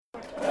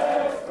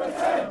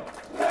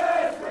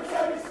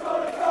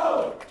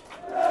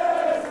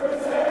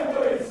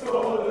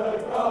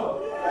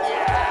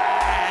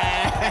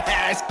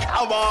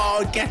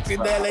Get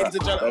in there, ladies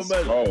and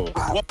gentlemen.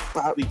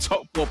 Welcome the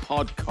Top 4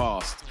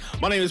 podcast.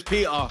 My name is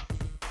Peter.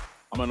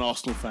 I'm an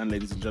Arsenal fan,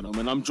 ladies and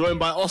gentlemen. I'm joined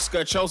by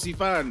Oscar, Chelsea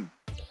fan.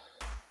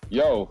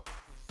 Yo,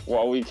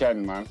 what a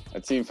weekend, man.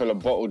 A team full of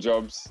bottle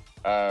jobs.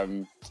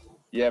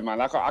 Yeah,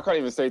 man, I can't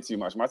even say too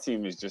much. My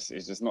team is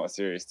just not a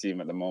serious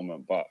team at the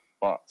moment, but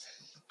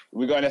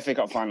we got an FA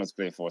Cup final to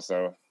play for,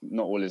 so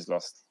not all is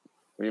lost.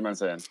 What are you man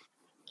saying?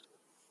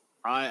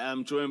 I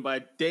am joined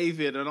by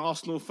David, an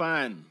Arsenal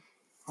fan.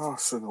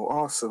 Arsenal.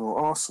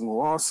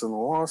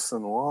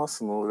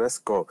 Let's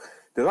go.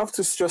 They love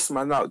to stress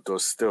man out, though,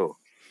 still.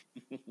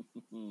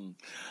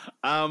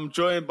 I'm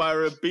joined by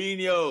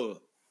Robinho,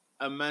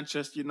 a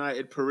Manchester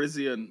United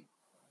Parisian.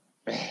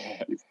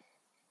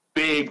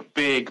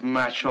 Big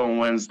match on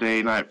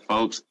Wednesday night,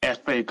 folks.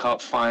 FA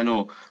Cup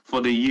final for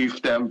the youth.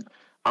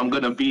 I'm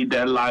going to be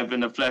there live in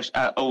the flesh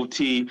at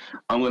OT.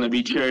 I'm going to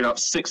be cheering up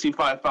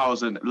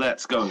 65,000.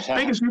 Let's go.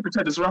 Biggest new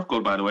pretend is rough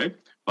gold, by the way,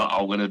 but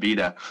I'm going to be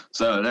there.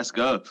 So let's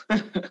go.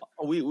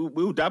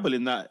 We'll dabble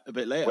in that a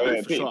bit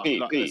later. Pete, I've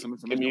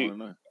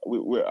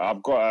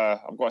got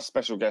a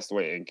special guest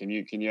waiting. Can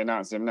you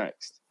announce him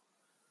next?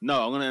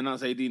 No, I'm going to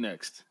announce AD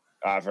next.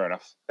 Fair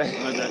enough.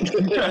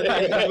 We've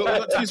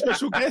got two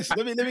special guests.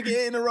 Let me get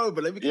it in a row,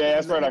 but let me.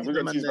 That's fair enough. We've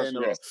got two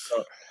special guests.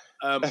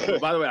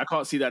 By the way, I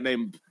can't see that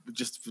name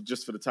just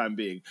for the time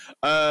being.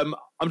 I'm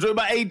joined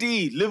by AD,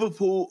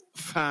 Liverpool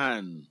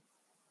fan.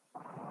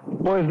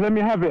 Boys, let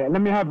me have it. I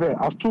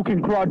was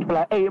talking crud for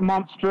like 8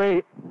 months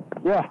straight.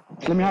 Yeah,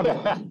 let me have it.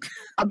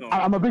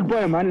 I'm a big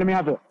boy, man. Let me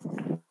have it.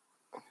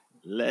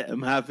 Let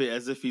him have it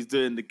as if he's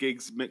doing the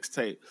Gigs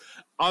mixtape.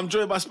 I'm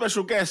joined by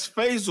special guest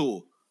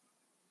Faisal,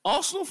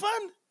 Arsenal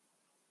fan.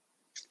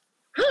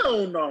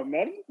 Hell no,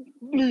 man.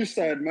 Blue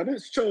side, man.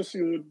 It's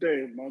Chelsea all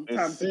day, man.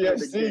 Time to play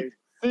the game.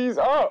 C's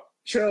up.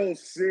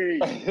 Chelsea.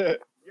 Yeah.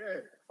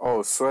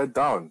 Oh, swear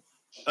down.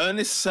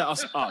 Ernest set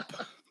us up.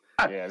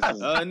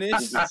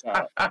 Ernest,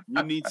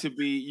 you need to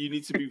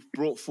be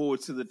brought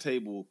forward to the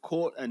table.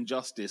 Court and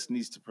justice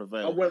needs to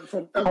prevail. I went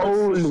from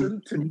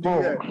evolution to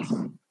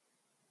DX.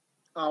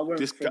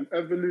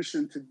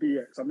 Evolution to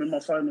DX. I'm in my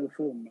final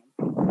form, man.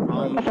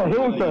 That's a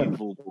heel turn.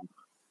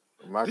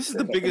 This is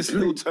the biggest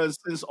heel turn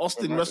since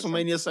Austin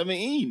WrestleMania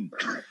 17.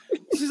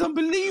 This is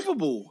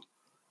unbelievable.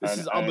 This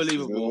is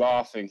unbelievable. He's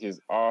laughing his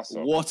arse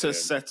off. What a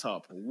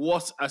setup.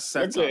 What a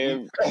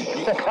setup.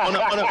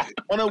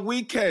 on a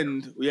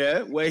weekend,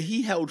 where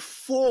he held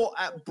 4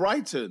 at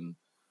Brighton,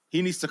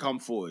 he needs to come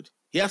forward.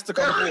 He has to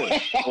come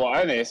forward. Well,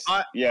 Ernest,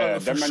 for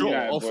sure.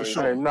 Hey,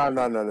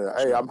 no.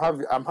 Hey,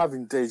 I'm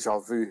having deja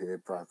vu here,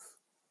 bruv.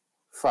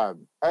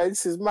 Fam. Hey,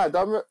 this is mad.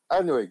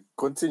 Anyway,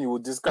 continue. We'll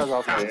discuss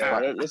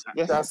after this.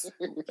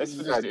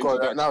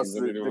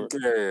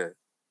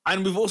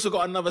 And we've also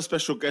got another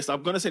special guest.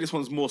 I'm going to say this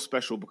one's more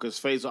special because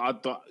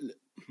Faisal,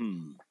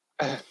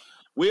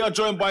 we are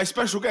joined by a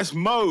special guest,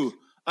 Mo,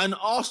 an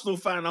Arsenal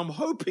fan. I'm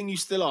hoping you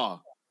still are.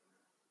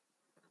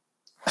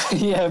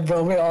 Yeah,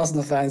 bro, we're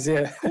Arsenal fans,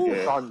 yeah.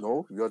 You're done,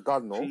 no?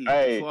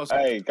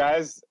 Hey,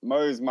 guys,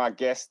 Mo's my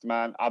guest,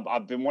 man.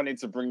 I've been wanting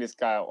to bring this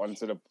guy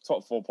onto the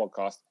Top 4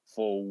 podcast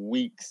for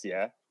weeks,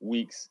 like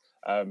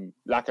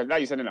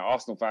you said, an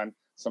Arsenal fan,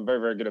 some very,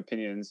 very good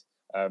opinions.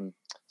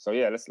 So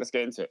yeah, let's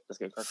get into it. Let's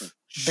get cracking.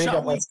 Big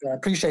up, I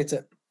appreciate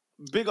it.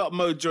 Big up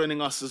Mo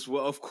joining us as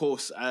well, of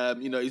course.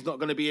 He's not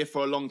going to be here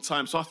for a long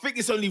time. So I think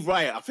it's only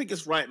right. I think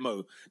it's right,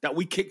 Mo, that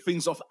we kick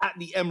things off at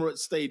the Emirates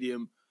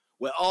Stadium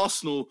where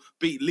Arsenal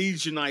beat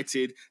Leeds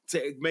United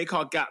to make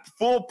our gap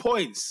 4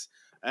 points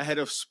ahead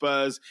of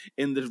Spurs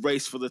in the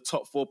race for the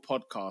Top 4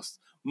 podcast.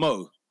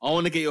 Mo, I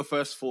want to get your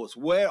first thoughts.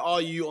 Where are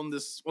you on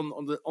this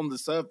on the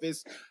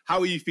surface? How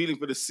are you feeling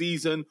for the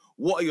season?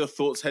 What are your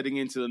thoughts heading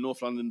into the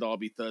North London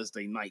derby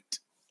Thursday night?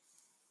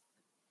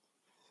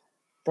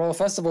 Bro,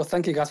 first of all,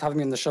 thank you guys for having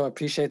me on the show. I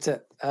appreciate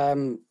it.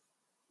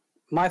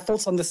 My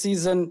thoughts on the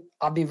season,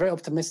 I've been very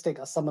optimistic,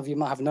 as some of you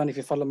might have known if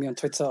you follow me on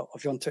Twitter or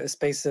if you're on Twitter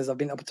Spaces. I've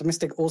been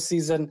optimistic all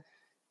season.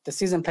 The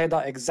season played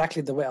out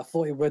exactly the way I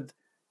thought it would.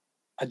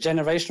 A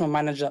generational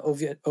manager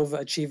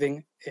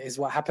overachieving is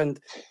what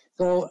happened.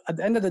 So at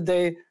the end of the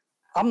day,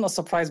 I'm not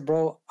surprised,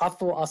 bro. I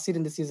thought our seed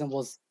in the season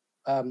was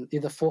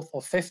either 4th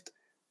or 5th.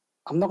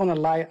 I'm not going to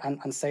lie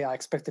and say I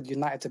expected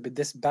United to be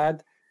this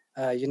bad.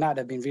 United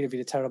have been really,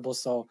 really terrible.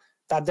 So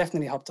that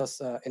definitely helped us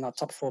in our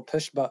top 4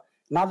 push. But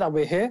now that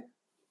we're here,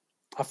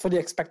 I fully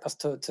expect us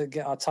to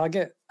get our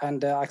target,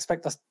 and I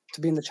expect us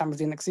to be in the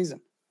Champions League next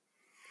season.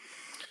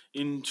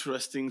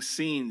 Interesting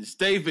scenes.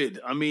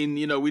 David, I mean,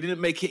 we didn't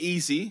make it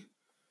easy.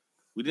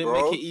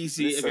 Against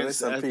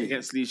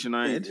Leeds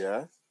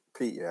United.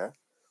 Pete,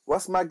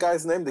 What's my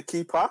guy's name? The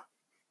keeper?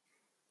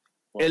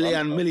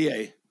 Elian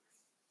Millier.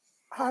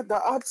 Had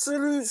the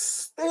absolute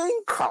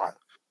stinker.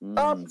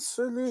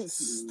 Absolute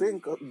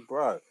stinker,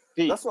 bro.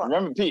 Pete,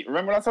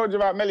 remember when I told you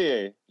about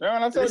Millier? Remember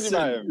when I told you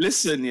about him?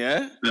 Listen,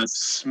 the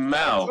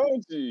smell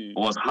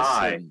was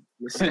high.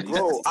 Listen,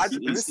 bro,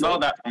 you smell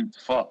that from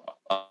far.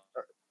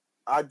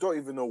 I don't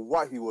even know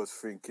what he was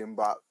thinking,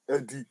 but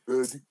Eddie.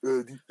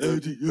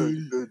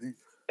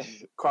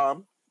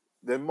 Calm.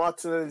 Then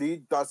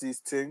Martinelli does his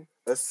thing,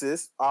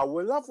 assist.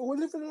 We're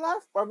living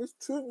life, bro. It's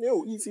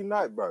 2-0, easy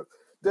night, bro.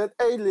 Then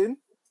Aylin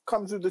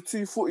comes with the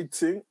 240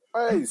 thing.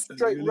 Hey,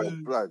 straight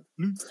red, blood.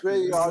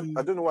 Straight yard.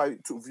 I don't know why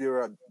it took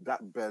Vieira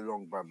that bare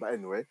long, bro. But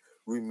anyway,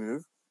 we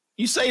move.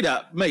 You say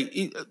that,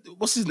 mate.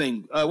 What's his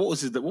name? What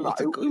was his? Who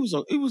was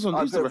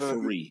the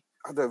referee?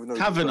 I don't even know.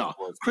 Kavanagh,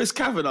 Chris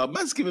Kavanagh.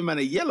 Man's giving man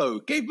a yellow.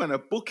 Gave man a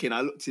booking.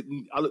 I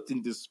looked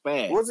in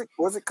despair.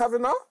 Was it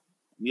Kavanagh?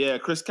 Yeah,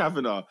 Chris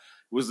Kavanagh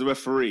was the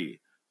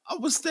referee. I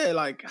was there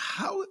like,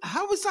 how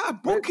is that a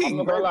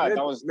booking? I'm not gonna lie,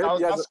 that's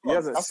he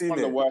hasn't one seen of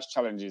the it. worst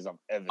challenges I've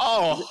ever seen.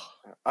 Oh,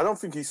 I don't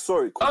think he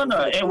saw it. Oh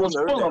no, it was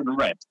full on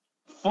red.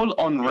 Full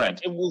on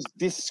red. It was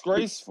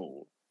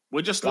disgraceful.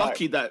 we're just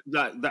lucky that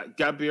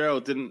Gabriel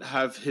didn't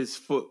have his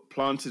foot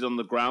planted on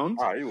the ground.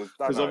 He was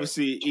because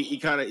obviously he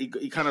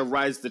kind of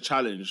rised the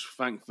challenge.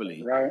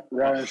 Thankfully,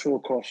 Ryan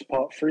Shawcross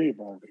part 3,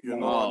 bro. You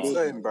know what I'm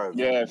saying, bro?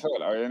 Yeah, I felt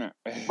like,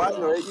 innit? By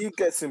the way, he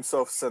gets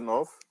himself sent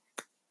off.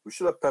 We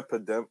should have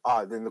peppered them.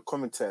 Then the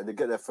commentator, they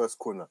get their first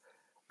corner.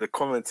 The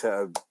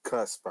commentator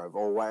curse, bro,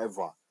 or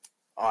whatever.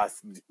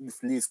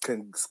 If Leeds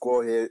can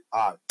score here,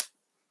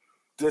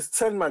 there's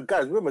 10 men,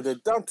 guys. Remember, they're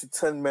down to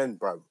 10 men,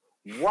 bro.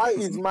 Why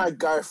is my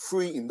guy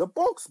free in the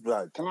box,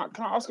 blood? Can I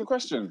ask a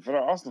question for the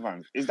Arsenal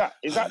fans? Is that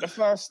the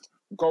first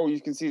goal you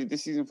conceded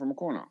this season from a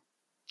corner?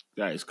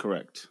 that is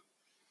correct.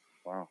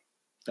 Wow,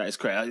 That is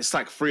correct. It's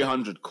like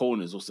 300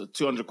 corners or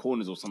 200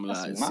 corners or something like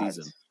that this mad.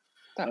 season.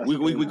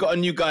 We got a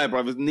new guy,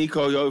 brother,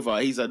 Nico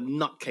Yova. He's a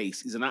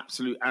nutcase. He's an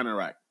absolute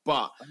anorak.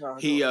 But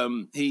he's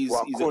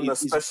corner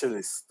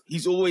specialist.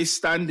 He's always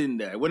standing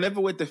there. Whenever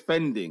we're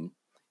defending,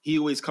 he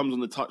always comes on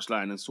the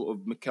touchline and sort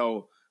of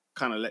Mikel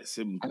kind of lets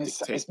him. And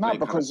it's mad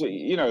because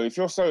if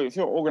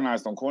you're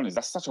organised on corners,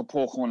 that's such a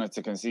poor corner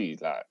to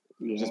concede. Like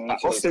just for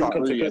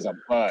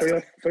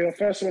your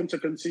first one to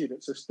concede,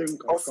 it's a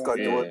stinker. Oscar,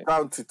 they were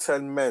down to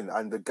 10 men,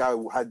 and the guy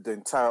who had the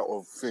entire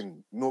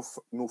thing, North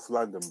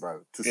London,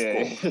 bro, to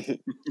score.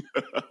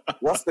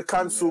 What's the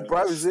cancel,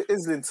 bro? Is it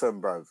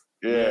Islington, bro?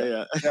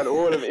 Yeah. He had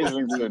all of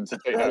Islington to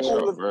take that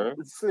shot, bro.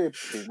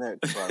 Flipping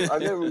heck, bro. I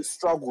never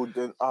struggled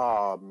then.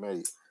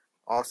 Mate.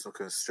 Arsenal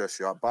can stress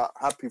you out. But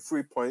happy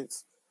 3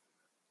 points.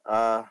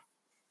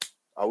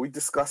 Are we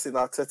discussing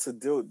Arteta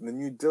deal, the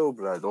new deal,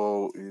 blood?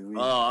 Or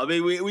I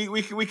mean,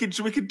 we can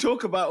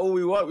talk about all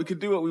we want. We can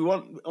do what we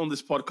want on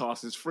this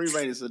podcast. It's free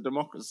reign. It's a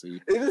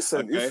democracy. Hey,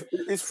 listen, okay.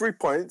 it's 3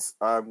 points.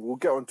 We'll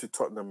get on to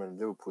Tottenham and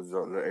Liverpool's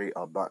later.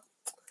 But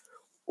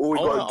I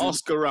want to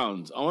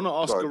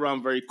ask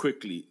around very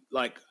quickly.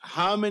 Like,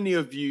 how many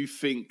of you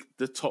think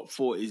the top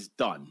 4 is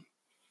done?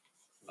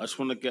 I just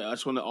want to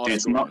ask.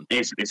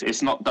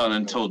 It's not done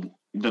until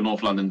the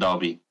North London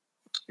derby.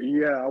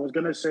 Yeah, I was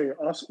gonna say,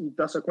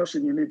 that's a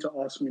question you need to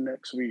ask me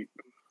next week.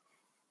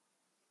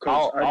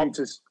 Because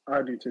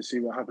I need to see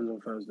what happens on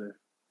Thursday.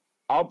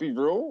 I'll be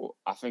real.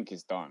 I think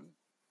it's done.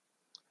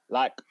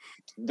 Like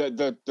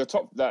the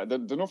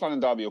North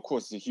London derby, of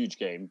course, is a huge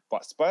game,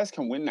 but Spurs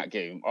can win that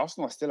game.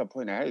 Arsenal are still a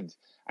point ahead,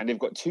 and they've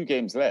got 2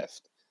 games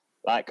left.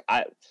 Like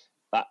I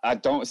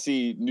don't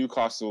see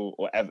Newcastle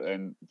or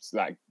Everton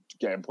like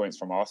getting points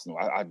from Arsenal.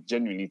 I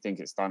genuinely think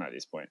it's done at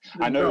this point.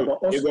 I know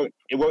it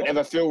won't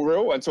ever feel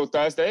real until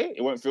Thursday.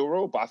 It won't feel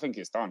real, but I think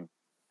it's done.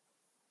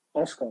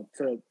 Oscar,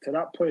 to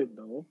that point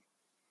though,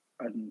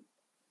 and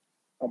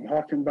I'm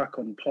harking back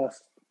on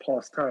past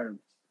times.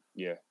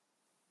 Yeah.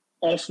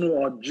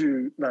 Arsenal are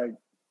due, like,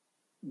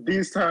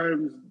 these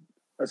times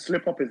a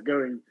slip up is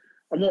going.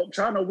 I'm not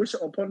trying to wish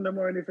it upon them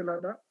or anything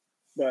like that,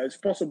 but it's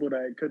possible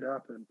that it could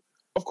happen.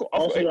 Of course,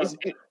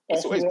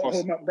 it's always possible.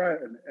 Home at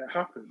Brighton, it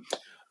happens.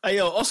 Hey,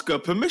 yo, Oscar,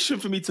 permission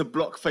for me to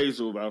block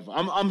Faisal, bruv.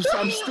 I'm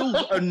still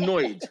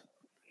annoyed.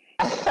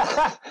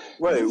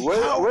 Wait,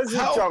 where's he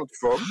jumped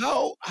from?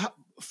 How?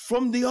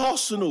 From the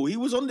Arsenal. He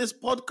was on this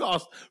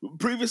podcast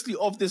previously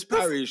of this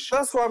parish.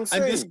 That's what I'm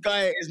saying. And this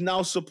guy is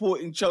now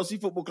supporting Chelsea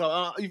Football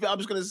Club. I'm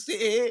just going to sit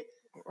here.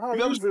 Hey,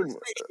 let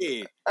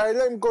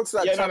him go to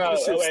that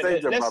championship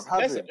stadium,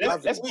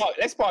 bruv.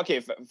 Let's park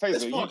here.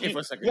 Faisal, for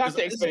a second. You have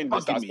to explain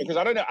this to us because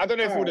I don't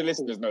know if all the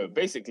listeners know.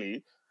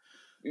 Basically,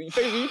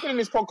 Faisal, you've been in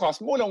this podcast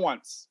more than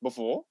once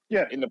before,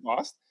 in the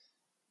past,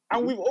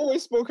 and we've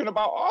always spoken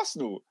about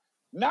Arsenal.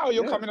 Now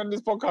you're coming on this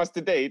podcast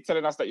today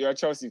telling us that you're a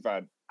Chelsea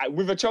fan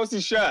with a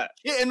Chelsea shirt.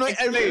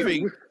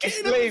 Everything.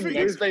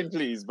 Explain,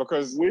 please,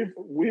 because with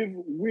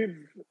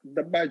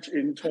the badge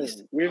in tow.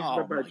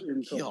 The badge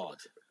in tow.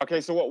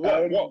 Okay, so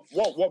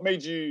what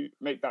made you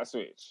make that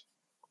switch?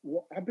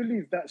 Well, I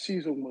believe that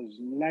season was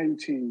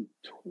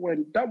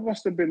 1920. That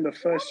must have been the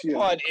first year.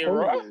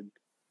 Era.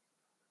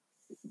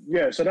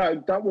 Yeah, so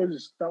that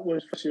was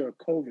first year of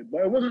COVID,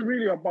 but it wasn't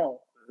really about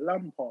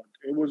Lampard.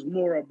 It was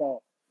more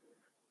about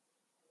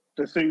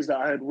the things that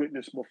I had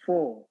witnessed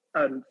before.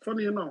 And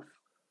funny enough,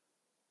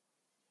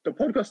 the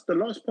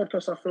last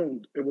podcast I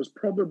filmed, it was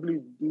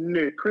probably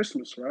near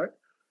Christmas, right?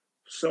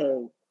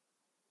 So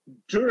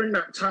during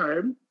that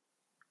time,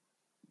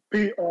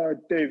 Dave, I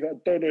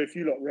don't know if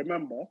you lot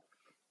remember,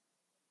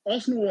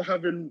 Arsenal were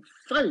having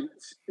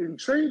fights in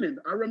training.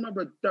 I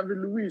remember David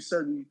Luiz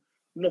and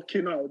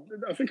knocking out.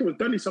 I think it was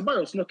Danny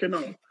Ceballos knocking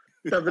out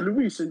David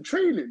Luiz in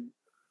training.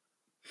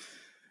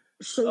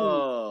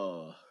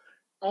 So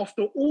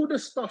after all the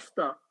stuff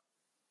that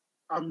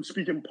I'm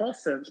speaking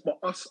past tense, but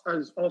us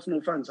as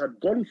Arsenal fans had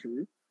gone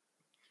through,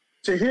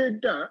 to hear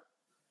that,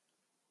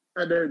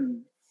 and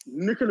then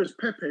Nicolas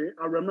Pepe,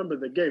 I remember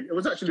the game. It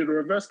was actually the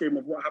reverse game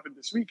of what happened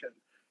this weekend.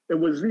 It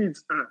was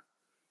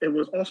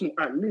Arsenal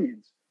at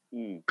Leeds.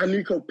 And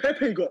Nico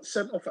Pepe got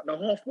sent off at the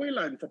halfway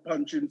line for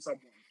punching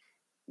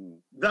someone.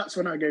 That's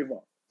when I gave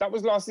up. That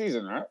was last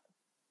season, right?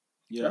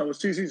 Yeah, that was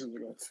 2 seasons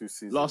ago.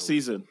 Last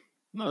season.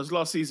 No, it was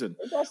last season.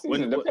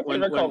 When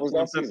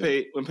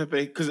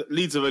Pepe, because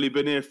Leeds have only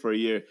been here for a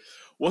year.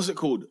 What's it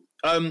called?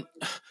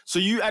 So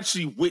you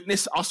actually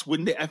witnessed us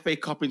win the FA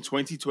Cup in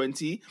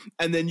 2020,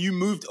 and then you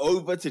moved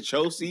over to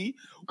Chelsea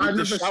with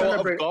the shower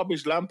of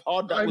garbage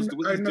Lampard. That was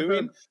what he's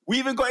doing. We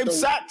even got him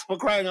sacked for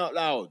crying out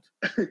loud.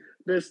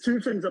 There's two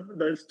things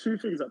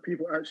that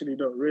people actually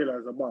don't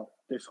realize about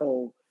this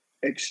whole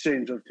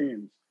exchange of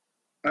teams.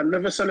 I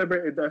never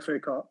celebrated the FA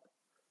Cup,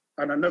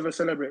 and I never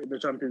celebrated the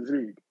Champions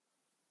League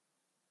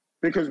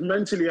because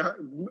mentally,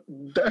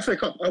 the FA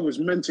Cup, I was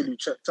mentally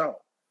checked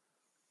out.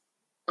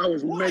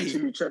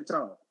 Mentally checked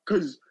out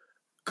because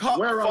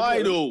where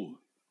I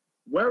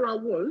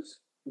was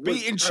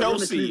beating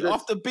Chelsea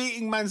after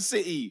beating Man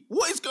City.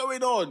 What is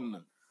going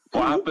on?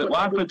 What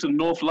happened to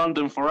North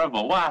London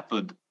forever? What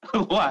happened?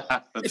 What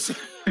happened?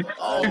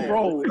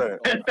 Bro.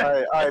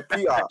 Hey,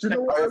 Peter. Do you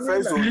know what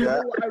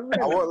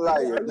I won't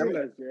lie.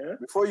 Yeah?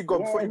 Before you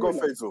go,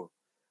 Faisal,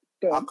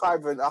 I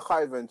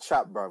can't even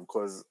chat, bro,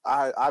 because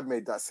I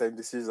made that same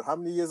decision. How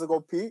many years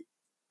ago, Pete?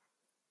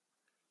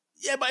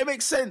 Yeah, but it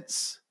makes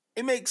sense.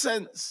 It makes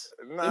sense.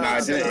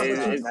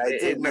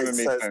 It never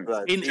made sense.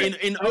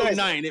 In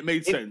 09, it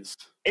made sense.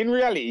 In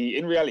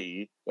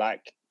reality,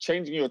 like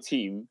changing your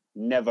team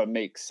never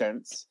makes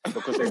sense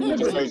because it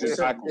just goes in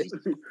cycles.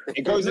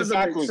 It goes in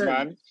cycles,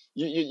 man.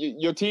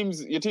 Your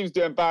team's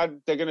doing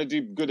bad. They're gonna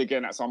do good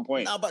again at some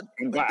point. No,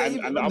 and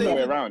the other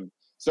way around.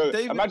 So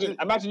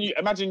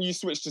imagine you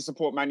switch to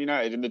support Man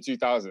United in the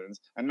 2000s,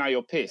 and now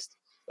you're pissed.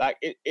 Like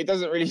it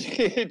doesn't really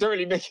it don't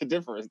really make a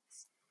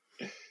difference.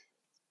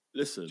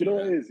 Listen, do you know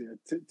what it is?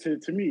 Yeah?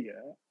 To me,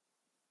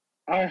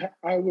 yeah,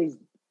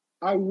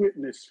 I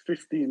witnessed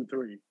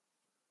 15-3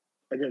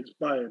 against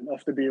Bayern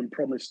after being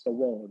promised the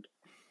world.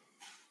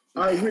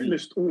 I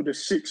witnessed all the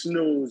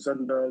 6-0s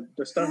and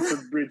the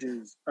Stamford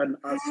Bridges, and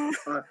I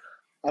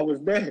was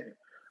there.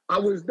 I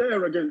was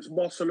there against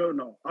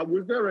Barcelona. I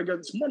was there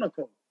against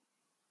Monaco.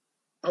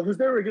 I was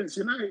there against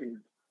United.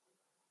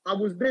 I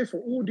was there for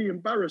all the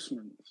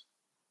embarrassments.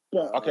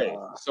 But okay,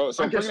 so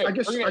I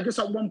guess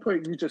at one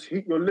point you just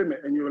hit your limit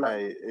and you were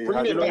like,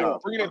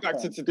 bringing it back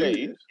to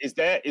today. Is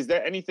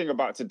there anything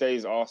about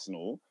today's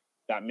Arsenal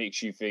that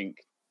makes you think,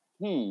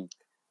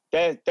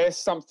 there's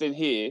something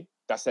here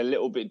that's a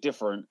little bit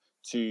different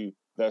to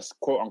the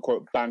quote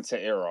unquote banter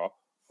era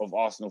of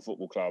Arsenal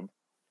Football Club?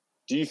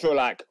 Do you feel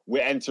like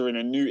we're entering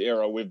a new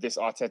era with this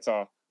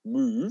Arteta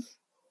move?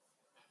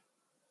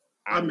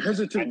 I'm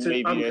hesitant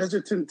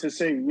to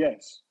say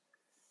yes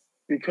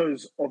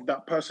because of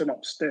that person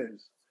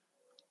upstairs.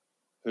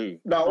 Who?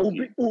 Now,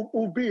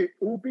 albeit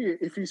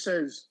if he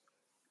says,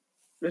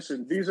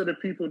 listen, these are the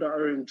people that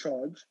are in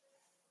charge.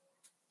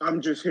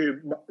 I'm just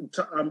here.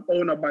 I'm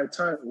owner by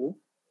title.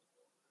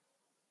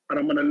 And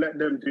I'm going to let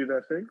them do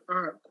their thing.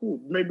 All right, cool.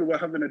 Maybe we're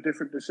having a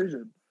different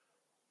decision.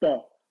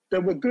 But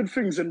there were good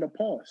things in the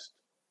past.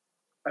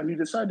 And he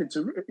decided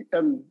to...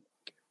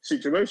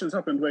 situations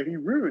happened where he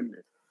ruined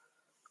it.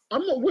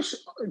 I'm not wishing...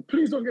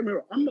 Please don't get me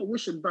wrong. I'm not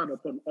wishing bad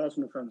upon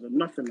Arsenal fans or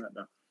nothing like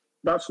that.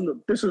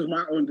 This is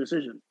my own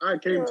decision. I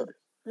came to this.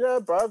 Yeah,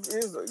 bruv.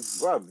 It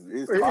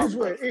is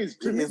what it is.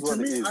 To me,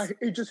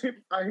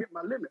 I hit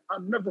my limit. I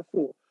never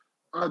thought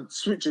I'd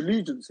switch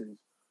allegiances.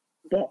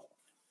 But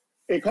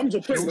it comes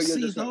a point where you're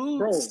just like,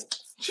 bro.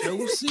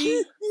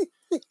 Chelsea?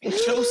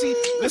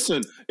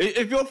 Listen,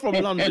 if you're from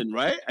London,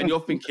 right, and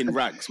you're thinking,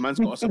 rags, man's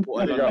got to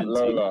support a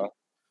London team.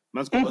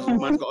 Man's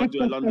got to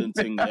do a London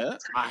thing, yeah?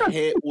 I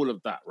hear all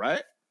of that,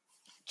 right?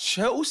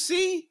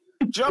 Chelsea?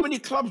 Do you know how many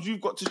clubs you've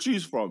got to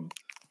choose from?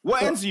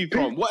 What ends are you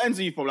from?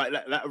 Like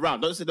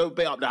around? Don't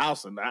bait up the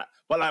house and that.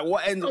 But like,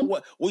 what ends?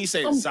 What are you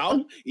saying?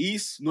 South,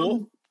 East,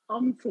 North?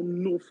 I'm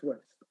from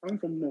Northwest.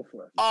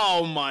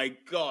 Oh my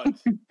God!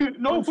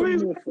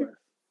 Northwest.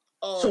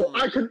 Oh, so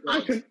I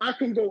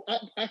can go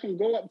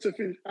up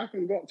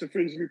to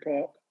Finsbury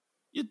Park.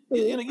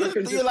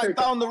 You're like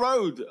down the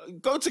road.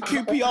 Go to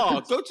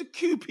QPR. Go to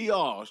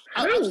QPR.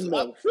 Have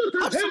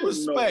some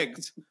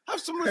respect. Have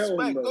some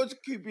respect. Go to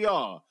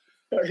QPR.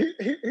 But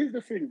here's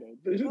the thing, though.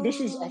 This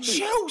is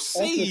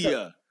Chelsea.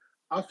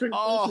 I think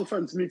Arsenal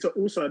fans need to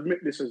also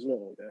admit this as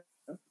well.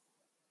 Yeah?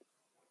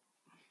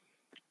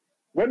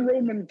 When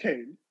Roman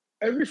came,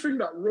 everything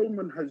that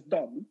Roman has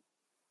done,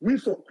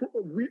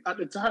 at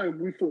the time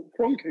we thought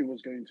Kroenke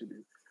was going to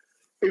do.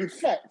 In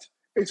fact,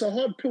 it's a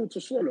hard pill to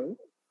swallow,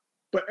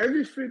 but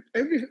everything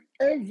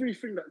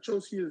that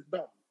Chelsea has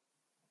done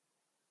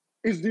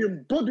is the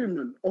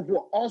embodiment of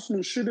what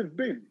Arsenal should have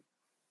been.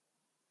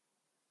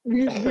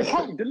 We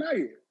can't deny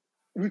it.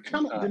 We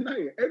cannot deny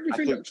it.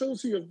 Everything think- that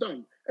Chelsea have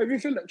done,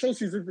 everything that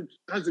Chelsea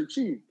has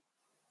achieved,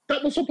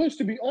 that was supposed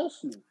to be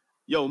Arsenal.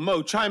 Yo,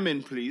 Mo, chime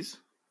in, please.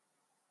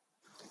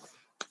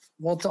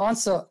 Well, to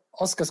answer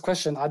Oscar's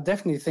question, I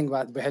definitely think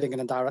that we're heading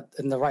in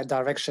the right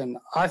direction.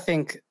 I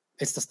think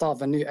it's the start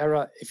of a new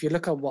era. If you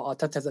look at what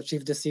Arteta has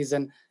achieved this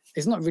season,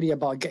 it's not really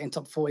about getting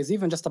top four. It's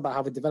even just about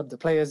how we develop the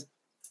players.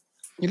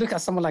 You look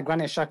at someone like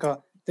Granit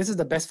Xhaka, this is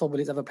the best football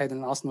he's ever played in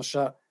an Arsenal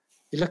shirt.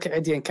 You look at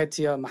Eddie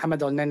Nketiah,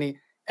 Mohamed El-Neni,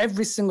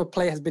 every single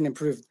player has been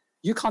improved.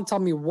 You can't tell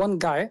me one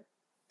guy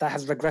that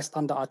has regressed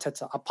under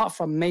Arteta, apart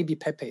from maybe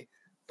Pepe.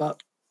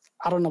 But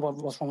I don't know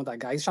what's wrong with that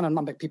guy. He's trying to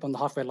nutmeg people on the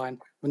halfway line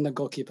with the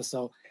goalkeeper.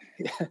 So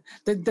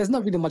there's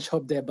not really much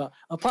hope there. But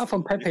apart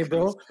from Pepe,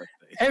 bro,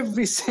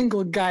 every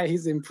single guy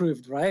he's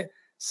improved, right?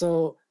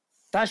 So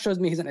that shows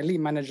me he's an elite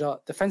manager.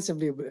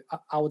 Defensively,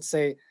 I would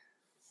say,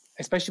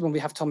 especially when we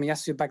have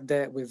Tomiyasu back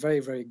there, we're very,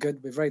 very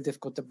good. We're very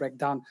difficult to break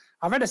down.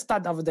 I read a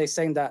stat the other day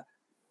saying that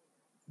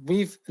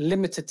we've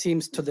limited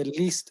teams to the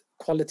least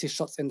quality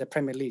shots in the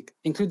Premier League,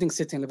 including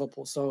City and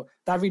Liverpool. So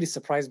that really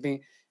surprised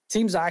me.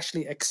 Teams are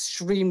actually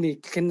extremely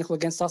clinical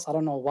against us. I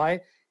don't know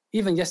why.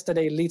 Even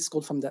yesterday, Leeds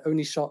scored from their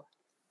only shot.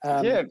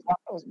 That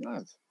was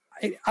mad.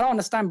 I don't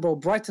understand, bro.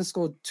 Brighton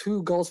scored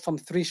 2 goals from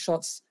 3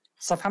 shots.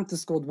 Southampton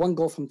scored 1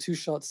 goal from 2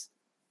 shots.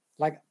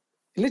 Like,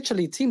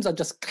 literally, teams are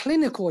just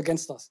clinical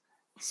against us.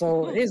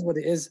 So it is what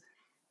it is.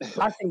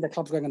 I think the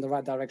club's going in the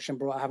right direction,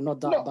 bro. I have no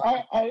doubt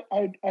about it.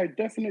 I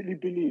definitely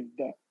believe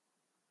that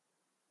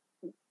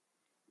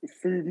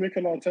through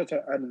Mikel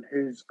Arteta and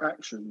his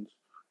actions,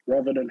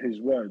 rather than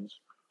his words,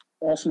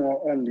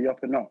 Arsenal are on the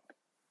up and up.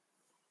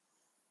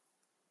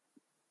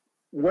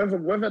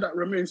 Whether that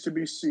remains to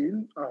be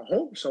seen, I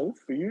hope so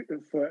for you,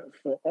 for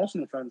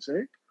Arsenal fans'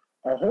 sake.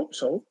 I hope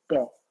so,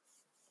 but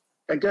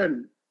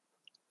again,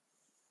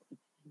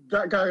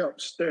 that guy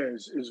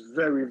upstairs is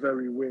very,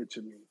 very weird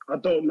to me. I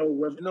don't know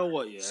whether... You know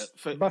what, yeah?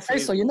 But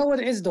Faisal, you know what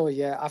it is though,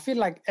 yeah? I feel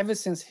like ever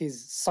since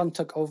his son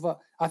took over,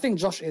 I think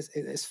Josh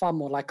is far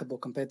more likable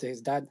compared to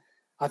his dad.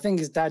 I think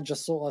his dad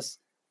just saw us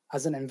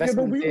as an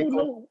investment. Yeah,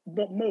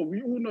 but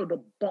we all know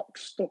the buck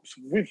stops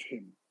with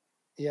him.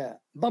 Yeah.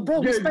 But bro,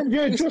 we spent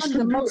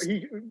the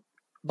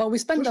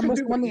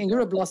most money in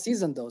Europe last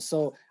season though.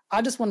 So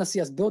I just want to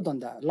see us build on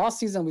that. Last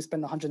season we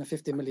spent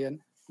 150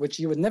 million, which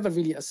you would never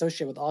really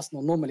associate with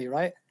Arsenal normally,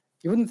 right?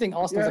 You wouldn't think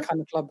Arsenal's the kind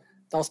of club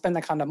that'll spend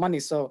that kind of money.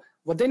 So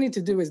what they need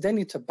to do is they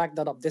need to back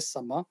that up this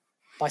summer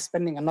by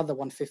spending another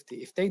 150.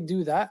 If they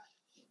do that,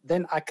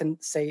 then I can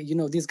say,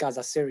 these guys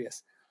are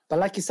serious. But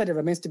like you said, it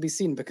remains to be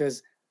seen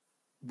because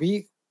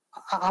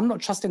I'm not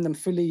trusting them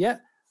fully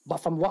yet. But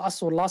from what I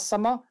saw last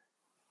summer,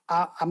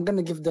 I'm going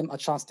to give them a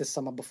chance this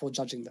summer before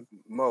judging them.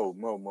 Mo.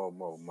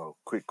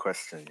 Quick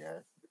question,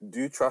 yeah?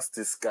 Do you trust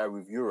this guy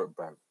with Europe,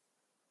 man?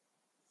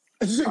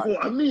 See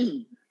what I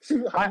mean?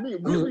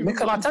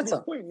 Mikel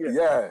Arteta?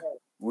 Yeah,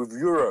 with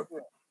Europe.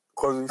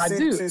 Because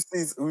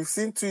we've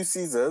seen 2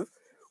 seasons.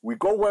 We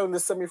go well in the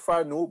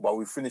semi-final, but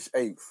we finish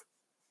 8th.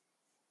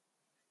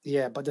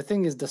 Yeah, but the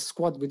thing is, the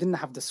squad, we didn't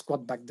have the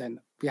squad back then.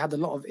 We had a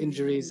lot of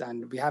injuries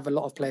and we have a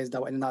lot of players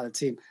that were in and out of the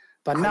team.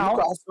 But now...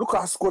 Look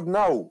at our squad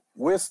now.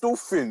 We're still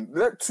thin.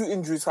 Let 2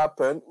 injuries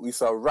happen,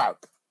 it's a wrap.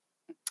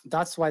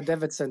 That's why,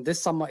 Davidson,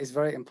 this summer is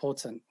very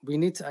important. We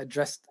need to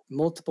address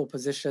multiple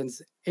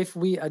positions. If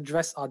we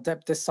address our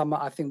depth this summer,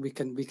 I think we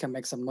can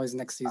make some noise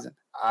next season.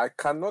 I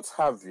cannot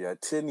have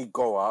Tierney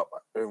go up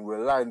and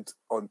rely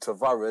on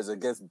Tavares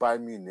against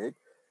Bayern Munich.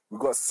 We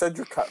got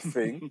Cedric at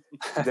thing.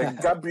 Then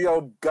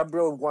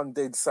Gabriel one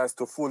day decides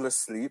to fall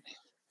asleep.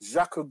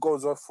 Xhaka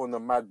goes off on a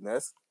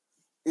madness.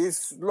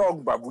 It's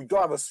long, but we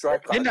don't have a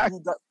striker.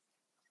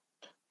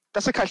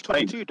 That's a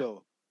catch-22,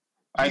 though.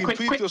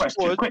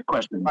 Quick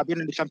question. By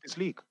being in the Champions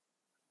League.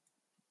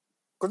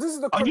 Because this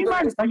is the. Are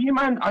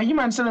you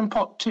man still in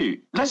pot 2?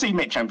 Let's say you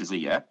make Champions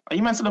League, yeah. Are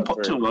you man still in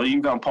pot 2, or are you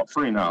going pot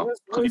 3 now?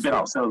 Because you've been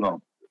out so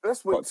long.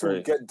 Let's wait till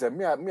we get them.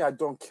 Me, I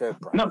don't care,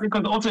 bro. No,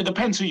 because also it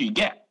depends who you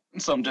get.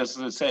 So I'm just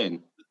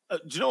saying. Do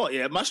you know what?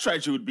 Yeah, my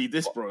strategy would be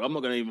this, bro. I'm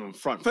not going to even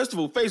front. First of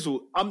all,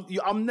 Faisal,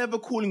 I'm never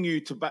calling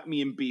you to back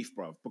me in beef,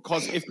 bro.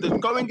 Because if the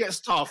going gets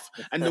tough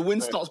and the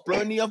wind starts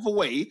blowing the other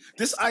way,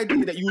 this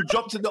idea that you would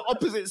jump to the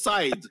opposite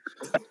side,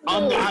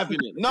 I'm not having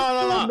it.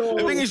 No.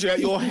 The thing is,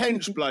 you're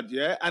hench blood,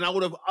 yeah. And I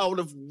would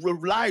have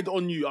relied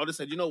on you. I would have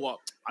said, you know what?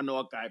 I know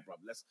a guy, bro.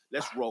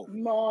 Let's roll.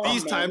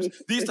 These times,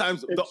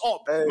 the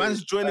op,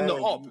 man's joining the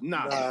op.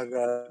 Nah.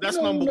 That's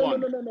number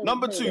one.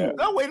 Number 2.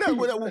 No, wait,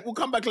 we'll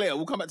come back later.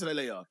 We'll come back to that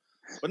later.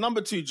 But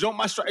number 2,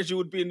 my strategy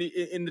would be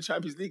in the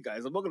Champions League,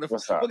 guys. I'm not gonna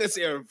sit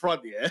here in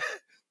front, yeah.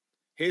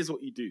 Here's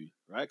what you do,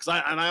 right? Because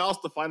I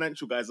asked the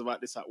financial guys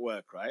about this at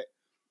work, right?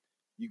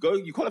 You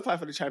qualify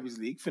for the Champions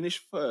League,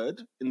 finish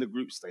 3rd in the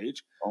group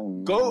stage,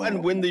 go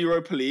and win the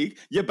Europa League.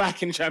 You're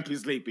back in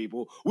Champions League,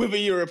 people, with a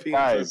European.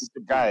 Guys.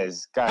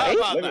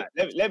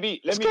 Let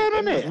me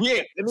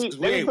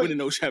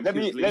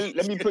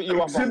put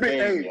you up on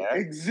game.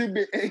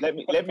 Exhibit A. Let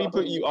me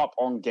put you up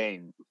on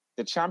game.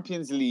 The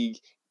Champions League.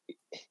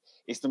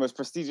 it's the most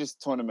prestigious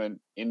tournament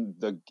in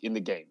the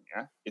game.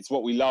 Yeah, it's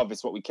what we love.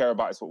 It's what we care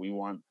about. It's what we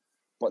want.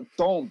 But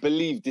don't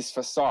believe this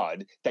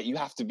facade that you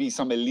have to be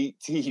some elite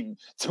team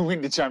to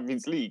win the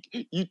Champions League.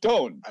 You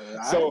don't.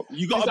 So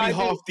you got to be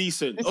half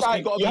decent. It's Oscar, like,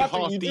 you got to be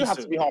half decent. You do have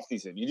to be half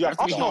decent. You do have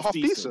to be half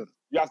decent.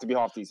 You have to be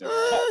half decent.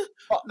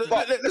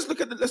 Let's look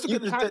at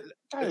the.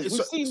 Guys,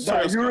 we've seen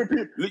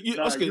European.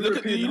 Oscar, look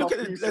at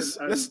it.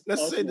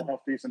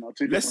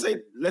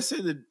 Let's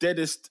say the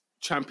deadest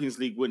Champions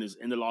League winners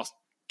in the last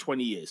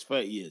 20 years,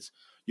 30 years.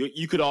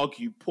 You could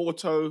argue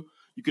Porto.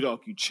 You could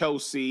argue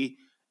Chelsea.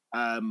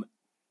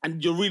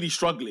 And you're really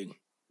struggling.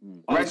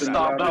 Red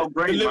Star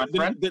Belgrade, my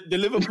friend. The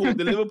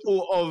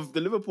Liverpool of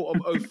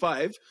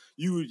 05,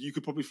 you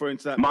could probably throw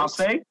into that.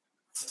 Marseille?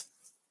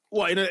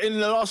 What, in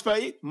the last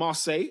 30?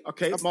 Marseille,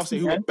 okay. Marseille,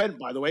 who were bent,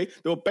 by the way.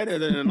 They were better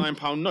than a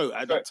 £9 note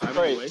at that time.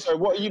 Anyway. So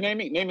what are you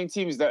naming? Naming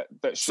teams that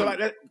So like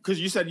that, because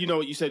you said, you know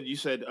what you said? You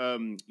said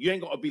you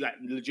ain't got to be like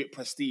legit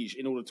prestige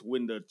in order to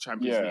win the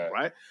Champions League,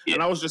 right? Yeah.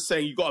 And I was just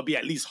saying you got to be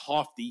at least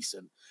half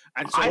decent.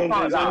 And so the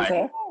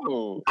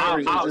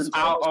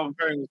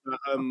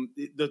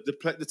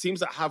teams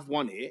that have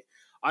won it,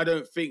 I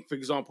don't think, for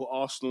example,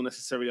 Arsenal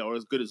necessarily are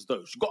as good as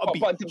those. You've got to be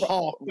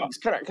half.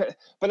 Correct.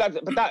 But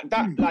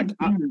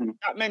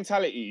that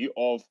mentality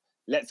of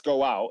let's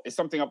go out is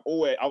something I've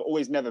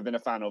always never been a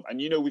fan of. And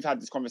you know, we've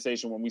had this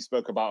conversation when we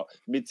spoke about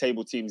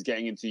mid-table teams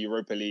getting into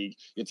Europa League.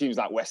 Your teams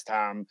like West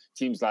Ham,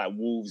 teams like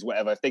Wolves,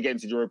 whatever. If they get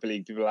into Europa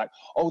League, people are like,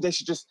 oh, they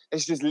should just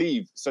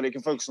leave so they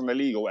can focus on the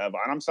league or whatever.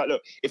 And I'm just like,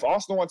 look, if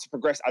Arsenal want to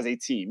progress as a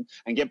team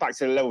and get back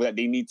to the level that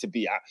they need to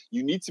be at,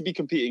 you need to be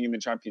competing in the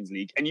Champions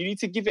League and you need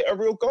to give it a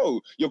real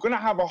go. You're going to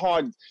have a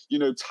hard,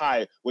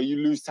 tie where you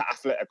lose to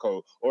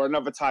Atletico or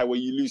another tie where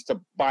you lose to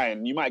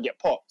Bayern. You might get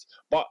popped,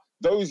 but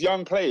those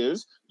young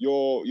players,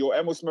 your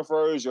Emil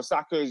Smith-Rowe's, your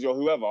Saka's, your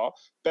whoever,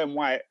 Ben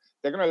White,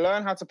 they're going to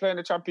learn how to play in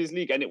the Champions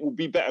League, and it will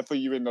be better for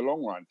you in the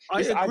long run. I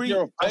agree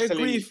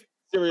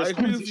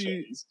with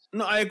you.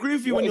 No, I agree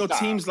with you when your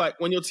teams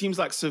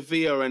like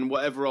Sevilla and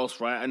whatever else,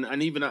 right?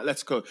 And even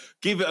Atletico,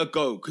 give it a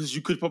go because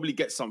you could probably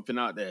get something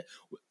out there.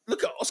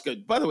 Look at Oscar.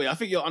 By the way, I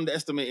think you're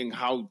underestimating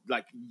how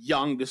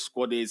young this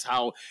squad is.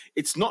 How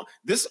it's not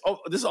this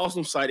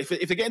Arsenal side. If they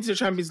get into the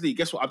Champions League,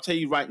 guess what? I'll tell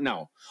you right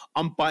now.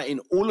 I'm biting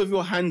all of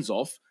your hands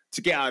off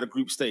to get out of the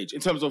group stage in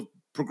terms of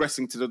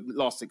progressing to the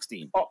last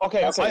 16.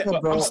 Okay. I'm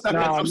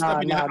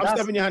stabbing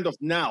your hand off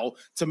now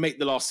to make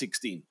the last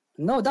 16.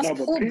 No, that's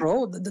poor,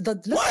 bro.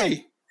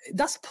 Why?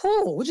 That's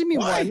poor. What do you mean?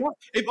 Why?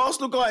 If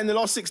Arsenal got in the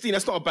last 16,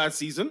 that's not a bad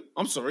season.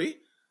 I'm sorry.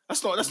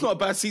 That's not a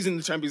bad season in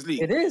the Champions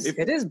League.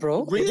 It is,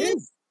 bro. Really? It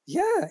is.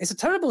 Yeah, it's a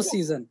terrible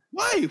season.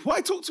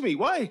 Why? Talk to me.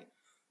 Why?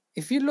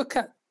 If you look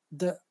at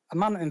the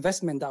amount of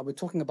investment that we're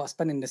talking about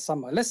spending this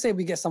summer, let's say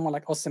we get someone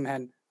like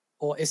Osimhen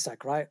or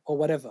Isak, right? Or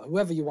whatever,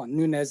 whoever you want,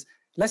 Nunes.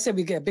 Let's say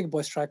we get a big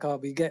boy striker,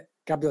 we get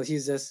Gabriel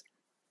Jesus,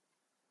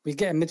 we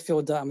get a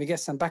midfielder, and we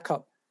get some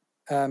backup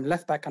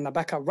left back and a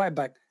backup right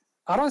back.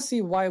 I don't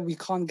see why we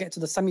can't get to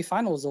the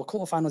semi-finals or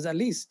quarterfinals at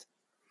least.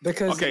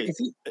 Because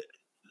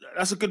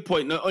that's a good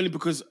point. Not only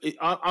because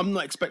I'm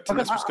not expecting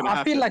that's what's going to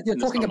happen. I feel like you're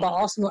talking about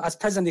Arsenal as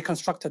presently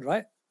constructed,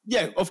 right?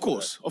 Yeah, of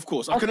course.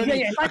 I can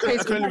only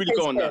really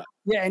go on that.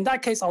 Yeah, in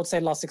that case, I would say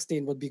last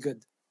 16 would be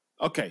good.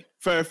 Okay,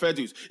 fair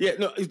dues. Yeah,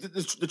 no,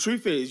 the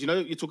truth is,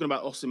 you're talking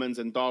about Osimhen's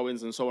and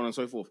Darwin's and so on and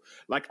so forth.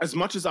 Like, as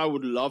much as I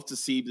would love to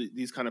see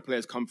these kind of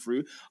players come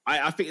through,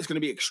 I think it's going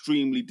to be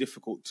extremely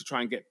difficult to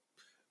try and get,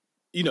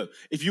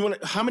 if you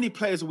want, how many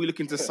players are we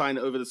looking to sign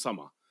over the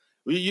summer?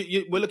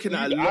 We're looking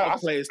at a lot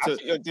of players. I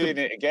think you're doing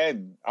it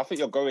again. I think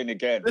you're going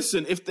again.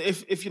 Listen, if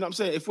you know what I'm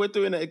saying, if we're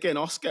doing it again,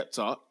 our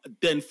Skepta,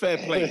 then fair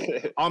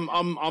play. I'm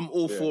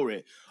all for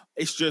it.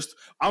 It's just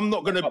I'm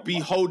not going to be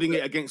holding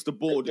it against the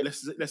board.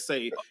 Let's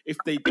say if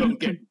they don't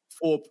get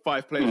 4 or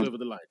 5 players over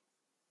the line.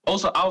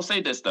 Also, I'll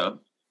say this though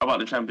about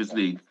the Champions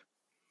League,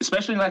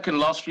 especially like in the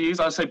last few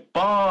years. I'd say,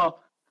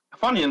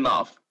 funny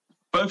enough,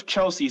 both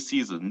Chelsea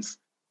seasons,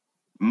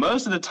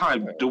 most of the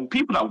time, the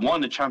people that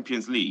won the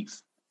Champions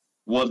Leagues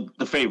were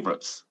the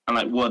favourites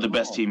and were the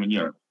best team in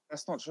Europe.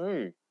 That's not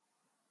true.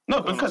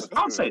 No, because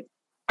I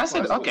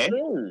said okay.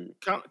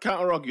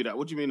 Counter argue that.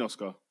 What do you mean,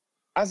 Oscar?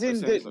 As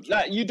in,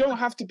 you don't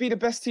have to be the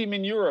best team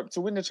in Europe to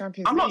win the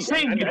Champions League. I'm not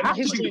saying you have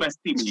to be the best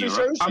team in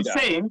Europe.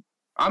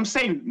 I'm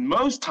saying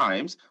most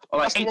times,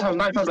 or 8 times,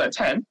 9 times out of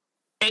 10,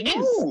 it is.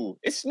 No,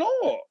 it's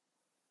not.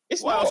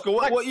 It's not. Oscar,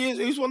 what years?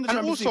 Who's won the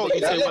Champions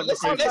League?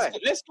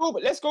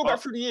 Let's go back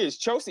through the years.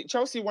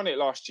 Chelsea won it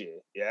last year.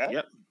 Yeah.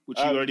 Yep. Which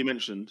you already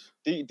mentioned.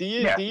 The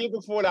year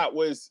before that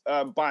was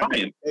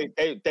Bayern.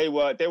 They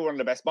were one of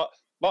the best, but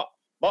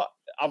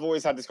I've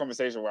always had this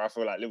conversation where I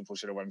feel like Liverpool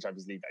should have won the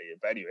Champions League that year.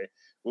 But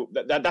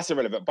anyway, that's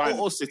irrelevant. Bayern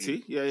or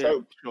City, yeah.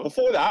 So sure.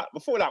 Before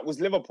that was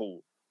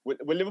Liverpool. Were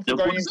Liverpool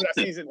going into that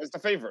season as the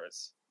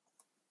favourites?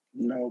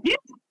 No. Yeah.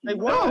 They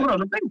were. No,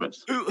 the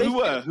favourites. Who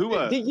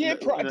were? The year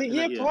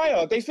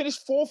prior, they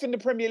finished 4th in the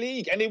Premier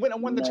League and they went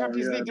and won the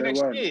Champions League the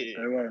next year.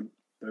 They weren't.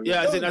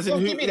 Yeah, as in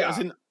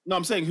who? No,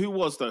 I'm saying who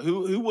was though?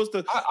 Who was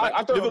the?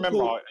 I don't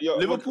remember.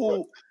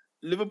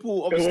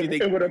 Liverpool. Obviously,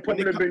 it would have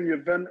probably been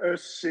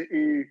Juventus,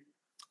 City,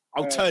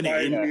 I'll turn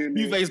it in. Bayern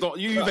Munich.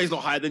 Juve's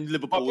not higher than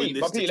Liverpool in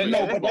this But Pete, situation. No,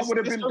 but that let's- would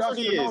have let's been go that's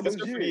through the years. Let's Ronaldo's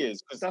go through the year.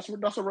 years, 'cause- That's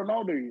a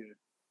Ronaldo year.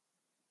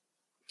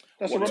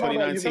 That's What, a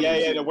Ronaldo 2019?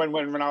 year. when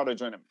Ronaldo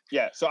joined him.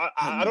 Yeah, so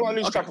I don't want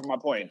to lose track of my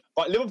point.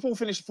 But Liverpool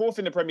finished 4th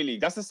in the Premier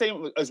League. That's the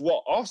same as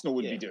what Arsenal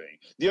would be doing.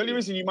 The only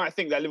reason you might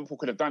think that Liverpool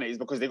could have done it is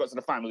because they got to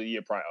the final the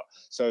year prior.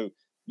 So,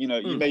 you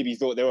maybe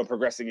thought they were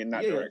progressing in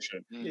that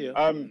direction.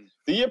 Yeah.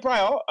 The year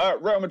prior,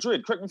 Real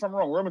Madrid, correct me if I'm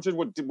wrong, Real Madrid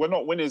were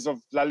not winners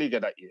of La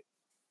Liga that year.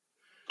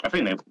 I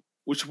think they.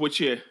 Which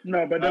year?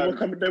 No, but they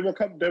were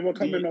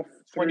coming off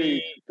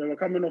 20 They were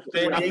coming off. I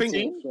think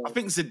 2018, so- I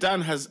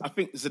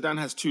think Zidane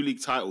has 2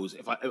 league titles.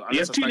 He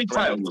has 2 league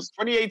titles.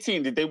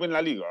 2018, did they win La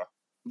Liga?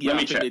 Yeah, Let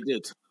me I think check. they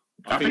did.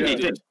 I think they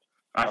did.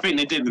 I think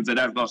they did with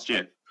Zidane last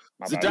year.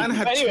 My bad. Zidane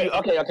had Anyway, 2.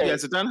 okay. Yeah,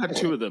 Zidane had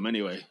 2 of them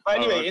anyway. But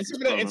anyway,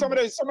 Oh, in some of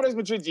those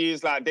Madrid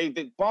years, like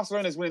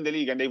Barcelona's winning the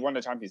league and they've won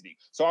the Champions League.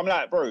 So I'm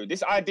like, bro,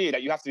 this idea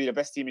that you have to be the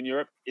best team in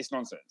Europe, it's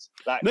nonsense.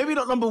 Like, maybe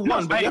not number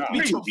 1, but you have to be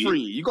I top agree. 3.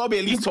 You got to be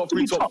at least top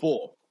 3, top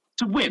 4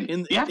 To win.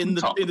 in You have to be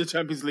top. the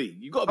Champions League.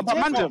 You got to be But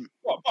top. man,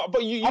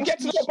 but you get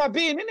to the top by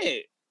being in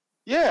it.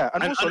 yeah,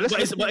 and also But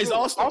let's it's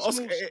Arsenal.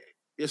 Arsenal's-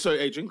 Yeah, sorry,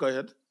 Adrian, go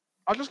ahead.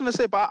 I was just gonna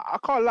say, but I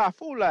can't lie. I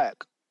feel like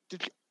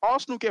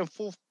Arsenal getting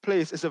 4th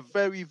place is a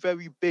very,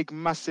 very big,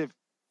 massive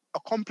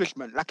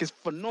accomplishment. Like, it's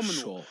phenomenal.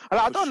 Sure, And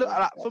I for don't sure.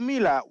 like, for me,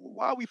 like,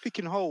 why are we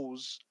picking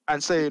holes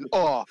and saying,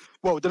 oh,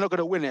 well, they're not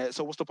gonna win it,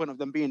 so what's the point of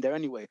them being there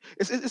anyway?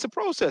 It's a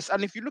process.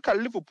 And if you look at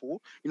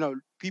Liverpool,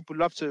 people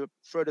love to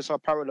throw this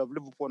up parallel of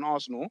Liverpool and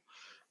Arsenal.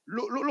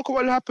 Look at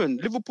what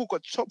happened. Liverpool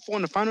got top 4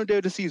 on the final day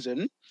of the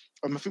season.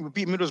 I think we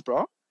beat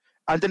Middlesbrough.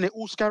 And then it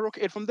all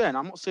skyrocketed from there. And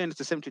I'm not saying it's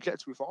the same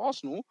trajectory for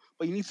Arsenal,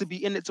 but you need to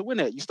be in it to win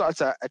it. You started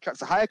to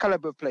attract a higher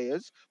caliber of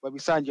players, where we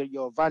signed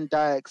your Van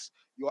Dijks,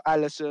 your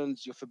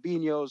Alissons, your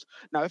Fabinhos.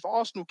 Now, if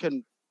Arsenal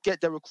can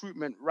get their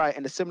recruitment right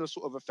and a similar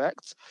sort of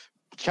effect,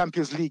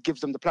 Champions League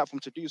gives them the platform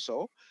to do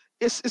so.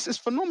 It's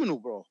phenomenal,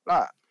 bro.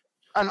 Like,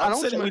 and I'd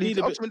say that we ultimately, need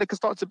a bit- they can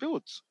start to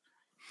build.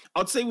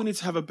 I'd say we need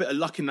to have a bit of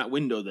luck in that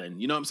window then.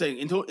 You know what I'm saying?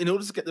 In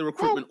order to get the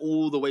recruitment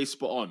all the way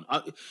spot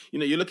on.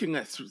 You're looking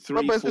at 3,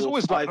 No, but 4, there's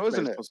always luck, 5 though,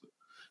 isn't players it? possible.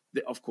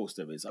 Of course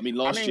there is. I mean,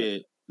 last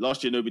year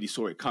nobody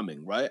saw it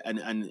coming, right?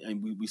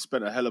 And we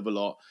spent a hell of a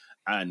lot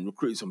and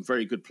recruited some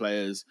very good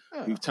players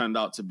who've turned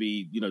out to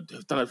be,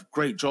 have done a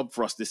great job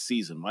for us this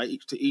season, right?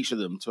 Each of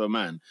them, to a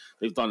man,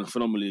 they've done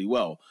phenomenally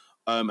well.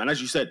 And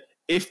as you said,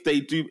 if they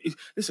do,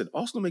 listen, if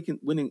Arsenal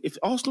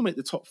make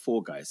the top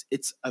 4, guys,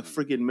 it's a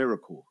friggin'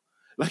 miracle.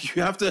 Like,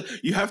 you have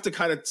to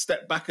kind of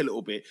step back a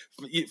little bit.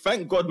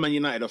 Thank God Man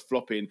United are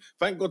flopping.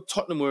 Thank God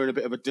Tottenham were in a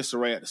bit of a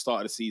disarray at the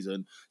start of the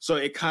season. So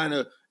it kind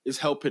of is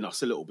helping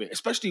us a little bit.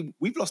 Especially,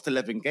 we've lost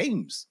 11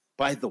 games,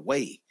 by the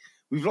way.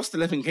 We've lost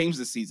 11 games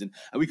this season.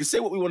 And we can say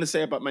what we want to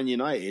say about Man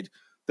United.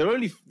 They're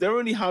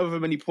only however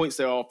many points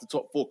they are off the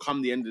top 4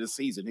 come the end of the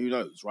season. Who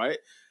knows, right?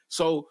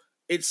 So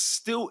it's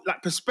still,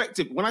 like,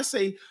 perspective. When I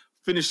say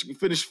finish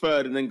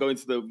 3rd and then go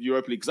into the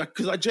Europa League,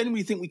 because I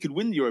genuinely think we could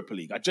win the Europa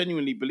League. I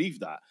genuinely believe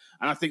that.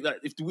 And I think that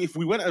if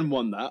we went and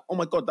won that, oh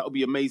my God, that would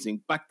be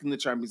amazing. Back in the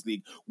Champions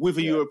League with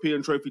a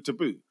European trophy to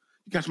boot.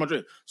 You catch my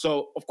drift?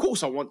 So, of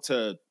course, I want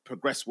to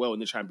progress well in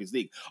the Champions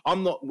League.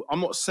 I'm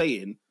not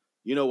saying,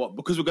 you know what,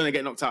 because we're going to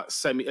get knocked out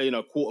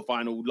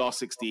quarterfinal, last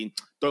 16,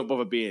 don't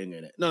bother being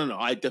in it. No.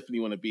 I definitely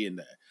want to be in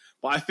there.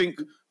 But I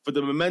think for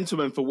the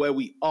momentum and for where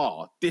we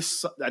are,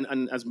 this,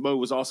 and as Mo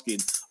was asking,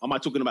 am I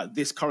talking about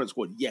this current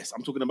squad? Yes,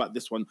 I'm talking about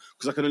this one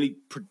because I can only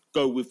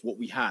go with what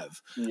we have,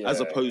 as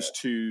opposed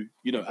to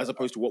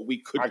what we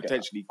could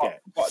potentially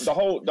get. But the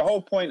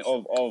whole point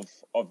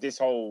of this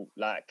whole,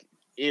 like,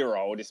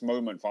 era or this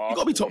moment for Arsenal, You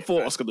got to be top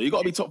 4, Oscar. Though. You got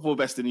to be top 4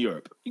 best in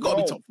Europe. You got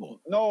to be top 4.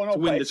 No, to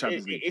win but the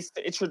Champions League. It's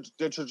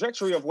the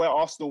trajectory of where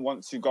Arsenal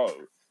wants to go.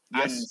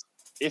 Yes. And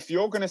if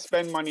you're going to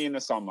spend money in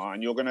the summer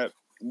and you're going to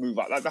move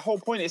up, like, the whole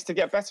point is to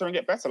get better and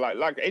get better.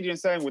 Like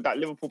Adrian's saying, with that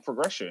Liverpool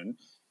progression,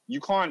 you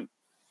can't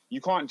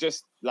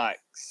just, like,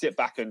 sit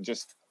back and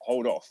just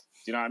hold off.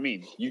 Do you know what I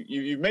mean?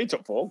 You've made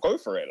top 4, go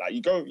for it. Like,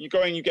 you go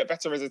and you get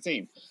better as a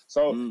team.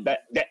 So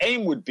the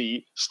aim would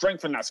be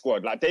strengthen that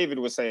squad. Like David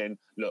was saying,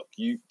 look,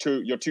 you're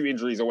 2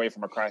 injuries away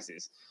from a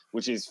crisis,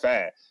 which is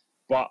fair.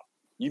 But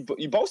you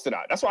bolster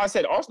that. That's why I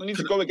said Arsenal need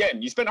to go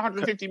again. You spent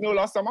 150 mil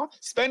last summer,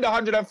 spend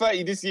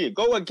 130 this year.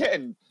 Go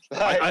again.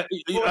 I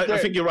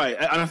think you're right.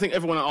 And I think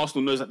everyone at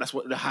Arsenal knows that's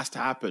what has to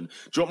happen. Do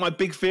you know what my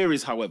big fear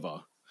is, however?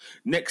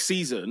 Next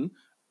season,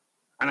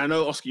 and I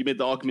know, Oscar, you made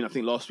the argument, I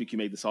think last week you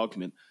made this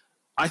argument,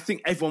 I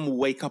think everyone will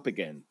wake up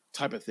again,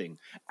 type of thing.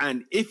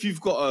 And if you've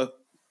got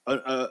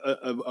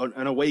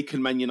an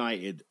awakened Man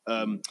United,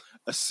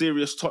 a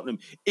serious Tottenham,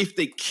 if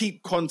they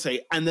keep Conte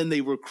and then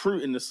they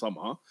recruit in the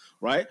summer,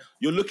 right?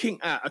 You're looking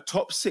at a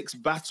top 6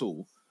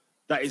 battle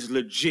that is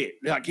legit.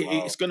 Like,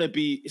 it's gonna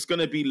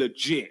be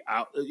legit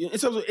out in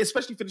terms of,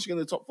 especially finishing in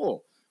the top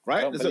 4. right?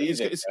 I don't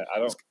believe it.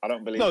 I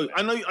don't believe No, it.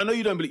 I know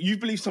you don't believe. You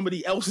believe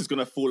somebody else is going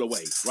to fall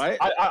away, right?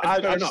 I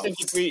Fair just enough.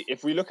 think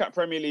if we look at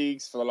Premier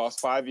Leagues for the last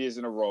 5 years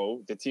in a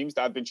row, the teams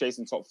that have been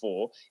chasing top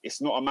four,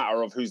 it's not a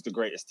matter of who's the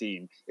greatest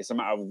team. It's a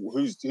matter of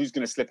who's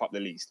going to slip up the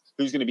least,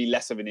 who's going to be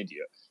less of an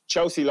idiot.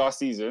 Chelsea last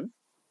season,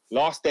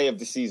 last day of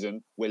the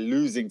season, we're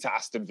losing to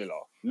Aston Villa.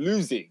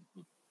 Losing,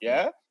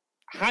 yeah?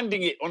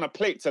 Handing it on a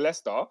plate to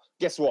Leicester.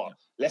 Guess what?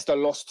 Leicester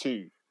lost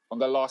 2 on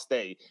the last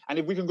day. And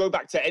if we can go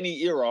back to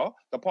any era,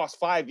 the past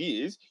 5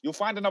 years, you'll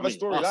find another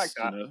story like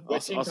that where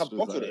teams have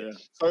bottled it. Yeah.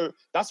 So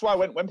that's why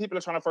when people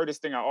are trying to throw this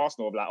thing at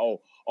Arsenal of like,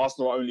 oh,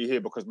 Arsenal are only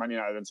here because Man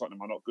United and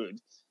Tottenham are not good.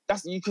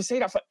 You can say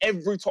that for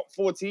every top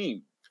 4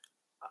 team.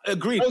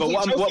 Agreed. Chelsea,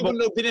 But Chelsea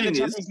wouldn't have been in the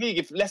Champions League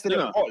if Leicester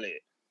didn't bottle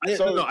it.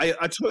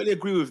 I totally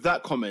agree with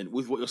that comment,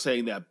 with what you're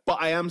saying there.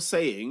 But I am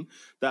saying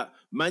that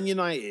Man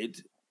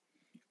United,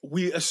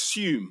 we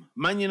assume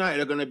Man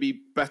United are going to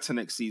be better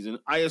next season.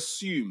 I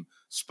assume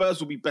Spurs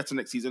will be better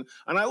next season.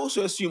 And I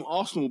also assume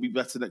Arsenal will be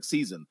better next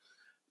season.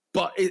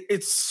 But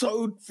it's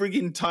so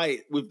frigging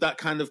tight with that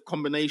kind of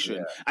combination.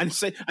 Yeah. And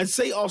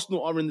say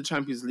Arsenal are in the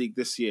Champions League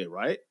this year,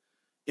 right?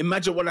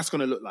 Imagine what that's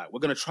going to look like. We're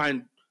going to try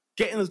and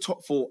get in the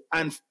top 4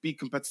 and be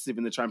competitive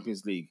in the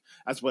Champions League,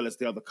 as well as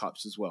the other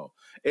cups as well.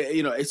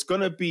 It's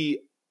going to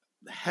be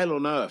hell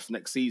on earth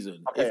next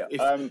season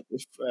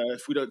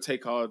if we don't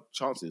take our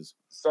chances.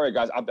 Sorry,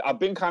 guys. I've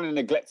been kind of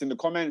neglecting the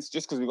comments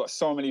just because we've got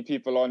so many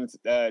people on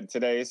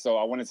today. So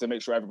I wanted to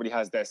make sure everybody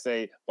has their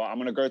say. But I'm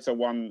going to go to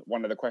one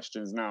of the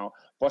questions now.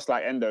 Boss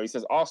like Endo, he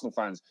says, Arsenal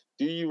fans,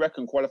 do you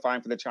reckon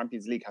qualifying for the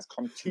Champions League has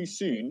come too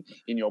soon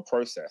in your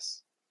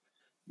process?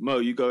 Mo,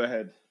 you go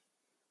ahead.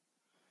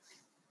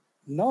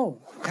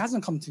 No, it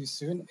hasn't come too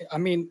soon. I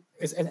mean,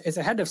 it's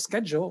ahead of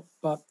schedule,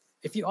 but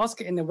if you ask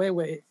it in a way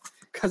where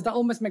because that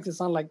almost makes it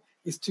sound like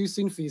it's too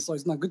soon for you, so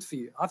it's not good for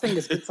you. I think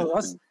it's good for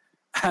us,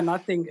 and I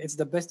think it's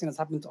the best thing that's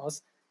happened to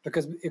us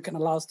because it can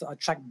allow us to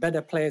attract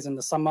better players in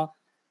the summer.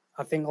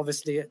 I think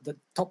obviously the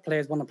top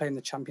players want to play in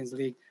the Champions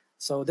League,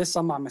 so this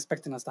summer I'm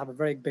expecting us to have a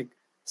very big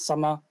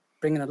summer,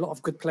 bring in a lot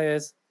of good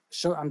players,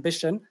 show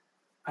ambition,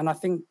 and I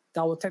think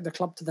that will take the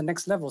club to the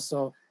next level.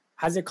 So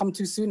has it come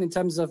too soon in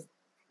terms of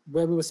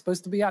where we were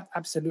supposed to be at?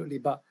 Absolutely,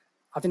 but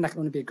I think that can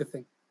only be a good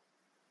thing.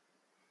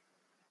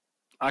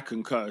 I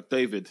concur.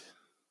 David?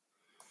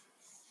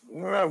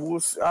 Yeah,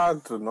 I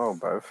don't know,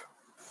 bruv.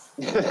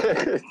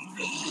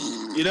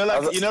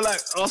 like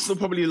Arsenal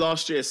probably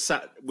last year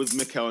sat with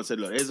Mikel and said,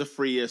 look, here's a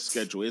 3-year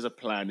schedule, here's a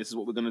plan, this is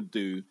what we're going to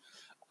do.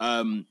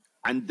 And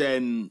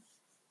then,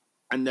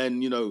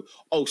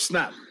 oh,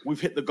 snap,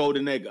 we've hit the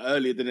golden egg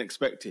earlier than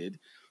expected.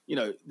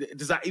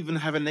 Does that even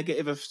have a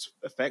negative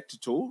effect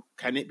at all?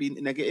 Can it be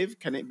negative?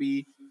 Can it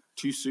be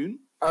too soon?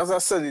 As I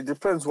said, it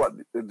depends what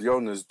the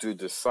owners do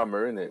this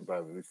summer, innit,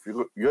 bruv? If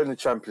you're in the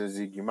Champions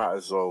League, you might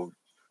as well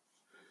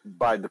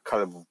buy the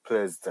caliber of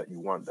players that you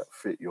want that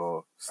fit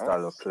your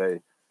style of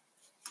play.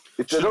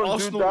 If they don't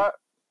do that,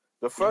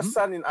 the first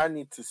signing I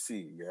need to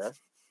see,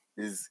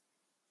 is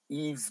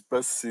Yves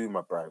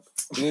Bissouma, bruv.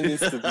 He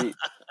needs to be.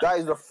 That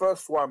is the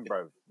first one,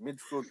 bruv.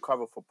 Midfield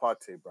cover for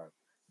Partey, bruv.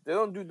 They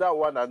don't do that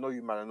one. I know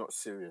you, man, are not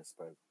serious,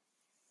 bruv.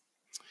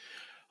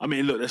 I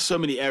mean, look, there's so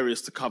many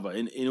areas to cover.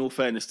 In all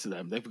fairness to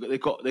them,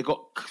 they've got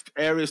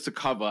areas to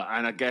cover,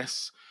 and I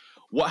guess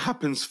what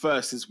happens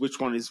first is which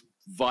one is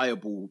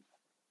viable,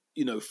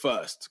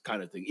 first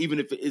kind of thing. Even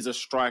if it is a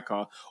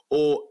striker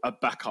or a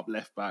backup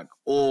left back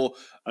or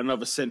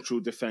another central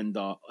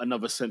defender,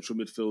 another central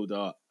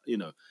midfielder,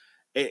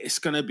 it's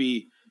going to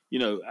be.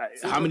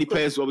 How many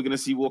players are we going to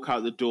see walk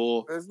out the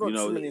door? There's not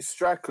too many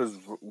strikers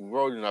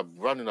running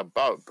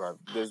about, bruv.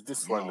 There's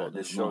this one that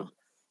they showed.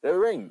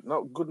 There ain't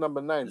not good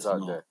number 9s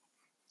out there.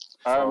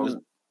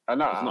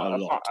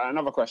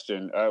 Another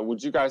question.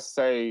 Would you guys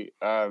say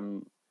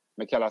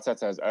Mikel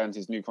Arteta has earned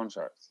his new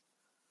contract?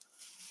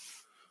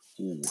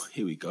 Ooh,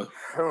 here we go.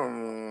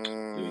 Can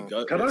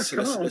I answer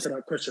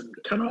that question?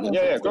 Can I?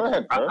 Yeah, go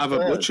ahead. Have a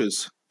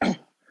butchers.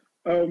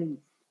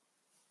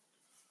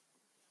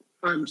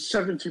 I'm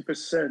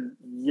 70%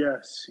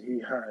 yes, he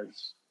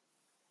has.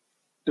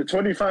 The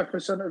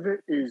 25% of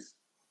it is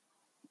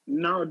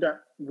now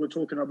that we're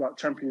talking about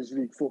Champions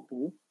League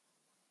football,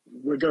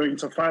 we're going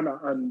to find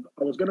out, and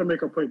I was going to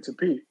make a point to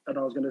Pete, and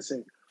I was going to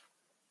say,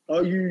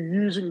 are you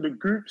using the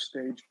group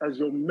stage as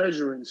your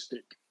measuring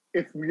stick?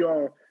 If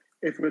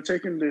we're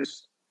taking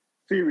this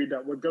theory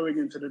that we're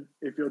going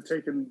if you're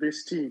taking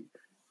this team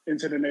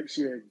into the next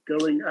year,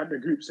 going at the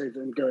group stage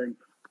and going,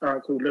 all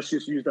right, cool, let's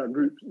use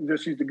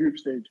the group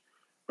stage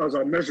as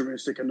our measuring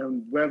stick, and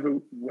then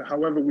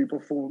however we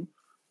perform,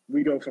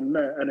 we go from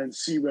there and then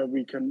see where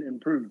we can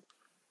improve.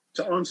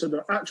 To answer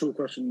the actual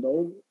question,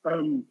 though,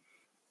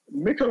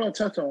 Mikel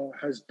Arteta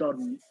has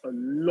done a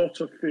lot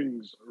of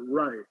things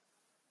right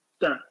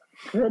that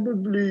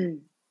probably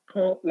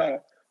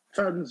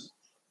fans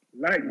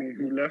like me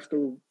who left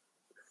or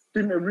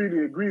didn't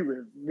really agree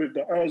with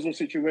the Ozil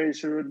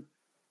situation,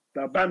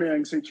 the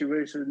Aubameyang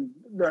situation.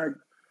 Like,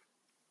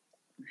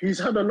 he's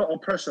had a lot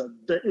of pressure,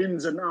 the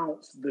ins and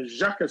outs, the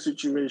Xhaka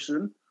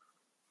situation.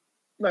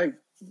 Like,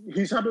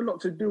 he's had a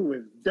lot to do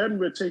with. Then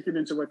we're taking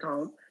into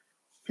account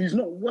he's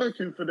not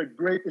working for the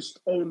greatest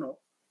owner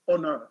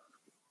on earth.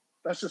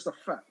 That's just a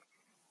fact.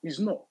 He's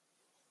not.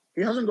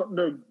 He hasn't got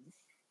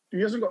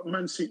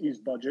Man City's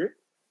budget.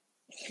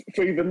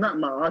 For even that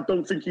matter, I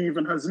don't think he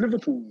even has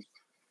Liverpool's.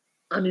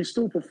 And he's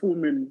still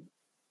performing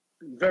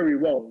very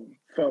well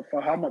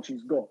for how much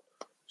he's got.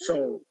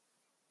 So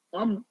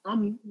I'm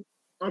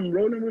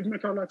rolling with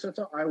Mikel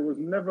Arteta. I was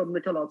never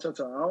Mikel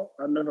Arteta out.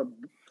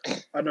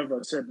 I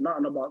never said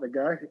nothing about the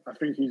guy. I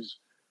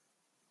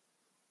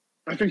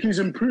think he's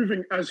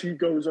improving as he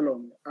goes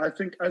along. I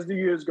think as the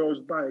years goes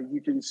by,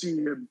 you can see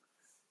him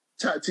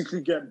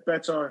tactically get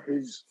better.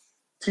 His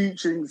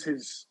teachings,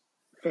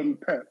 from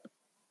Pep,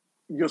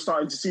 you're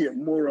starting to see it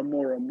more and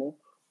more and more.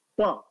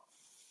 But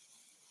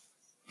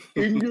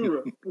in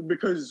Europe,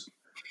 because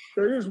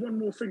there is one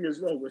more thing as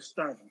well with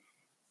Stan.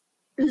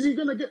 Is he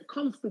going to get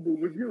comfortable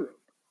with Europe?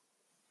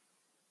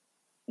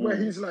 Where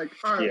he's like,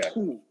 all right,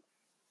 cool.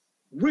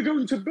 We're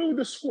going to build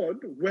a squad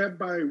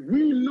whereby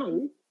we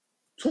know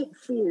top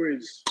 4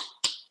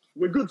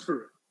 we're good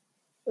for it.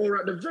 Or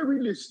at the very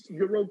least,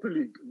 Europa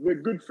League, we're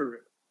good for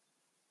it.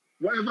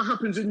 Whatever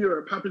happens in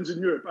Europe, happens in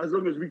Europe. As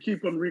long as we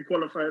keep on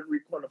requalifying,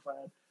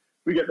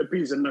 we get the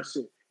P's and that's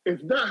it.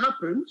 If that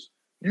happens,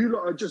 you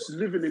lot are just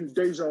living in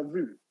deja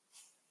vu.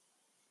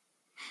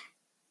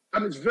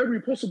 And it's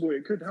very possible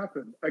it could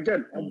happen.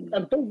 Again, I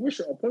don't wish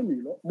it upon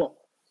you lot, but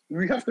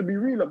we have to be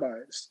real about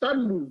it.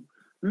 Stan will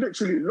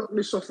literally lock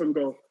this off and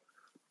go,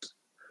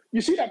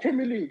 you see that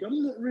Premier League?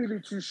 I'm not really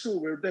too sure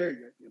we're there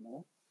yet, you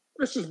know?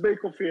 Let's just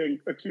bake off here and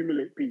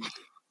accumulate P's.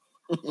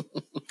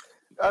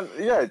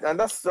 And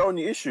that's the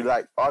only issue.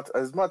 Like,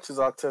 as much as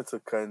Arteta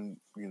can,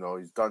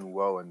 he's done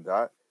well and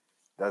that,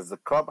 does the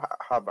club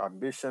have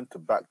ambition to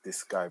back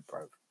this guy,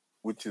 bro?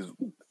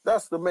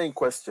 That's the main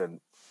question.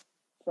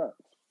 Fact.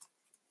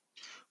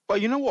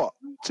 But you know what?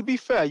 To be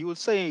fair, you would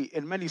say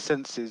in many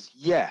senses,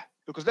 yeah.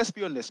 Because let's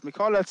be honest,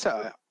 Mikel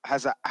Arteta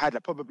has had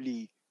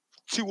probably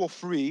 2 or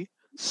 3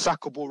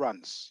 sackable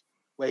runs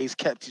where he's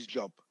kept his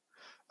job.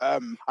 I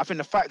think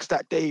the facts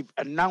that they've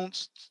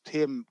announced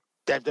him,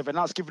 they've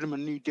announced giving him a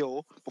new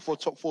deal before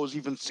top 4 is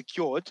even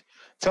secured,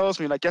 tells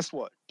me, like, guess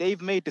what? They've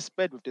made this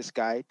bed with this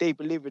guy. They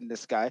believe in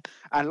this guy.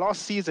 And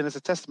last season is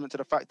a testament to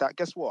the fact that,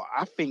 guess what?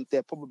 I think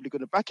they're probably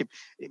going to back him.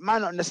 It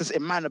might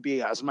not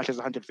be as much as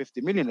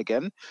 150 million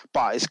again,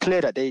 but it's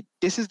clear that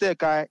this is their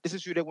guy. This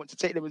is who they want to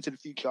take them into the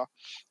future.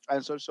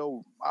 And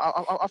so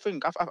I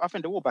think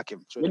they will back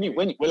him. So when you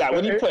put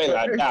it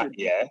like that,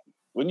 yeah.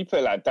 When you put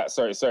it like that,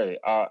 sorry.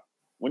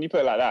 When you put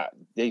it like that,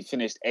 they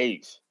finished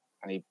 8th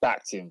and he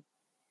backed him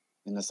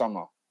in the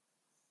summer.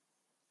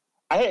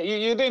 I hear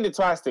you're doing the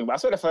twice thing, but I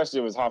swear the first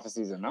year was half a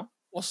season, no?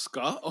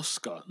 Oscar.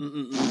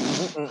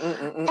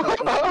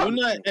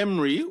 Unai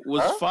Emery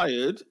was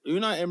fired.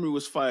 Unai Emery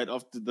was fired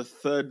after the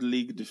 3rd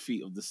league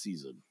defeat of the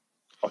season.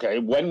 Okay,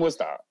 when was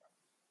that?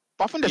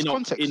 But I think there's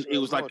context. It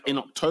was like in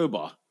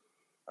October.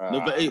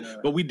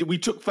 But we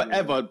took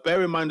forever.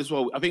 Bear in mind as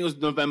well, I think it was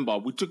November.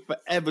 We took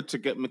forever to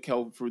get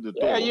Mikel through the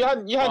door. Yeah,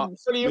 you had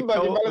Sonny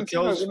Umberg and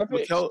Valentino's in the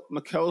pitch.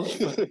 Mikel's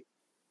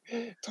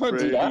Don't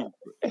do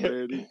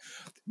that.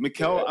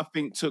 Mikel, I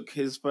think, took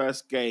his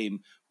first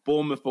game,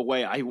 Bournemouth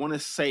away. I want to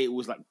say it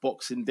was like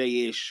Boxing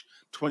Day-ish,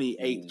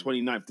 28th,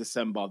 29th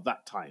December,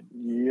 that time.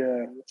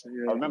 Yeah.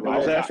 I remember. I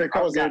was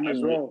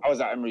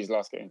at Emery's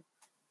last game.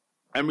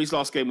 Emery's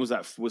last game was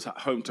at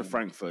home to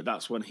Frankfurt.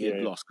 That's when he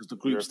had lost, because the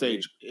group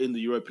stage in the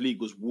Europa League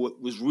was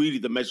really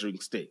the measuring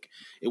stick.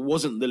 It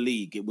wasn't the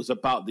league; it was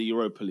about the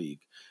Europa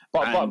League.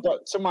 But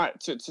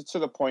to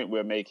the point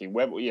we're making,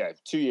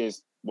 2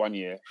 years, 1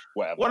 year,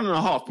 whatever,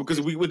 1.5, because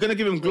we're going to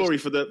give him glory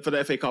for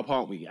the FA Cup,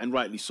 aren't we? And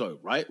rightly so,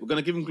 right? We're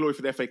going to give him glory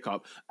for the FA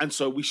Cup, and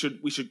so we should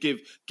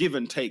give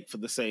and take for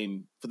the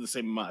same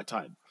amount of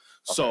time.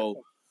 Okay.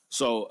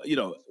 So he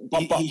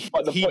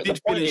did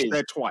finish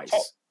there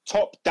twice,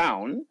 top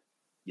down.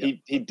 Yep.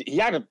 He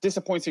had a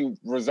disappointing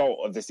result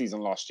of the season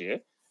last year,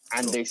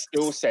 and they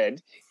still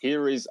said,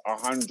 here is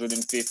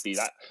 150.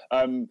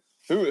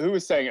 Who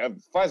was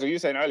saying, Faisal, you were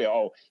saying earlier,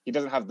 he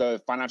doesn't have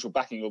the financial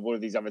backing of all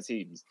of these other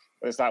teams.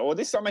 But it's like, well,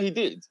 this summer he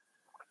did.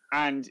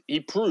 And he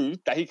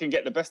proved that he can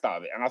get the best out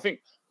of it. And I think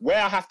where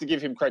I have to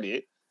give him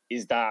credit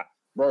is that,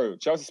 bro,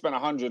 Chelsea spent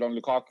 100 on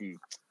Lukaku.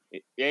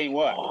 It ain't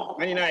work.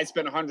 Man United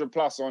spent 100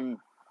 plus on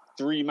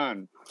 3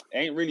 man. It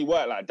ain't really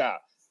work like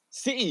that.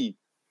 City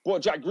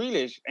bought Jack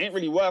Grealish, ain't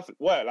really work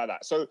like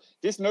that. So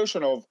this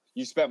notion of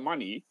you spent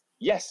money,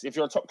 yes, if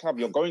you're a top club,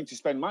 you're going to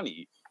spend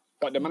money,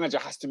 but the manager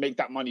has to make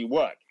that money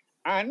work.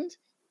 And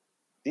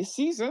this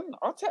season,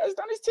 Arteta's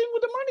done his thing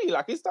with the money.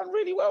 Like, he's done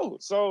really well.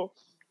 So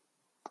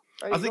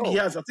I think he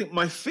has. I think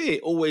my fear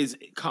always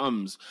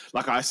comes,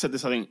 like I said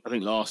this, I think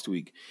last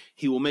week,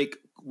 he will make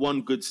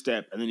one good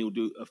step and then he'll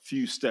do a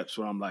few steps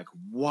where I'm like,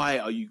 why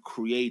are you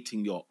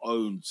creating your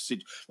own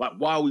like,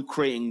 why are we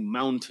creating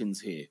mountains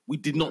here? We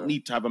did not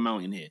need to have a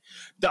mountain here.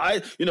 I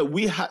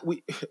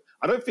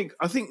think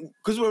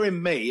because we're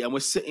in May and we're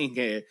sitting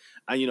here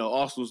and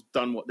Arsenal's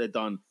done what they've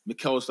done,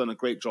 Mikel's done a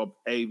great job,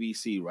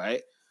 ABC,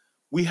 right?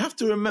 we have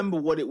to remember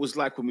what it was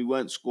like when we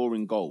weren't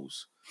scoring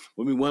goals,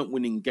 when we weren't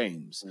winning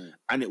games,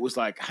 and it was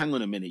like, hang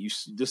on a minute,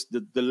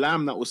 the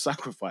lamb that was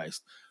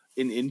sacrificed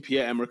in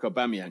Pierre-Emerick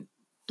Aubameyang,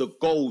 the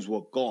goals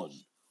were gone.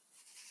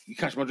 You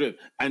catch my drift,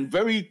 and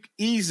very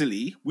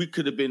easily we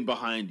could have been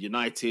behind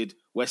United,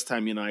 West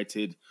Ham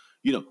United.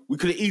 You know, we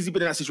could have easily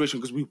been in that situation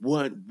because we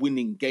weren't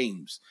winning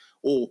games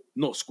or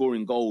not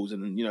scoring goals,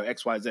 and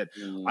X, Y, Z.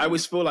 I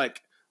always feel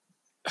like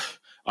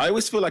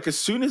as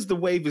soon as the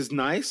wave is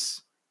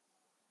nice,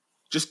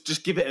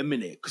 just give it a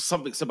minute because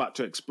something's about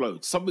to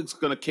explode. Something's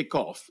going to kick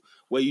off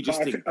where you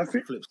just think,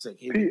 flip stick,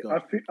 here we go.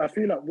 I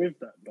feel like with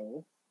that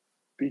though,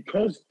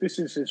 because this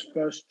is his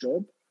first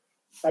job,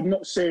 I'm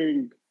not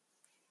saying.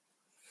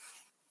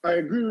 I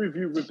agree with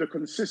you with the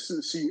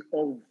consistency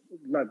of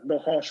like the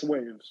harsh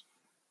waves.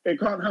 It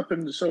can't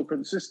happen so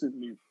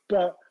consistently,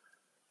 but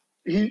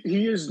he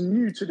is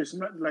new to this.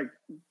 Like,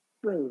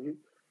 bro,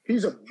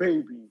 he's a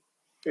baby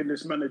in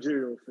this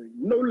managerial thing.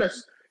 No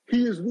less,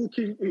 he is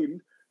walking in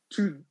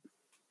to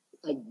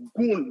a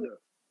gauntlet,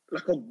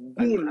 like a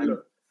gauntlet.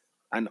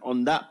 And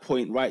on that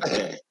point right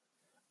there,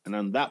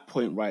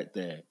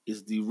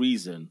 is the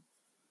reason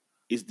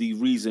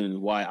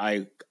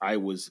why I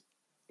was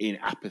in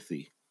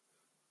apathy.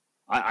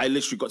 I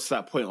literally got to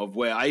that point of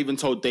where I even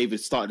told David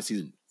start of the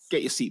season,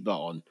 get your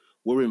seatbelt on.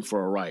 We're in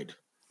for a ride.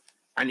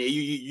 And you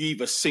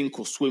either sink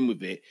or swim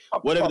with it,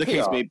 whatever the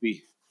case may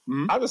be.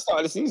 At the start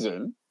of the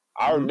season,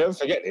 I'll never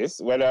forget this,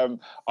 when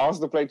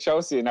Arsenal played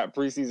Chelsea in that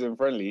pre-season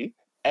friendly,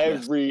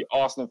 every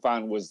Arsenal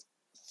fan was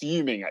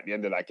fuming at the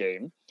end of that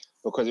game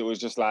because it was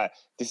just like,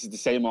 this is the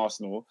same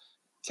Arsenal,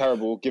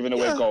 terrible, giving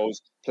away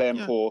goals, playing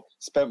poor,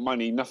 spent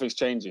money, nothing's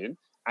changing.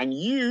 And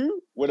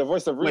you were the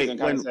voice of reason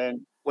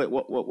saying... Wait,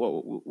 what?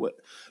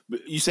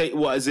 You say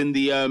what? As in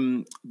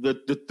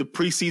the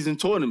pre-season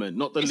tournament,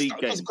 not the league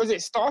game? Because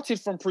it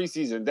started from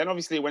pre-season, then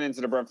obviously it went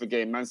into the Brentford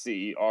game, Man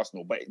City,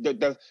 Arsenal. But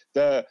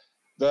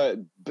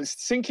the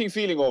sinking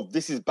feeling of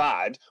this is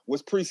bad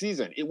was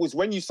pre-season. It was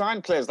when you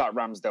signed players like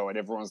Ramsdale and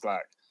everyone's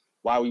like,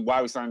 why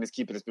are we signing this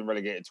keeper that's been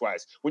relegated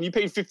twice? When you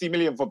paid 50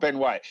 million for Ben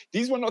White,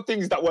 these were not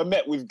things that were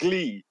met with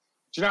glee.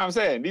 Do you know what I'm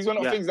saying? These were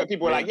not things that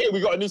people were like, yeah, we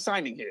got a new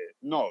signing here.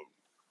 No.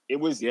 It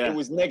was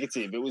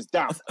negative. It was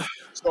damp.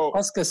 So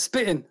Oscar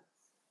spitting.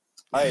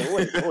 Hey,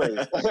 wait.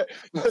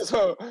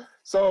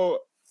 so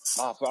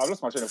I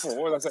lost my train of thought.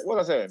 What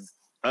was I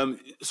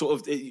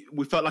saying?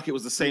 We felt like it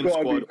was the same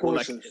squad. Or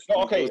like,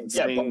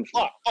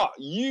 but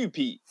you,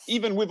 Pete,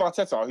 even with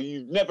Arteta, who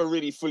you've never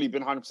really fully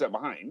been 100%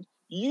 behind,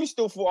 you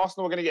still thought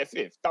Arsenal were going to get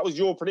fifth. That was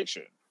your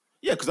prediction.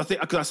 Yeah, because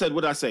I said,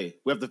 what did I say?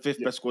 We have the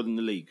fifth best squad in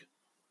the league.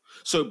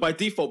 So by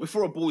default,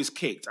 before a ball is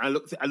kicked, I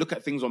look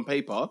at things on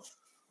paper.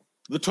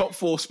 The top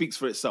four speaks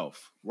for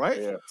itself,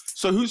 right? Yeah.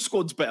 So whose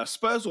squad's better,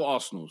 Spurs or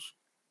Arsenal's?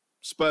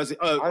 Spurs.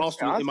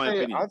 Arsenal, in my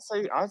opinion.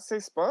 I'd say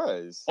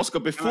Spurs. Oscar,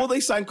 before they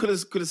signed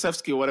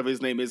Kulusevski or whatever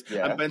his name is,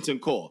 and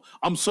Bentancur,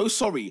 I'm so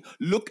sorry.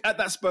 Look at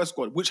that Spurs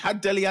squad, which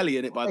had Dele Alli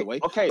in it, by the way.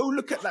 Okay. Go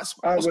look at that.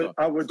 Oscar,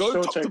 I would go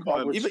still top take, to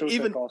bottom.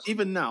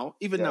 Even now,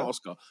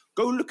 Oscar,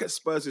 go look at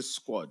Spurs'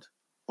 squad.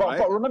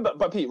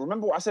 But Pete,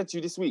 remember what I said to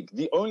you this week.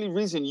 The only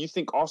reason you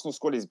think Arsenal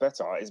squad is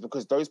better is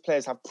because those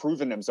players have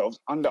proven themselves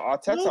under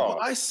Arteta.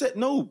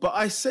 But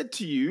I said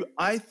to you,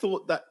 I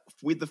thought that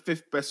with the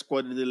fifth best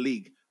squad in the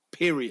league,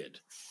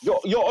 period. You're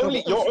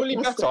only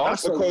better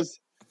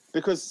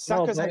because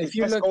Saka's had his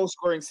best goal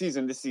scoring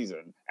season this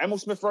season. Emil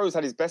Smith-Rowe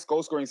had his best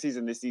goal scoring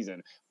season this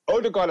season.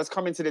 Odegaard has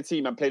come into the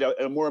team and played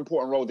a more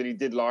important role than he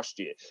did last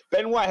year.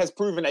 Ben White has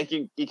proven that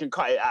he can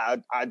cut it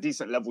at a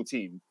decent level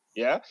team.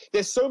 Yeah,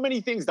 there's so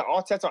many things that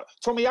Arteta,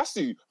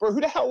 Tomiyasu, bro,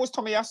 who the hell was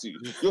Tomiyasu?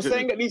 You're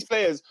saying that these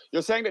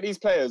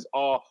players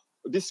are.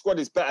 This squad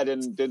is better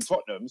than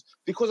Tottenham's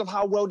because of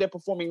how well they're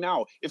performing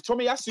now. If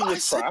Tomiyasu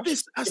was trash,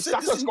 if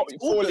Saka's got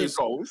 4 league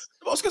goals,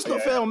 Oscar's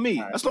not fair on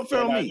me. That's not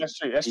fair on me. That's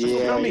true. That's not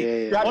fair on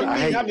me.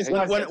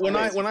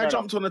 When I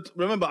jumped on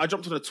I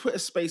jumped on the Twitter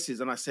Spaces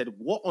and I said,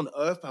 "What on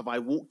earth have I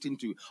walked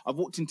into?" I've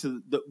walked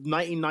into the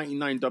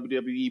 1999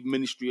 WWE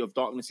Ministry of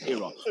Darkness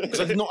era because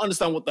I did not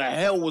understand what the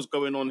hell was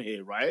going on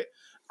here, right?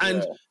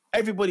 And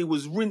everybody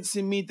was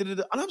rinsing me,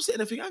 and I'm sitting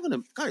there thinking, "Hang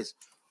on, guys."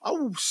 I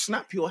will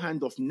snap your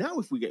hand off now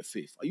if we get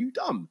fifth. Are you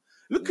dumb?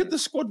 Look at the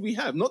squad we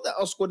have. Not that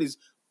our squad is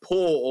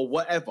poor or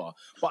whatever,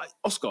 but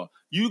Oscar,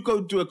 you go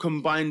do a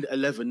combined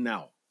 11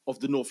 now of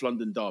the North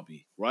London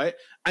derby, right?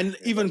 And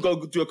even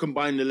go do a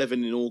combined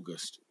 11 in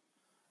August.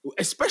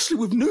 Especially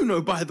with Nuno,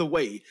 by the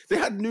way. They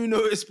had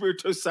Nuno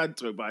Espirito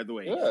Santo, by the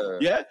way.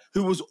 Yeah?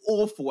 Who was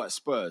awful at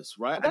Spurs,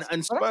 right?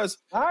 And Spurs...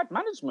 Bad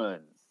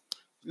management.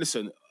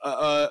 Listen,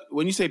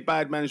 when you say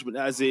bad management,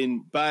 as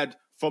in bad...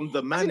 From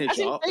the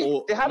manager,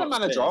 they had a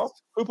manager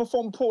who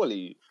performed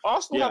poorly.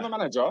 Arsenal have a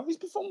manager who's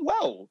performed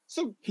well.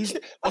 So he's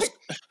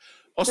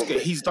Oscar.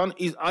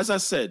 As I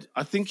said,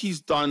 I think he's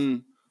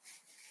done.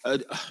 I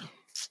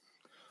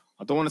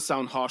don't want to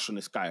sound harsh on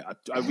this guy.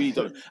 I really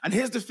don't. And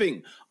here's the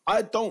thing: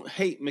 I don't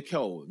hate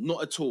Mikel,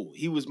 not at all.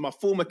 He was my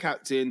former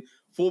captain,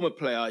 former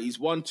player. He's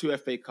won 2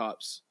 FA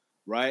Cups,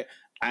 right?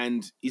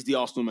 and he's the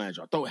Arsenal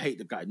manager. I don't hate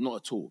the guy, not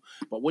at all.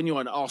 But when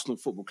you're an Arsenal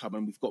football club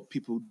and we've got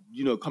people,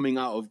 coming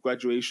out of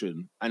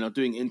graduation and are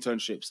doing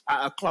internships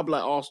at a club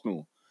like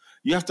Arsenal,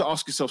 you have to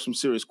ask yourself some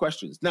serious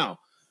questions. Now,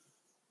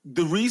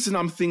 the reason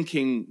I'm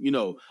thinking,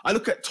 I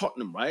look at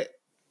Tottenham, right?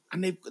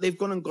 And they've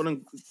gone and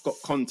got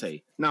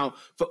Conte. Now,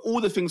 for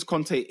all the things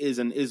Conte is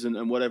and isn't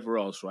and whatever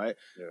else, right?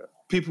 Yeah.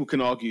 People can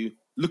argue,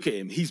 look at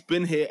him. He's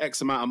been here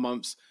X amount of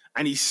months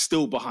and he's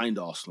still behind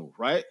Arsenal,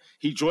 right?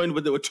 He joined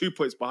when they were 2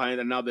 points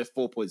behind and now they're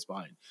 4 points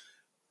behind.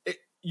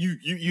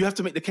 You have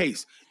to make the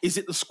case. Is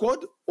it the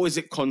squad or is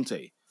it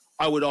Conte?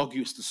 I would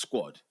argue it's the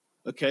squad,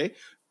 okay?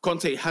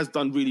 Conte has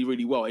done really,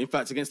 really well. In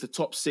fact, against the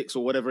top 6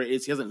 or whatever it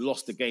is, he hasn't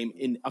lost a game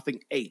in, I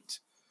think, 8.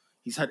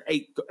 He's had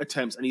 8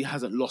 attempts and he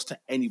hasn't lost to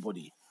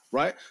anybody.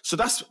 Right? So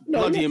that's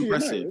bloody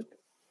impressive.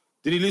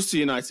 Did he lose to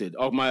United?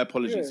 Oh, my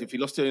apologies. Yeah. If he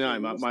lost to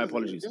United, my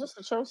apologies. He lost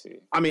to Chelsea.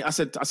 I mean, I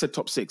said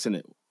top 6,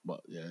 innit?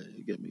 But yeah,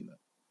 you get me.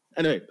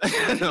 Anyway,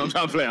 no,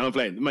 I'm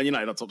playing. Man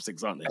United are top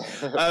 6, aren't they?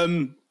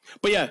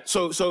 But yeah,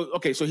 so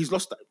he's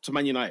lost to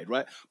Man United,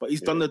 right? But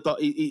he's done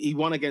he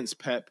won against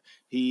Pep.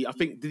 I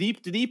think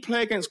did he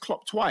play against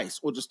Klopp twice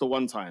or just the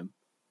one time?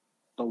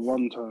 The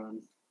one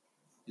time.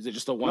 Is it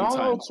just the one time?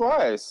 No,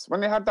 twice. When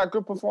they had that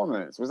good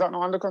performance. Was that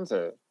not under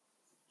Conte?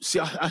 See,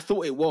 I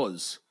thought it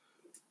was.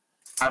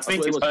 I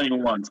think it's only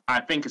once. I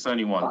think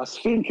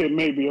it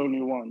may be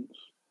only once.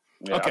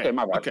 Yeah, okay,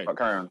 my bad. Okay. But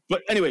carry on.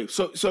 But anyway,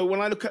 so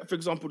when I look at, for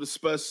example, the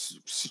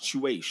Spurs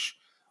situation,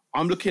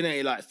 I'm looking at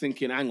it like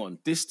thinking, hang on,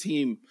 this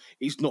team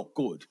is not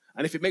good.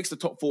 And if it makes the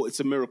top 4,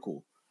 it's a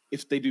miracle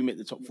if they do make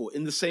the top 4.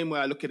 In the same way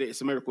I look at it, it's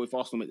a miracle if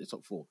Arsenal make the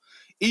top 4.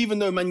 Even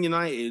though Man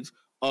United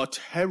are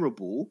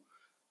terrible,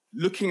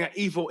 looking at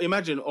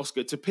imagine,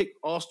 Oscar, to pick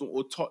Arsenal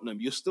or Tottenham,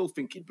 you're still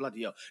thinking,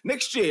 bloody hell.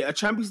 Next year, a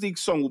Champions League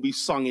song will be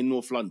sung in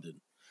North London.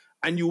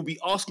 And you will be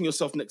asking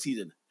yourself next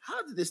season,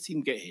 how did this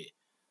team get here?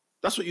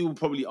 That's what you will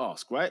probably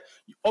ask, right?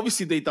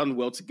 Obviously, they've done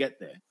well to get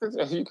there.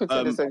 You could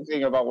say the same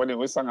thing about when it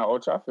was sung at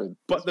Old Trafford.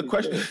 But the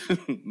question,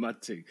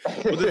 mad thing.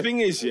 But the thing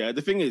is,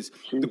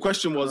 the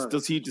question was,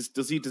 does he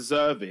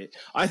deserve it?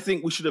 I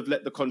think we should have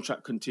let the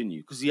contract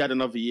continue because he had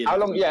another year. How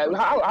long? Yeah,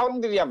 how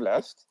long did he have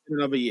left?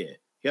 Another year.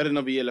 He had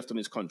another year left on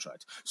his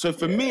contract. So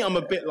for me, I'm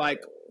a bit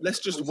like, let's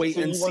just wait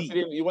and see.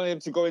 You wanted him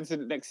to go into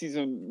the next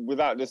season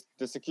without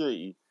the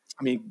security?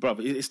 I mean,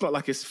 brother, it's not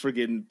like it's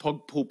frigging Paul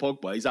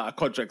Pogba. He's out of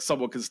contract.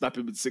 Someone can snap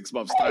him in 6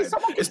 months' time.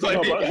 It's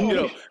like,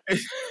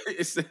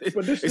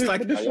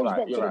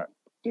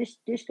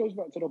 This goes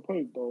back to the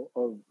point, though,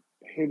 of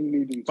him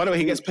needing... By the way,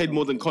 he gets paid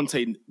more than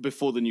Conte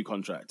before the new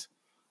contract.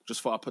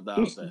 Just thought I'd put that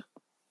out there.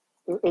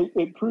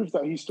 It proves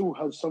that he still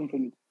has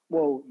something...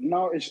 Well,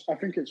 now I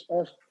think it's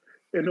off.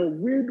 In a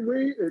weird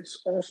way,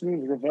 it's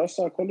Arsenal's reverse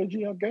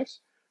psychology, I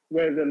guess,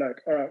 where they're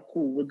like, all right,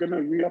 cool, we're going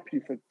to re-up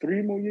you for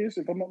 3 more years,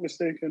 if I'm not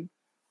mistaken.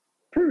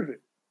 Prove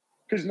it.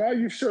 Because now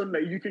you've shown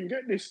that you can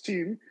get this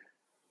team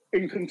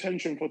in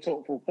contention for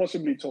top 4,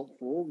 possibly top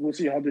 4. We'll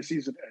see how the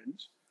season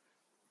ends.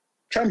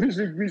 Champions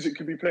League music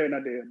could be playing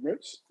at the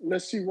Emirates.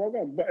 Let's see what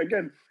happens. But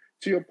again,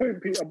 to your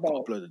point, Pete,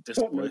 about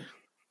Tottenham,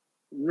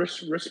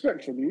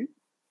 respectfully,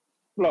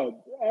 blood,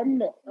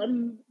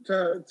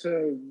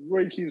 to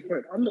Roy Keane's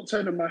point, I'm not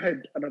turning my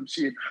head and I'm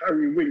seeing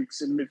Harry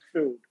Winks in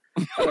midfield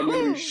and I'm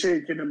really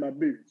shaking in my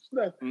boots.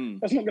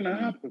 That's not going to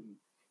happen.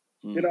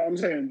 You know what I'm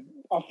saying?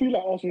 I feel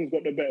like Arsenal's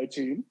got the better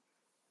team.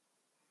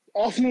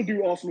 Arsenal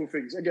do Arsenal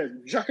things.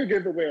 Again, Xhaka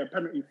gave away a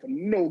penalty for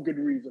no good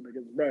reason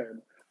against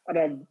Brighton,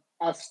 and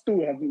I still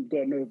haven't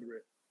gotten over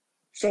it.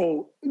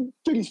 So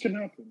things can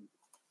happen.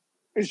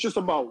 It's just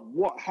about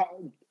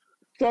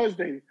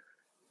Thursday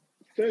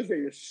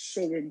is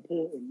so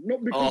important.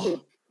 Not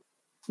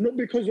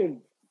because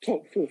of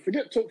top 4.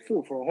 Forget top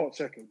 4 for a hot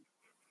second.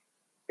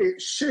 It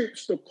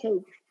shapes the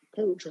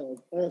culture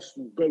of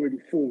Arsenal going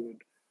forward.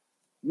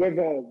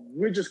 Whether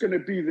we're just going to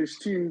be this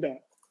team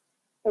that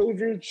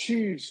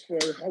overachieves for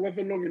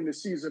however long in the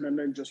season and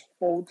then just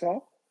falter,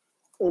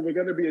 or we're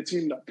going to be a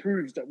team that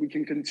proves that we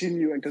can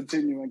continue and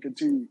continue and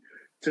continue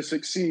to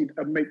succeed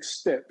and make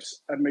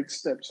steps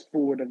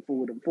forward and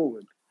forward and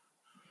forward.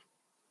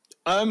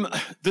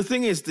 The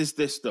thing is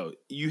this though,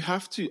 you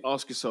have to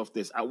ask yourself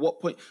this: at what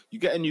point you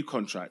get a new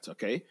contract,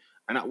 okay?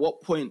 And at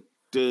what point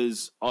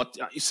does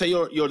say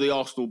you're the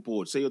Arsenal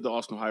board, say you're the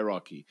Arsenal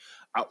hierarchy?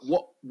 At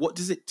what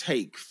does it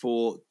take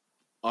for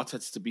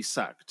Arteta to be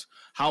sacked?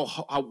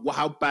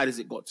 How bad has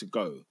it got to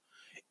go?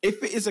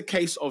 If it is a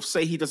case of,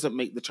 say, he doesn't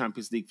make the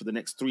Champions League for the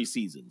next 3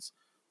 seasons,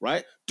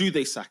 right? Do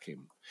they sack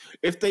him?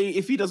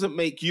 If he doesn't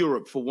make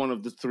Europe for one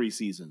of the 3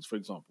 seasons, for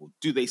example,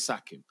 do they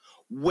sack him?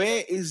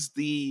 What is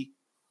the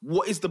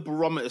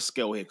barometer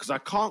scale here? Because I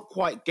can't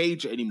quite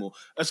gauge it anymore.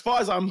 As far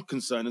as I'm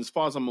concerned, as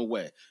far as I'm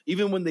aware,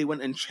 even when they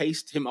went and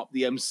chased him up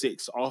the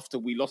M6 after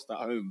we lost at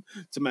home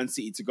to Man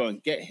City to go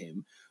and get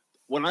him,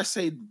 when I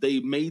say they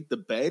made the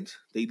bed,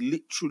 they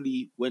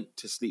literally went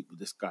to sleep with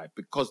this guy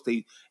because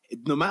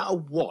no matter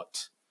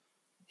what,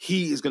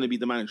 he is going to be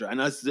the manager.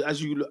 And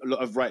as you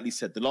have rightly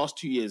said, the last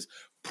 2 years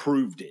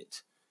proved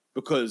it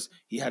because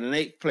he had an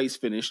 8th place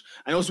finish.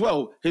 And as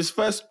well, his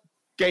first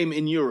game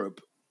in Europe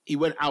he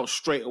went out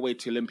straight away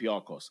to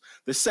Olympiacos.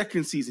 The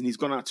second season, he's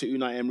gone out to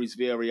Unai Emery's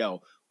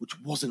Villarreal, which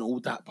wasn't all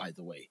that, by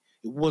the way.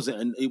 It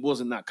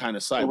wasn't that kind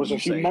of side. It was a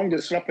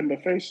humongous slap in the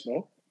face,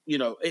 though. You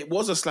know, it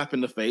was a slap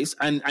in the face,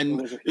 and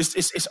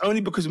it's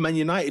only because Man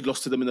United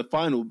lost to them in the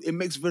final. It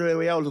makes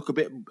Villarreal look a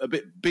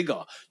bit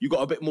bigger. You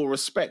got a bit more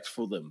respect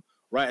for them,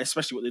 right?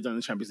 Especially what they've done in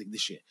the Champions League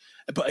this year.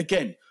 But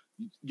again,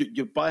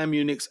 your Bayern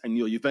Munich's and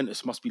your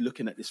Juventus must be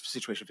looking at this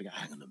situation thinking,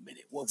 hang on a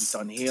minute, what have we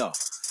done here?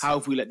 How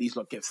have we let these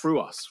lot get through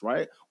us,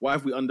 right? Why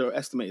have we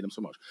underestimated them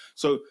so much?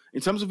 So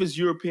in terms of his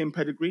European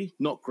pedigree,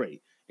 not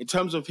great. In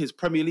terms of his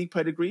Premier League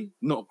pedigree,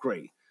 not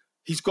great.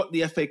 He's got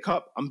the FA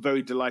Cup. I'm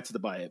very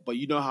delighted by it. But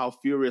you know how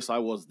furious I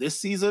was this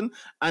season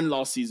and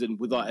last season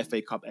with our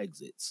FA Cup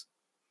exits.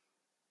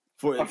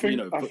 I think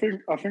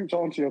to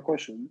answer your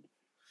question,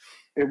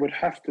 it would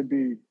have to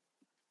be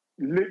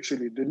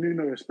literally the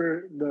Nuno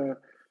spirit, the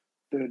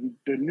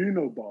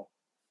Nuno bar.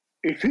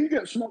 If he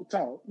gets knocked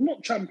out,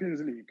 not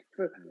Champions League,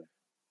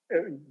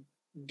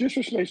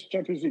 disrespect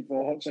Champions League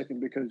for a hot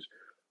second, because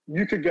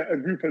you could get a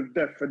group of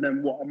death and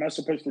then what? Am I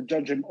supposed to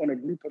judge him on a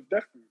group of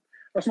death?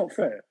 That's not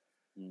fair.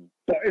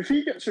 But if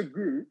he gets a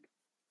group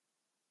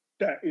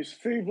that is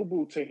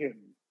favourable to him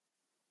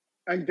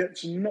and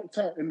gets knocked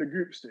out in the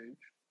group stage,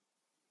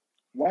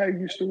 why are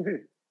you still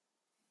here?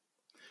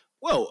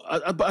 Well,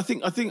 I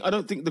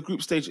don't think the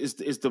group stage is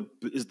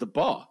the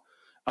bar.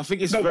 I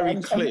think it's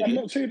very clear. I'm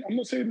not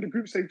saying the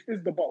group stage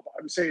is the bar, but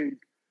I'm saying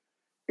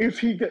if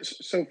he gets,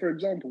 so for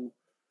example,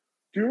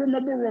 do you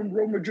remember when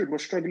Real Madrid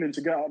was struggling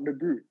to get out of the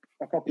group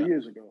a couple of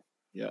years ago?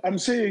 Yeah. I'm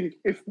saying,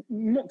 if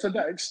not to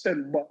that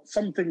extent, but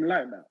something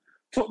like that.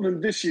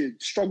 Tottenham this year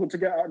struggled to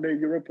get out of the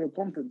Europa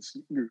Conference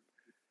group.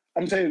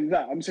 I'm saying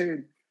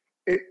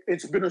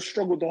it's been a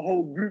struggle the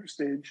whole group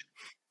stage,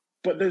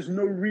 but there's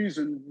no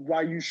reason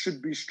why you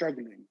should be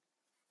struggling.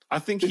 I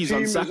think he's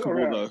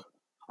unsackable, though.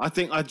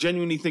 I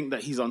genuinely think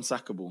that he's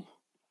unsackable.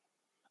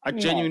 I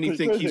genuinely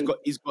think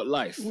he's got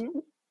life.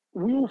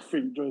 We all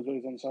think Jose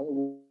is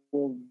unsackable.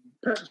 Well,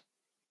 Pep's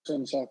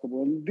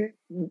unsackable.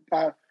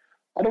 I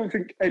don't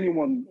think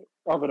anyone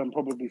other than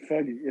probably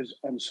Fergie is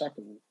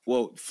unsackable.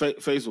 Well,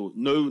 Faisal,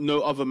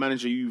 no other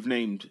manager you've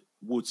named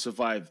would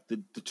survive the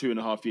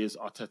 2.5 years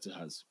Arteta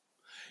has.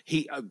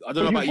 I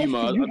don't know about you,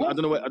 Mo. I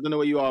don't know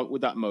where you are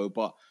with that, Mo.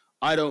 But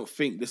I don't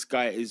think this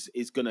guy is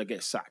gonna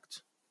get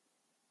sacked,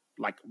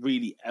 like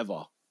really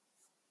ever.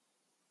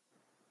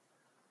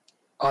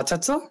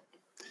 Arteta?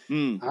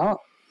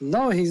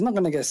 No, he's not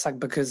gonna get sacked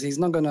because he's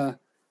not going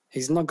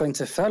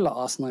to fail at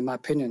Arsenal, in my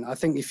opinion. I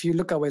think if you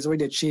look at what he's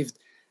already achieved,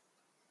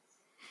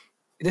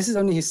 this is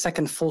only his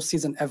second full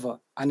season ever,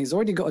 and he's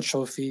already got a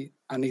trophy,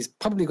 and he's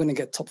probably going to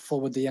get top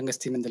 4 with the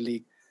youngest team in the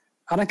league.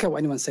 I don't care what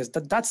anyone says.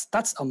 That's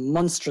a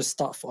monstrous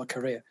start for a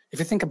career. If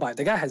you think about it,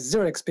 the guy has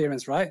 0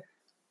 experience, right?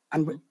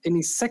 And in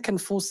his second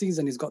full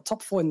season, he's got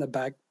top 4 in the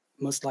bag,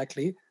 most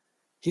likely.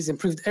 He's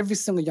improved every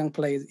single young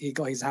player he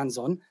got his hands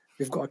on.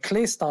 We've got a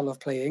clear style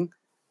of playing,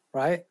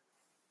 right?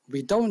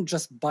 We don't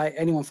just buy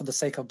anyone for the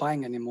sake of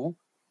buying anymore,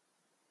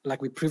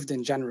 like we proved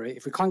in January.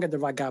 If we can't get the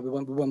right guy, we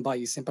won't buy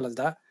you. Simple as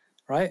that,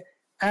 right?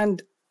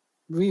 And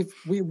we've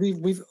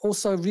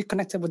also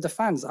reconnected with the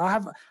fans.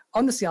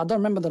 Honestly, I don't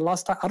remember the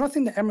last time. I don't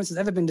think the Emirates has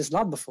ever been this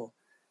loud before.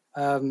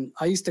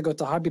 I used to go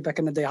to Harby back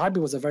in the day. Harby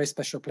was a very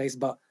special place,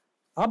 but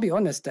I'll be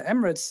honest, the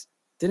Emirates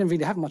didn't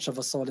really have much of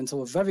a soul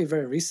until very,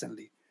 very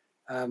recently.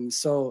 I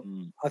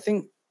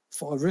think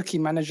for a rookie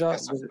manager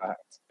with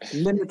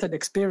limited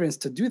experience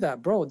to do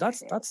that, bro,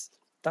 that's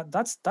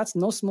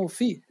no small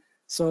feat.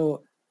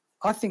 So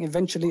I think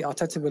eventually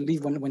Arteta will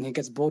leave when he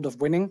gets bored of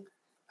winning.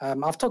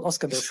 I've told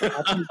Oscar this.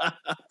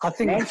 I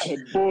think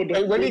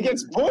when he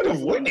gets bored of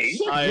winning.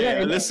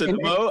 Listen,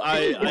 Mo.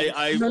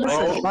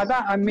 By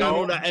that I mean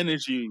all that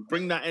energy.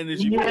 Bring that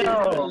energy. When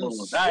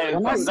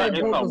I say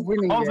bored of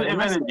winning, positive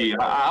energy.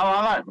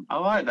 I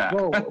like that.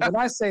 Bro, when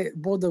I say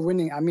bored of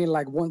winning, I mean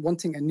like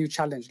wanting a new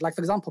challenge. Like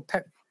for example,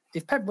 Pep.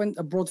 If Pep went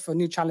abroad for a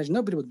new challenge,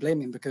 nobody would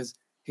blame him because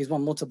he's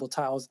won multiple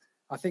titles.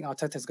 I think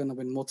Arteta is going to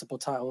win multiple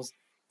titles.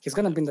 He's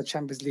going to win the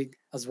Champions League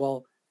as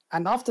well.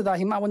 And after that,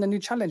 he might win a new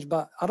challenge,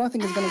 but I don't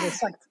think he's going to get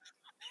sacked.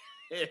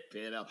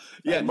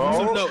 Yeah,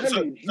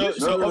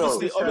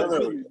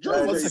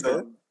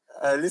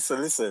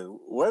 Listen.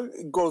 When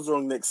it goes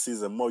wrong next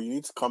season, Mo, you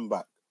need to come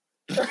back.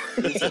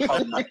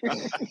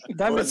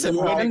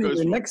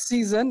 Next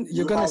season,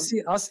 you're going to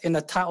see us in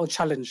a title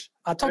challenge.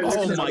 I told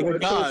oh my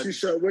God.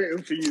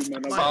 Waiting for you,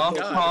 man.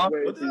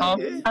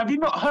 Have you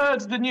not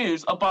heard the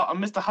news about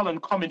Mr.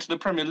 Haaland coming to the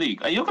Premier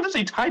League? Are you going to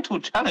say title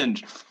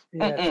challenge?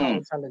 Yeah,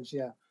 title challenge,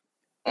 yeah.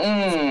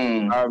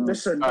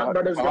 Listen, that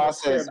brother's going to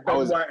say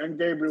Ben White and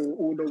Gabriel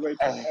all the way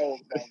to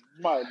home.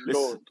 My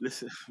Lord.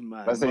 Listen,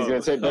 man. That's he's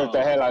going to take both the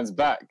hairlines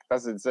back.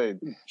 That's insane.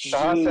 So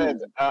I said,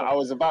 I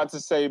was about to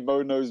say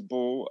Mo knows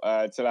ball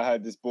till I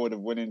heard this board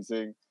of winning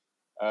thing.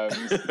 Something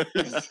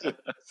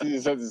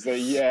to say,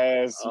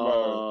 yes,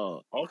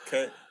 Mo.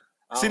 Okay.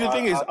 See, the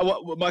thing is,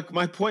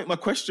 my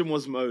question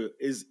was, Mo,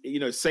 is,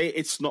 say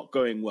it's not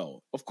going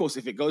well. Of course,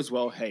 if it goes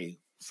well, hey,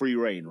 free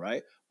reign,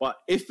 right? But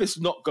if it's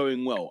not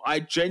going well, I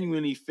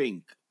genuinely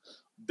think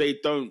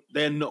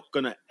they're not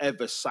gonna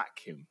ever sack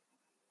him.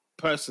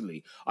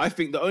 Personally, I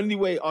think the only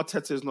way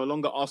Arteta is no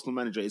longer Arsenal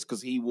manager is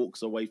because he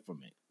walks away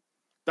from it.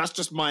 That's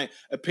just my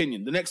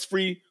opinion. The next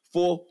 3,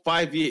 4,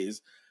 5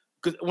 years,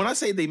 because when I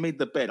say they made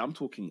the bed, I'm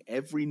talking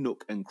every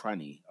nook and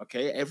cranny,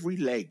 okay? Every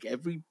leg,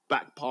 every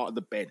back part of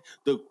the bed,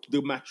 the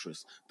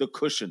mattress, the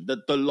cushion,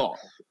 the lot,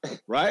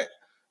 right?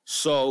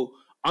 So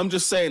I'm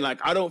just saying, like,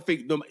 I don't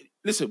think...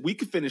 Listen, we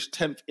could finish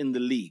 10th in the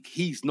league.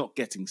 He's not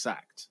getting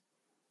sacked.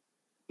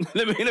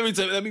 let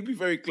me be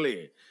very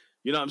clear.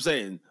 You know what I'm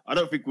saying? I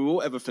don't think we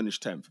will ever finish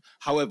 10th.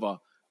 However,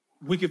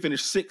 we could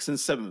finish 6th and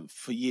 7th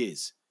for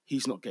years.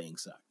 He's not getting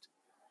sacked.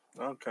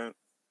 Okay.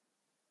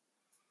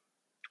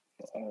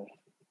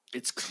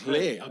 It's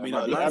clear. I mean,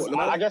 I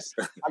guess.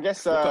 Look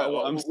at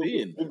what I'm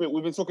seeing.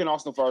 We've been talking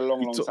Arsenal for a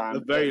long time. A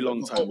very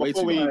long time. Can we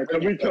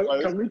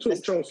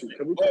talk Chelsea?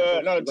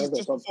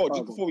 Just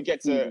before we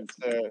get to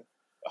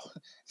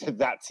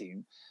that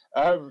team,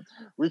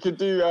 we could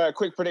do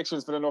quick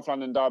predictions for the North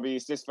London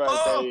derbies this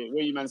Thursday.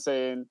 What are you man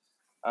saying?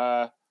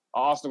 Are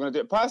Arsenal going to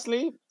do it?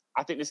 Personally,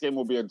 I think this game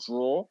will be a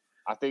draw.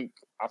 I think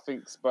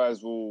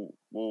Spurs will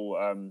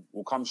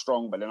come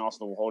strong, but then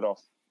Arsenal will hold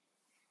off.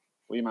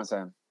 What are you man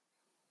saying?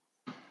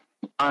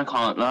 I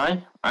can't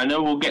lie. I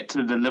know we'll get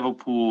to the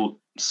Liverpool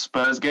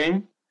Spurs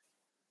game,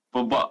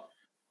 but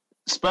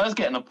Spurs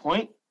getting a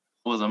point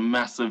was a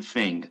massive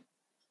thing,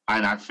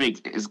 and I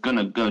think it's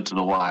gonna go to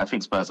the wire. I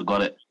think Spurs have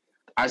got it.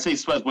 I say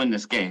Spurs win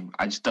this game.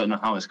 I just don't know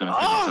how it's gonna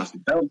finish.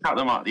 Don't count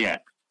them out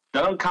yet.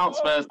 Don't count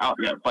Spurs out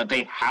yet, but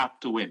they have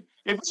to win.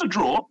 If it's a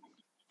draw,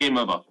 game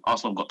over.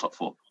 Arsenal got top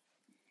 4.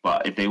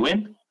 But if they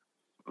win,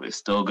 we're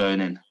still going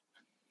in.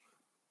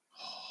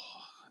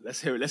 Let's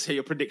hear it. Let's hear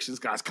your predictions,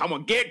 guys. Come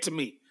on, get it to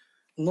me.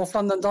 North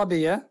London derby,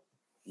 yeah?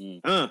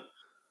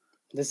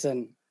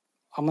 Listen,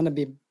 I'm going to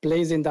be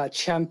blazing that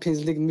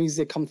Champions League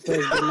music come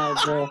Thursday night,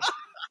 bro.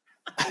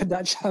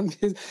 That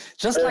Champions...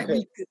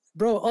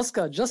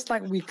 Oscar, just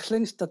like we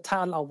clinched the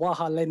title at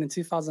Waha Lane in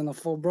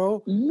 2004,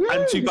 bro.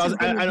 And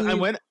 2000,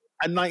 and when...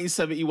 And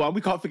 1971,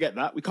 we can't forget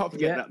that. We can't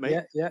forget that,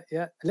 mate. Yeah.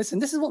 Listen,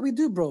 this is what we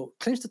do, bro.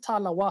 Clinch the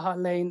title at Waha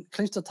Lane,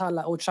 clinch the title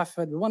at Old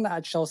Trafford. We won that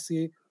at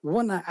Chelsea. We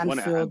won that at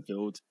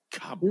Anfield.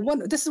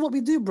 This is what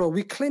we do, bro.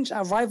 We clinch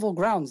at rival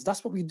grounds.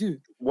 That's what we do.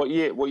 What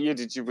year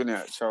did you win it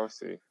at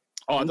Chelsea?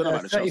 Oh, I don't know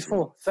about the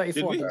 34.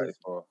 34.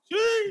 34.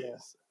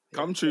 Yes.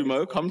 Come true,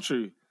 Mo. Come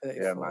true.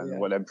 Yeah, man.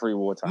 Well, then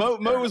pre-war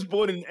time. Mo was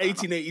born in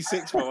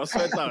 1886, bro. I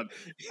swear down.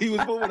 He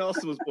was born when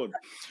Arsenal was born.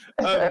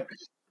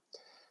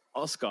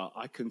 Oscar,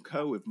 I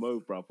concur with Mo,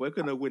 bruv. We're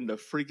going to win the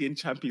frigging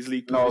Champions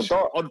League position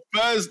on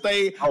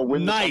Thursday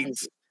night.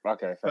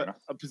 Okay, fair enough.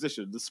 A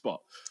position, the spot.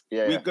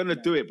 Yeah, We're going to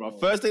do it, bruv.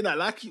 Thursday night,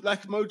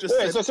 like Mo just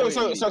said. So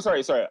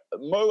sorry.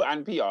 Mo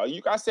and Peter, are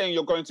you guys saying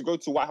you're going to go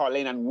to White Hart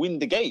Lane and win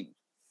the game?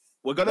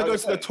 We're going to go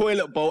to the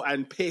toilet bowl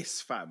and piss,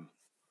 fam.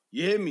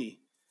 You hear me?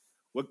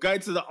 We're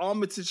going to the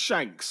Armitage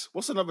Shanks.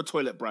 What's another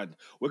toilet brand?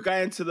 We're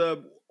going to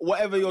the,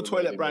 whatever your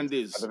toilet brand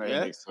is. I don't know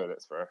who makes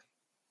toilets, bro.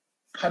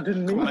 I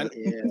didn't know.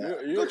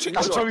 Go check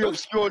That's from your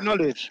obscure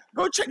knowledge.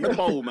 Go check the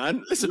bowl,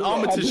 man. Listen,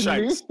 Armitage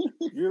Shanks.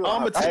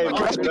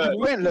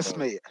 Relentless,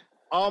 mate.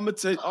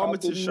 Armitage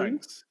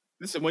Shanks.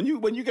 Listen, when you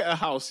get a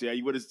house,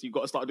 you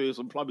got to start doing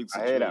some plumbing.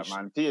 I hear that,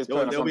 man. Peter's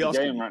putting us on the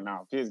game right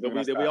now. They'll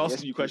be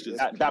asking you questions.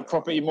 That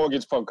property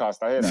mortgage podcast.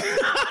 I hear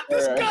that.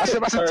 That's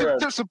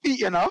tips for Pete,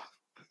 you know.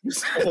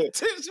 Tips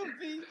for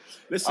Pete.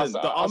 Listen,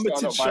 the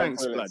Armitage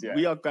Shanks, blood.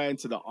 We are going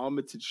to the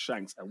Armitage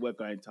Shanks, and we're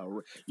going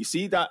to. You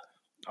see that?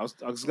 I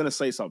was going to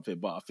say something,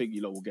 but I think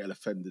you lot will get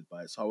offended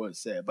by it, so I won't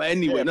say it. But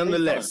anyway,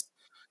 nonetheless,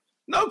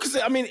 no, because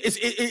I mean,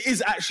 it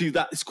is actually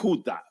that. It's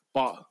called that.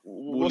 But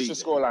what's your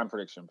scoreline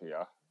prediction,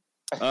 Peter?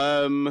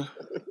 3-2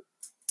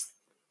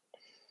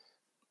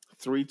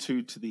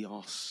 to the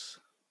Arse.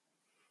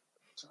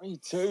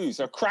 3-2.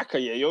 So cracker,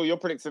 yeah. You're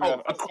predicting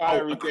a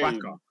fiery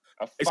game.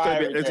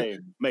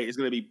 It's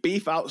going to be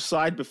beef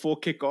outside before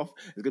kickoff.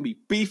 There's going to be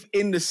beef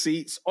in the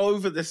seats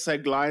over the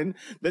seg line.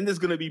 Then there's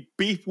going to be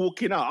beef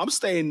walking out. I'm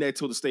staying there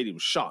till the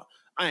stadium's shut.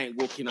 I ain't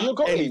walking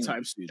out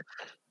anytime soon.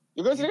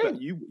 You're going to the game?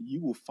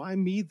 You will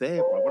find me there,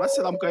 bro. When I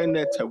said I'm going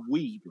there to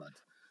weed, blood.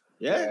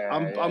 Yeah,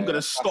 I'm going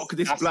to stock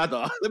this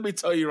bladder. Let me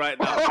tell you right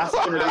now. That's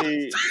going to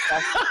be...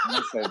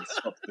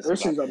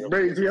 This is a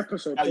crazy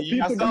episode.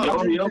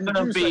 You're going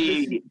to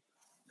be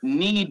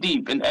knee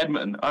deep in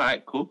Edmonton. All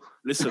right, cool.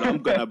 Listen, I'm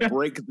going to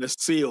break the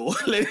seal,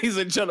 ladies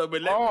and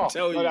gentlemen. Let me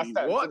tell you.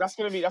 That's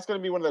going to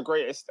be one of the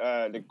greatest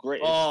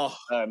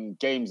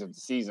games of the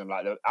season.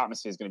 Like, the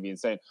atmosphere is going to be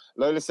insane.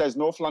 Lola says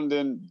North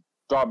London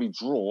derby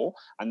draw,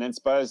 and then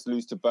Spurs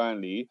lose to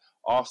Burnley.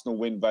 Arsenal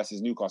win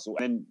versus Newcastle,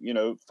 and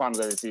then final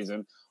day of the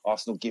season,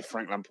 Arsenal give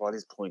Frank Lampard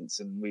his points,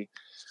 and we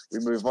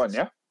move on.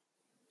 Yeah,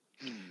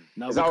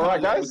 is that all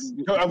right, guys?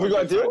 Have we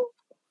got a deal?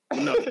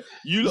 No,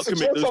 you lot can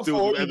make those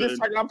deals with Everton. Give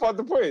Frank Lampard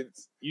the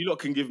points. You lot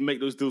can make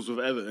those deals with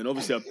Everton.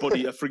 Obviously,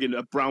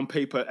 a brown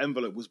paper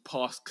envelope was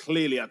passed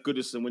clearly at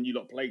Goodison when you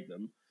lot played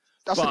them.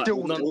 That's a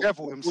deal with the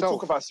devil himself. We'll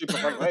talk about Super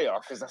Frank later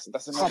because that's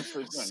another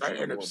truth.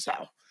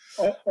 Himself.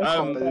 I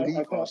can't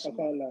lie.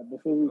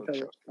 Before we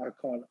tell I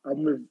can't.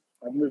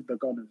 I'm with the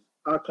Gunners.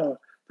 I can't.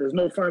 There's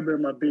no fibre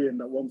in my being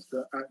that wants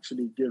to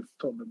actually give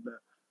Tottenham that.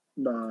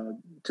 Nah,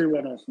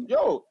 2-1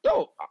 Arsenal.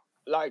 Yo,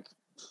 like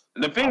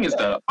The thing is,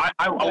 though,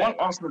 I want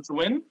Arsenal to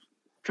win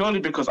purely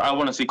because I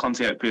want to see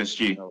Conte at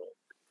PSG.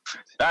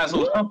 That's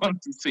all I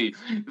want to see.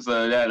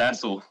 So yeah,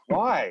 that's all.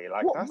 why?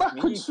 Like What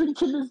backwards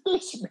thinking is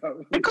this,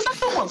 bro? Because I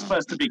don't want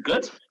Spurs to be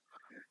good.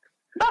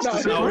 That's No,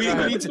 the No, we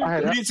situation.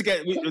 need to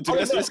get.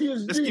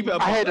 Let's keep it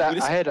up. I heard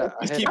that.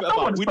 Let's keep it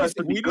up. We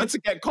need to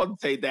get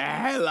Conte the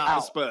hell out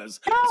of Spurs.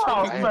 That's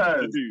what we need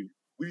to do.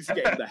 We need to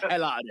get him the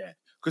hell out of there.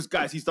 Because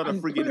guys, he's done a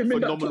friggin'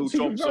 phenomenal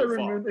job so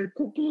far.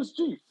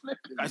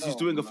 Guys, he's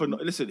doing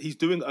listen. He's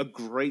doing a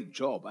great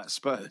job at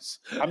Spurs.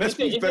 I mean, Let's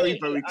be very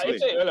clear.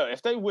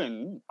 If they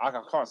win, I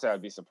can't say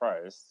I'd be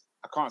surprised.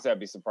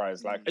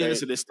 Like, Hey,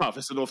 listen, it's tough.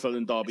 It's a North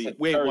London derby.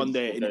 We ain't won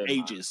there in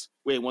ages.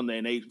 We ain't won there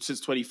in ages since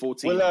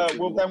 2014.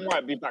 Will Ben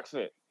White be back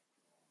fit?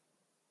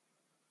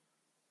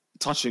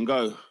 Touch and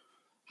go.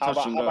 How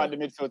about the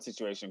midfield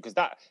situation? Because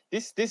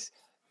this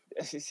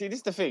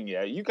is the thing,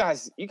 yeah. You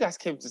guys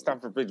came to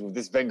Stamford Bridge with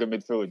this Wenger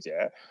midfield,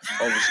 yeah,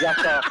 of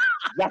Xhaka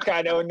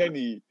and El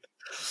Neni,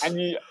 and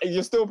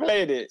you're still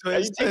playing it. Are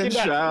you taking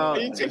that? Are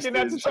you taking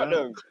that to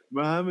Tottenham?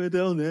 Mohamed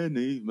El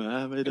Neni,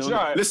 Mohamed El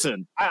Neni.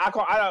 Listen, I ain't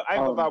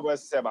got bad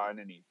words to say about El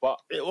Neni, but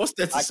what's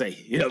there to say?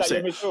 You know what I'm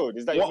saying? Midfield?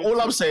 Is that your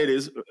All I'm saying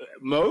is,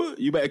 Mo,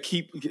 you better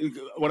keep.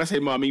 When I say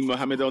Mo, I mean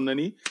Mohamed El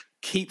Neni.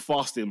 Keep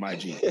fasting, my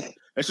G.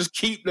 Let's just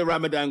keep the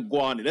Ramadan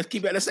going. Let's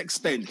keep it. Let's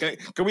extend.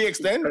 Can we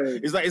extend?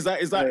 Is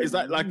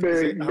that like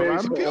haram?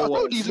 I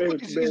told he's a good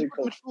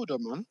midfielder,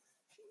 man.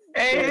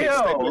 Hey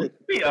yo,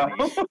 Peter,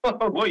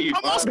 what are you?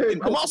 I'm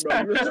asking. Can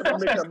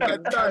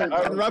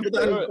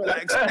Ramadan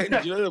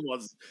extend? You know the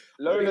ones.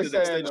 Lola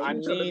saying, I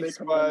need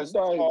Spurs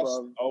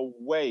tossed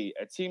away.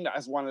 A team that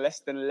has won less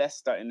than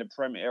Leicester in the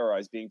Prem era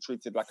is being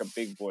treated like a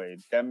big boy.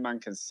 Them man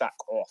can sack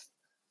off.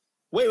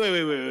 Wait.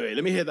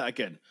 Let me hear that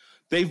again.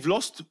 They've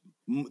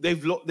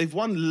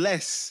won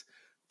less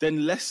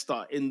than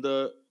Leicester in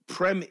the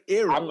Prem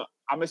era.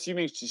 I'm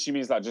assuming she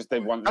means like just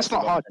they've won. That's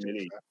not hard.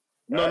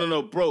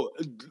 No, bro.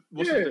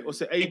 What's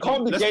it? It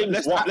can't be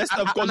games. Leicester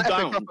have gone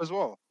down as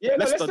well. Yeah,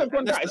 Leicester have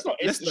gone down.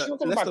 She's not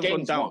talking about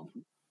games down.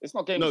 It's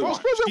not games No, down.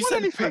 she said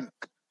anything.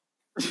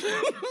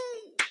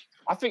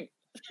 I think.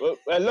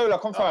 Lola,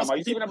 confirm. Are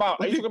you talking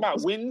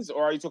about wins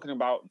or are you talking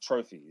about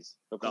trophies?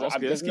 Because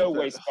there's no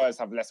way Spurs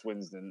have less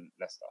wins than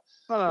Leicester.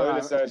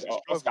 Lola said,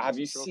 Oscar, have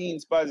you seen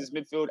Spurs'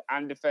 midfield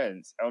and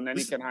defense? El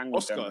Neni can hang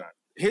with them.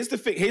 Here's the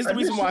thing. Here's the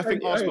reason why I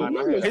think Arsenal.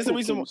 Here's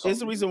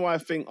the reason why I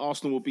think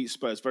Arsenal will beat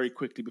Spurs very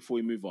quickly before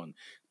we move on.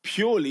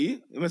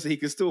 Purely, he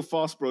can still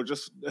fast, bro.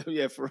 Just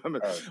for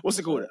what's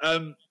it called?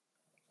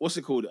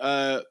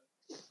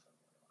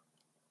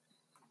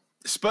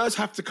 Spurs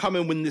have to come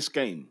and win this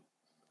game.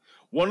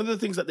 One of the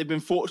things that they've been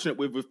fortunate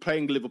with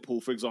playing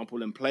Liverpool, for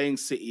example, and playing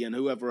City and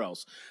whoever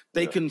else,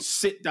 they can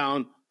sit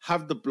down,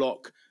 have the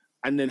block,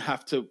 and then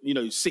have to,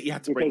 City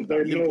had to break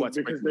them down.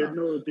 Because they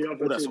know the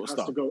other team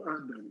has to go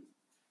at them.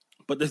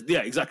 But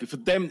exactly. For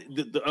them,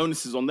 the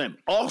onus is on them.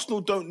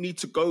 Arsenal don't need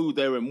to go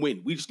there and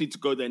win. We just need to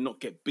go there and not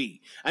get beat.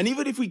 And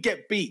even if we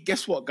get beat,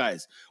 guess what,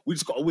 guys? We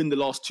just got to win the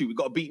last two. We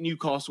got to beat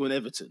Newcastle and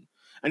Everton.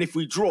 And if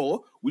we draw,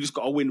 we just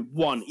got to win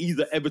one,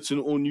 either Everton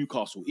or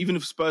Newcastle. Even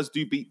if Spurs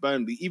do beat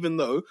Burnley, even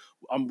though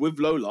I'm with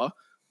Lola,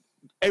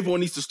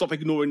 everyone needs to stop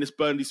ignoring this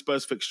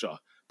Burnley-Spurs fixture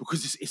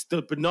because it's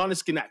the banana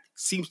skin that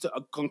seems to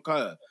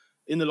concur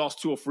in the last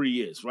 2 or 3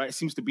 years, right? It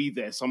seems to be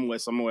there somewhere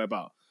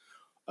about.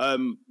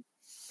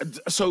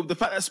 So the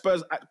fact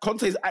that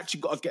Conte's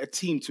actually got to get a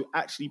team to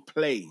actually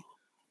play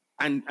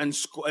and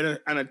score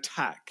and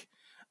attack,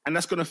 and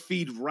that's going to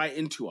feed right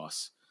into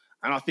us.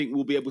 And I think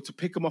we'll be able to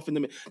pick them off in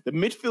the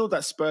midfield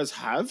that Spurs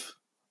have.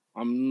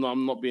 I'm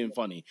not being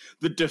funny.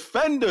 The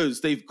defenders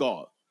they've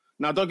got.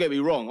 Now, don't get me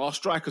wrong. Our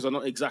strikers are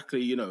not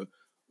exactly,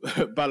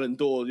 Ballon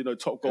d'Or,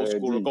 top goal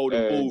scorer,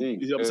 golden ball. You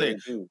know what I'm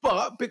saying?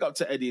 But big up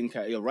to Eddie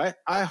Nketiah, right?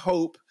 I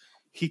hope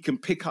he can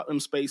pick up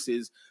them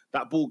spaces.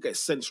 That ball gets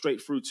sent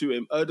straight through to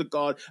him.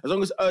 Ødegaard, as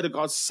long as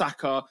Ødegaard,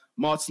 Saka,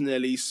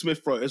 Martinelli,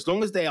 Smith Rowe, as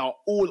long as they are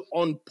all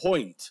on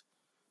point,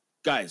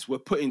 guys, we're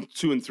putting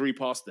 2 and 3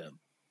 past them.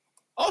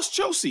 Ask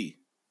Chelsea.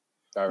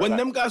 When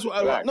them guys were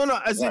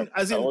as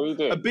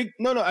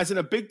in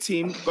a big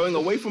team going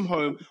away from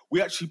home,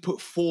 we actually put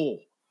 4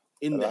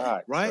 in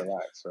there, right?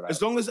 Relax.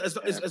 As long as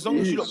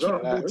you look keep the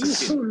ball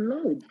ticking.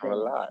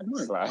 Relax.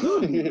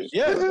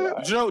 Yeah.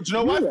 Do you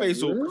know why,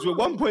 Faisal? Because we're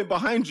 1 point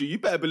behind you. You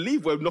better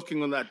believe we're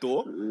knocking on that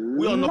door.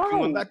 We are knocking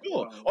on that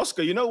door.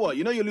 Oscar, you know what?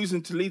 You know you're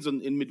losing to Leeds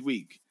in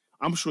midweek.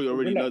 I'm sure you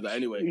already know that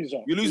anyway.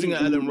 You're losing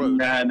at Ellen Road.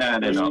 Nah,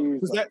 they're not.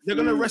 They're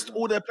going to rest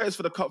all their players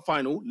for the cup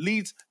final.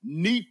 Leeds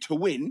need to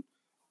win.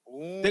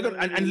 They're going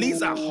and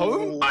Leeds at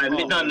home.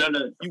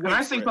 No. Can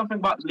I say something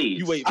about Leeds?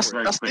 You wait. That's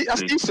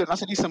decent.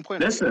 That's a decent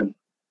point. Listen,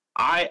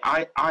 I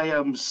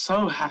am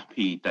so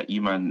happy that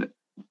you man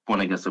won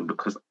against them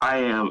because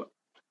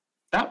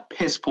that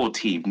piss poor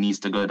team needs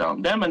to go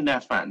down. Them and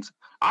their fans.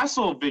 I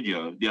saw a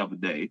video the other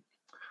day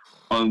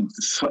on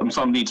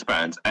some Leeds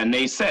fans, and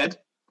they said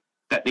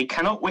that they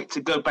cannot wait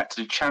to go back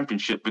to the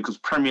Championship because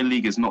Premier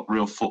League is not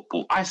real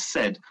football. I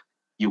said,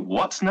 you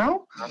what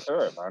now? I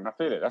feel it, man. I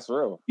feel it. That's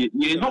real.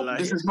 You're not.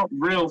 This is not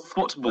real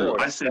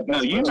football. I said,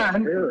 no, you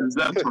man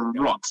deserve to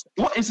rot.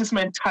 What is this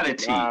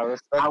mentality? I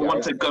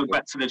want to go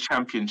back to the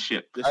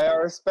Championship. I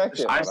respect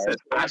it. I said.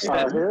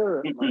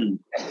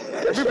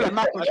 People like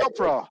Michael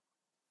Chopra.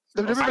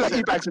 The people like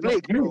E-Bags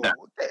Blake.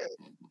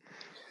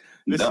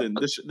 Listen,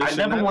 I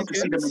never want to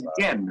see them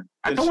again.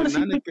 I don't want to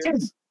see them again.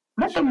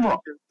 Let them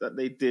rock. That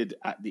they did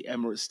at the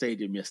Emirates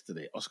Stadium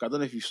yesterday. Oscar, I don't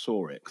know if you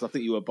saw it, because I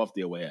think you were above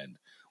the away end.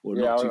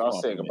 Yeah, I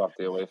was sitting above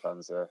the away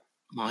fans, yeah.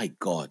 My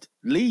God.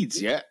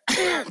 Leeds, yeah?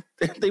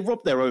 they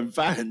robbed their own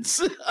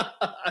fans.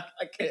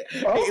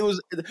 It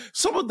was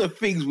some of the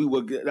things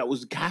that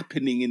was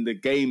happening in the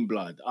game,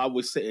 blood. I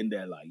was sitting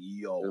there like,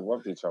 yo, they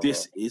robbed each other.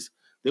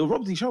 They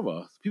robbed each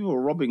other. People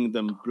were robbing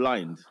them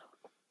blind.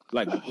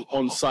 Like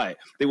on site,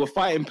 they were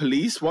fighting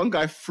police. One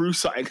guy threw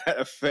something at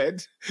a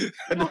Fed,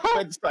 and the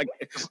Feds like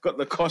got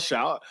the cosh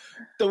out.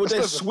 They were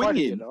there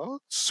swinging,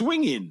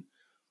 swinging.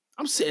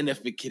 I'm sitting there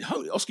thinking,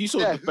 "Holy Oscar, you saw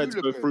the Feds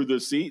go through the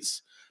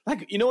seats."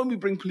 Like, you know, when we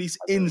bring police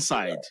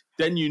inside,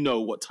 then you know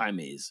what time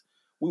it is.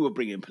 We were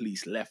bringing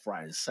police left,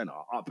 right, and center,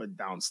 up and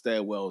down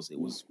stairwells. It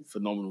was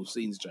phenomenal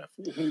scenes, Jeff.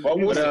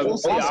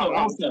 Also,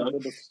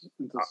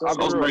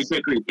 very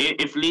quickly,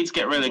 if Leeds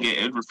get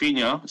relegated,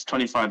 Rafinha is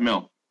 25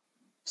 mil.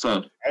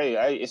 So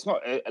hey, it's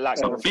not like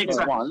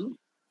one.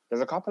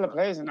 There's a couple of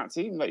players in that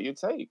team that you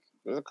take.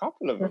 There's a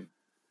couple of them.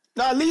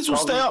 Nah, Leeds will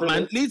stay up,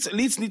 man.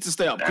 Leeds need to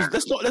stay up,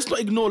 because let's not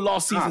ignore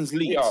last season's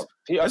Leeds.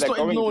 Let's not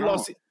ignore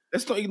last.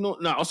 Let's not ignore.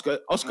 No, Oscar.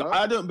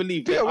 I don't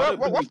believe.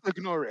 What's to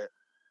ignore it?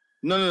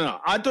 No.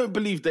 I don't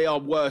believe they are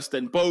worse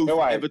than both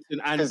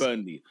Everton and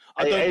Burnley.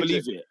 I don't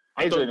believe it.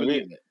 I don't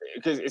believe it.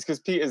 Because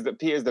Peter's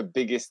the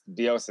biggest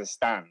Bielsa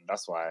stan.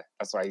 That's why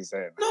he's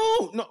saying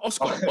that. No,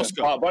 Oscar.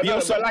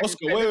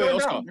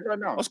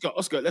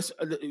 Oscar, let's.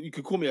 You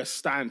could call me a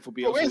stan for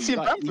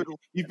Bielsa.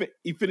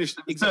 He finished.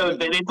 So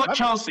they've got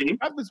Chelsea.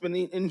 Bamford's been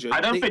injured.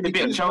 I don't think they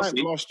beat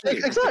Chelsea.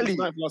 Exactly.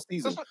 Last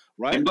season,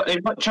 right?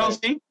 They've got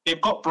Chelsea.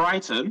 They've got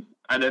Brighton,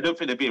 and I don't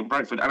think they're beating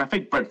Brentford. And I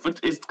think Brentford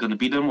is going to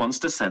be the ones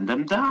to send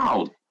them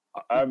down.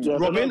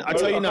 Robin, I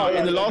tell you now,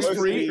 in the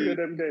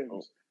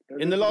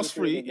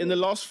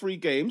last three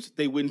games,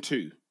 they win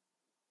 2.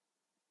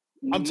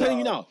 I'm telling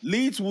you now,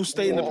 Leeds will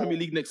stay in the Premier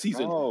League next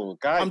season. Oh,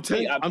 guys, I'm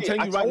telling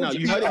you right now.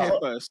 You heard it here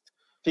first.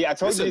 Pete, I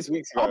told you this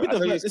weeks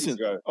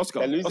ago. Oscar,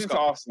 they're losing to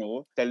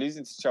Arsenal. They're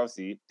losing to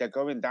Chelsea. They're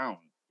going down.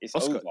 It's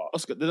over.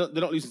 Oscar, they're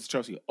not losing to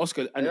Chelsea.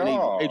 Oscar and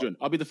Adrian,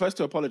 I'll be the first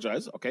to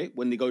apologise, okay,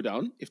 when they go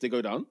down, if they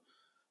go down.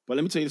 But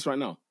let me tell you this right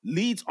now.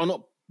 Leeds are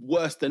not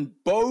worse than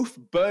both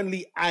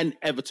Burnley and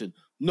Everton.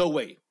 No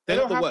way. They're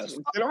not the worst.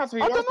 They don't have to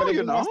be worse, but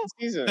they last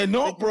season. They're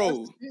not,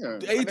 bro.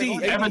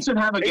 Everton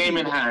have a game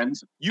in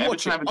hand.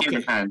 Everton have a game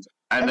in hand.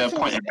 And they're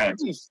pointing ahead.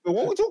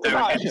 What are we talking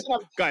about?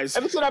 Guys,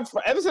 Everton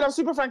have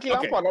Super Frankie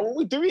Lampard. What are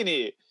we doing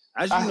here?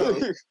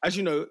 As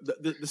you know,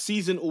 the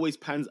season always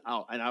pans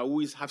out, and I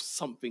always have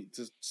something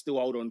to still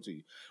hold on to.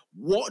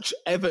 Watch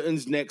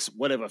Everton's next,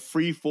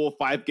 3, 4,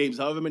 5 games,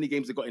 however many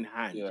games they got in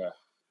hand. Yeah.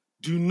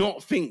 Do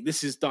not think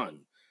this is done.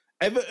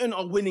 Everton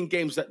are winning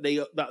games that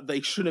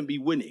they shouldn't be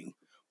winning,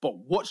 but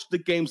watch the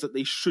games that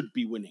they should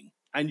be winning,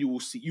 and you will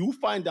see. You will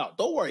find out.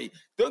 Don't worry.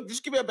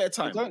 Just give it a bit of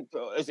time.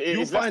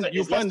 You'll find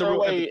the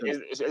real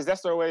Everton. Is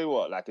Leicester away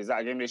what? Like, is that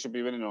a game they should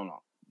be winning or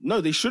not?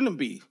 No, they shouldn't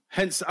be.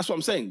 Hence, that's what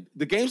I'm saying.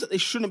 The games that they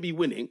shouldn't be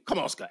winning. Come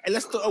on, Oscar.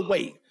 Leicester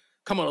away.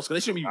 Come on, Oscar. They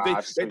shouldn't be.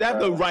 They have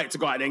no right to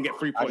go out there and get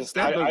 3 points.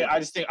 I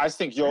just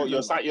think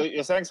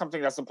you're saying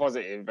something that's a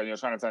positive, and you're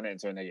trying to turn it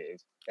into a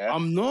negative. Yeah?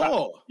 I'm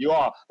not. You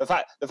are. The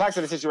fact of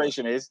the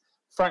situation is,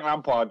 Frank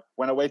Lampard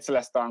went away to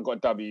Leicester and got a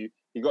W.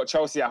 He got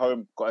Chelsea at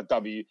home, got a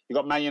W. He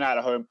got Man United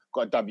at home,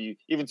 got a W.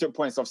 Even took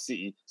points off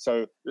City.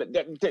 So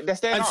they're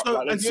staying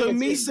up. So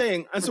me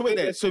saying,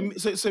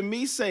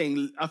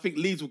 I think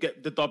Leeds will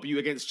get the W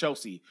against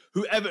Chelsea,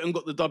 who Everton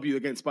got the W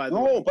against, by the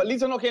way. No, but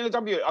Leeds are not getting the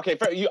W. Okay,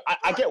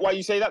 I get why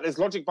you say that. There's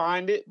logic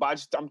behind it,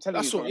 but I'm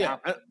telling you.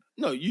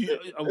 No,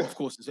 of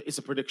course, it's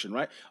a prediction,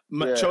 right?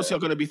 Chelsea are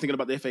going to be thinking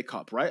about the FA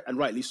Cup, right? And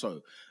rightly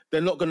so. They're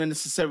not going to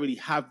necessarily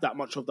have that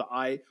much of the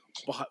eye.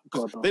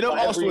 They know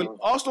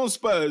Arsenal and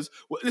Spurs.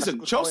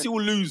 Listen, Chelsea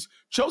will lose.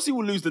 Chelsea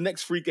will lose the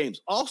next 3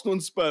 games. Arsenal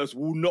and Spurs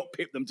will not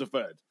pip them to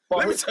 3rd.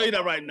 Let me tell you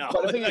that right now.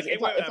 But the thing is,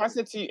 if I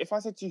said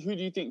to you, who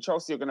do you think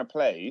Chelsea are going to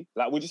play?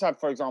 Like, we just had,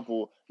 for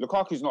example,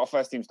 Lukaku's not a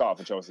first team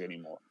starter for Chelsea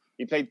anymore.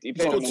 He played 2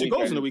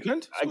 goals on the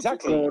weekend.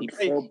 Exactly. He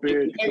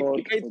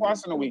played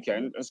twice on the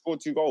weekend and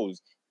scored 2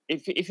 goals.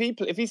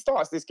 If he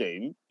starts this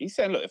game, he's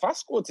saying, look, if I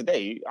score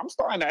today, I'm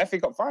starting the FA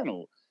Cup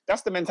final.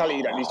 That's the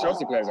mentality that these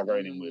Chelsea players are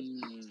going in with.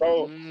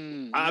 So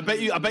I bet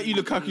you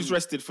Lukaku's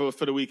rested for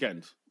the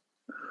weekend.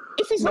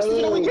 If he's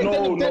rested for the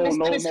weekend,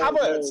 then it's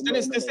Havertz. Then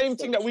it's the same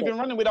thing that we've been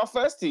running with our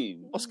first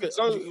team. Oscar,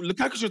 so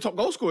Lukaku's your top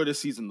goal scorer this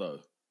season, though.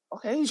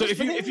 Okay. So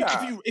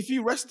if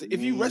you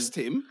rest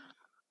him,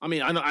 I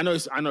mean, I know,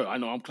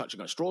 I'm clutching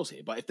at straws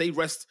here, but if they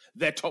rest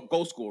their top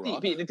goal scorer,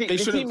 The they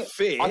shouldn't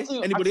fear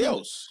anybody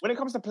else. When it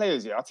comes to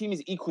players, yeah, our team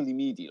is equally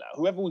needy. Like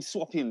whoever we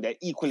swap in, they're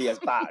equally as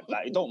bad.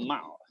 Like it don't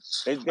matter.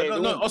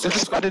 Oscar,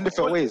 just squad in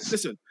different ways.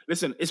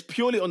 Listen. It's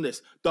purely on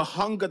this. The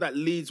hunger that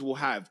Leeds will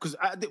have. Because,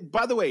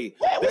 by the way,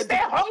 where was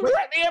their hunger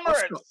at the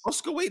Emirates?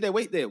 Oscar, wait there.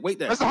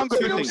 That's the hunger.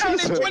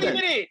 20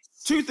 minutes.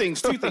 Two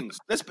things.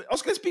 Let's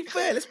be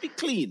fair. Let's be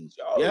clean.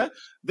 Yeah,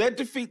 their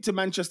defeat to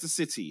Manchester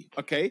City.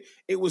 Okay,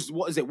 it was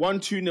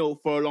 1-2-0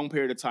 for a long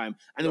period of time,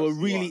 and they were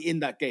really in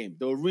that game.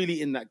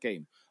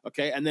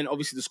 Okay, and then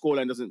obviously the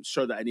scoreline doesn't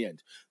show that in the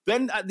end.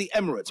 Then at the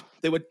Emirates,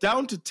 they were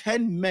down to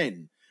 10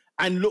 men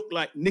and looked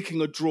like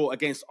nicking a draw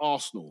against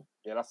Arsenal.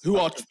 Yeah, who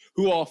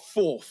are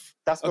fourth.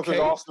 That's because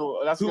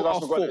Arsenal. That's because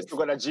Arsenal still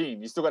got that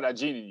gene. You still got that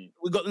gene in you.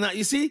 We got that.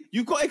 You see,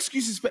 you've got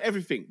excuses for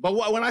everything. But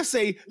when I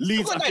say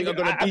Leeds, I think are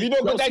going to beat. Have you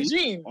not got that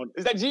gene?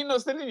 Is that gene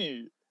not still in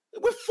you?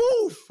 We're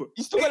fourth.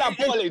 You still got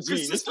that bottle gene.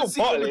 You still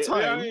bottle it. You know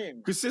what I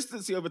mean?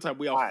 Consistency over time.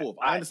 We are fourth.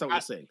 I understand what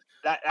you're saying.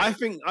 I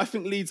think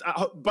Leeds.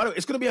 By the way,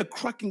 it's going to be a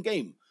cracking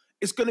game.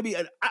 It's going to be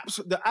an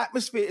absolute. The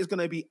atmosphere is going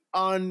to be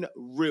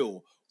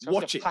unreal.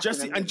 Watch it,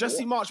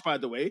 Jesse March. By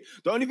the way,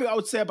 the only thing I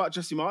would say about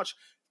Jesse March,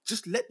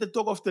 just let the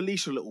dog off the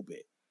leash a little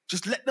bit.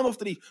 Just let them off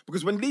the leash,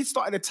 because when Leeds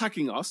started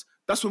attacking us,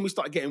 that's when we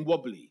started getting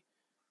wobbly.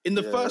 In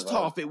the first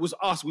half, it was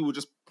us. We were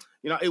just,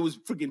 it was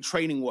freaking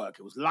training work.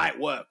 It was light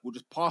work. We were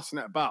just passing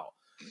it about.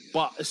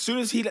 But as soon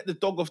as he let the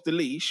dog off the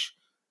leash,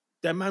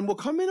 then man, we're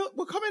coming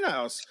at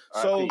us.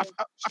 So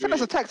I think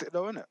that's a tactic,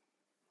 though, isn't it?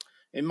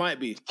 It might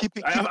be. Keep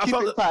it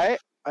tight.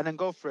 And then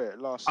go for it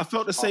last. I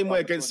felt the same way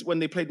against when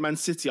they played Man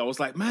City. I was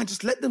like, man,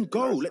 just let them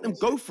go. Let them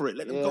go for it.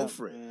 Let them go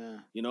for it.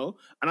 Yeah.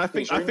 And I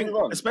think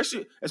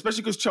especially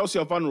because Chelsea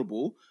are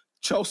vulnerable,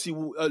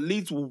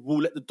 Leeds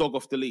will let the dog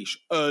off the leash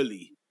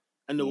early,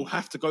 and they will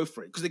have to go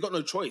for it because they got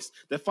no choice.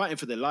 They're fighting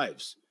for their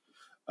lives.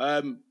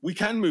 We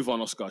can move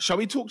on, Oscar. Shall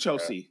we talk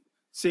Chelsea?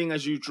 Seeing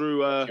as you drew,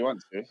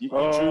 you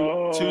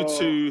drew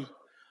 2-2.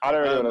 I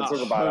don't really want to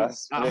talk about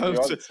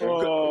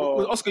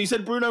that. Oscar, you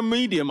said Bruno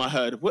Medium, I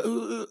heard.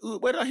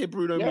 Where did I hear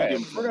Bruno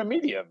Medium? Bruno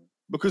Medium.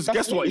 Because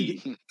guess what?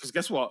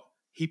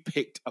 He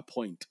picked a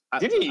point.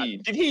 Did he?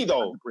 Did he,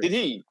 though? Did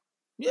he?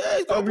 Yeah,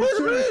 he got a point.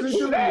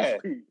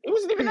 It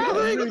wasn't even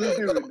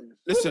there.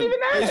 Listen,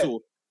 Hazel,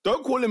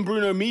 don't call him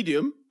Bruno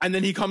Medium, and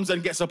then he comes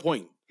and gets a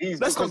point.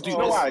 Let's not do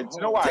this. Do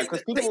you know why?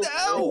 Because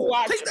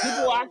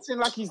people acting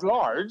like he's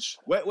large.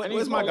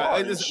 Where's my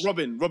guy?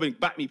 Robin,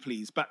 back me,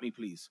 please.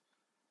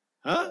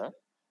 Huh? Yeah.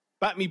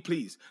 Back me,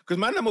 please. Because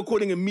man, I'm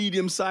calling him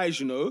medium size,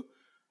 Huh?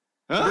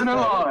 Bruno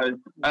Large.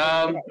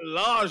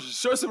 Large.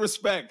 Show some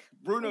respect.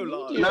 Bruno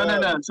Large.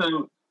 No.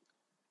 So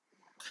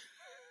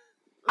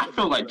I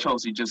feel like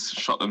Chelsea just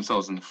shot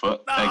themselves in the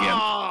foot again.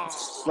 I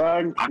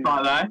can't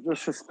lie.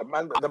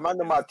 The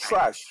man are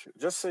trash.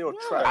 Just say you're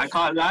trash. I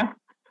can't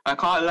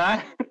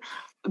lie.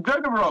 Don't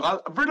get me wrong.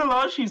 Bruno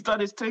Large, he's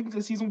done his thing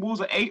this season. Wolves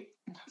are 8.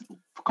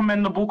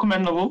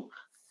 Commendable.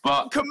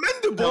 But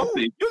commendable?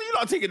 You're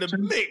not taking the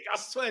mic. I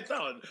swear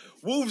down.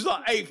 Wolves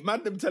are 8th.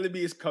 Man, them telling me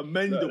it's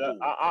commendable.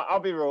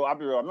 I'll be real. I'm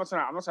not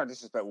trying to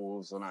disrespect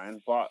Wolves or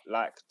nothing, but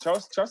like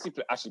Chelsea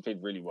actually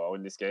played really well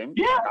in this game.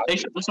 Yeah, they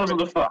shot themselves on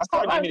the foot.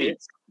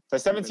 For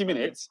 70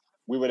 minutes,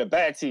 we were the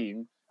better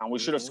team, and we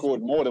should have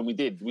scored more than we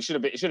did. It should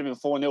have been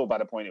 4-0 by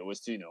the point it was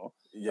 2-0.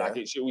 Yeah. Like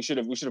we should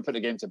have put the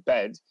game to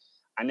bed,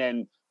 and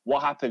then.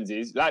 What happens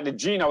is, like the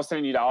gene I was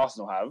telling you that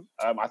Arsenal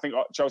have, I think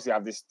Chelsea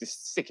have this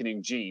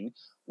sickening gene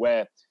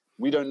where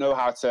we don't know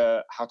how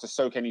to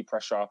soak any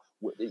pressure.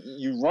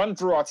 You run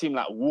through our team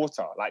like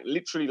water, like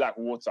literally like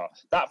water.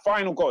 That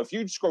final goal, if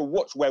you just go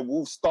watch where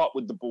Wolves start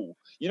with the ball,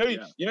 you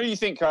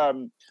think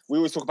we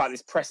always talk about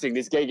this pressing,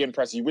 this Gegen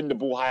press. You win the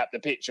ball high up the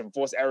pitch and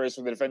force errors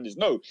from the defenders.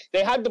 No,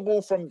 they had the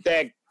ball from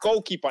their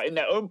goalkeeper in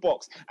their own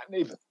box,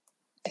 and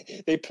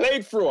they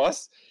played through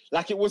us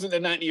like it wasn't the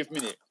 90th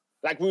minute.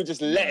 Like we were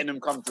just letting them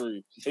come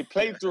through. They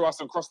played through us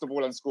and crossed the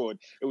ball and scored.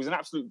 It was an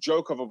absolute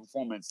joke of a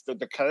performance. The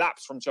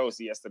collapse from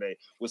Chelsea yesterday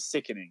was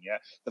sickening. Yeah,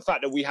 the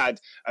fact that we had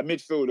a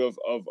midfield of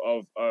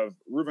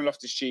Ruben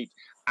Loftus-Cheek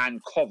and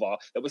Cover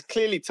that was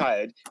clearly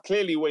tired,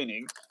 clearly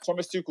waning.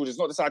 Thomas Tuchel does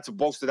not decide to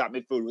bolster that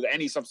midfield with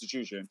any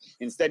substitution.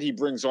 Instead, he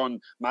brings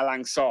on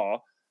Malang Sarr.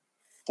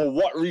 For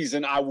what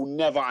reason, I will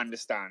never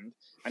understand.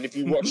 And if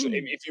you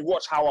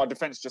watch how our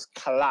defense just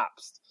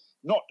collapsed.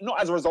 Not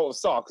as a result of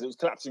Sarr, because it was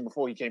collapsing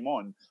before he came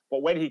on.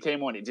 But when he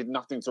came on, it did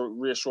nothing to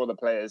reassure the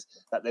players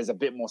that there's a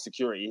bit more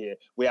security here.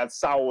 We had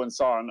Saul and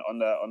Sarr on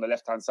the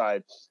left-hand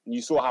side, and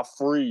you saw how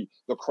free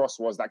the cross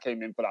was that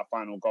came in for that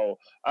final goal.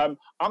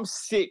 I'm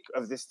sick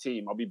of this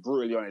team, I'll be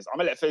brutally honest. I'm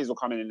going to let Faisal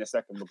come in a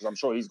second, because I'm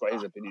sure he's got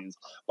his opinions.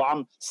 But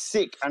I'm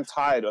sick and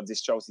tired of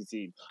this Chelsea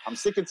team. I'm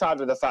sick and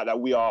tired of the fact that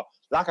we are,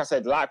 like I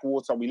said, like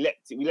water. We let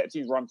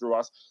teams run through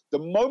us. The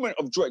moment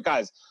of joy,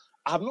 guys,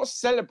 I have not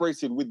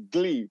celebrated with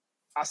glee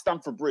at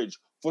Stamford Bridge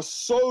for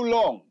so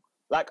long.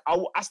 Like at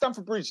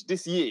Stamford Bridge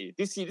this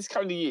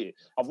calendar year,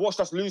 I've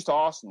watched us lose to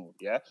Arsenal.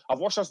 Yeah, I've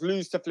watched us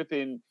lose to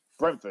flipping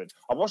Brentford.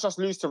 I've watched us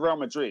lose to Real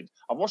Madrid.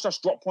 I've watched us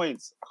drop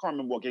points. I can't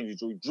remember what games we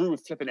drew. We drew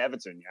with flipping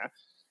Everton. Yeah,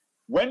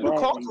 When Right.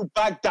 Lukaku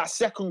bagged that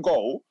second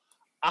goal,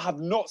 I have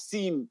not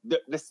seen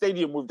the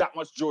stadium with that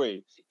much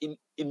joy in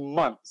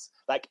months.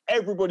 Like,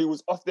 everybody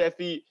was off their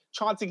feet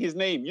chanting his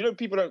name. You know,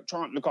 people don't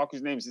chant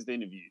Lukaku's name since the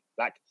interview.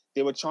 Like,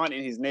 they were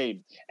chanting his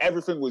name.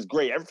 Everything was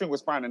great. Everything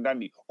was fine and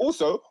dandy.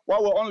 Also,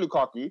 while we're on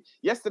Lukaku,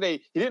 yesterday,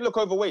 he didn't look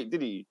overweight,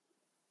 did he?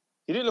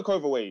 He didn't look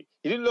overweight.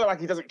 He didn't look like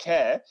he doesn't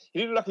care. He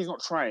didn't look like he's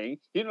not trying.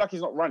 He didn't look like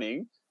he's not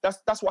running.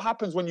 That's what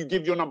happens when you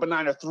give your number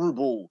 9 a through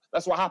ball.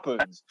 That's what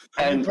happens.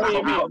 And play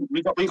him out.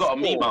 we got a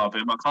meme out of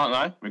him. I can't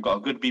lie. We got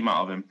a good meme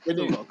out of him.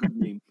 Still got a good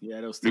meme.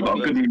 Yeah, We got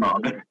a good meme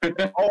out of him.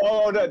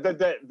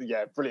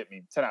 Yeah, brilliant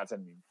meme. 10 out of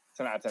 10 meme.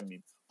 10 out of 10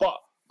 meme.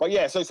 But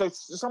yeah, so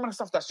some of the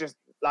stuff that's just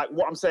like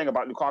what I'm saying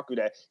about Lukaku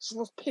there, it's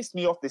what's pissed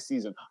me off this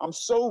season. I'm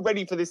so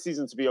ready for this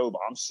season to be over.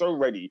 I'm so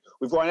ready.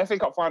 We've got an FA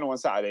Cup final on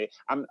Saturday,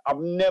 and I've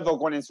never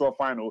gone into a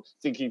final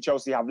thinking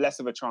Chelsea have less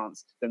of a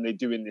chance than they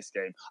do in this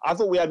game. I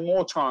thought we had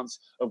more chance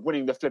of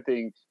winning the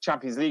flipping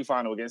Champions League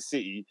final against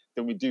City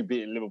than we do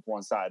beating Liverpool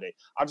on Saturday.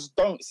 I just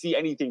don't see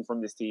anything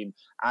from this team.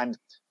 And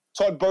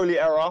Todd Bowley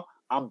era,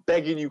 I'm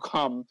begging you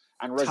come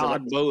and resurrect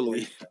Todd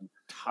Bowley.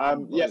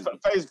 Yeah,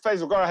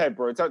 Faisal, go ahead,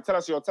 bro. Tell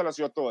us your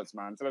thoughts,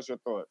 man. Tell us your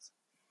thoughts.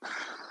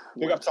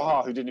 Big up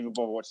Taha, who didn't even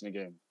bother watching the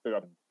game. Big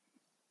up.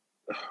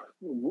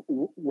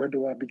 Where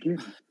do I begin?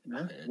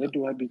 Yeah? Where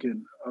do I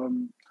begin?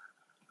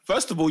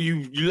 First of all,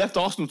 you left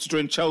Arsenal to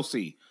join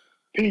Chelsea.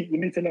 Pete, you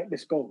need to let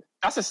this go.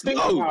 That's a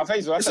stinker, No, man,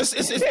 Faisal. it's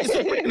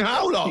a freaking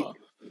howler.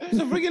 It's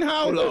a freaking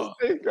howler.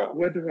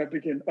 Where do I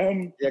begin?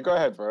 Yeah, go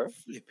ahead, bro.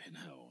 Flipping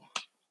hell.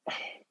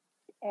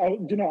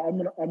 I'm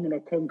gonna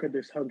conquer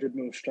this 100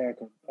 mil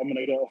striker. I'm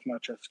gonna get off my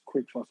chest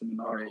quick, fast, and in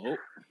a hurry. Oh,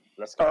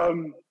 Let's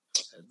go.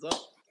 heads up.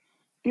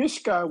 This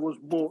guy was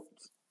bought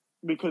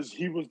because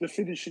he was the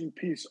finishing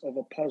piece of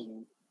a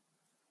puzzle,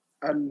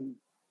 and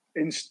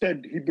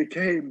instead he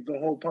became the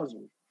whole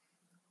puzzle.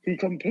 He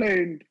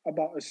complained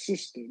about a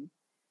system.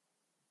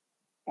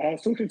 I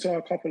was talking to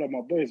a couple of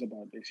my boys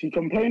about this. He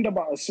complained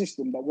about a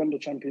system that won the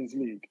Champions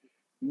League,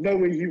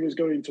 knowing he was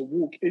going to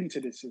walk into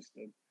the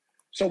system.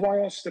 So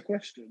I asked the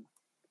question,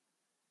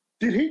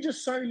 did he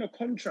just sign a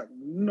contract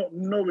not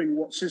knowing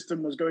what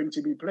system was going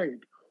to be played?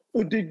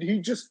 Or did he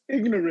just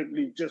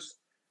ignorantly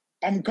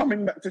I'm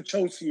coming back to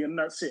Chelsea and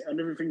that's it, and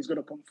everything's going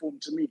to conform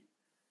to me?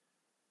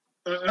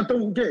 I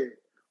don't get it.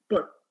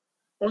 But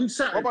on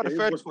Saturday, about the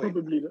third was point?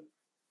 probably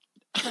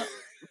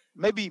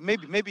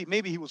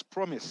Maybe he was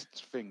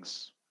promised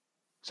things.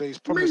 So he's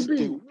promised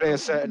to play a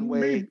certain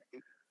way.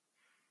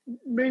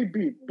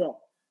 Maybe, but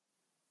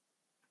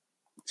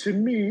to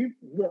me,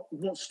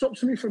 what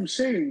stops me from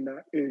saying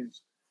that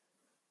is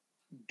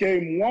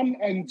game 1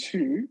 and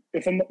 2,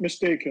 if I'm not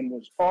mistaken,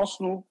 was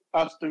Arsenal,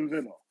 Aston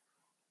Villa.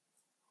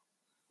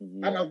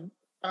 Yeah. And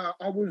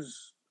I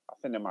was, I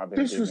think there might have been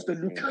this was the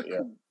difference, Lukaku.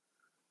 yeah.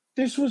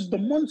 This was the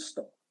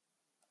monster.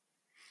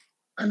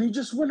 And he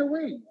just went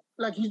away.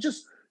 Like, he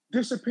just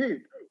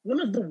disappeared.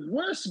 One of the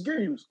worst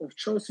games of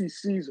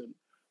Chelsea's season.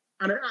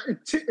 And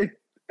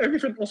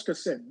everything Oscar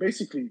said,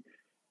 basically,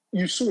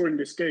 you saw in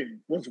this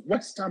game was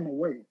West Ham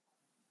away.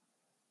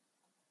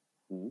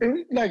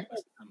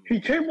 He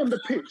came on the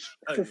pitch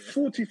for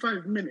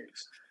 45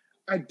 minutes.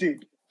 I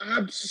did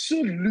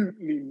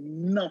absolutely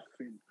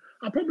nothing.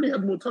 I probably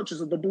had more touches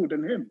of the ball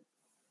than him.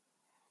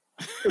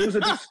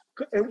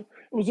 It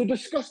was a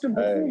disgusting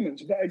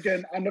performance. But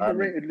again, I never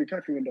rated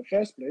Lukaku in the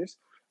first place.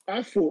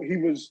 I thought he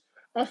was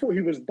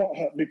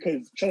butthurt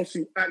because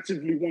Chelsea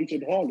actively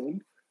wanted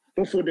Haaland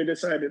before they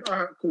decided, all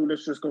right, cool,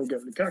 let's just go get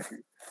Lukaku.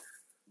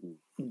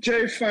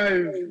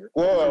 J5.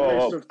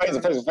 Whoa.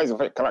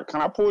 Faisal,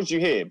 can I pause you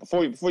here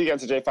before you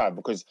get into J5?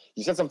 Because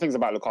you said some things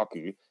about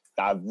Lukaku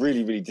that I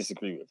really, really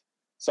disagree with.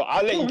 So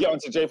I'll let you get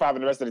onto J5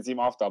 and the rest of the team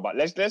after, but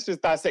let's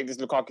just dissect this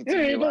Lukaku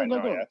team Go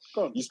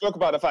on. You spoke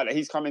about the fact that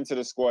he's come into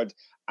the squad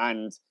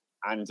and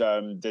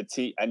the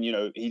team, and you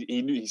know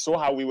he saw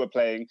how we were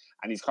playing,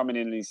 and he's coming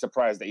in and he's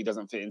surprised that he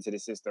doesn't fit into the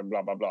system.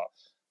 Blah blah blah.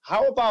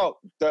 How about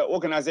the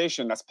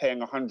organization that's paying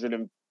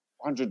 100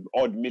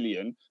 odd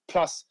million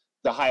plus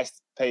the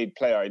highest paid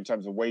player in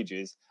terms of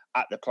wages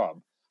at the club?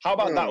 How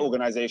about that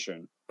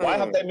organization? Why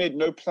have they made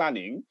no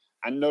planning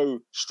and no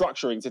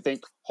structuring to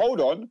think,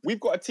 hold on, we've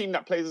got a team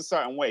that plays a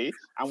certain way,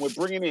 and we're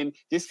bringing in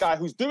this guy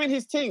who's doing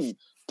his thing,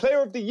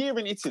 player of the year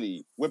in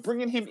Italy. We're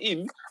bringing him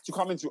in to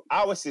come into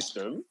our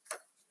system.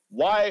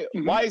 Why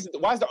is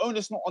the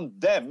onus not on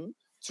them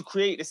to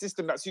create a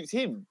system that suits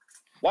him?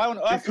 Why on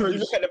earth would you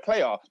look at the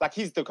player like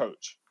he's the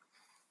coach?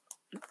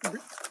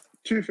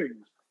 Two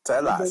things.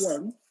 Tell Number us.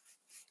 one,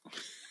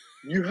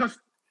 you have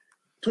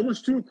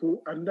Thomas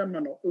Tuchel and them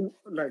man are all,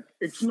 like,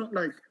 it's not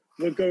like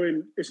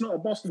it's not a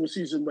basketball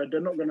season where they're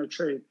not going to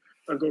train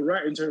and go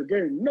right into a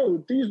game.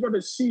 No, these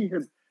brothers see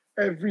him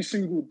every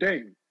single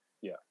day.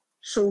 Yeah.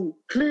 So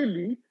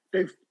clearly,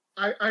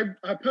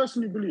 I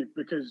personally believe,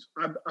 because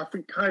I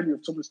think highly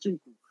of Thomas Tuchel,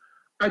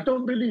 I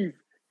don't believe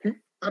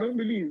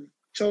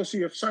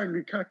Chelsea have signed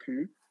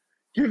Lukaku,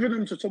 given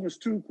him to Thomas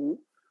Tuchel,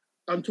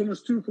 and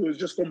Thomas Tuchel has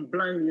just gone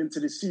blindly into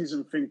the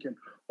season thinking,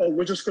 oh,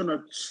 we're just going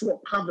to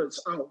swap Havertz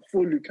out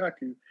for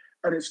Lukaku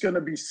and it's going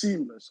to be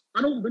seamless.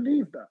 I don't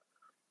believe that.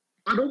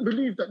 I don't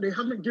believe that they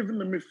haven't given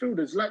the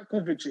midfielders like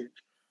Kovacic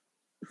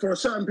for a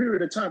certain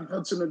period of time,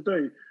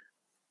 Hudson-Odoi,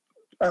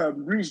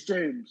 Reece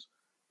James,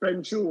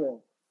 Ben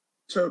Chilwell,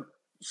 to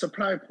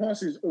supply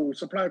passes or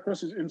supply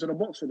crosses into the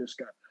box for this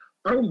guy.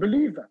 I don't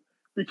believe that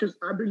because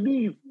I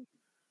believe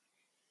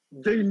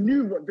they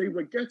knew what they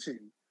were getting,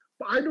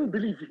 but I don't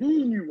believe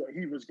he knew what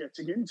he was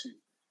getting into.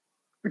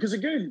 Because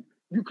again,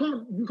 you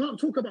can't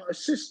talk about a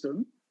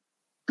system,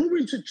 go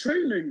into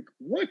training,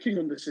 working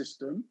on the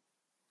system,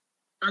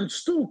 and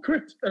still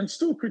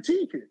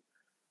critique it.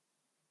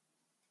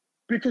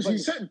 Because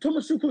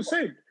Thomas Tuchel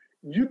said,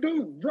 you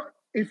don't run.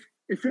 If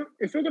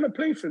you're gonna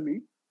play for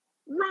me,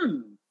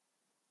 run.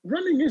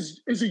 Running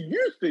is a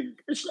you thing.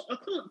 It's not,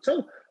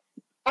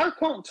 I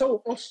can't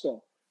tell Oscar,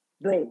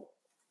 bro,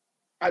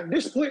 at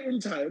this point in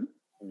time,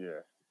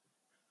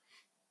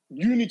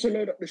 you need to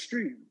load up the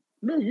stream.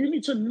 No, you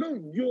need to know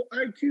your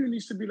IQ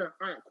needs to be like,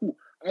 all right, cool.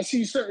 I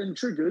see certain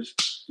triggers.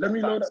 Let me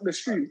load up the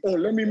stream or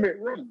let me make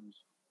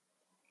runs.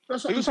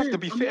 That's what You just have to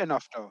be fit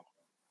enough, though.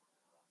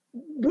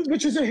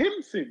 Which is a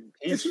him thing.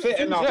 He's fit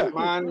enough,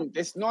 man.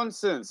 It's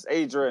nonsense,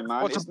 Adrian,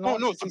 man.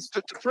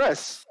 To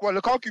press. Well,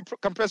 Lukaku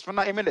can press for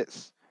 90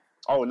 minutes.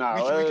 Oh no!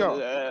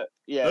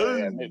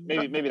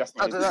 Maybe that's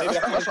not.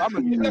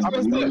 Maybe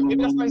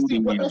that's my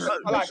team.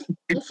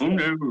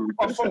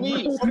 But for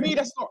me,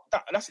 that's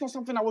not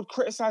something I would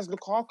criticize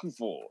Lukaku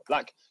for.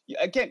 Like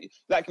again,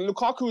 like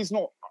Lukaku is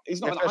not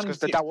an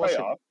unfit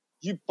player.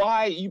 You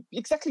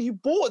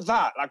bought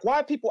that. Like, why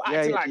are people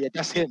acting like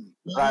that's him?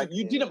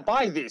 You didn't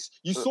buy this.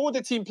 You saw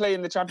the team play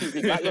in the Champions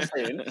League, like you're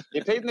saying.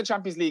 They played in the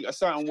Champions League a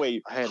certain way,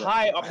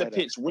 high up the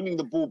pitch, winning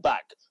the ball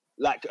back,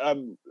 like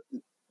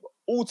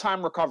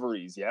all-time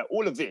recoveries,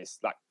 all of this,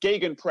 like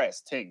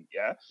gegenpress thing,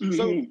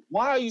 So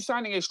why are you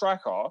signing a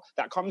striker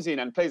that comes in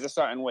and plays a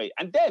certain way?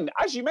 And then,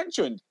 as you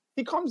mentioned,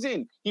 he comes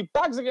in, he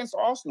bags against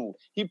Arsenal,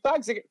 he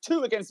bags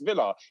 2 against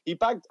Villa, he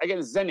bagged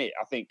against Zenit,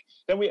 I think.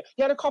 Then he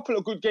had a couple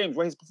of good games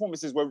where his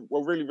performances were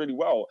really, really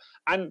well.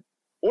 And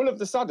all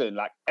of a sudden,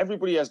 like,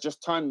 everybody has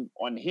just turned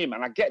on him.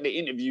 And I get the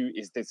interview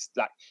is this,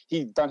 like,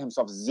 he's done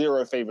himself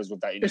zero favors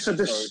with that interview. It's a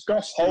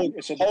disgusting.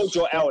 Hold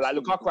your L. Like,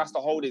 Lukaku has to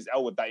hold his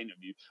L with that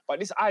interview. But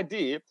this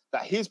idea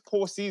that his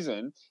poor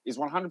season is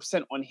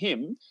 100% on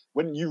him,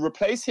 when you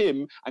replace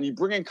him and you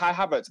bring in Kai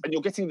Havertz and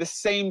you're getting the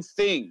same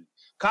thing.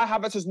 Kai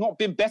Havertz has not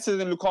been better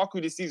than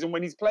Lukaku this season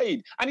when he's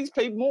played. And he's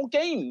played more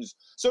games.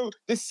 So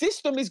the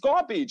system is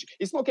garbage.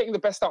 It's not getting the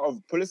best out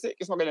of Pulisic.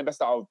 It's not getting the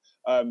best out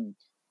of...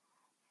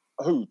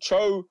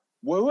 Cho,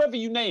 whoever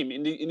you name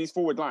in these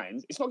forward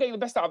lines, it's not getting the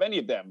best out of any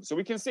of them. So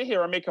we can sit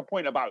here and make a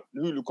point about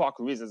who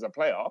Lukaku is as a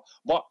player,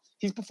 but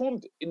he's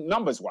performed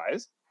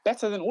numbers-wise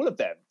better than all of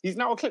them. He's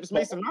now eclipsed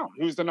Mason Mount,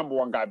 who's the number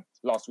 1 guy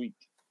last week.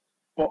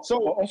 But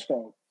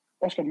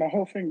Oscar, my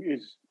whole thing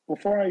is,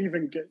 before I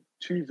even get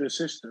to the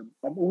system,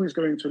 I'm always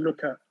going to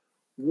look at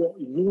what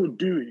you're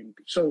doing.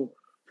 So,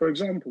 for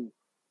example,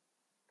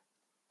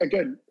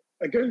 again,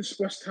 against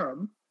West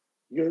Ham,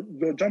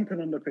 you're jumping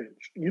on the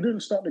pitch. You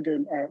didn't start the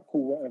game, all right,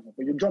 cool, whatever,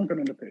 but you're jumping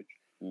on the pitch.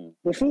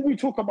 Before we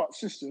talk about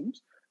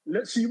systems,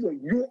 let's see what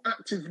you're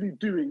actively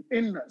doing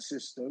in that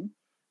system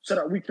so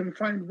that we can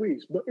find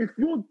ways. But if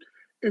you're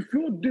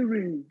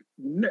doing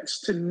next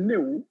to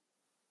nil,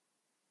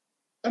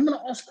 I'm going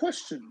to ask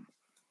questions.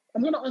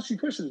 I'm going to ask you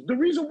questions. The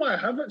reason why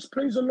Havertz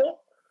plays a lot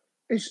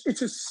is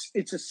it's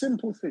a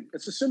simple thing.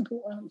 It's a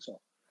simple answer.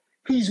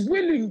 He's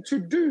willing to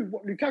do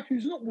what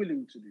Lukaku's not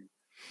willing to do.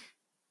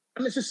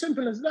 And it's as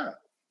simple as that.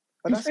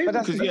 Because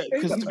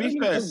to be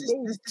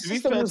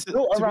fair,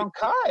 around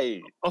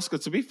Kai. Oscar,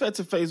 to be fair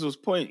to Faisal's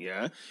point,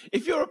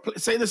 if you're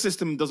say the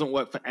system doesn't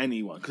work for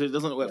anyone, because it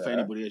doesn't work for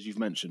anybody, as you've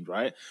mentioned,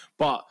 right?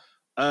 But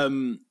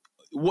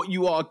what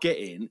you are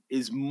getting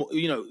is,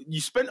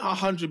 you spent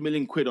 100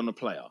 million quid on a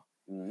player,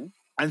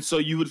 and so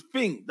you would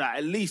think that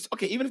at least,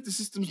 okay, even if the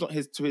system's not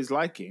to his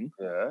liking,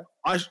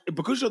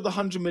 because you're the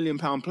 £100 million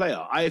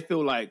player, I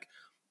feel like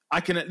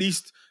I can at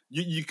least.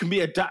 You can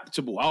be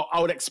adaptable. I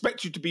would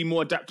expect you to be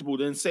more adaptable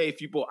than, say,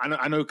 if you bought...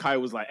 I know Kai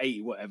was like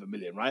 80 whatever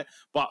million, right?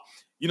 But,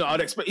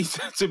 I'd expect you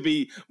to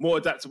be more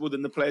adaptable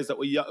than the players that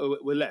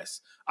were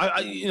less.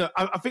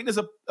 I think there's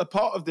a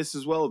part of this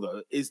as well,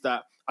 though, is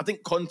that I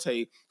think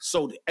Conte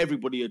sold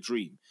everybody a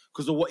dream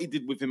because of what he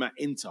did with him at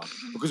Inter.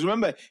 Because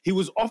remember, he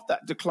was off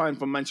that decline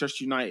from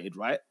Manchester United,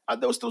 right?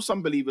 And there were still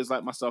some believers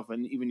like myself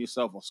and even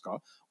yourself, Oscar,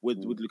 with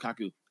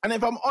Lukaku. And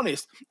if I'm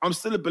honest, I'm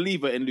still a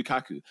believer in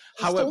Lukaku.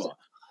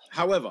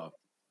 However,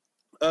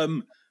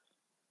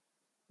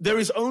 there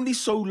is only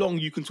so long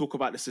you can talk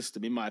about the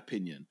system, in my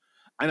opinion.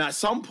 And at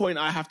some point,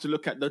 I have to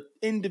look at the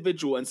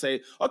individual and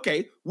say,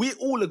 okay, we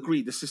all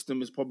agree the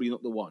system is probably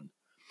not the one.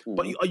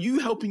 But are you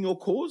helping your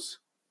cause?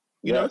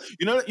 You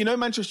know,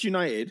 Manchester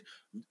United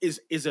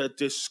is a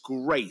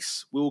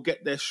disgrace. We will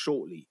get there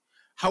shortly.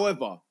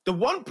 However, the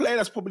one player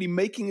that's probably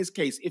making his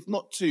case, if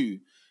not 2,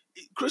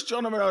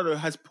 Cristiano Ronaldo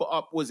has put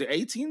up,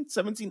 18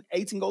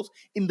 goals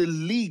in the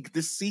league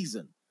this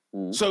season.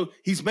 So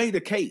he's made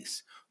a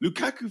case.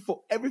 Lukaku,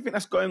 for everything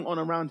that's going on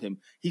around him,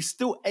 he's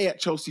still at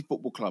Chelsea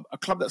Football Club, a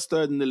club that's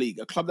third in the league,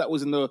 a club that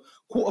was in the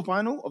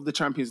quarterfinal of the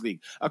Champions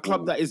League, a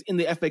club that is in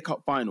the FA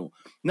Cup final.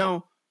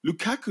 Now,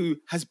 Lukaku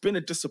has been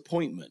a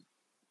disappointment.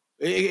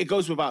 It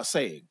goes without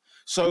saying.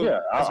 So yeah,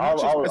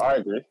 I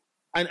agree.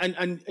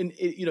 And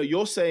you know,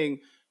 you're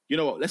saying, you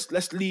know what,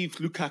 let's leave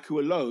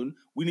Lukaku alone.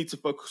 We need to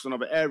focus on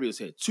other areas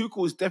here.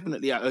 Tuchel is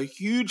definitely had a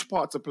huge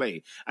part to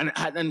play. And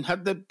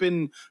had there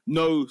been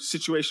no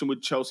situation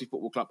with Chelsea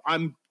Football Club,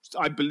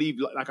 I believe,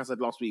 like I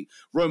said last week,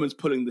 Roman's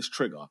pulling this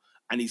trigger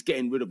and he's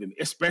getting rid of him,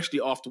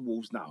 especially after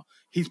Wolves now.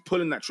 He's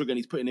pulling that trigger and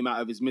he's putting him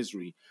out of his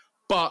misery.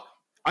 But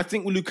I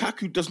think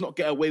Lukaku does not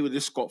get away with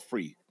this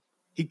scot-free.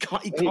 He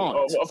can't.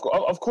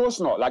 Of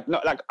course not.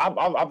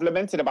 I've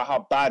lamented about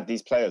how bad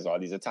these players are.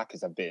 These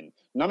attackers have been.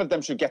 None of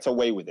them should get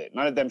away with it.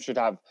 None of them should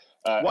have.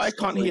 Why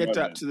can't he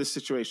adapt to this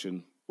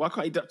situation? Why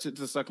can't he adapt to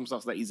the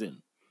circumstance that he's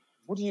in?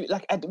 What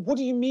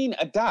do you mean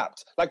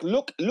adapt? Like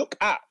look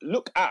at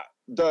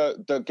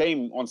the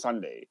game on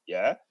Sunday.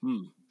 Yeah.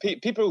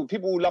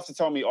 People love to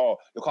tell me, oh,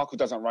 Lukaku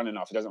doesn't run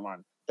enough. He doesn't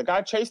run. The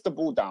guy chased the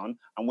ball down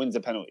and wins a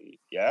penalty.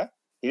 Yeah.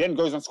 He then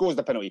goes and scores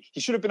the penalty. He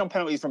should have been on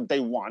penalties from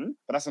day one,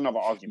 but that's another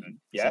argument.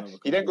 Yeah.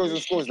 He then goes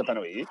and scores the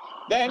penalty.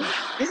 Then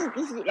this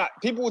is like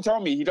people will tell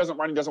me he doesn't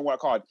run, he doesn't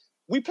work hard.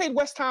 We played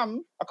West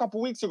Ham a couple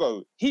of weeks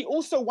ago. He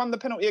also won the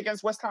penalty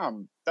against West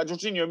Ham that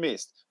Jorginho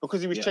missed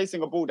because he was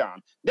chasing a ball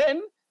down.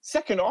 Then,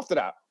 second after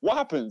that, what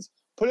happens?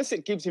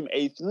 Pulisic gives him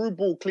a through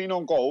ball clean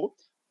on goal,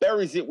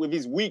 buries it with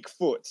his weak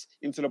foot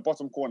into the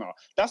bottom corner.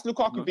 That's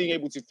Lukaku being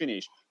able to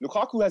finish.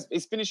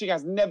 His finishing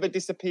has never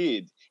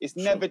disappeared. It's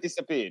never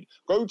disappeared.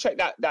 Go check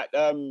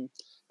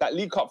that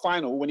League Cup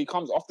final when he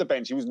comes off the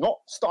bench. He was not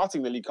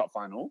starting the League Cup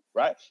final,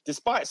 right?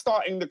 Despite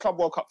starting the Club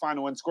World Cup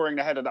final and scoring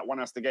the header that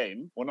won us the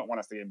game. Well, not won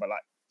us the game, but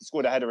like he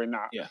scored a header in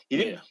that. Yeah.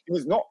 He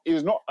was not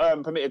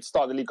permitted to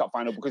start the League Cup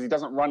final because he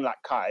doesn't run like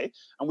Kai.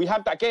 And we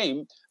had that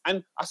game,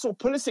 and I saw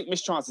Pulisic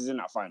miss chances in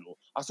that final.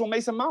 I saw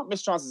Mason Mount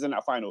miss chances in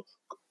that final.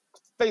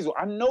 Faisal,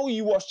 I know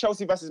you watched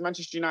Chelsea versus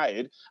Manchester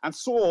United and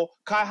saw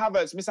Kai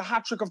Havertz miss a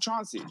hat-trick of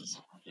chances.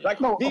 Like,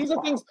 these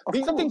are things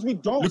we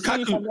don't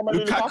see from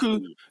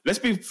Lukaku. Let's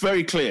be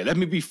very clear. Let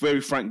me be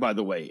very frank, by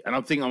the way. And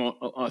I think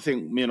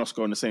me and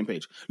Oscar are on the same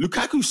page.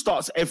 Lukaku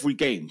starts every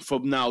game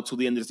from now to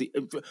the end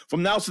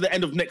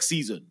of next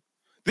season.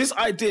 This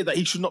idea that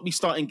he should not be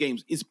starting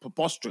games is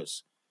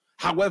preposterous.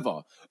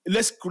 However,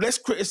 let's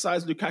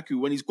criticize Lukaku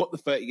when he's got the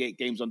 38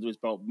 games under his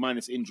belt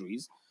minus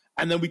injuries,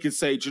 and then we can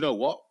say, do you know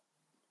what?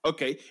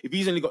 Okay, if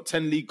he's only got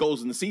 10 league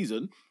goals in the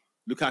season,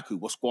 Lukaku,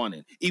 what's going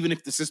on? Even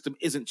if the system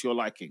isn't to your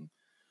liking.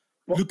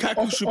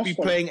 Lukaku should be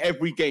playing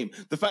every game.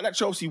 The fact that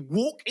Chelsea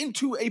walk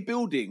into a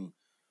building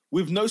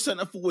with no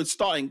centre forward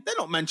starting, they're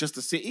not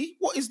Manchester City.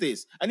 What is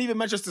this? And even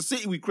Manchester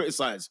City we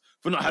criticise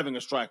for not having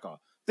a striker.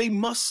 They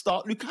must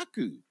start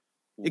Lukaku.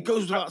 It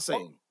goes without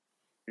saying.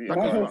 My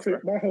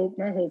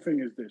whole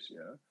thing is this,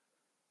 yeah.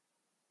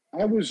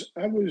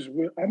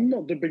 I'm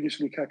not the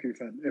biggest Lukaku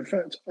fan. In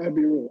fact, I'll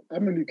be real.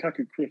 I'm a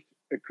Lukaku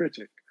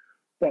critic.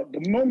 But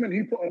the moment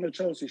he put on a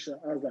Chelsea shirt,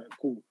 I was like,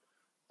 cool.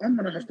 I'm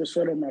going to have to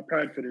swallow my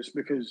pride for this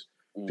because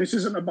this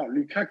isn't about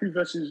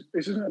this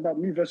isn't about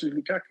me versus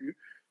Lukaku.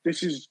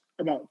 This is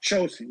about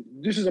Chelsea.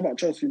 This is about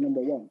Chelsea number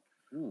one.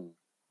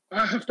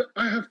 I have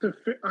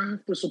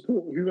to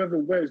support whoever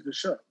wears the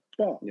shirt.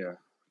 But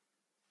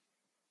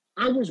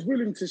I was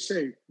willing to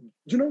say, do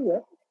you know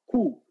what?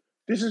 Cool.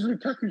 This is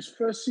Lukaku's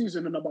first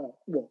season in about,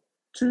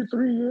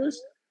 2-3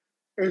 years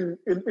in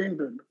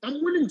England.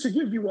 I'm willing to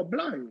give you a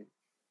blind.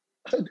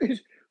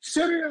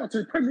 Serie A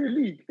to Premier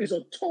League is a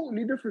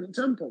totally different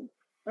tempo.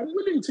 I'm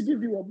willing to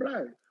give you a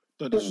blind.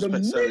 Don't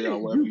disrespect Serie A,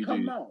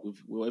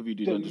 whatever you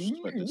do, don't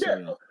disrespect the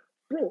Serie A.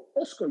 Bro,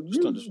 Oscar,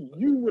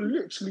 you were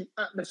literally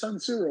at the San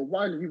Siro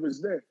while he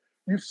was there.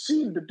 You've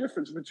seen the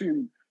difference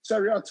between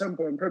Serie A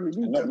tempo and Premier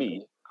League tempo. Not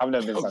me. I've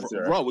never been to San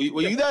Siro. Bro,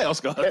 were you there,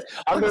 Oscar?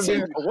 I've never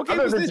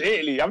been to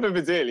Italy. I've never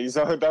been to Italy,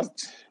 so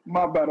that's...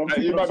 My bad.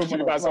 You might be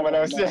talking about someone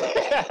else. Yeah,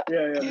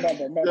 my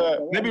bad.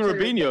 Maybe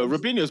Robinho.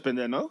 Robinho's been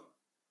there, no?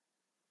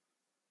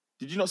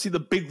 Did you not see the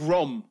big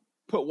Rom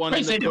put one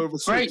in the Cobra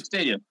suit? Great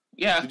stadium.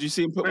 Yeah. Did you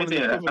see him put one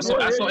in the Cobra suit?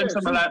 I saw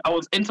Inter Milan. I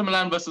was Inter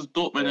Milan versus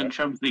Dortmund in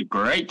Champions League.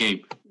 Great game.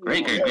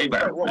 Great game.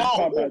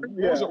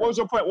 What was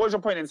your point? What was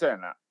your point in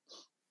saying that?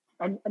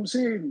 I'm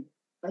saying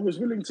I was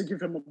willing to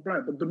give him a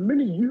bribe, but the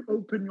minute you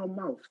open your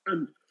mouth,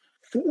 and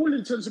for all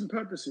intents and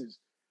purposes,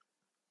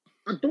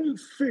 I don't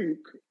think,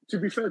 to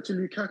be fair to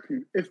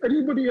Lukaku, if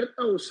anybody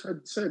else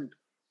had said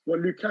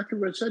what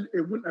Lukaku had said,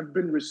 it wouldn't have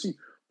been received.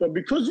 But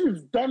because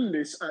you've done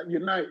this at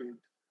United,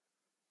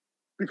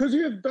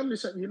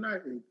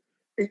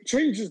 it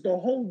changes the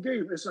whole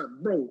game. It's like,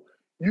 bro,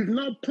 you've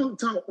now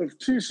punked out of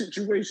 2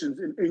 situations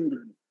in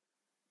England.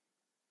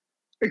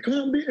 It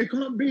can't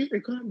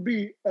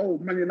be, oh,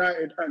 Man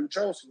United and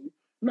Chelsea.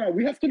 No,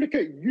 we have to look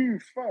at you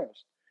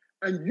first.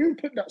 And you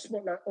put that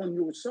spotlight on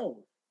yourself.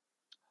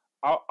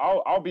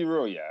 I'll be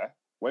real, yeah.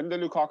 When the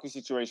Lukaku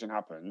situation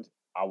happened,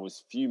 I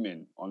was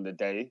fuming on the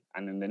day.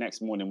 And then the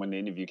next morning when the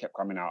interview kept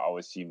coming out, I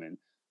was fuming.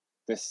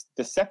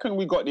 the second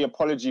we got the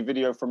apology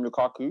video from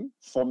Lukaku,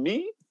 for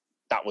me,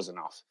 that was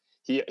enough.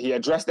 He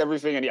addressed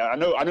everything, and I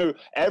know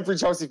every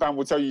Chelsea fan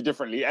will tell you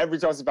differently. Every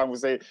Chelsea fan will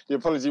say the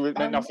apology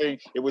meant nothing.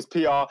 It was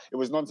PR. It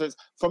was nonsense.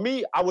 For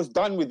me, I was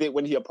done with it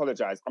when he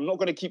apologized. I'm not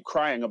going to keep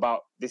crying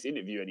about this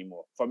interview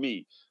anymore. For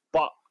me,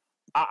 but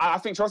I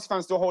think Chelsea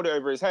fans still hold it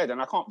over his head,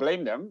 and I can't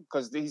blame them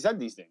because he said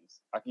these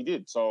things like he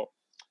did. So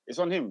it's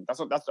on him.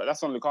 That's on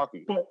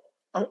Lukaku. But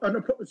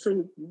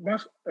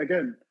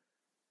again,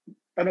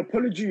 an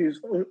apology is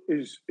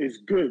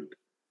good,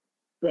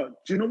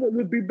 but do you know what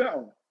would be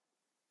better?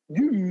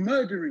 You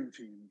murdering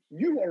teams.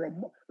 You are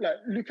like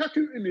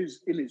Lukaku in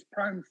his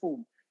prime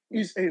form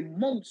is a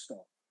monster.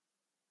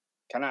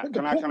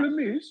 The problem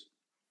is,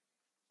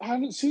 I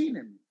haven't seen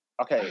him.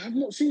 Okay, I have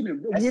not seen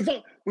him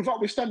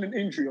withoutstanding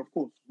injury, of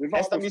course.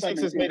 SW6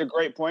 has made a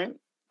great point.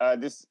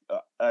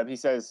 He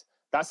says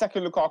that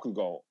second Lukaku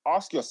goal.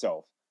 Ask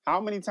yourself, how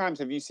many times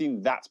have you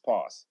seen that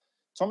pass?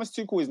 Thomas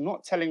Tuchel is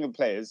not telling the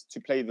players to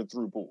play the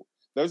through ball.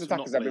 Those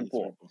attackers have been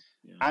poor,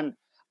 and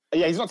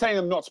he's not telling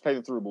them not to play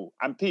the through ball.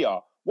 And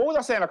PR. What was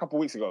I saying a couple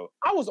of weeks ago?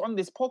 I was on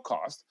this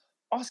podcast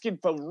asking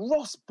for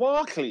Ross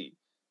Barkley.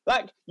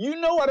 Like,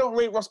 I don't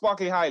rate Ross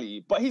Barkley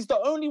highly, but he's the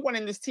only one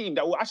in this team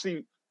that will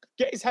actually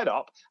get his head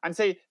up and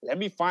say, let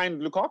me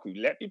find Lukaku.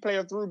 Let me play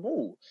a through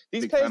ball.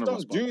 These players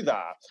don't do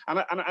that.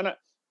 And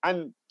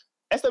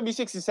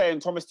SW6 is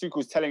saying Thomas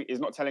Tuchel is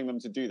not telling them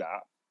to do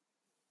that.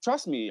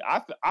 Trust me,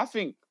 I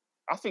think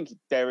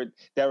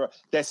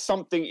there's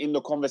something in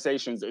the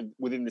conversations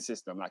within the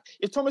system. Like,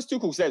 if Thomas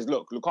Tuchel says,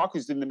 "Look,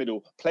 Lukaku's in the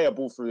middle, play a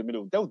ball through the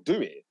middle," they'll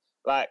do it.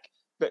 Like,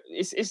 but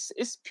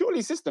it's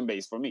purely system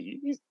based for me.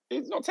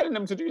 He's not telling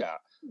them to do that.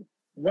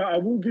 Well, I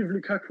will give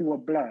Lukaku a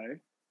bly,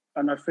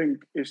 and I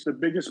think it's the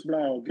biggest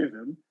bly I'll give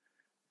him.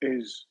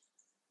 Is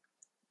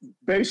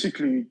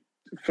basically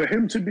for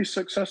him to be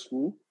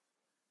successful,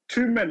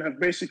 two men have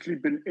basically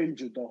been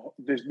injured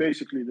this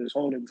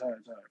whole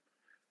entire time.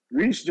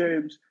 Reece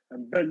James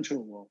and Ben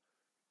Chilwell.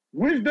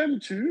 With them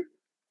two,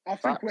 I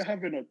think we're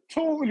having a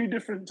totally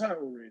different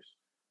title race.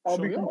 I'll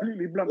be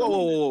completely blunt.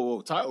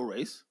 Whoa. Title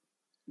race?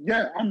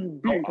 Yeah, I'm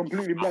being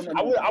completely blunt.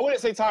 I wouldn't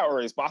say title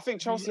race, but I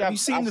think Chelsea have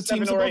seen the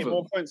 7 or 8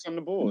 more points on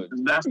the board.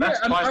 That's twice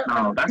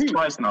now. That's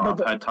twice now I've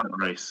had title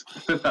race.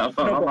 I'm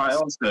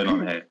like, what's going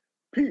on here?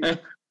 Pete,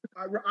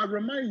 I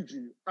remind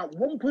you, at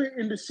one point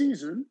in the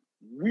season,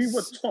 we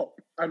were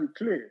top and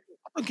clear.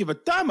 I don't give a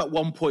damn at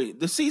one point.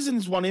 The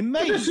season's won in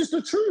May. But this is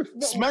the truth.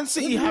 Man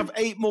City have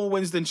 8 more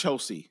wins than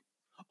Chelsea.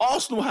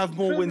 Arsenal have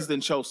more wins than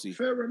Chelsea.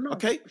 Fair enough.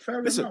 Okay?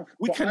 Listen,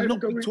 we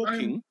cannot be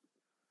talking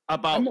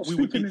about...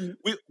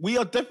 We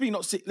are definitely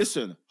not...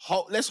 Listen,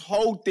 let's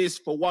hold this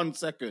for 1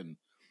 second.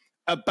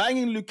 A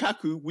banging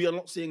Lukaku, we are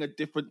not seeing a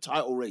different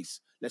title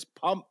race. Let's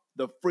pump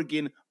the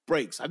frigging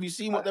brakes. Have you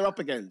seen what they're up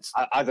against?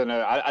 I don't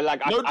know.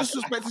 No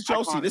disrespect to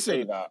Chelsea.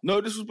 Listen,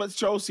 no disrespect to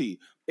Chelsea.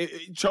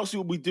 Chelsea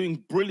will be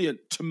doing brilliant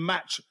to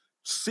match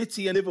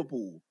City and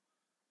Liverpool.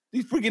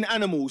 These frigging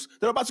animals,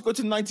 they're about to go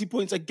to 90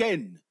 points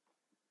again.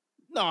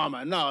 No,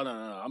 man. No.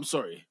 I'm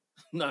sorry.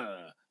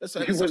 No. Let's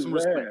have some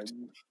respect.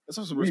 Let's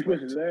have some respect.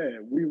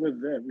 We were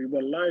there. We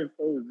were live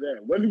over there.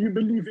 Whether you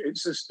believe it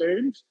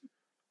sustains,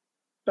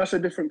 that's a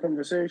different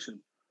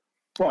conversation.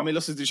 But how many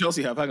losses did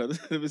Chelsea have? Hang on.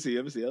 Let me see.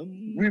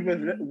 We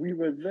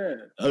were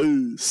there.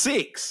 Oh,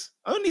 6.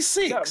 Only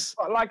 6.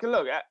 Yeah, like,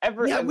 look,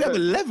 we have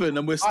 11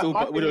 and we're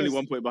only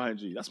 1 point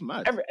behind you. That's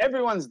mad.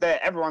 Everyone's there.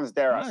 Everyone's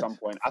there at some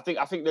point. I think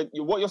that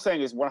what you're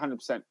saying is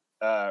 100%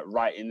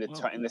 right in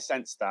the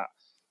sense that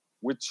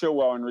with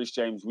Chilwell and Reece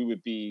James,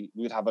 we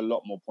would have a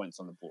lot more points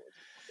on the board.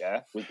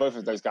 Yeah, with both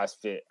of those guys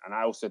fit, and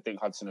I also think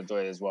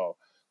Hudson-Odoi as well.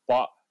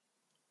 But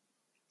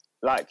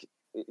like,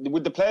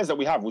 with the players that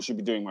we have, we should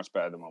be doing much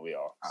better than what we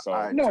are. So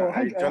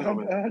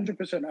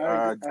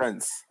 100%.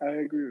 Gents, I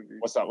agree with you.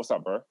 What's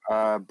up, bro?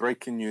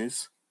 Breaking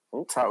news.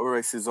 Ooh. Title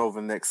race is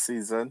over next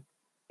season.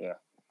 Yeah.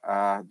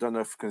 Don't know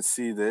if you can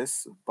see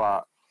this,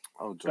 but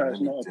that's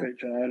not a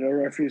picture. I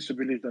refuse to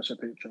believe that's a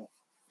picture.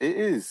 It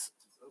is.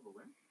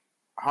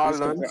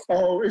 Haaland.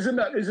 Oh, isn't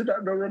that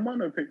the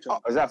Romano picture?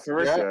 Is that for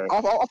real? Yeah.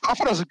 I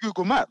thought it was a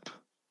Google map.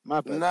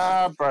 My bad.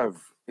 Nah,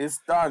 bruv. It's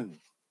done.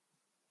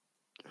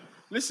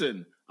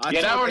 Listen.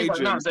 That already got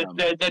announced.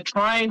 They're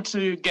trying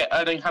to get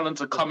Erling Haaland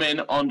to come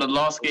in on the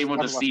last game of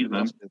the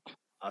season.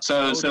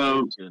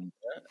 So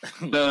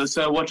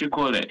what you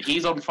call it?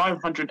 He's on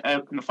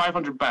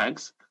 500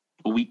 bags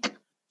a week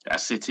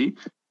at City,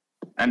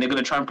 and they're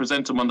going to try and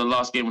present him on the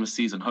last game of the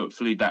season.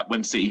 Hopefully, that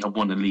when City have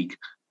won the league,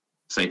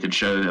 so they can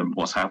show them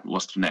what's happened,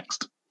 what's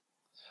next.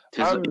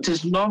 It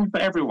is long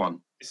for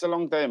everyone. It's a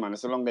long day, man.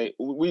 It's a long day.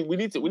 We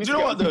need to. Do you know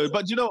what though?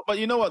 But you know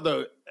what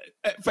though?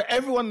 For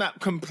everyone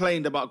that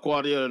complained about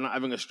Guardiola not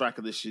having a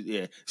striker this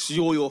year, it's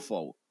all your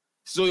fault.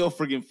 It's all your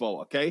frigging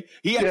fault. Okay?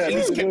 He at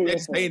least kept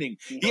entertaining.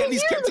 He at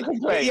least kept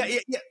complaining.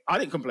 Yeah. I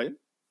didn't complain.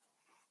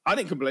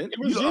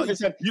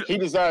 He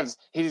deserves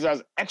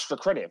extra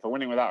credit for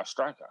winning without a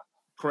striker.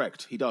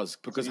 Correct, he does.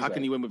 Because how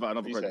can he win without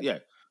another What do you credit?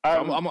 say?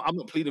 Yeah. So I'm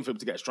not pleading for him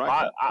to get a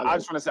striker. I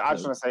just want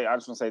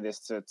to say this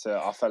to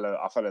our fellow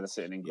that's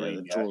sitting in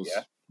green.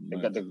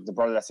 The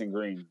brother that's in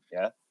green.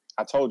 Yeah,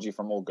 I told you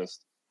from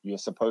August you're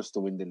supposed to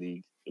win the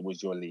league. It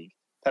was your league.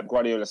 Pep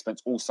Guardiola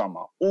spent all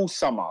summer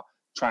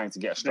trying to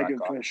get a striker.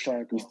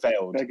 He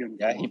failed. He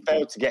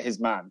failed to get his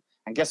man.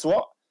 And guess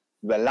what?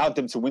 We allowed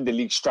them to win the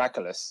league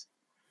strikerless.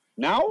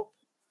 Now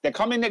they're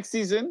coming next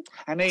season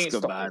and they ain't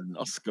stopping.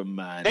 Oscar,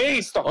 man. They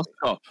ain't stopping.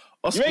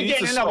 Oscar, you ain't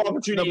getting another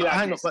opportunity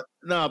like this. But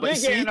you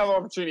ain't getting another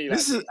opportunity like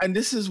this.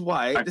 This is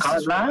why. I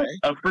can't lie.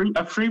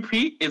 A free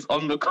Pete is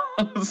on the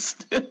cards.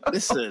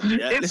 Listen.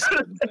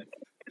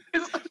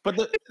 But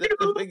the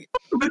thing,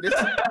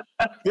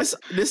 this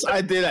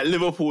idea that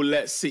Liverpool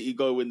let City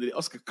go win the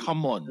Oscar,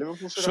 come on,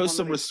 show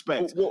some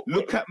respect.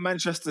 Look at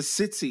Manchester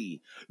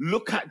City.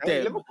 Look at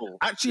them. Liverpool.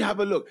 Actually, have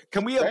a look.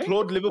 Can we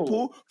applaud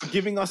Liverpool for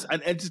giving us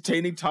an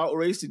entertaining title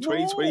race in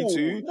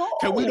 2022?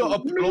 Can we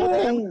not applaud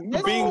them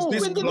for being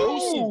this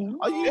close?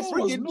 Are you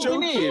freaking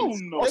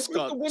joking,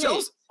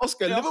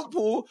 Oscar?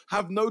 Liverpool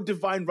have no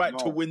divine right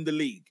to win the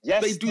league.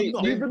 Yes, they do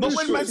not. Not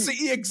when Man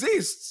City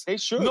exists. They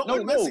should. Not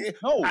when Man City.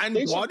 And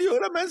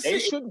Guardiola, Man City. They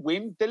should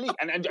win the league.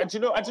 And do you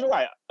know why? Do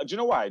you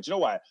know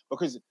why?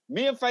 Because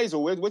me and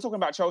Faisal, we're talking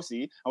about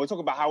Chelsea and we're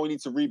talking about how we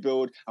need to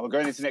rebuild and we're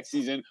going into next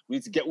season. We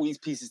need to get all these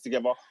pieces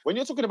together. When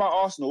you're talking about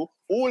Arsenal,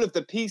 all of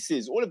the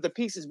pieces, we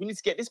need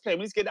to get this player,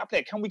 we need to get that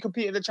player. Can we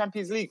compete in the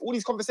Champions League? All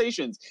these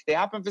conversations, they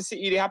happen for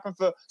City, they happen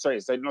for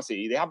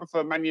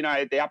Man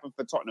United, they happen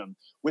for Tottenham.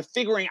 We're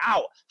figuring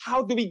out,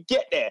 how do we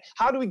get there?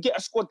 How do we get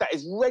a squad that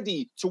is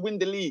ready to win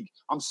the league?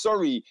 I'm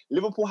sorry,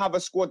 Liverpool have a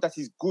squad that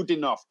is good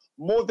enough,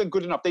 more than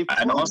good enough.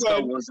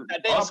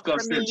 Oscar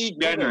since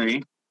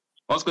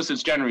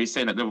January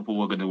saying that Liverpool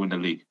were going to win the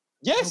league.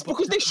 Yes,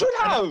 because they should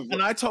have.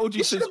 And I told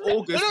you since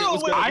August.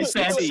 I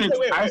said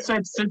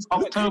since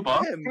October.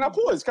 Can I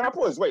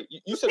pause? Wait,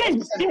 you said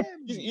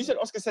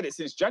Oscar said it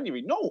since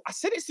January. No, I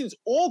said it since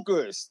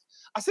August.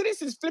 I said it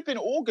since flipping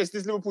August.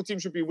 This Liverpool team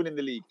should be winning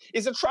the league.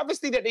 It's a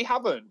travesty that they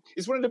haven't.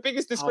 It's one of the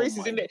biggest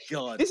disgraces in there.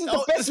 This is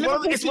the best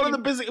Liverpool team. It's one of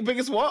the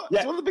biggest what? Yeah.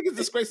 It's one of the biggest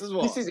disgraces.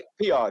 What? This is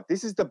PR.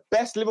 This is the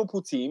best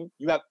Liverpool team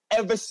you have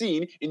ever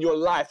seen in your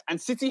life.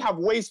 And City have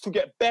ways to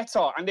get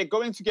better, and they're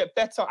going to get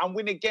better and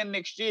win again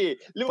next year.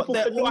 Liverpool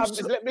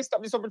missed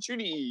up this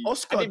opportunity.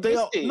 Oscar, they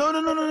are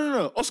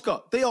no. Oscar,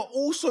 they are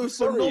also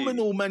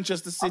phenomenal.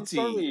 Manchester City.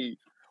 I'm sorry.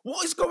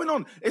 What is going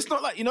on? It's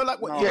not like, do you know where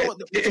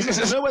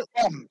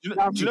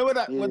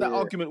that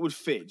argument would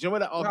fit? Do you know where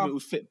that argument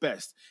would fit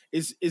best?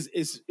 Is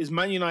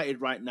Man United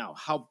right now,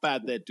 how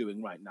bad they're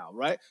doing right now,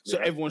 right? So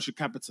everyone should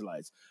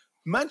capitalize.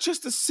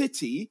 Manchester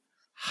City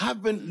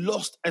haven't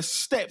lost a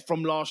step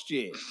from last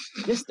year.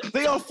 Yes,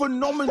 they are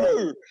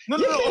phenomenal.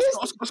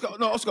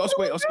 Oscar,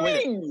 wait.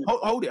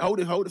 Hold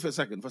it for a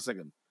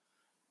second.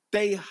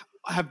 They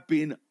have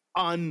been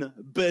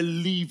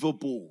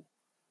unbelievable.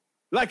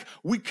 Like,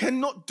 we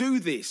cannot do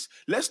this.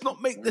 Let's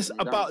not make this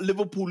about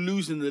Liverpool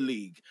losing the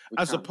league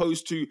as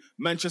opposed to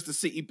Manchester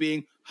City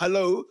being,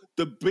 hello,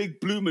 the big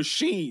blue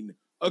machine.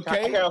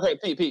 Okay,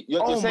 Pete.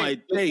 You're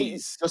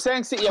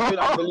saying City have been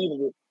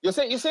unbelievable. You're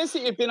saying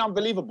City have been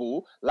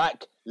unbelievable.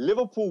 Like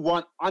Liverpool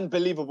weren't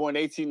unbelievable in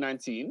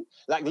 18-19.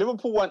 Like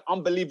Liverpool weren't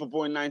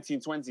unbelievable in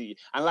 19-20.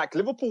 And like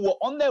Liverpool were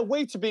on their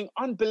way to being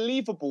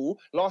unbelievable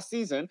last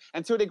season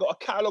until they got a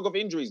catalogue of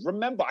injuries.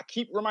 Remember, I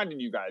keep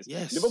reminding you guys,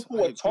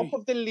 Liverpool were top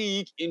of the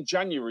league in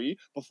January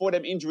before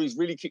them injuries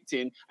really kicked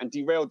in and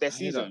derailed their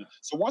season.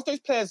 So once those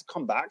players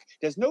come back,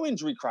 there's no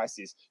injury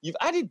crisis. You've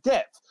added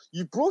depth.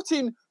 You've brought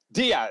in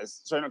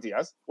Diaz. Sorry, not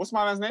Diaz. What's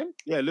my man's name?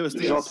 Yeah, Luis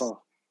Diaz.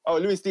 Oh,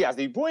 Luis Diaz.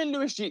 They brought in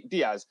Luis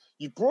Diaz.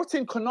 You brought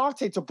in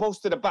Konate to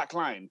bolster the back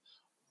line.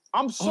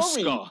 I'm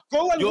sorry. Oscar,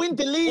 go and win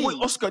the league. Wait,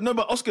 Oscar,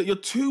 you're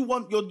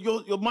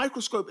 2-1. Your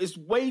microscope is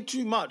way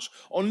too much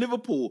on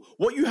Liverpool.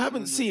 What you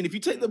haven't seen, if you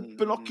take the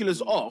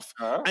binoculars off,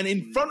 and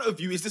in front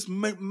of you is this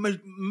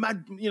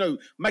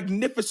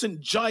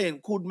magnificent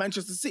giant called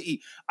Manchester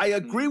City. I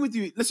agree with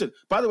you. Listen,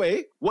 by the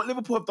way, what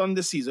Liverpool have done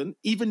this season,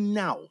 even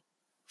now,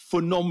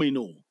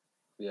 phenomenal.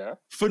 Yeah,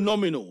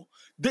 phenomenal.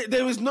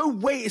 There is no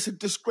way it's a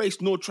disgrace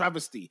nor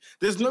travesty.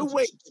 There's no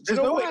way. There's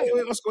no way.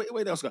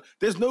 Wait, Oscar.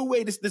 There's no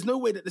way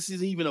that this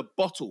is even a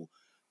bottle.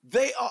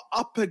 They are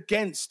up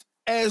against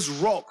Ayers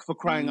Rock, for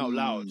crying out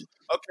loud.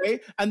 Okay,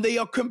 and they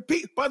are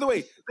compete. By the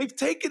way, they've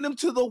taken them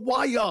to the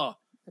wire.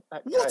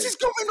 What is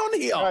going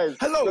on here? Guys,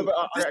 hello. Okay.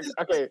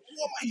 What am I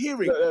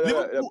hearing?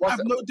 Liverpool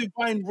have no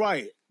divine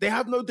right. They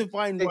have no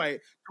divine right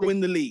to win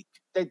the league.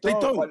 They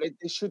don't. But they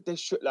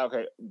should. Like,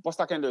 okay,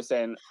 Bostakendo is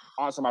saying,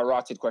 answer my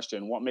rotted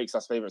question. What makes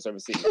us favourites over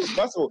City?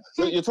 First of all,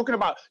 you're talking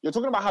about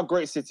how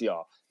great City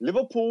are.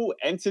 Liverpool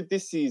entered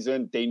this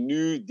season. They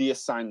knew the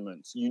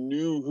assignments. You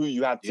knew who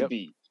you had to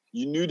be.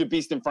 You knew the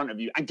beast in front of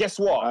you. And guess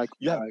what?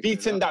 You have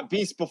beaten that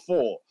beast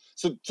before.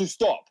 So to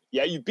stop,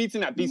 you've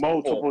beaten that beast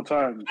multiple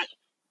times.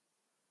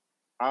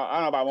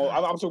 I don't know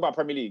about. I'm talking about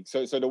Premier League.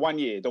 So the 1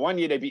 year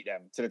they beat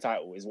them to the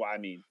title is what I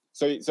mean.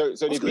 So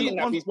they've beaten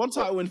that beast one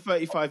title in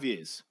 35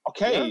 years.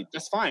 Okay,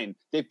 that's fine.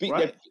 They beat.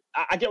 Right.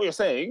 I get what you're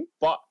saying,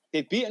 but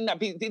They've beaten that.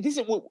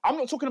 I'm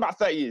not talking about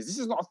 30 years. This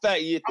is not a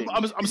 30-year thing.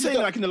 I'm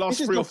saying like in the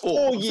last 3 or 4.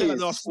 4 I'm saying years. like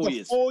the last 4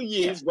 years. 4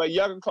 years where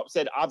Jurgen Klopp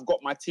said, "I've got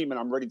my team and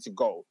I'm ready to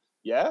go."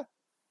 Yeah.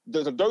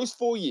 Those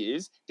 4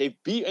 years, they've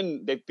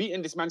beaten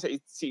this Man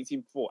City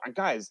team before. And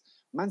guys,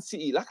 Man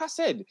City, like I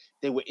said,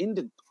 they were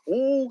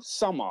all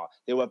summer.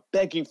 They were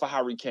begging for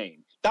Harry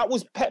Kane. That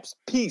was Pep's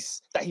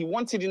piece that he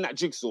wanted in that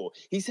jigsaw.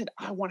 He said,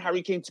 "I want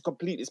Harry Kane to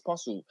complete this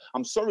puzzle."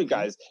 I'm sorry,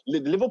 guys. The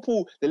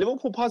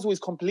Liverpool puzzle is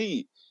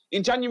complete.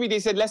 In January, they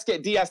said, "Let's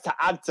get Diaz to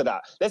add to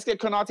that. Let's get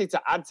Konate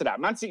to add to that."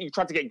 Man City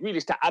tried to get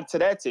Grealish to add to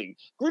their thing.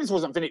 Grealish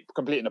wasn't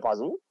completing the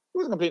puzzle. He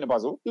wasn't completing the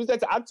puzzle. He was there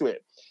to add to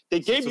it. They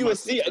gave you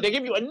they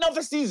gave you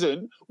another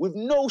season with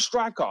no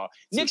striker.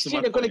 Next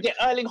year, they're going to get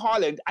Erling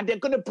Haaland, and they're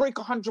going to break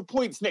 100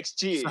 points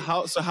next year.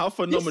 So how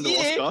phenomenal,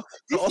 Oscar?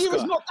 This year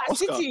is not that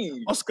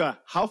City. Oscar,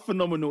 how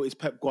phenomenal is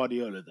Pep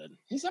Guardiola then?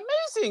 He's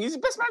amazing. He's the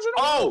best manager in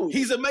the world.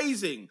 He's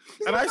amazing.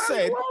 And I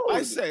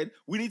said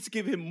we need to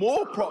give him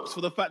more props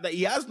for the fact that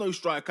he has no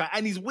striker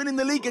and he's winning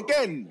the league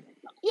again.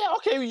 Yeah,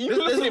 okay. You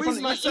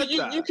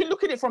can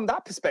look at it from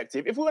that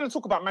perspective. If we're going to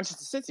talk about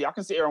Manchester City, I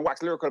can sit here and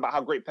wax lyrical about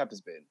how great Pep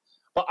has been.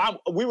 But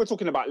we were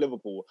talking about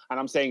Liverpool, and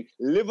I'm saying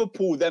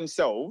Liverpool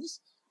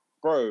themselves,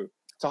 bro.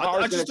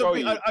 I just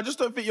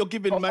don't think you're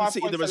giving Man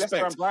City the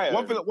respect.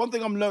 One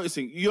thing I'm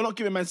noticing, you're not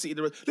giving Man City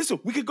the respect. Listen,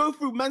 we could go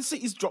through Man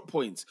City's drop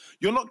points.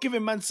 You're not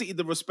giving Man City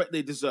the respect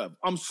they deserve.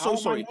 I'm so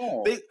sorry.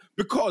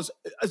 Because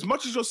as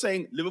much as you're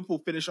saying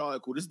Liverpool finish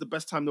article, this is the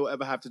best time they'll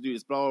ever have to do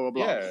this, blah, blah,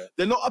 blah. Yeah.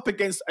 They're not up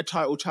against a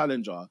title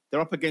challenger.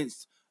 They're up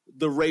against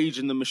the Rage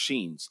and the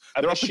Machines.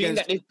 They're up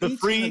against the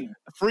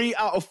 3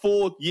 out of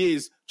 4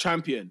 years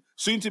champion.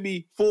 Soon to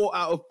be 4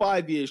 out of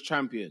 5 years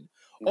champion.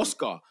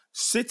 Oscar,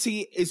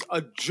 City is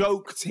a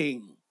joke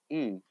thing.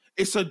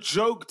 It's a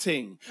joke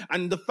thing.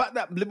 And the fact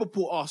that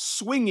Liverpool are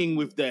swinging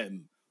with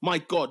them, my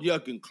God,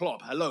 Jurgen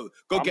Klopp, hello.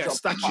 Go get a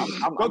statue.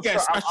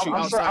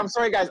 I'm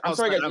sorry, guys.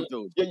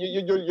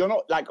 You're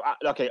not like,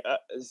 okay,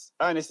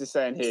 Ernest is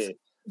saying here.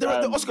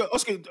 Oscar,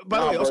 by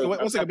the way, Oscar,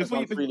 one second.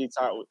 Before you...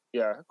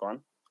 Yeah, go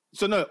on.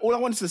 So no, all I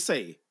wanted to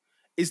say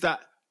is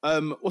that,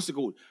 what's it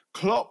called?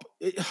 Klopp...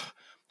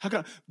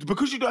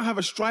 because you don't have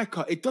a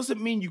striker, it doesn't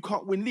mean you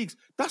can't win leagues.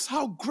 That's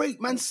how great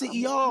Man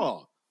City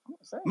are.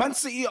 Man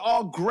City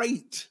are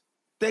great.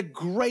 They're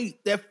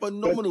great. They're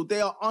phenomenal. They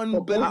are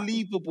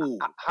unbelievable.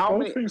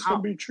 Both things can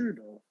be true,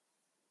 though.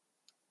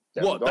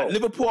 What? That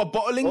Liverpool are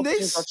bottling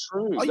this?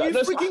 Are you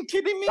freaking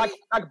kidding me?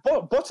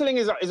 Bottling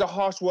is a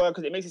harsh word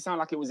because it makes it sound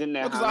like it was in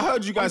there. Because I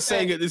heard you guys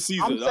saying it this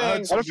season. I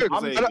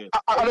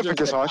don't think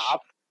it's harsh.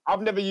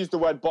 I've never used the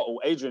word bottle.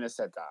 Adrian has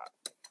said that.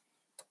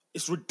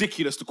 It's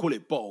ridiculous to call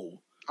it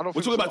bottle. We're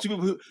talking about two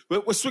people who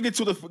we're swinging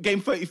to the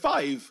game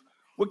 35.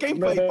 We're game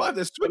 35.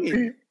 They're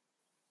swinging.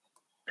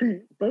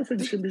 Pete, both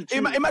things can be true.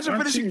 Imagine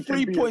finishing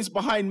 3 points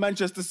behind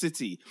Manchester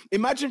City.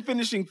 Imagine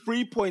finishing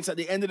 3 points at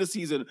the end of the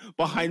season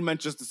behind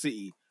Manchester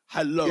City.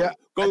 Hello. Yeah.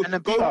 Go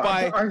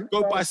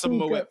buy some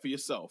Moet for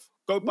yourself.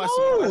 Go buy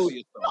some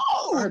Moet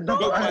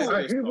for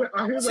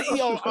yourself.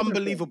 City are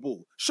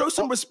unbelievable. Show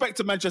some respect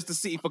to Manchester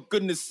City, for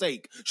goodness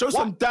sake. Show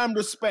some damn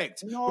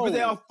respect. Because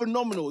they are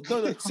phenomenal.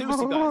 No,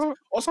 seriously, guys.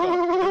 Oscar,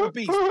 they're a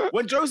beast.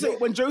 When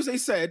Jose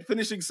said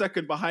finishing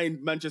second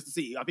behind Manchester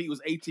City, I think it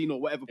was 18 or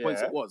whatever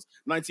points it was,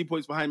 19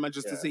 points behind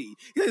Manchester City.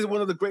 He is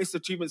one of the greatest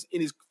achievements in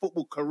his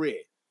football career.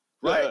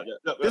 Right?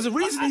 Look, there's a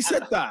reason he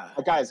said that.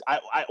 Guys,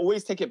 I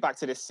always take it back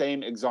to the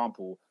same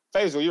example.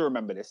 Faisal, you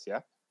remember this, yeah?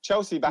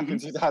 Chelsea back in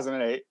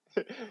 2008.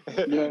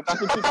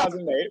 Back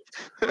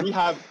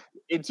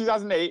in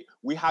 2008,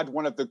 we had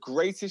one of the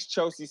greatest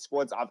Chelsea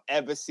squads I've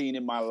ever seen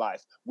in my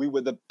life. We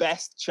were the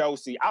best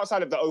Chelsea.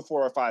 Outside of the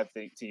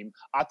 04-05 team,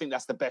 I think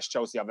that's the best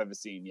Chelsea I've ever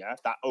seen, yeah?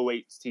 That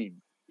 08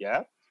 team,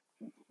 yeah?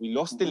 We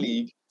lost the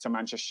league to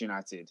Manchester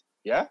United,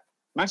 yeah?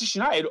 Manchester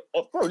United,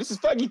 bro, this is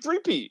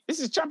 33p. This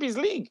is Champions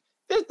League.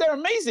 They're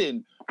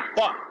amazing.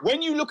 But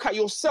when you look at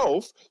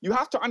yourself, you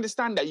have to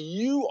understand that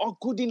you are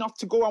good enough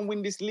to go and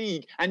win this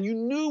league. And you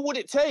knew what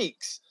it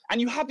takes.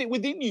 And you have it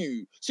within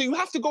you. So you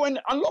have to go and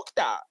unlock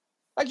that.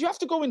 Like, you have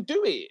to go and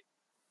do it.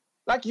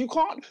 Like, you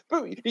can't...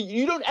 Bro,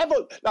 you don't ever...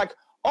 Like,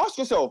 ask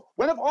yourself,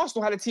 when have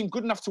Arsenal had a team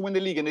good enough to win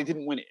the league and they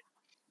didn't win it?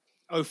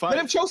 05. When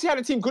have Chelsea had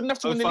a team good enough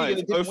to win the league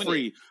and they didn't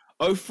win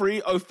it?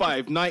 03,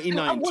 05,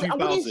 99, 2000. And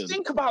what do you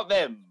think about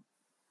them?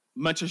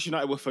 Manchester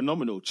United were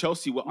phenomenal.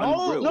 Chelsea were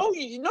unreal.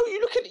 You look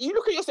at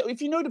yourself.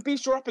 If you know the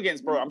beast you're up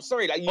against, bro, I'm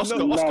sorry. Like,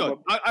 Oscar,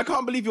 I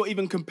can't believe you're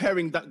even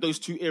comparing those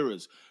two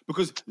eras,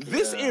 because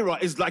this era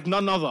is like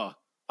none other.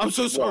 I'm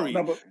so sorry.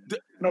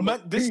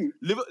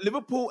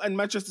 Liverpool and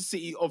Manchester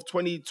City of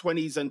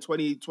 2020s and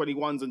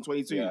 2021s and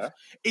 22s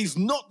is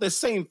not the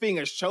same thing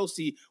as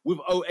Chelsea with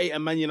 08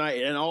 and Man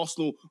United and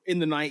Arsenal in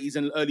the 90s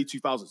and early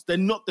 2000s. They're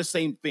not the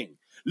same thing.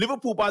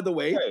 Liverpool, by the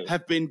way,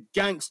 have been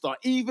gangster,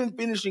 even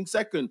finishing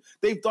second.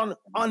 They've done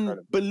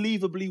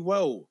unbelievably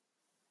well.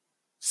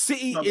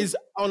 City is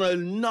on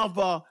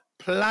another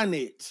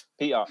planet.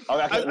 Peter,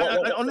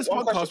 On this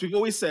podcast, we've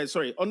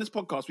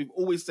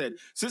always said,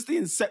 since the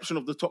inception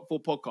of the Top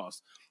 4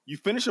 podcast, you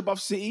finish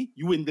above City,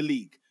 you win the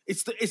league.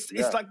 It's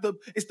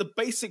the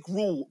basic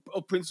rule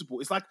of principle.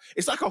 It's like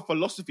our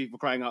philosophy, for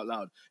crying out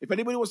loud. If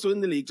anybody wants to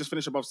win the league, just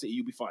finish above City,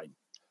 you'll be fine.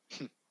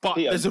 But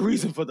Peter, there's a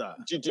reason for that.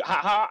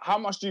 How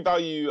much do you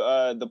value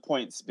the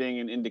points being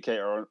an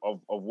indicator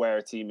of where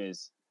a team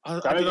is? I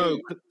don't know.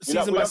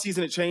 Season by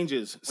season, it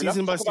changes.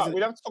 Season by season.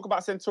 We'll have to talk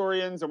about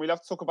Centurions, and we'll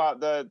have to talk about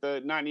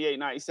the 98,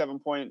 97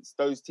 points,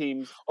 those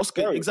teams.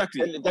 Oscar,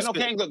 exactly. They're not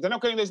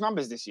getting those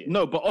numbers this year.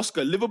 No, but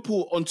Oscar,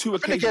 Liverpool on 2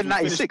 occasions. They get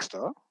 96,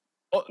 though.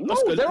 No,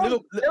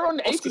 they're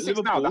on 86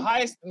 Liverpool, now. The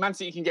highest Man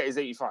City can get is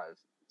 85.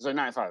 So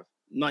 95.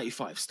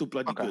 95, still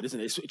bloody good, isn't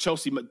it?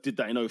 Chelsea did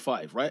that in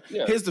 05, right?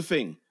 Yeah. Here's the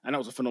thing, and that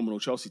was a phenomenal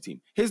Chelsea team.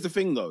 Here's the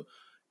thing, though.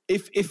 I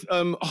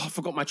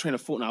forgot my train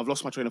of thought now. I've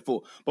lost my train of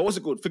thought. But what's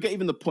it called? Forget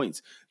even the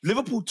points.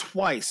 Liverpool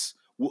twice,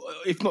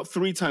 if not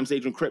 3 times,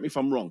 Adrian, correct me if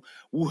I'm wrong,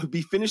 will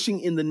be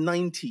finishing in the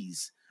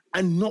 90s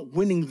and not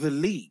winning the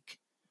league.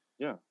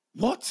 Yeah.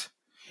 What?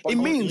 But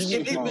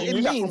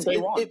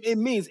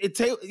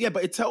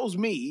it tells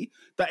me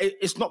that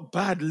it's not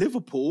bad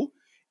Liverpool.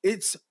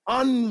 It's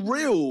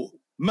unreal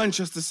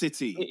Manchester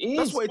City.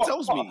 That's what it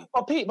tells me.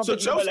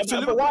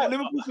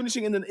 Liverpool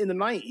finishing in the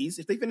 90s,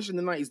 if they finish in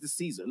the 90s this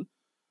season,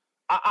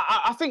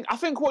 I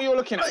think what you're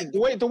looking at,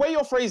 the way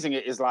you're phrasing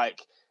it is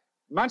like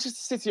Manchester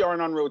City are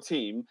an unreal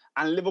team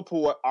and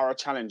Liverpool are a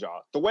challenger.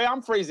 The way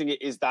I'm phrasing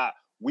it is that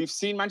we've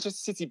seen Manchester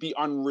City be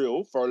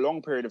unreal for a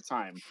long period of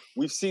time.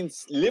 We've seen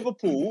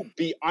Liverpool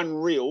be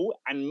unreal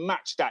and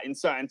match that in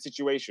certain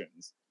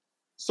situations.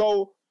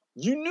 So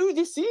you knew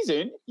this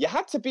season you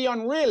had to be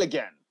unreal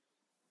again,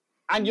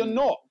 and you're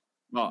not.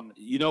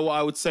 You know what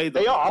I would say?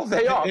 They are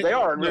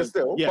unreal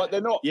still, but they're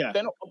not. Yeah.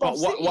 They're not. But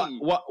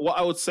what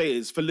I would say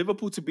is, for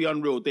Liverpool to be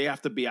unreal, they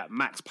have to be at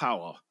max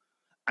power,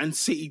 and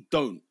City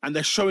don't, and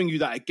they're showing you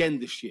that again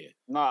this year.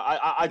 No,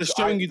 they're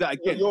showing you that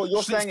again.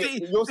 You're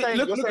saying. Look at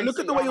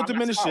the way you're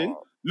diminishing.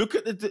 Look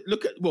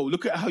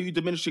at how you're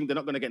diminishing. They're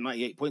not going to get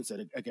 98 points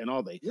again,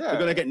 are they? Yeah. They're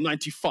going to get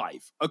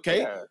 95. Okay.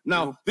 Yeah.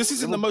 Now this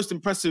isn't the most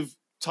impressive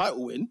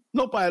title win,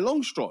 not by a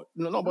long stretch.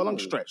 Not by a long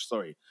stretch.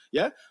 Sorry.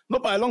 Yeah,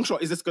 not by a long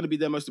shot is this going to be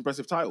their most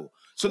impressive title.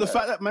 So the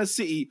fact that Man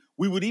City,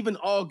 we would even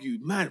argue,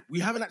 man, we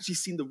haven't actually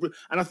seen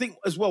and I think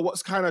as well,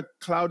 what's kind of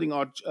clouding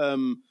our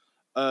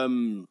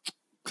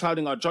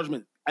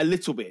judgment a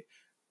little bit.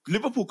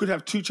 Liverpool could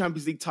have 2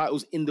 Champions League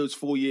titles in those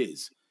 4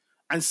 years,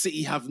 and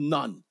City have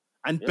none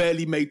and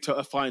barely made to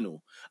a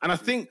final. And I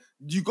think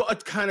you got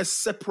to kind of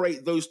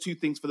separate those two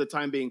things for the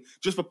time being,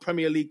 just for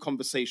Premier League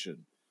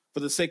conversation,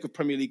 for the sake of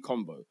Premier League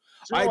combo.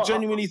 I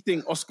genuinely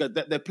think, Oscar,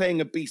 that they're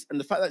playing a beast. And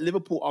the fact that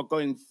Liverpool are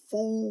going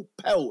full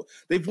pelt.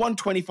 They've won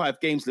 25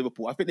 games,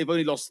 Liverpool. I think they've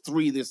only lost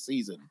 3 this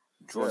season.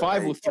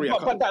 5 or 3.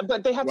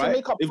 But they had to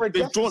make up for a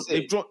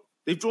deficit.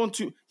 They've drawn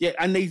 2. Yeah,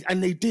 and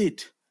they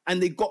did.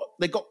 And they got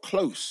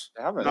close.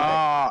 They haven't.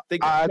 I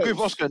agree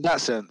with Oscar in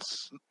that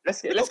sense.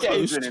 Let's get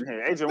Adrian in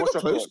here. Adrian, what's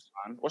your thoughts,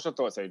 man? What's your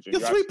thoughts, Adrian?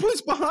 You're 3 points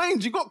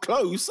behind. You got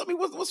close. I mean,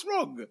 what's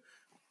wrong?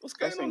 What's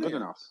going on? Good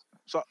enough.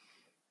 So,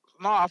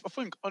 no, I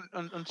think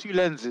on 2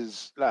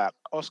 lenses, like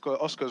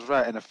Oscar's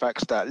right in the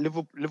facts that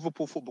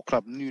Liverpool Football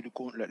Club knew the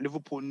gauntlet.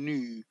 Liverpool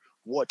knew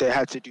what they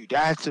had to do. They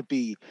had to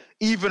be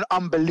even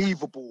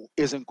unbelievable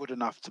isn't good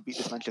enough to beat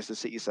this Manchester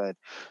City side.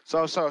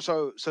 So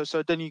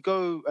then you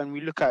go and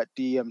we look at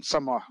the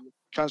summer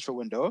transfer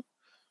window,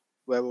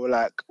 where we're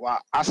like,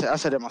 well, I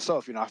said it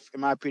myself. You know,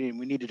 in my opinion,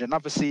 we needed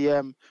another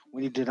CM,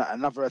 we needed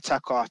another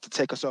attacker to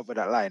take us over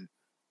that line.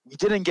 We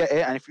didn't get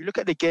it, and if you look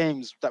at the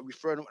games that we've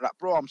thrown, like,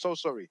 bro, I'm so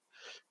sorry.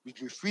 We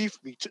took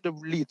the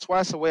lead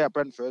twice away at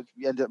Brentford.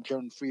 We ended up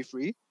drawing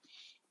 3-3.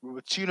 We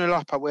were 2-0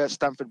 up away at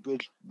Stamford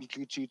Bridge. We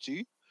drew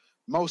 2-2.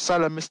 Mo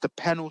Salah missed a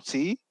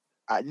penalty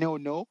at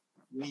 0-0.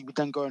 We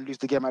then go and lose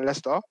the game at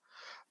Leicester.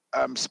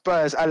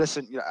 Spurs,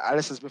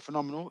 Alisson's been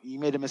phenomenal. He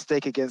made a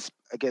mistake against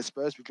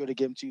Spurs. We drew the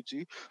game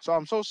 2-2. So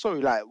I'm so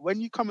sorry. Like, when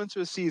you come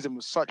into a season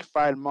with such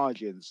fine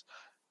margins,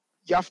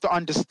 you have to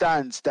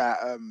understand that.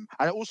 And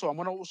also, I'm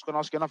also going to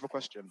ask you another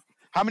question.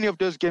 How many of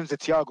those games did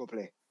Thiago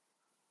play?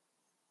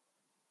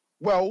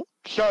 Well,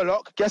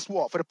 Sherlock, guess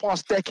what? For the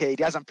past decade,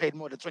 he hasn't played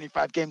more than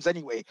 25 games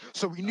anyway.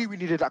 So we knew we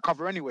needed that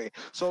cover anyway.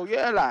 So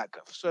yeah, like,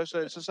 so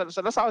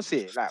that's how I see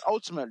it. Like,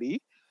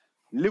 ultimately,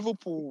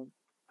 Liverpool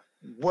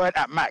weren't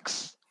at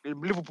max.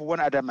 Liverpool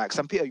weren't at their max.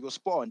 And Peter, you're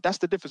spot on. That's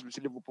the difference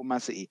between Liverpool and Man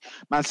City.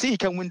 Man City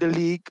can win the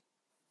league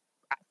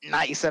at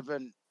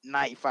 97,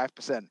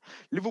 95%.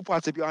 Liverpool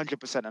had to be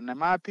 100%. And in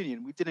my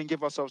opinion, we didn't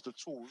give ourselves the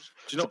tools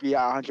to be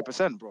at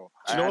 100%, bro.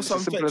 Do you know what's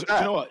something? Do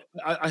you know what?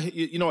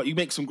 You know what? You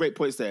make some great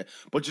points there.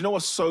 But do you know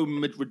what's so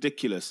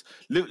ridiculous?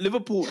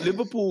 Liverpool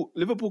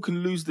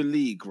can lose the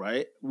league,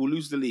 right? We'll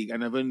lose the league,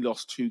 and have only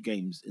lost 2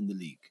 games in the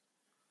league.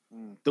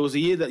 There was a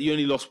year that you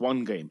only lost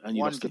 1 game, and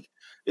you lost it.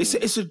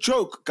 It's a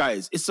joke,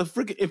 guys. It's a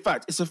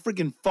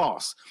friggin'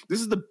 farce. This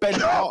is the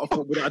best part of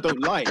football that I don't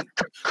like.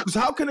 Because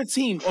how can a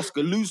team,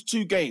 Oscar, lose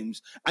 2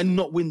 games and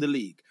not win the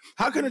league?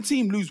 How can a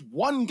team lose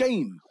 1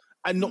 game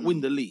and not win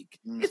the league.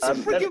 It's a let-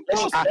 freaking let-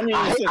 farce.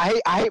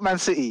 I hate Man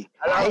City.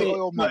 I hate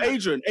Oil No, Man.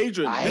 Adrian, I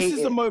this hate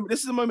is the it. moment. This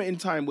is the moment in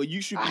time where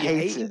you should be I hate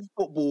hating it.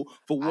 football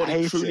for what I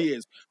it hate truly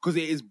is, because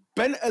it is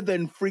better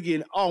than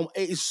frigging.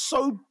 It is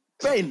so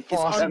bent.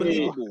 It's Let me-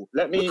 unbelievable.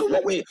 let me- Look at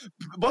let what me-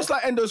 Boss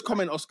like Endo's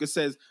comment, Oscar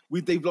says,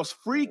 they've lost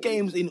 3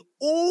 games in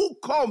all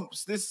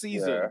comps this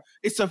season. Yeah.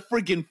 It's a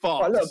frigging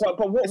farce. But look,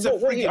 but what, It's a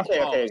what, what frigging okay.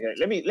 farce.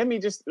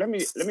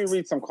 Let me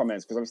read some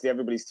comments, because obviously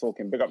everybody's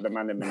talking. Big up the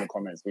man them in the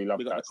comments. We love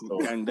We got that. to So,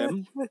 gang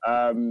them.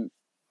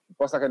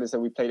 Boss like I said,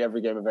 we played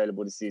every game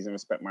available this season.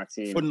 Respect my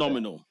team.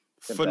 Phenomenal.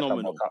 Didn't play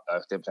Phenomenal.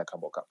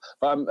 Carabao Cup.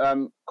 But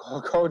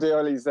Cole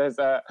Deoli says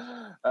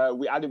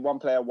we added one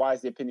player. Why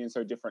is the opinion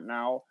so different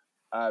now?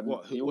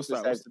 He What's also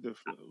that? says- What's the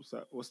difference? What's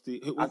that? What's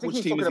the? I think Which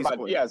he's team talking is he about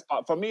supporting? Diaz,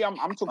 but for me, I'm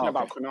talking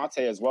about Okay.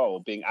 Konate as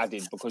well being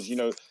added, because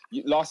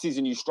last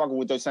season you struggled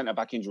with those centre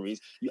back injuries.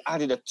 You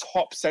added a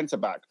top centre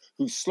back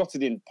who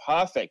slotted in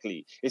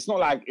perfectly. It's not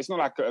like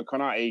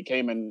Konate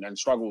came and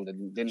struggled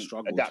and didn't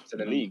adapt to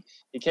the league.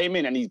 He came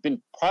in and he's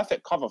been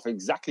perfect cover for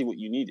exactly what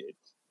you needed.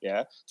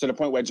 Yeah, to the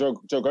point where Joe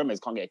Gomez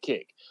can't get a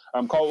kick.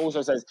 Cole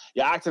also says,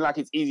 you're acting like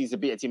it's easy to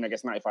beat a team that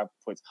gets 95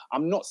 points.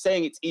 I'm not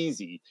saying it's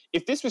easy.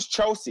 If this was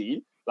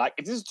Chelsea, like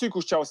if this is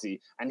Tuchel's Chelsea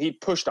and he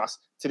pushed us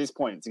to this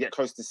point to get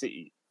close to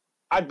City,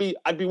 I'd be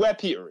where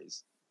Peter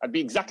is. I'd be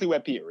exactly where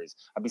Peter is.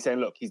 I'd be saying,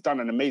 look, he's done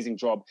an amazing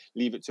job.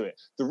 Leave it to it.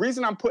 The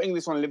reason I'm putting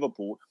this on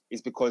Liverpool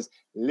is because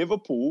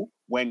Liverpool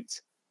went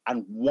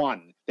and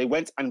won. They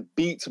went and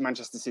beat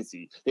Manchester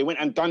City. They went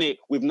and done it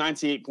with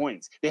 98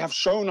 points. They have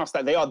shown us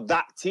that they are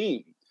that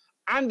team.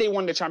 And they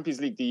won the Champions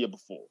League the year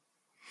before.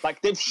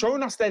 Like, they've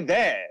shown us they're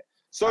there.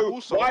 So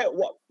Also-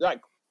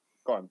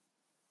 go on.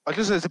 I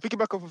just to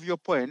piggyback off of your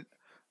point,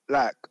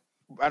 like,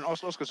 and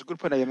also Oscar, it's a good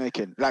point that you're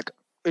making. Like,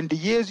 in the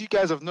years you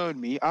guys have known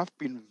me, I've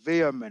been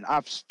vehement.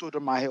 I've stood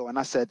on my hill and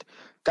I said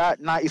that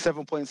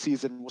 97-point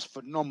season was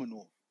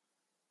phenomenal.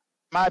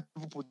 My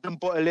people didn't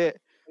bottle it.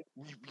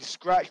 We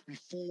scratched, we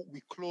fought,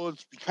 we clawed,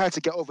 we tried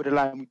to get over the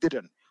line. We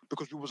didn't,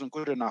 because we wasn't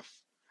good enough.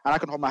 And I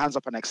can hold my hands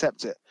up and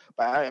accept it.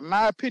 But in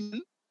my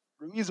opinion,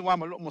 the reason why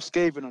I'm a lot more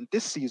scathing on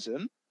this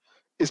season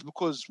is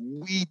because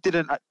we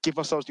didn't give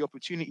ourselves the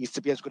opportunities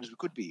to be as good as we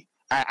could be,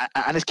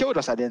 and it's killed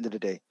us at the end of the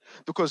day.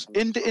 Because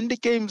in the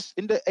games,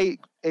 in the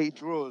eight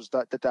draws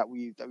that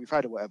we've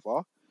had or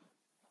whatever,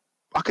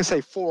 I can say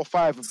 4 or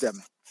 5 of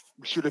them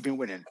we should have been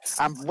winning.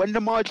 And when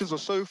the margins are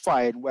so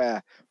fine,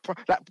 where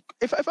like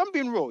if I'm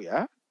being real,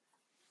 yeah,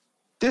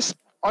 this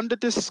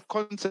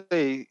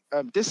Conte,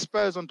 this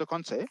Spurs under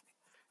Conte,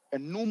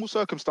 in normal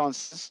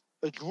circumstances,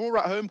 a draw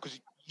at home, because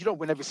you don't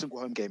win every single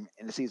home game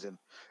in the season.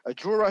 A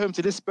draw at home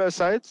to this Spurs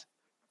side,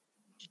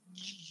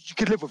 you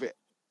could live with it.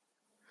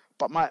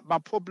 But my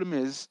problem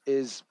is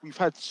we've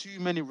had too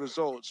many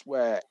results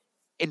where,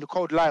 in the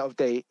cold light of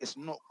day, it's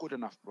not good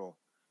enough, bro.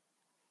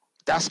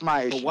 That's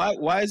my issue. But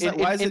why is that?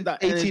 Why is it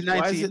that 18, energy? Why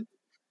is 19? it?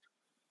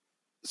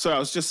 So I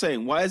was just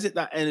saying, why is it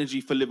that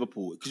energy for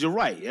Liverpool? Because you're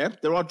right, yeah.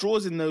 There are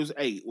draws in those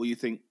 8 where you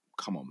think,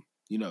 come on,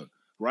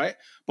 right?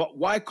 But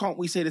why can't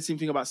we say the same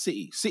thing about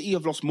City? City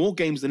have lost more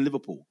games than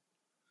Liverpool.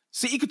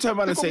 City could turn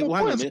around and say, well,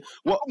 hang on a minute.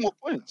 What? More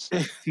points.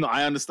 No,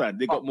 I understand.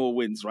 They got more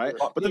wins, right?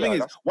 But the thing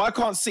is, why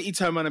can't City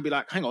turn around and be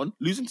like, hang on,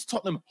 losing to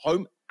Tottenham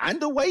home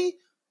and away?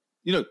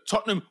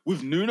 Tottenham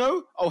with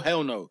Nuno? Oh,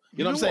 hell no.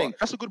 You know what I'm saying?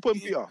 That's a good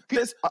point, Peter.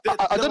 There's-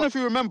 I don't know if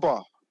you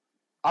remember.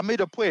 I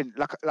made a point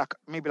like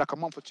maybe like a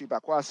month or 2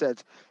 back where I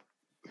said,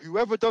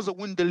 whoever doesn't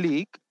win the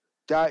league,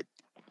 that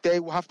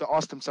they will have to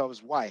ask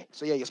themselves why.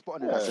 So yeah, you're spot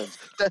on in that sense.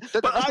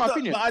 That's my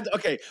opinion.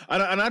 Okay,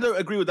 and I don't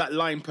agree with that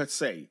line per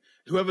se.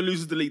 Whoever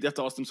loses the league, they have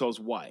to ask themselves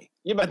why.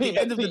 Yeah, but At the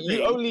end of the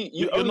day,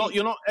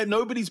 you're not.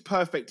 Nobody's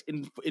perfect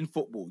in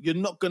football. You're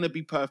not going to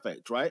be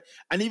perfect, right?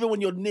 And even when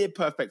you're near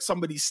perfect,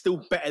 somebody's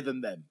still better than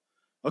them.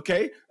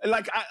 Okay,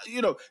 like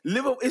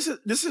Liverpool.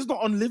 This is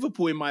not on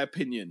Liverpool, in my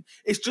opinion.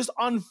 It's just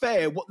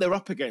unfair what they're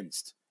up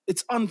against.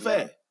 It's unfair.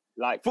 Yeah.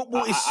 Like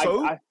Football is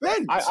so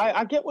bent.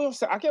 I get what you're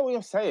saying. I get what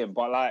you're saying,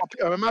 but like,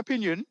 in my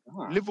opinion,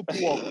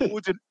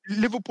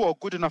 Liverpool are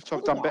good enough to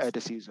have done better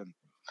this season.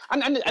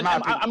 And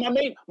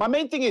my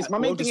main thing is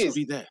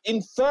there.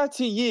 In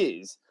 30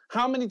 years,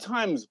 how many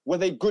times were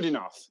they good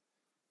enough?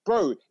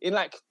 Bro, in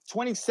like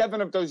 27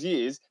 of those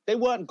years, they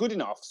weren't good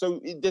enough. So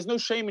there's no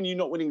shame in you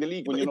not winning the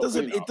league when you're not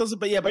good enough. It doesn't.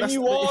 But yeah, but when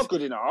you are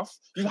good enough,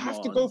 you have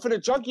to go for the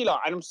jugular.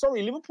 And I'm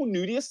sorry, Liverpool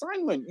knew the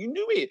assignment. You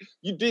knew it.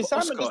 The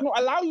assignment does not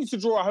allow you to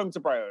draw at home to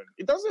Brighton.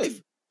 It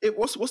doesn't.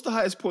 What's the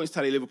highest points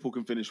tally Liverpool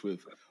can finish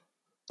with?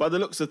 By the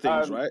looks of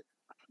things, right?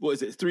 What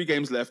is it? 3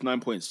 games left,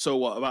 9 points. So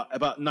what?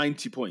 About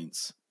 90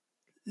 points.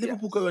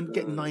 Liverpool go and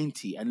get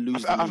 90 and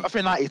lose. I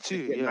think 92.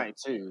 Yeah.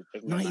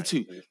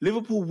 92.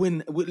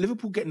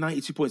 Liverpool get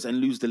 92 points and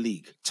lose the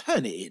league.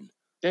 Turn it in.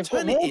 They've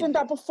got more than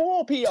that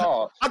before, Peter.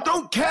 I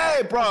don't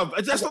care,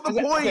 bruv. That's not the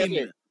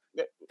point.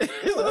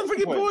 It's not the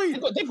freaking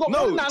point. They've got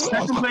more than that.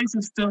 Second place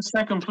is still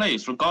second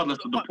place, regardless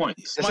of the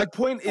points. My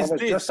point is I was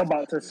this. just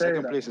about to say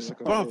Second that. place is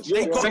second Bruv, place.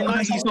 they got Second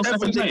place is still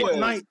 97. second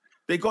place.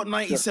 They got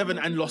 97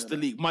 and lost the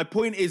league. My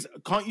point is,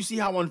 can't you see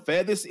how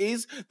unfair this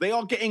is? They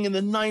are getting in the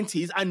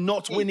 90s and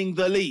not winning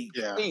the league.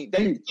 Yeah.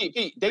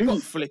 They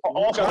got flipping.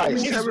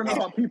 Guys, Here's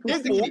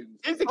Here's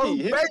the key.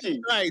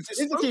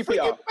 Here's the key,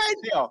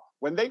 Peter.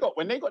 When they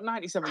got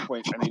 97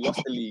 points and they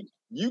lost the league,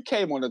 you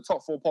came on the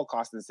Top 4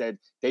 podcast and said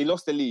they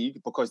lost the league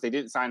because they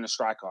didn't sign a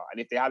striker. And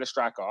if they had a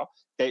striker,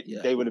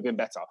 they would have been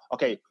better.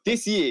 Okay,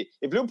 this year,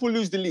 if Liverpool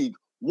lose the league,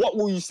 what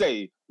will you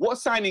say? What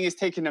signing is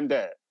taking them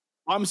there?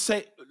 I'm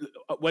saying,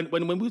 when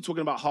we were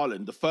talking about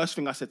Haaland, the first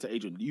thing I said to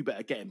Adrian, you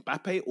better get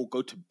Mbappe or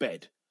go to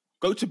bed.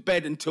 Go to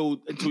bed until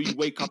you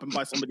wake up and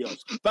buy somebody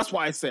else. That's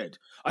what I said.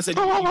 I said,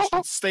 you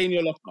should stay in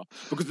your locker.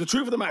 Because the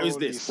truth of the matter is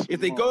this. If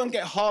they go and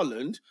get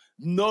Haaland,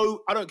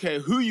 no, I don't care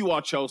who you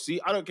are,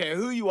 Chelsea. I don't care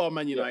who you are,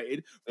 Man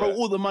United. Throw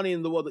all the money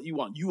in the world that you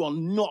want. You are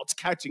not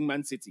catching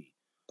Man City.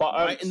 But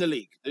right in the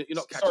league. You're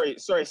not catching.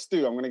 Sorry,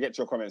 Stu. I'm going to get to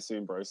your comment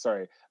soon, bro.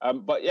 Sorry.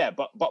 But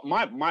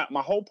my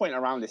whole point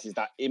around this is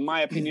that, in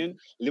my opinion,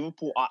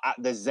 Liverpool are at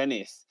the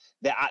zenith.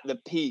 They're at the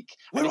peak.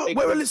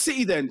 Where is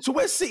City then? So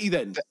where's City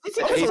then?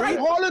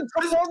 Haaland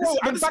tomorrow.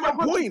 This is my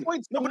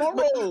point.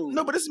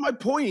 No, but this is my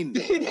point.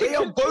 They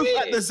are both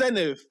at the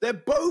zenith. They're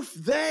both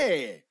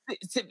there.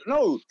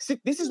 No,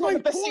 this is not the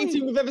best City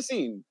team we've ever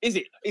seen. Is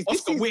it?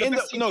 Oscar, we're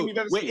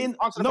in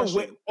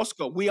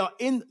Oscar, we are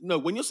in. No,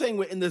 when you're saying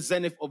we're in the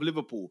zenith of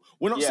Liverpool,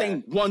 we're not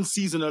saying one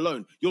season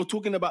alone. You're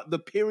talking about the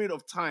period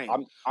of time.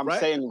 I'm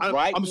saying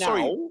right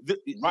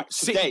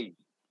today.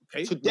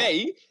 Okay.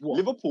 Today,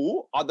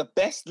 Liverpool are the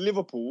best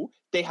Liverpool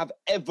they have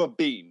ever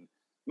been.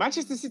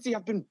 Manchester City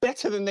have been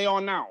better than they are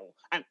now,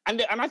 and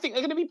I think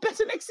they're going to be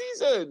better next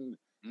season.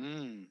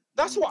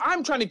 That's what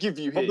I'm trying to give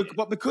you here.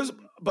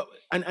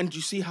 And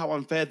you see how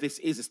unfair this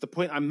is. It's the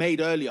point I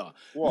made earlier.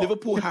 What?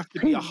 Liverpool have to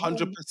be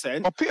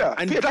 100%. But Peter,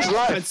 that's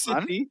life,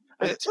 City.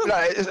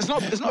 It's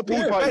not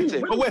being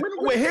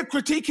we're here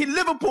critiquing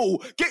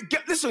Liverpool.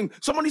 Listen,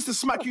 someone needs to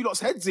smack you lot's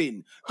heads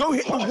in. Go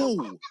hit the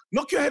wall.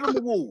 Knock your head on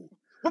the wall.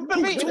 But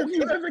if that's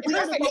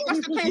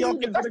the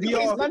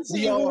case, Man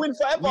City will win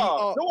forever.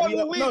 No one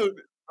will win. No.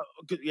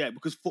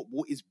 Because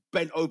football is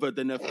bent over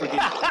than a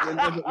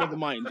friggin' never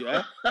mind,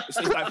 yeah? It's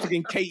like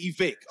friggin' Katie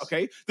Vick,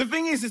 okay? The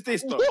thing is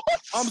this, though.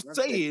 I'm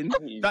saying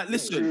that,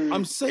 listen,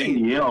 I'm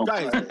saying,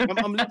 guys,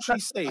 I'm literally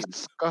saying,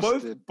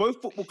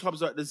 both football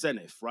clubs are at the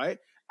zenith, right?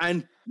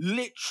 And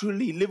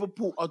literally,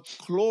 Liverpool are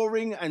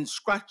clawing and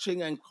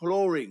scratching and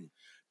clawing.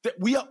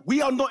 We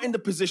are not in the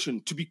position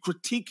to be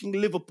critiquing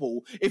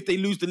Liverpool if they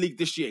lose the league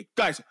this year.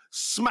 Guys,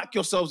 smack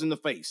yourselves in the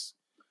face.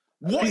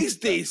 What is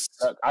this?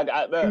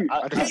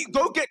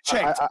 Go get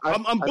checked.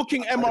 I'm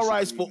booking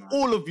MRIs for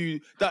all of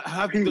you that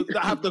have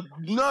the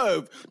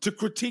nerve to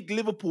critique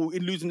Liverpool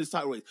in losing this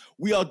title race.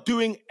 We are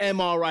doing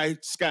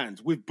MRI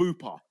scans with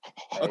Bupa.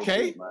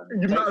 Okay?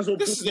 You might as well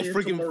this is a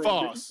friggin'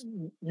 farce.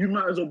 You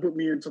might as well book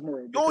me in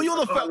tomorrow. Oh, you're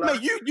the first,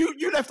 mate.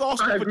 You left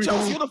Arsenal for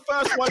Chelsea. You're the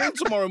first one in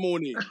tomorrow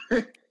morning.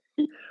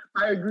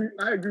 I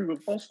agree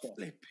with Oscar.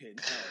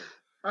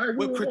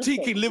 We're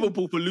critiquing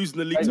Liverpool for losing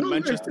the league to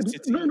Manchester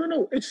City.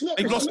 No. It's not.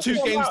 They've lost 2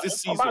 games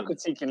this season. I'm not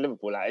critiquing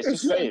Liverpool. It's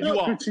just saying. You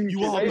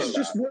are. It's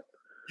just what.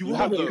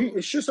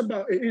 It's just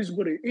about. It is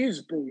what it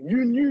is, bro.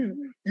 You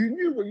knew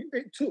what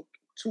it took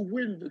to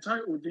win the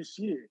title this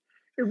year,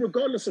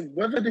 regardless of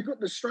whether they got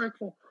the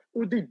striker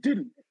or they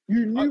didn't.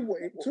 You knew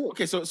what it took.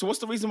 Okay, so what's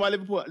the reason why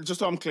Liverpool? Just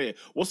so I'm clear,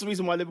 what's the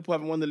reason why Liverpool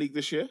haven't won the league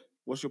this year?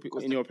 What's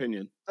in your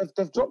opinion?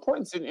 They've dropped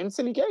points in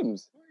silly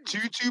games.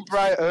 2-2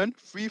 Brighton,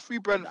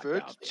 3-3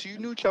 Brentford,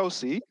 2-0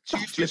 Chelsea,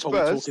 2-2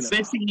 Spurs.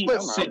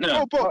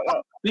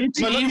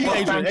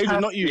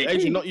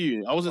 Adrian, not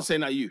you. I wasn't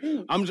saying that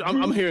you.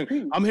 I'm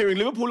hearing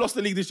Liverpool lost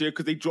the league this year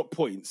because they dropped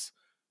points.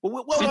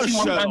 City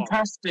were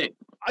fantastic.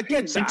 I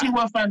get that. City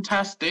were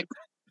fantastic,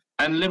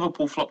 and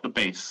Liverpool flopped the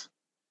base.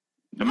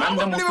 I'm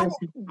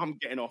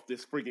getting off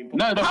this frigging.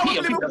 No, How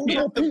have Liverpool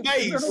flopped the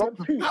base?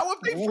 How have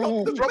they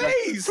flopped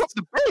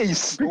the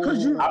base?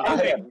 Because you.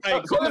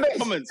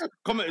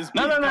 Commenters.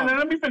 No.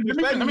 Let me finish.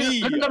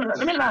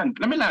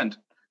 Let me land.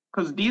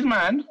 Because these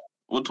men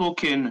were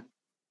talking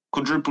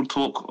quadruple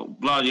talk,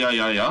 blah,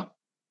 yeah,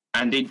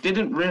 and they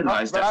didn't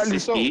realize that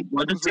City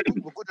were the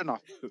team. Good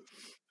enough.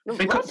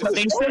 Because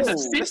they said that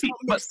City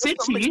makes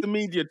the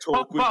media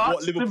talk with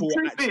what Liverpool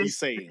are actually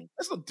saying.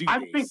 Let's not do this. I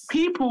think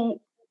people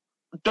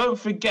don't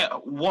forget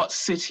what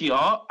City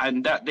are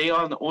and that they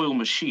are an oil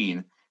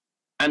machine.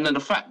 And then the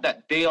fact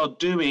that they are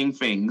doing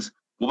things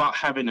without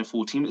having a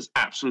full team is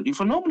absolutely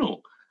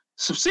phenomenal.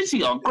 So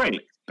City are great.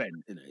 It's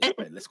Ben.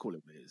 Let's call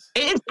it what it is.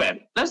 It is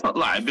Ben. Let's not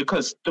lie,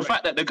 because the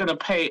fact that they're going to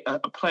pay a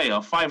player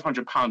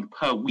 £500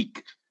 per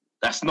week,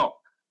 that's not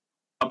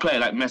a player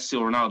like Messi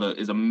or Ronaldo,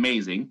 is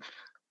amazing.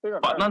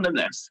 But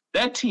nonetheless,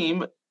 their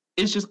team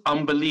is just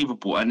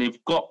unbelievable, and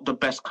they've got the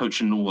best coach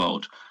in the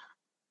world.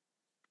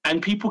 And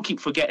people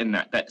keep forgetting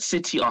that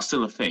City are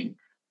still a thing.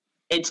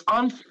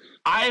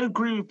 I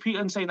agree with Peter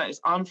in saying that it's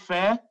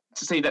unfair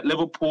to say that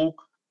Liverpool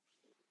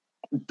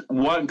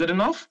weren't good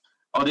enough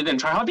or they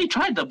didn't try hard. They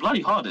tried the bloody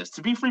hardest.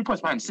 To be 3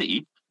 points Man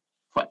City,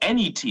 for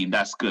any team,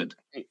 that's good.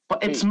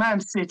 But it's Man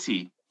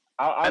City.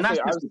 I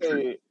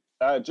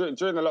During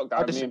the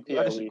lockdown,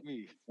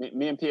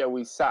 me and Peter,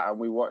 we sat and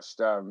we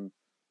watched.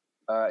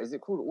 Is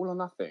it called All or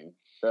Nothing?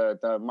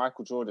 The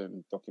Michael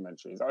Jordan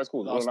documentary. Is that what it's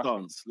called? Last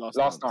Dance.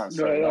 Last Dance.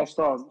 Yeah, Last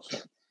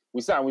Dance.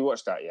 We sat and we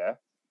watched that, yeah.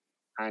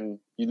 And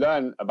you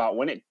learn about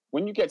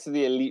when you get to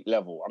the elite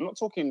level. I'm not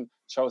talking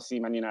Chelsea,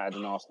 Man United,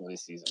 and Arsenal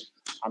this season.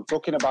 I'm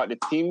talking about the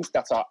teams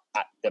that are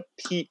at the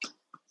peak,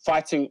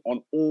 fighting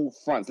on all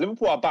fronts.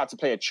 Liverpool are about to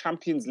play a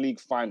Champions League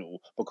final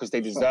because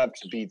they deserve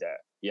to be there.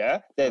 Yeah,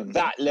 they're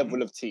that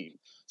level of team.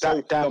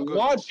 So the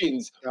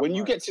margins, when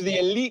you get to the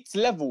elite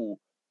level,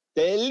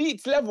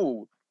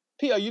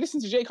 Peter, you listen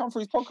to Jake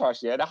Humphrey's podcast,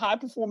 yeah? The High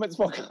Performance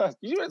podcast.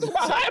 You want to talk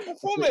about high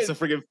performance? It's a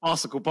friggin'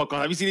 farcical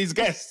podcast. Have you seen these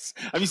guests?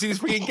 Have you seen these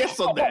friggin' guests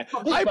on there?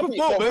 High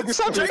performance,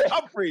 Jake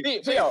Humphrey.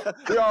 Peter,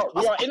 we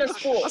are in a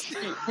sport.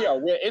 Peter,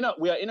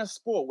 we are in a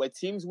sport where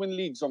teams win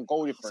leagues on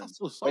goal difference.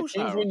 Where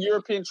teams win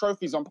European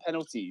trophies on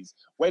penalties.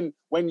 When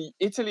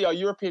Italy are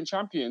European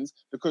champions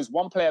because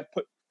one player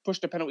push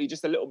the penalty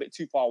just a little bit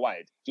too far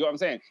wide. Do you know what I'm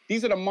saying?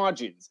 These are the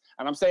margins.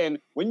 And I'm saying,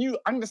 when you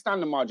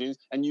understand the margins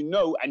and you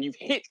know and you've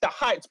hit the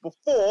heights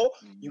before,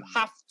 you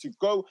have to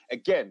go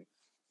again.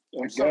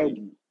 I'm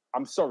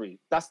sorry.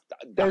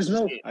 There's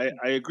no... I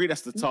agree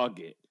that's the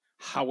target.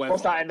 However,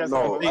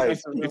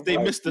 if they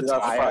missed the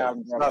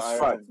target... That's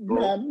fine,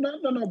 bro.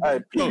 No.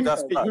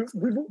 That's fact.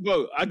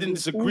 Bro, I didn't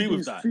disagree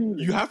with that.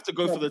 You have to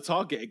go for the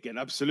target again.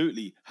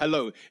 Absolutely.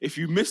 Hello. If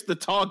you miss the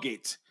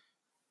target,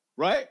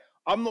 right?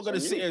 I'm not going to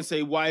sit here and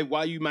say,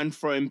 why you man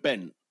throwing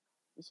Ben?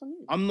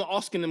 I'm not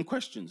asking them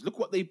questions. Look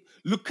at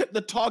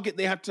the target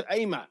they had to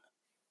aim at.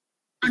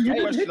 And you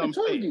didn't hit the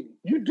target.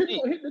 You did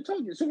not hit the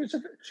target. So it's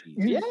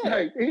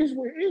it is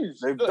what it is.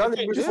 They've done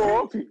it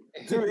before.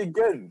 Do it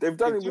again. They've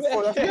done it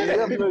before.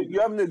 You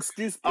have no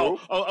excuse, bro.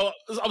 Oh,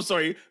 I'm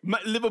sorry.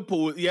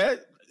 Liverpool, yeah?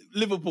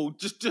 Liverpool,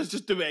 just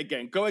do it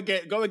again. Go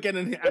again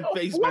and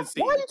face Man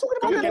City. Why are you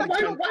talking about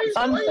that?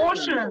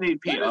 Unfortunately,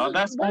 Peter,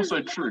 that's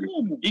also true.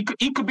 He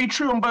could be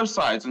true on both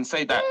sides and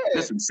say that,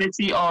 listen,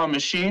 City are a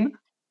machine,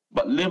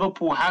 but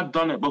Liverpool have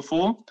done it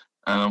before.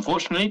 And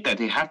unfortunately, that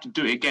they have to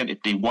do it again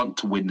if they want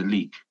to win the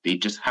league. They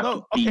just have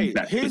to be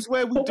that. Here's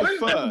where we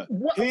differ.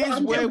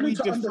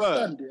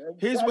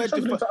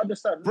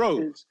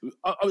 Bro,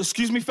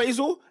 excuse me,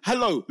 Faisal?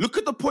 Hello, look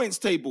at the points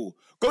table.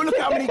 Go look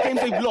at how many games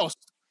they've lost.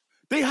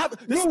 They have.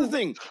 This is the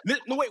thing.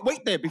 No,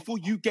 wait there before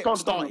you get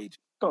started.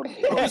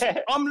 Because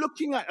I'm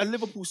looking at a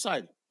Liverpool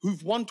side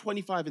who've won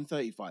 25 and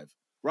 35,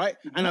 right?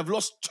 And have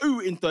lost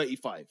 2 in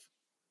 35.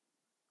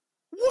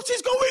 What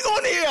is going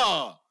on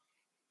here?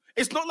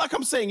 It's not like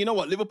I'm saying, you know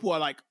what, Liverpool are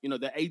like,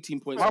 they're 18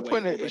 points. My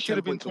point is, it should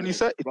have been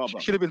 27.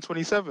 It should have been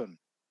 27.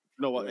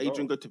 You know what,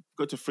 Adrian, go to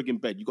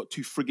friggin' bed. You got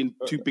too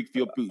big for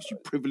your boots. You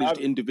privileged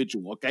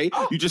individual, okay?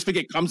 You just think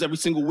it comes every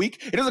single week.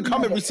 It doesn't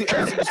come every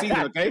single season,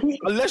 okay?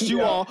 Unless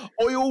you are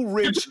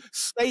oil-rich,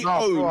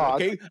 state-owned,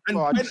 okay?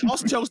 And Ben,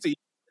 us Chelsea,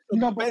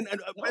 Ben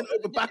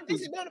over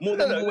backwards more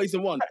than always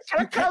in one.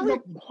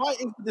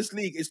 Fighting for this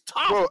league is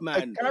tough,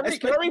 man. Can I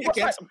read what's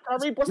like?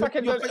 One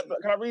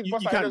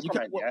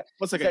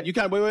second. You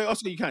can. Wait,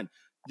 Oscar, you can.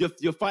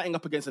 You're fighting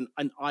up against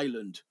an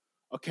island,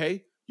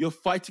 okay? You're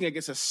fighting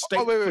against a state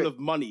full of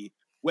money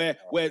where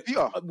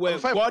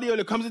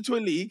Guardiola comes into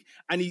a league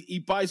and he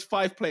buys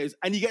 5 players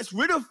and he gets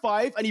rid of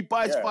 5 and he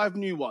buys 5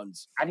 new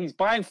ones. And he's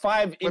buying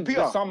 5 in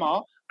the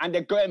summer and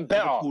they're getting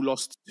better. Liverpool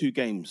lost 2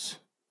 games.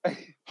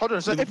 Hold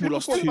on, so Liverpool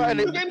lost 2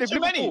 games too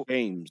many.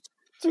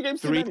 2 games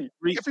too many.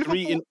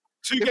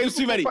 2 games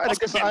too many.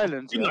 Against the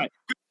island.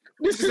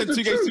 This is the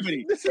 2 games too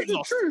many. This is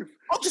the truth.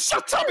 Oh,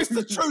 shut up! It's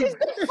the truth. It's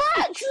the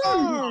facts.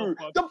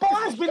 The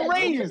bar has been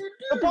raised.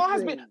 The bar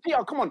has been.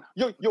 Peter, come on.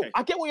 Yo.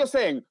 I get what you're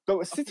saying.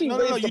 The City.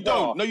 No, you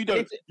don't. No, you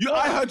don't.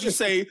 I heard you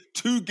say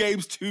 2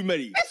 games too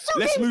many.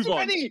 Let's move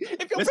on.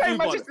 If you're playing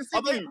Manchester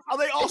City, are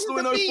they Arsenal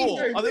in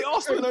 04? Are they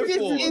Arsenal in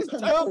 04? This is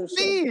the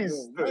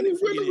bees. When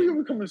are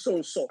we becoming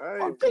so soft?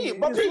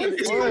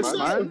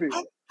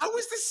 How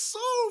is this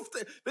solved?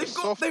 They've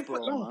got.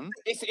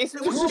 It's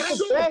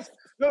the best.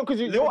 No,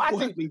 because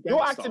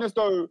you're acting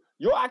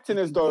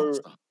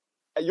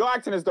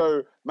as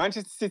though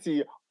Manchester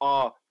City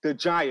are the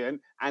giant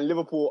and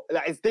Liverpool.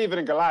 Like, it's David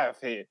and Goliath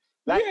here.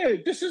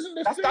 Like, this isn't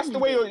the thing. That's the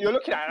way you're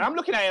looking at it. And I'm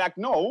looking at it like,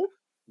 no,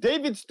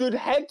 David stood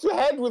head to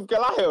head with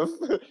Goliath.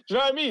 Do you know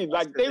what I mean?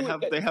 Like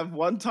they have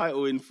one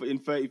title in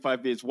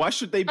 35 years. Why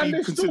should they be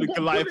considered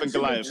Goliath and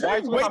Goliath?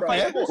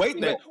 Wait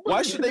there.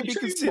 Why should they be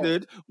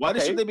considered? Why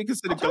should they be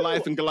considered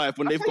Goliath and Goliath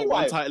when they've got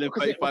one title in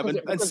 35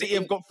 and City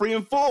have got 3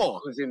 and 4?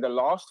 Because in the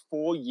last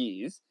 4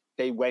 years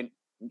they went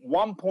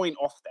 1 point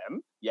off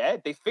them. Yeah,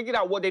 they figured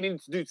out what they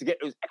needed to do to get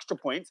those extra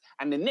points,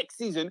 and the next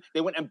season they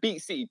went and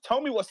beat City.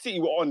 Tell me what City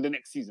were on the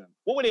next season.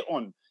 What were they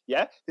on?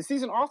 Yeah, the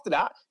season after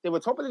that, they were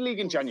top of the league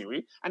in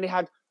January, and they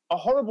had a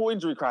horrible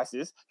injury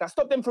crisis that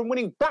stopped them from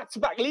winning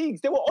back-to-back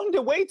leagues. They were on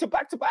their way to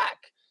back-to-back.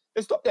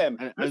 They stopped them.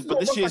 But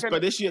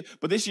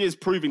this year's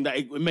proving that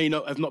it may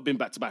not have not been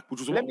back-to-back,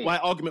 which was what my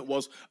argument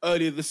was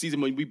earlier this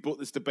season when we brought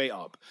this debate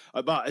up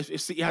about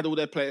if City had all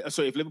their players,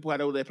 if Liverpool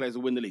had all their players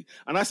to win the league,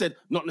 and I said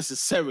not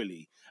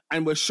necessarily,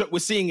 and we're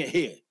seeing it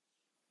here.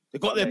 They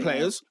got their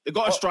players. They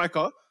got a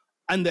striker,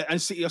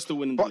 and City are still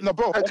winning. But no,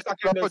 bro. They're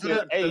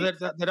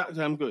that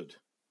damn good.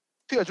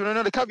 Peter, do you want to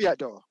know the caveat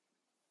though?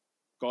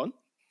 Go on.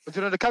 Do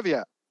you know the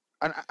caveat?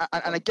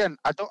 And again,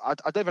 I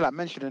don't even like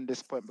mentioning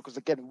this point because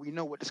again, we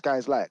know what this guy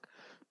is like.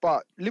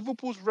 But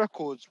Liverpool's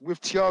records with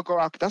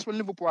Thiago, that's when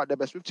Liverpool are at their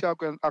best with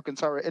Thiago and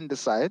Alcantara in the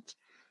side,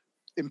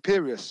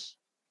 imperious.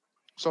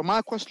 So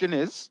my question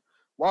is,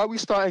 why are we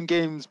starting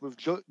games with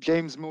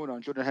James Milner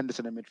and Jordan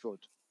Henderson in midfield?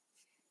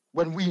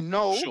 When we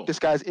know this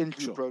guy's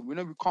injury prone, we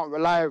know we can't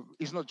rely.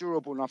 He's not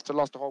durable enough to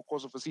last the whole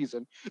course of a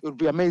season. It would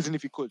be amazing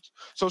if he could.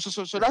 So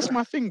that's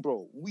my thing,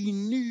 bro. We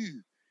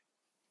knew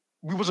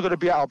we wasn't going to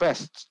be at our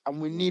best,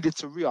 and we needed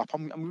to re-up,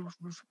 and we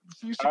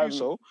refused to do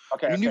so.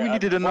 We knew we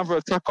needed another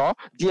attacker.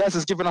 Diaz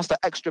has given us the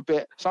extra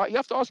bit. So you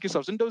have to ask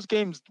yourselves, in those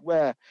games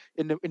where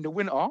in the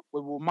winter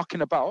where we were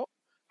mucking about,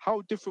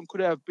 how different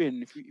could it have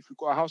been if we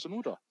got our house in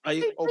order?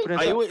 I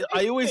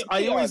always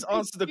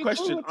answer the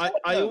question.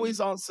 I always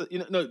answer.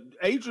 No,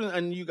 Adrian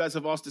and you guys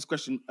have asked this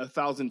question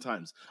 1,000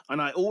 times,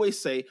 and I always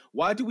say,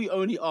 why do we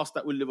only ask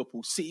that with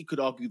Liverpool? City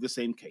could argue the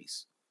same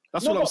case.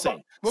 That's what I'm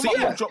saying. City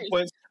have dropped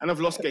points and have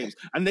lost games,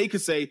 and they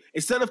could say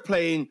instead of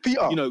playing,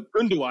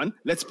 Gundogan,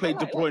 let's play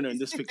De Bruyne in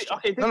this fixture.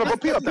 No,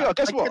 but Peter,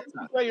 guess what?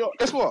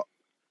 Guess what?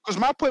 Because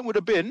my point would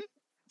have been,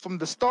 from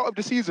the start of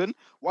the season,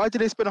 why did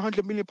they spend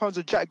 £100 million on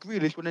Jack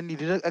Grealish when they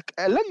needed a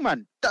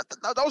Lengman? That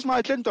was my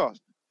agenda.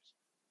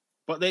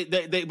 But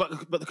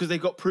but because they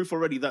got proof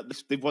already that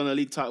they've won a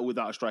league title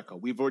without a striker.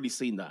 We've already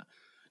seen that.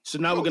 So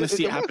now we're going to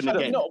see it happen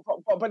again. No,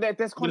 but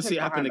there's going to see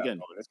it happen again.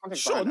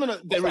 Sure,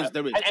 there is.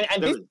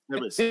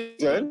 There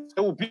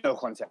will be no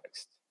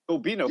context. There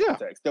will be no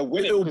context. They'll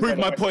win it. It will prove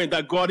my point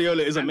that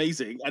Guardiola is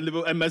amazing and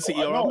Man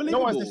City are unbelievable. No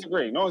one's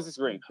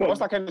disagreeing. What's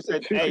like I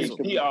said, hey,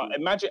 Peter,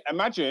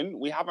 imagine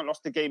we haven't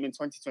lost a game in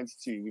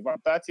 2022. We've won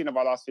 13 of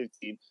our last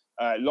 15,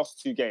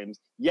 lost 2 games.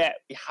 Yet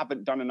we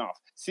haven't done enough.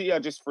 City are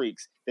just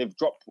freaks. They've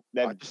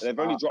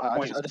only dropped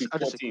points to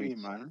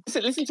 14. Man.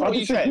 Listen to what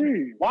you said.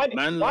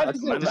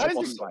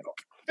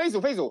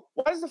 Faisal,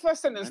 why does the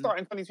first sentence start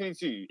in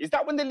 2022? Is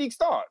that when the league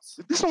starts?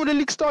 This is when the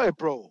league started,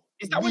 bro.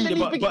 Is that when the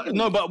league begins?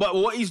 But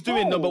what he's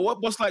doing, but what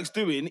Boslike's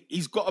doing,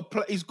 he's got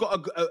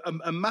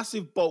a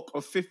massive bulk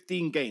of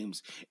 15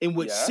 games in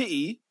which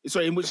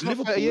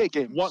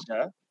Liverpool won.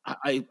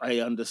 I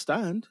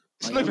understand.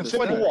 It's not even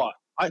 20. What?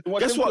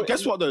 Guess what?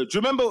 Though, do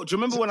you remember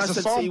when I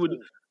said City would?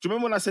 Do you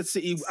remember when I said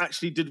City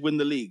actually did win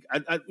the league?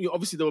 And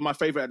obviously they were my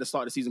favourite at the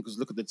start of the season because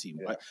look at the team,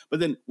 right? But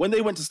then when they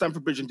went to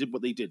Stamford Bridge and did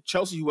what they did,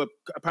 Chelsea, who were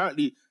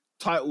apparently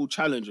title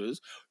challengers,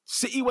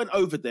 City went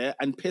over there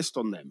and pissed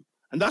on them,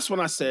 and that's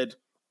when I said,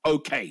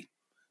 okay,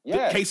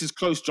 the case is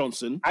closed,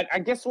 Johnson.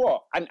 And guess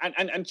what? And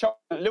Chelsea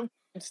Liverpool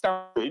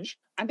Stamford Bridge,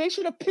 and they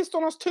should have pissed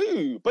on us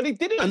too, but they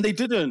didn't. And they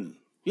didn't.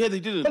 Yeah,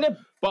 they didn't.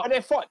 But they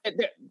fought.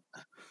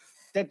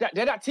 They're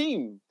that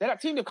team. They're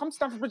that team. They've come to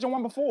Stamford Bridge and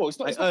won before. It's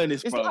like work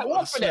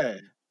for them.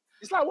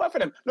 It's like work for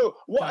them. Look,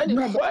 what is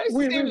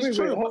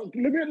true?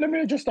 Let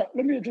me adjust that.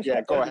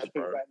 Yeah, go ahead,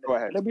 bro. Go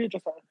ahead. Let me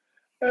adjust that.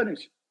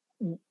 Ernest,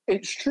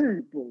 it's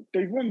true, bro.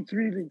 They've won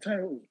 3 league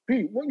titles.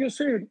 Pete, what you're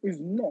saying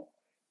is not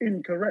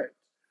incorrect.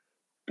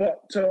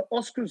 But to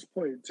Oscar's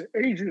point, to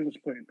Adrian's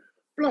point,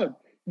 blood,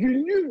 you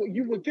knew what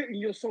you were getting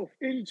yourself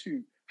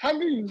into.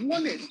 Having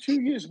won it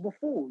 2 years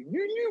before,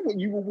 you knew what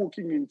you were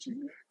walking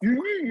into. You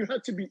knew you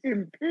had to be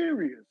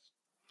imperious.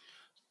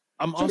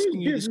 I'm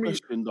asking you this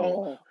question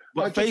though.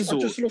 But Faisal,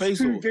 I just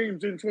lost 2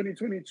 games in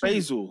 2022.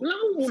 Faisal,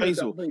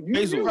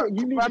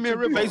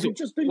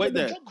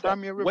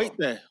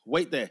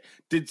 wait there.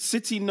 Did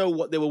City know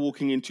what they were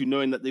walking into,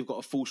 knowing that they've got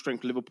a full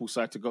strength Liverpool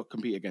side to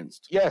compete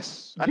against?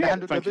 Yes, and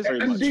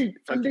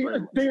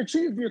they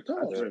achieved their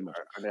task. So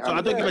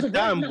I don't give a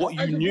damn what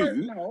you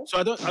knew. So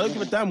I don't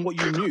give a damn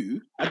what you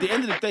knew. At the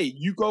end of the day,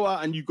 you go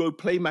out and you go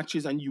play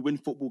matches and you win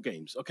football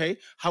games. Okay.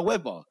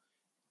 However,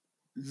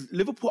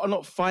 Liverpool are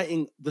not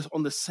fighting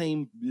on the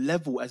same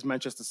level as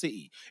Manchester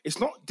City. It's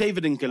not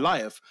David and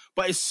Goliath,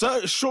 but it's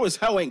sure as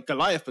hell ain't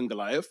Goliath and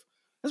Goliath.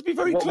 Let's be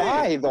very clear.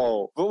 Why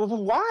though?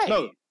 Why?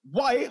 No.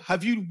 Why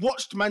have you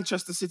watched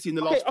Manchester City in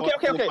the last 4 or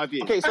 5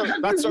 years? Okay, so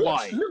that's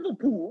why.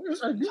 Liverpool.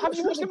 Have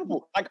you watched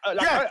Liverpool? I've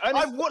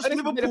watched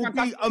Liverpool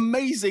be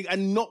amazing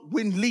and not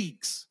win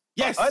leagues.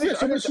 Yes.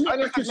 It's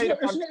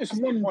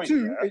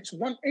 1-2. It's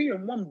 1A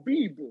and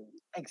 1B, bro.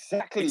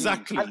 Exactly.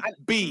 And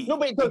B. No,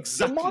 but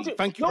exactly. Margin,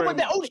 thank you very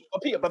much.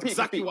 Peter,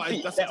 exactly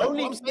why. They're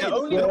only 1B.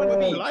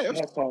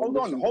 Hold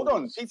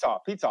on,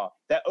 Peter.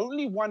 They're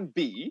only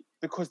 1B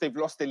because they've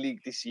lost the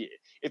league this year.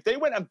 If they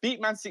went and beat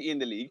Man City in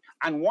the league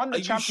and won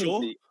the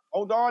Champions League,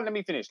 hold on, let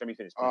me finish.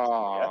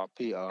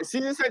 Peter.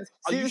 Season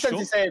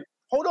Sensi said,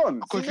 hold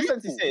on.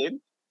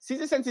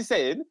 Season Sensi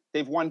said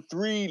they've won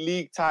 3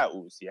 league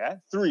titles. Yeah,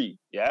 3.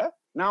 Yeah.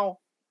 Now,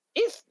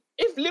 if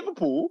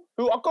Liverpool,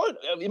 who are going,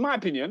 in my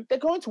opinion, they're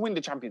going to win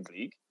the Champions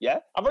League. Yeah,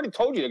 I've already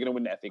told you they're going to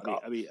win the FA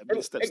Cup. I mean,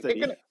 step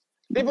steady.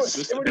 They've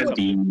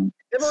already do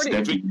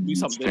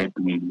something.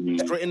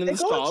 Straight in the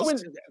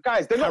stars.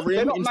 Guys, they're not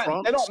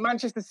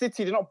Manchester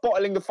City. They're not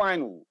bottling the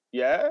final.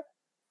 Yeah,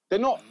 They're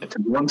not.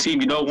 One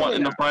team you don't want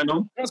in the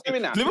final. What's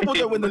doing that? Liverpool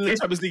don't win the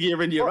Champions League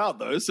year in, year out,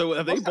 though. So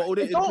have they bottled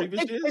it in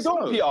previous years? They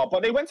don't, No. Peter,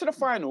 but they went to the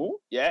final,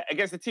 yeah,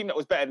 against a team that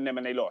was better than them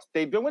and they lost.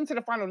 They went to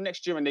the final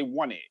next year and they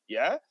won it,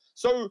 yeah?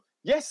 So,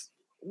 yes,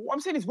 what I'm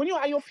saying is when you're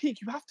at your peak,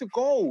 you have to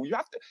go. You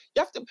have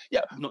to,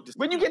 yeah.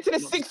 When you get to the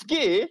sixth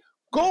gear,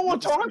 go on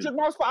to 100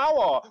 miles per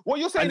hour.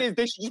 What you're saying is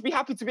they should just be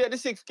happy to be at the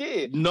sixth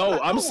gear. No,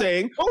 I'm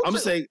saying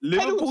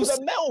Liverpool's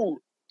the metal.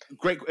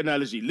 Great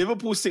analogy.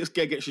 Liverpool's sixth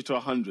gear gets you to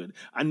 100,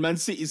 and Man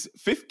City's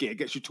fifth gear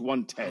gets you to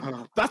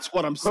 110. That's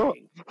what I'm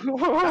saying. That's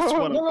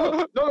what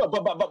No,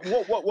 but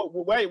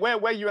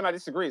where you and I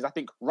disagree is I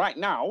think right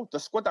now the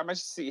squad that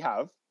Manchester City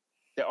have,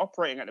 they're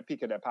operating at the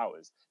peak of their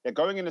powers. They're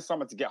going in the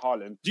summer to get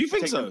Haaland. Do you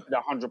think so? They're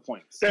 100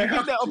 points.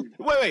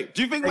 Wait.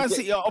 Do you think Man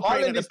City are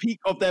operating at the peak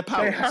of their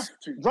powers? They have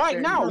to. Right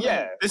now,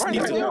 yeah.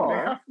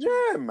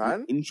 Yeah,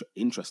 man.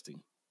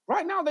 Interesting.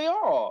 Right now they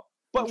are.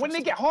 But when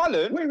they get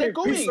Haaland, they're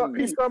going.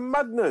 It's a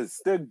madness.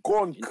 They're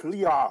gone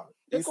clear.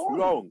 It's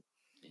long.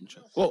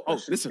 Well,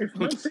 listen,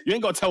 you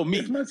ain't got to tell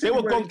me. They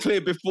were gone clear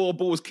before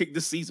ball was kicked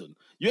this season.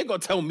 You ain't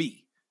got to tell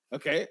me.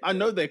 Okay? I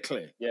know they're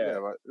clear. Yeah.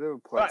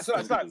 Right. So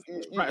it's like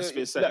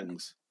stratosphere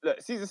settings.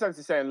 Look, Caesar Sense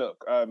is saying,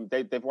 look,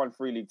 they've won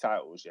 3 league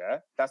titles, yeah?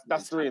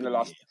 That's 3 in the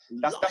last.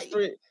 That's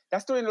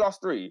 3 in the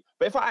last 3.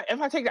 But if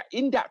I take that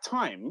in that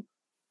time,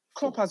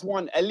 Klopp has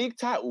won a league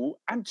title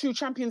and 2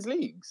 Champions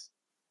Leagues.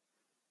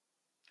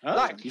 Huh?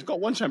 Like he's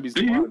got 1 Champions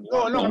League.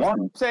 No,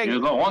 I'm saying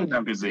You've got 1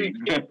 Champions League.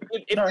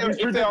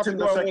 If they are to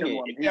go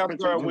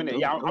and win it,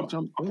 yeah, I'm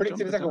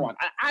predicting the second one.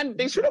 And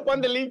they should have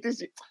won the league this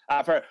year.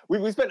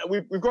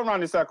 We've gone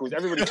around in circles.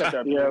 Everybody said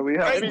that. Yeah, we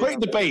have. Great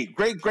debate.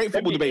 Great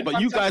football debate.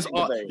 But you guys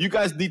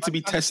need to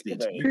be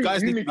tested. You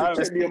guys need to be take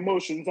tested. the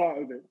emotions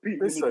out of it.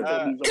 Pete, Listen,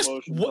 you need to take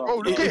these emotions out. Oh,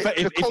 look at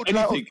If the cold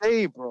light of anything,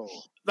 day, bro.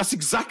 that's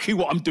exactly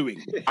what I'm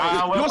doing.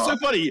 However-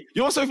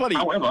 You're so funny.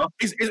 However-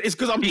 It's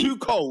because I'm too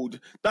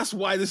cold. That's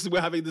why we're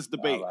having this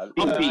debate. I'm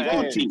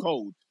far too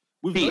cold.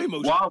 With no Pete,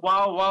 emotion.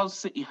 while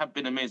City have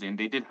been amazing,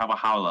 they did have a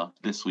howler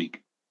this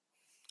week.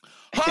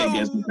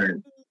 Against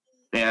Madrid.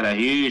 They had a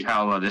huge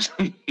howler this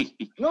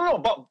week. No,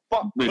 but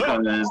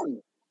Because,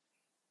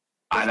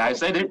 and I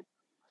said it.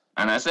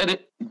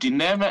 Do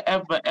never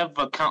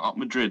ever count up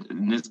Madrid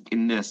in this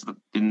game.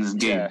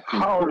 Yeah.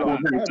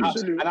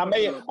 And I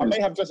may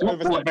have just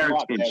Football overstepped the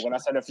mark there heritage. when I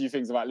said a few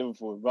things about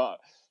Liverpool, but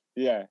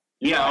yeah.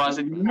 Yeah, I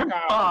said never.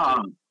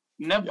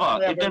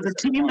 If there's a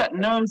team that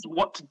knows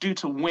what to do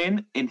to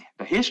win in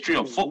the history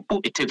of football,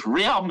 it is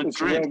Real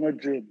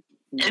Madrid.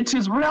 It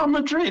is Real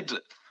Madrid.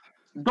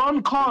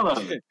 Don Carlo.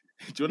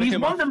 He's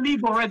won the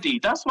league already.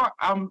 That's why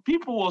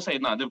people will say,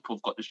 "No, Liverpool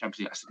have got the Champions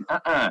League." I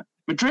said,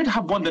 Madrid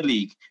have won the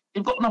league.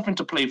 They've got nothing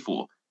to play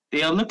for.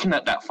 They are looking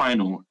at that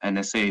final and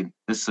they're saying,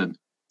 "Listen,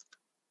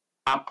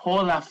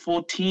 Apola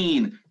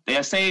 14." They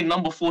are saying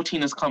number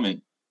 14 is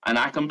coming, and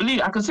I can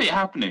see it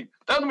happening.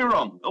 Don't get me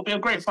wrong; it'll be a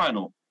great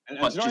final.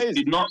 But just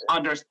do not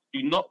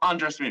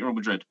underestimate Real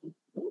Madrid,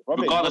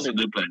 regardless of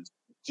the players.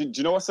 Do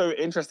you know what's so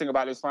interesting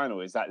about this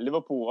final is that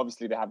Liverpool,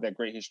 obviously, they have their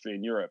great history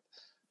in Europe,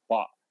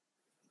 but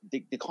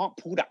they can't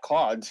pull that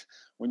card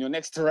when you're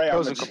next to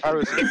Real Madrid.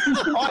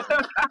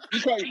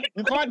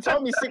 You can't tell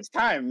me 6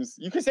 times.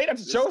 You can say that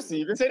to Chelsea.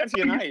 You can say that to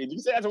United. You can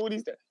say that to all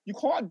these. You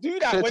can't do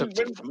that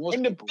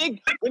when the big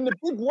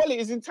wallet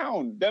is in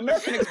town. The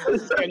American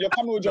Express is here and you're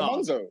coming with your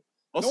Monzo.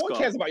 No one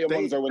cares about your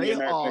Monzo when the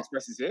American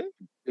Express is here.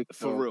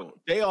 For real,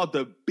 they are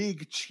the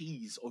big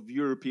cheese of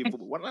European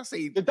football. What did I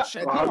say? The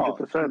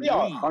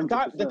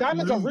 100%. The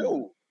diamonds are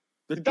real.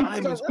 The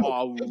diamonds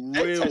are real.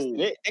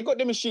 They got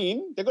the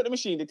machine.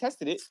 They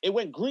tested it. It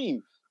went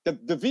green. The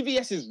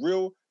VVS is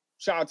real.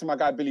 Shout out to my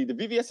guy Billy. The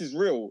VVS is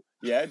real.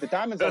 Yeah, the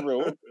diamonds are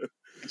real.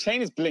 The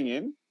chain is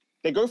blinging.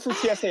 They go through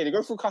TSA. They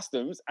go through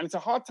customs, and it's a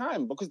hard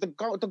time because the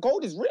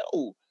gold is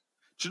real.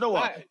 Do you know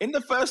what? In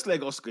the first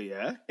leg, Oscar.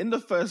 Yeah, in the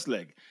first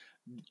leg.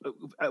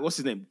 What's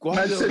his name?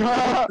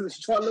 Guardiola.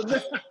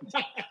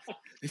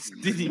 It's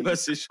Diddy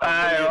versus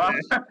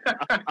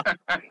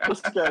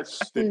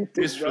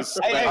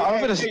disrespect.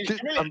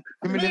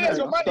 Millions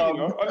of money,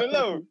 on the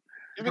low.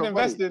 You've been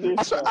investing.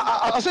 I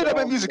say that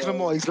about music no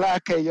more. He's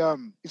like he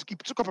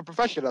took up a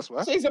profession. That's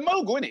why. So he's a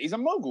mogul, isn't it? He's a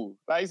mogul.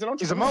 Like he's an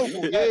entrepreneur. He's a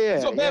mogul. Yeah.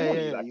 He's got their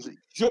money. Like, he's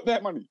got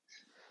their money.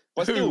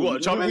 But Who? still,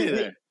 What?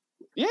 Charlie?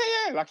 Yeah.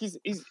 Like he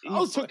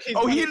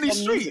in the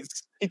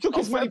streets. He took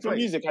his money from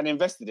music and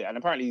invested it, and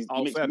apparently he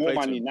makes more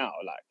money now.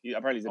 Like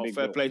apparently he's a big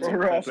fair deal. play to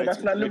him. So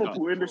that's like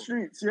Liverpool in the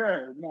streets.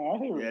 Yeah, no, I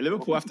hear it. Yeah,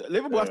 Liverpool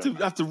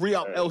have to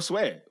re-up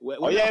elsewhere.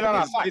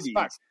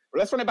 Facts. Well,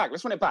 let's run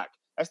it back.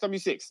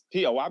 SW6.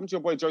 Peter, what happened to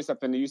your boy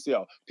Joseph in the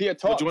UCL? Peter,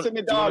 talk to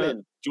me, darling.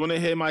 Do you want to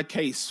hear my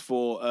case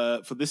for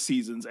this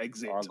season's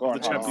exit of the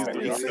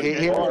Champions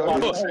League?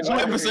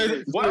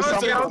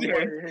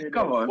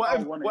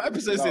 What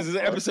episode is this? Is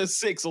it episode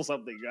 6 or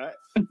something, right?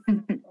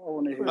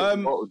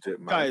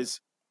 Guys,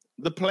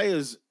 the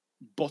players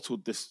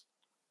bottled this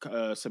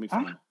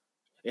semi-final.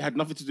 It had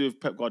nothing to do with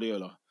Pep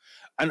Guardiola.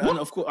 And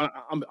of course,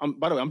 I'm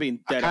by the way, I'm being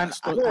dead. I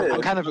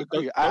kind of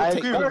agree. I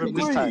agree with him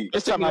this time.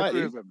 This time I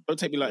agree with him. Don't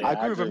take me lightly. I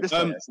agree with him this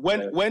time.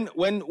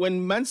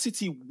 When Man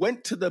City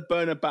went to the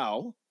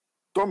Bernabeu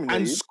Dominated.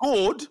 and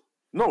scored,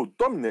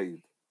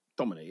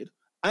 Dominated.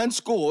 and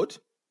scored,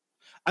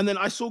 and then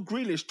I saw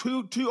Grealish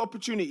two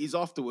opportunities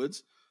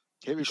afterwards.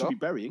 Here we He go. should be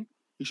burying.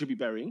 He should be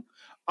burying.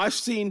 I've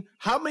seen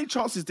how many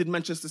chances did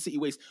Manchester City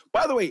waste?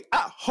 By the way,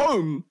 at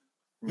home,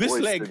 this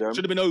Wasted leg them.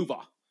 should have been over.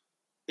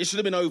 It should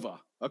have been over.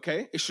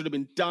 Okay, it should have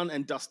been done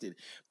and dusted.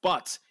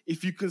 But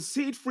if you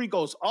concede 3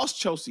 goals, ask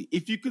Chelsea.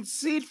 If you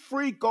concede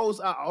 3 goals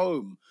at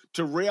home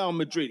to Real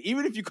Madrid,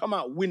 even if you come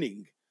out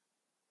winning,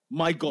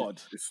 my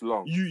God, It's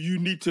long. you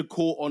need to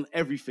call on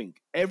everything,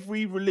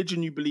 every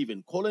religion you believe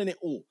in, call on it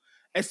all.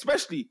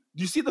 Especially,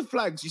 do you see the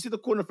flags? You see the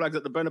corner flags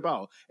at the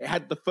Bernabeu? It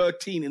had the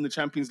 13 in the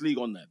Champions League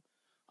on them.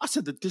 I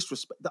said the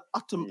disrespect, the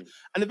utter.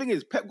 And the thing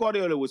is, Pep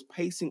Guardiola was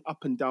pacing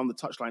up and down the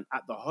touchline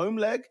at the home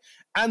leg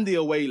and the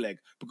away leg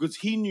because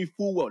he knew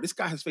full well this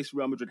guy has faced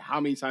Real Madrid how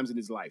many times in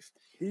his life.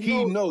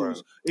 He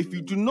knows if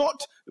you do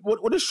not,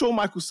 what does Shawn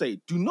Michaels say?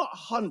 Do not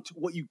hunt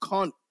what you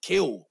can't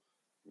kill.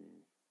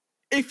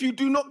 If you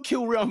do not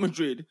kill Real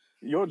Madrid,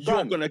 You're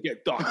you're gonna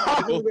get done.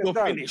 You're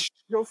done. finished.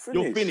 You're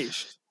finished. You're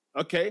finished.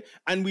 Okay,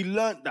 and we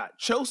learned that.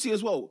 Chelsea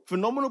as well.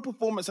 Phenomenal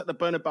performance at the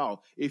Bernabeu.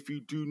 If you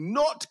do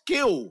not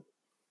kill,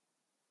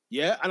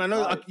 yeah, and I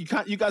know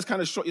you guys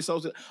kind of shot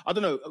yourselves. I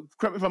don't know.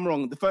 Correct me if I'm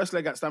wrong. The first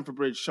leg at Stamford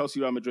Bridge,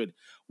 Chelsea Real Madrid,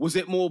 was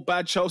it more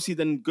bad Chelsea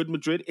than good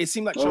Madrid? It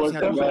seemed like It was Chelsea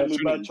had definitely bad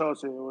opportunity.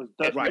 Chelsea. It was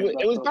Right. definitely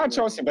It was bad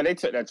Chelsea, but they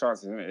took their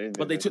chances.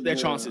 But they took their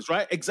chances,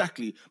 right?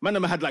 Exactly.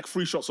 Manama had like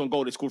 3 shots on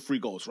goal. They scored 3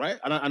 goals, right?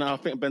 And I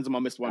think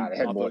Benzema missed one. Nah, they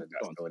had more than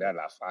that. Still. They had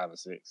like 5 or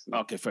 6.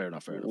 Okay, fair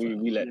enough.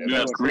 We let them.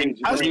 Yeah, green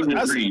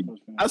agreed.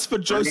 As for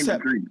Josep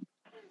Agreed.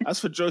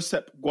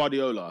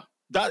 Guardiola,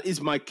 that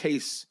is my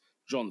case,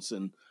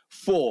 Johnson,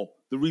 for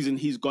the reason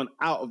he's gone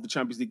out of the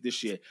Champions League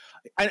this year.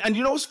 And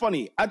you know what's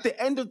funny? At the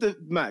end of the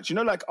match, you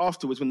know, like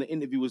afterwards when the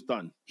interview was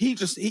done, he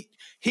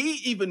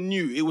even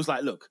knew it was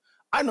like, look,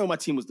 I know my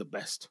team was the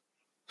best,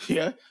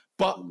 yeah,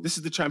 but this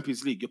is the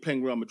Champions League. You're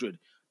playing Real Madrid.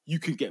 You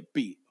can get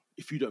beat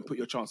if you don't put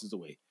your chances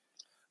away.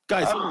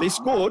 Guys, they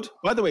scored,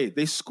 by the way,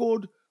 they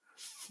scored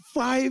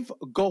 5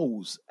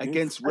 goals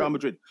against Real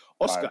Madrid.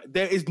 Oscar,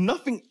 there is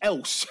nothing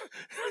else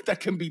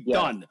that can be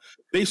done.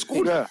 They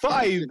scored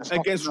 5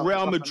 against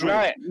Real Madrid,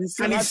 Right.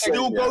 and he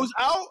still goes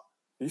out.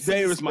 You see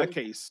There this is my game-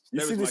 case. You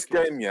There see is my this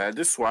case. game, yeah?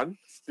 This one's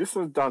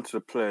down to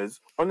the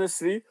players.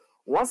 Honestly,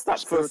 once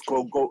that first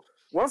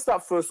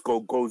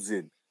goal goes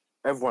in,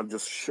 everyone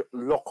just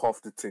lock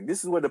off the thing.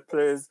 This is where the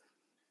players.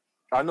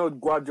 I know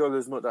Guardiola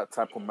is not that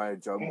type of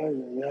manager.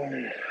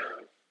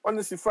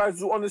 Honestly,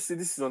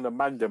 this is on the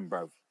man, them,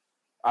 bruv.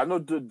 I know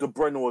De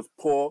Bruyne was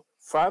poor,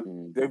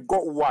 fam. They've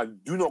got one.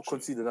 Do not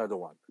concede another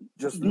one.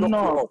 Just knock it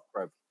off,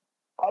 bruv.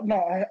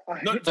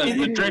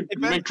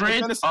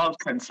 Madrid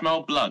can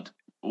smell blood.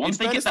 Once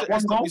they get that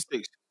one goal,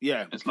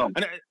 yeah, it's long.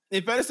 And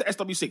in fairness to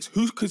SW6,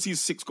 who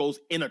concedes 6 goals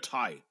in a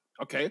tie?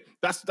 Okay,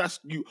 that's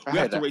you. We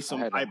have to raise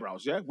some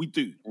eyebrows. Yeah, we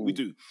do.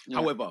 Yeah.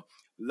 However,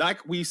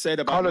 like we said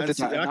about Man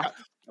City,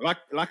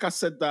 like I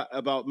said that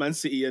about Man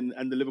City and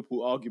the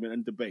Liverpool argument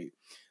and debate.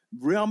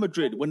 Real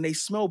Madrid, when they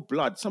smell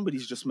blood,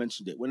 somebody's just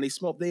mentioned it. When they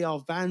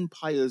are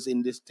vampires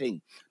in this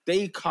thing.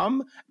 They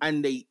come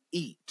and they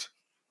eat.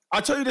 I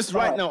tell you this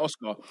right now,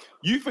 Oscar.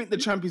 You think the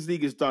Champions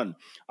League is done?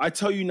 I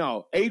tell you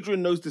now,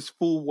 Adrian knows this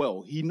full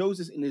well. He knows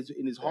this in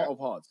his heart of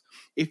hearts.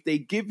 If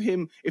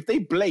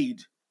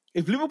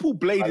Liverpool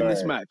blade in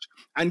this match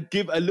and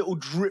give a little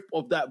drip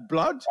of that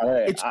blood,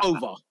 it's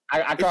over.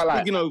 I can't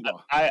lie. Over.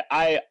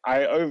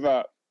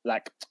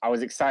 I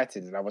was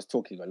excited and I was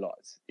talking a lot.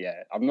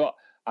 Yeah, I'm not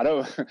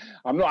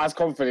as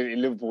confident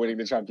in Liverpool winning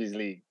the Champions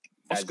League.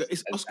 Oscar.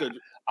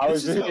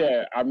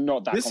 I'm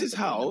not that. This is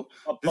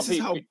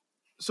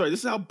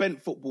how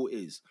bent football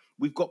is.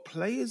 We've got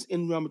players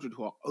in Real Madrid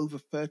who are over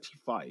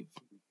 35.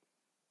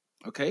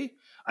 Okay?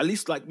 At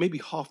least like maybe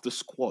half the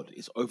squad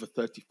is over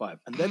 35.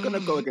 And they're going to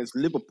go against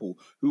Liverpool,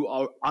 who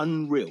are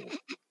unreal.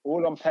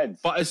 All on peds.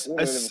 But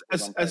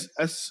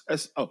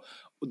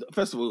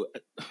first of all,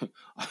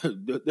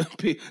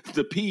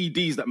 the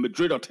PEDs that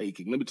Madrid are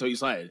taking, let me tell you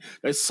something.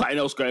 There's something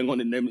else going on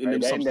in them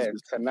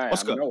substances.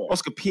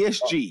 Oscar,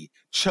 PSG,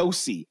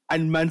 Chelsea,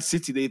 and Man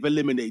City, they've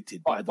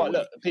eliminated, by the way.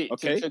 Look, Pete,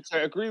 okay?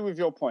 to agree with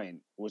your point,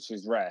 which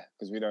is rare,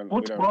 because we don't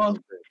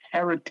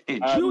heritage. We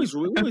always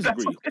agree. What are you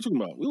talking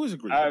about? We always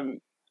agree.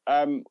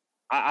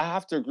 I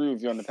have to agree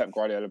with you on the Pep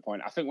Guardiola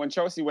point. I think when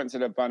Chelsea went to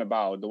the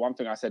Bernabeu, the one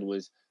thing I said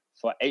was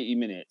for 80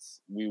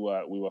 minutes we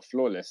were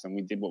flawless and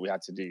we did what we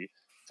had to do.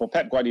 For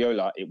Pep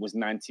Guardiola, it was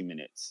 90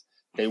 minutes.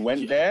 They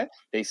went there,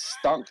 they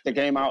stunk the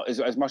game out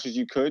as much as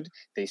you could.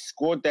 They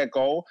scored their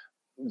goal.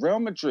 Real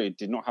Madrid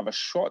did not have a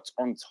shot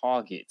on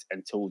target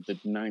until the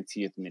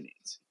 90th minute.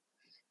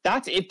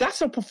 If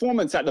that's a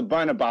performance at the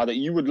Bernabeu that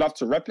you would love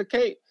to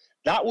replicate,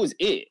 that was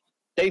it.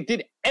 They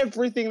did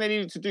everything they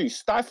needed to do,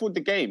 stifled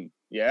the game,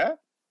 yeah?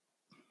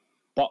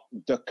 But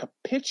the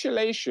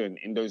capitulation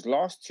in those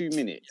last 2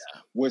 minutes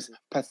was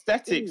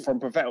pathetic from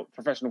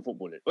professional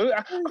footballers. Well,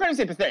 I can't even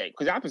say pathetic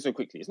because it happened so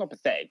quickly. It's not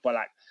pathetic, but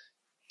like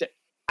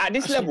at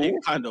this level,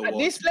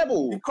 this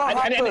level, It can't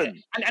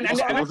happen. and that's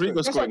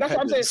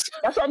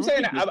what I'm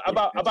saying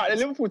about the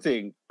Liverpool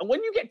thing. And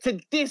when you get to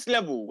this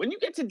level, when you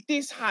get to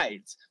this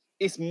height,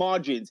 it's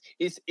margins.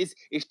 It's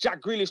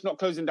Jack Grealish not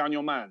closing down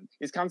your man.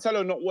 It's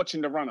Cancelo not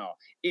watching the runner.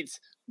 It's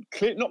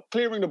not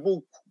clearing the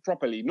ball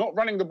properly, not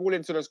running the ball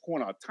into this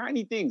corner.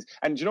 Tiny things.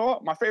 And do you know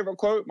what? My favorite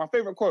quote.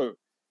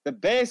 The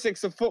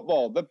basics of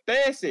football. The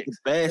basics.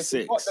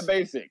 What the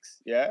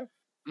basics? Yeah.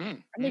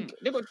 And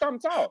they got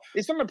dumped out.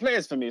 It's on the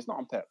players for me. It's not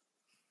on Pep.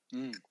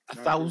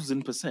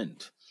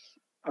 1,000%.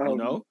 You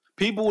know,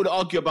 people would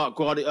argue about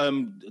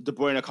De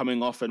Bruyne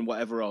coming off and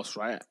whatever else,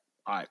 right?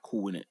 All right,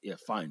 cool, innit? Yeah,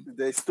 fine.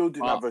 They still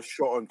didn't have a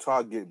shot on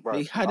target, bro.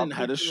 They hadn't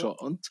had a shot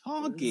on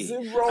target.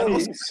 Zero.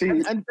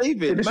 And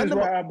David,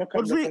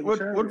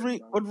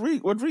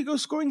 Rodrigo Rodrigo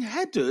scoring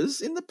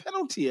headers in the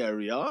penalty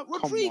area.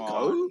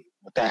 Rodrigo,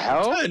 what the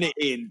hell? Turn it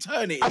in.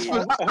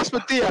 That's for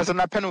Diaz and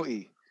that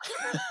penalty.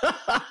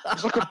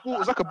 It's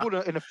like a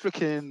ball in a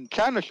freaking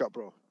China shop,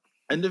 bro.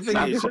 And the thing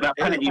is, that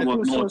penalty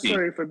was naughty.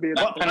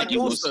 That penalty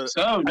was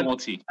so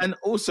naughty. And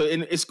also,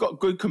 it's got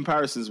good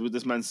comparisons with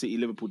this Man City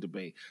Liverpool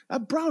debate.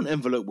 That brown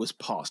envelope was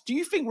passed. Do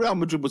you think Real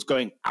Madrid was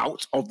going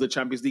out of the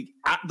Champions League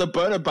at the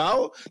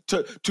Bernabeu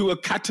to a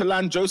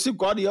Catalan Josep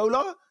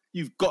Guardiola?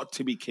 You've got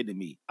to be kidding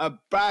me. A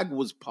bag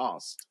was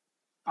passed.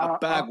 A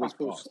bag was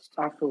passed.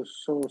 I feel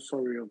so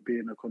sorry of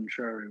being a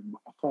contrarian.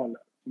 I can't.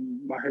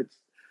 My head's.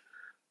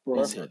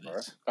 That's what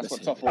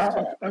tough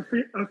I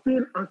feel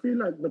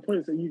like the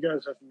points that you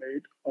guys have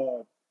made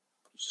are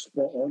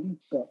spot on,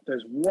 but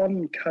there's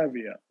one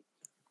caveat.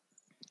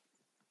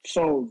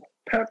 So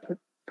Pep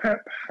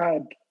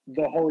had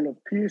the whole of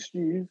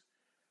PSG's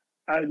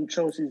and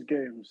Chelsea's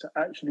games to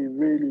actually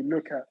really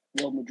look at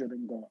Real Madrid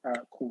and go,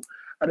 cool.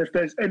 And if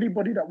there's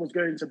anybody that was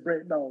going to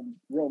break down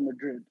Real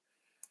Madrid,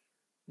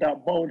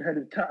 that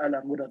bald-headed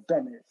Catalan would have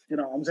done it. You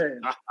know what I'm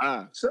saying?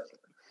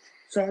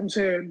 So I'm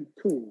saying,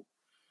 cool.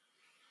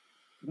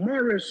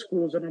 Mahrez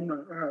scores, and I'm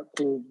like,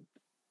 cool.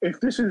 If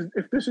this is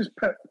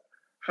Pep,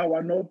 how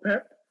I know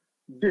Pep,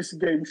 this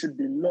game should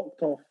be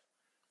locked off.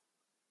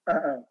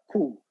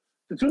 Cool.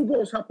 The 2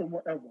 goals happen,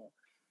 whatever.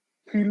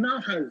 He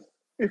now has,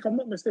 if I'm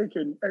not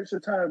mistaken, extra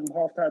time,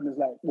 half time is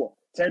like, what,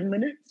 10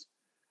 minutes?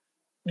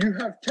 You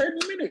have 10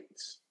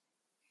 minutes.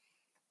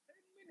 10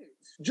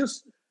 minutes.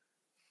 Just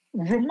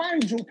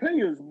remind your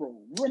players, bro.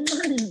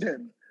 Remind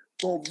them.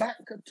 Go back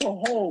to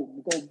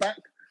home.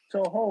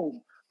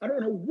 I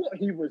don't know what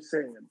he was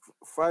saying.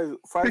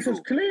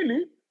 Because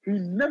clearly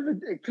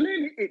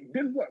it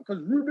didn't work.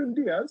 Because Ruben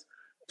Diaz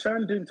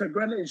turned into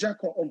Granit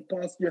Xhaka on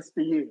past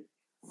yesteryear.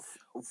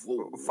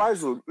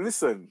 Faisal,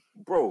 listen,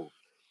 bro.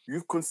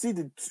 You've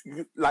conceded,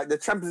 like the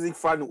Champions League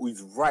final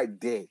is right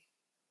there.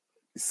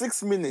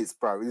 6 minutes,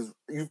 bro.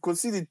 You've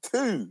conceded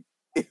 2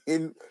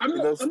 in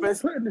the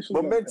space.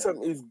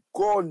 Momentum is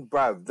gone,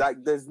 bruv.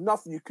 Like there's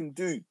nothing you can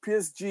do.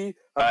 PSG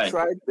have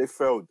tried, they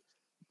failed.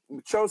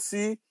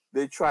 Chelsea,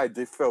 they tried,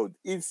 they failed.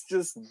 It's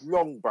just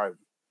long, bro.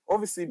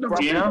 Obviously, do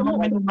you know how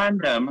many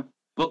random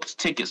booked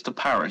tickets to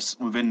Paris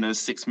within those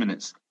 6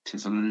 minutes? It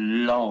is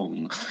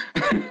long.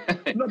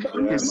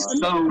 It's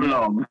so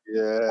long.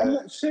 Yeah. I'm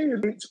not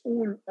saying it's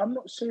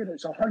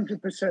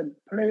 100%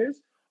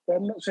 players, but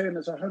I'm not saying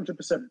it's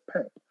 100%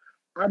 Pep.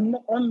 I'm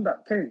not on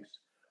that case.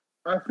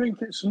 I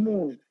think it's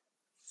more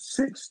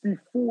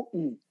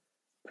 60-40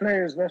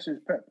 players versus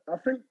Pep. I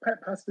think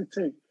Pep has to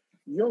take,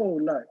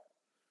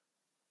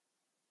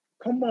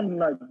 come on,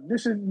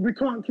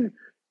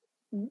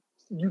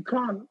 you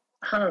can't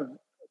have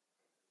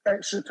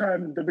extra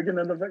time, the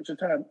beginning of extra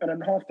time, and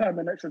then half time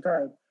and extra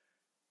time,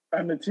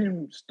 and the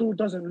team still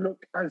doesn't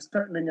look as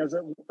threatening as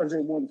it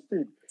once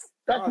did.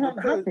 That can't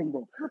happen,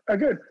 bro.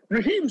 Again,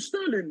 Raheem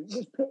Sterling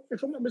was,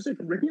 if I'm not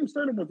mistaken, Raheem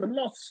Sterling was the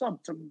last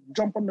sub to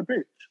jump on the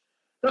pitch.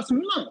 That's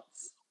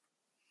nuts.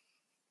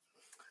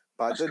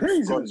 By then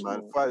it's gone,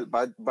 man.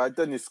 By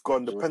then it's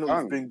gone. The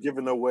penalty's been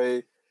given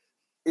away.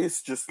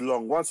 It's just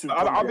long. Once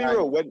I'll be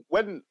real.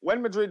 When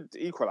Madrid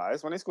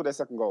equalised, when they scored their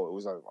second goal, it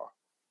was over.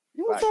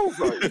 It was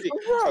over.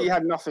 He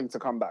had nothing to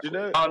come back. It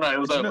was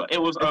over.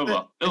 It was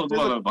over. It was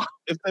well over.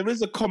 If there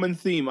is a common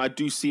theme I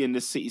do see in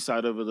the City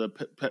side over the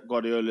Pep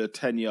Guardiola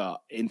tenure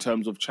in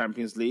terms of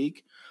Champions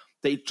League,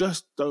 they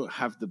just don't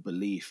have the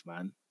belief,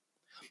 man.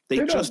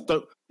 They just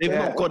don't. They've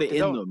not got it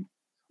in them.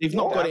 They've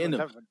not got it in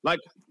them. Like,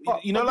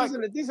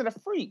 these are the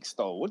freaks,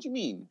 though. What do you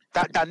mean?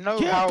 That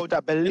know-how,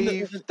 that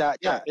belief,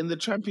 in the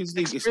Champions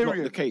League, it's not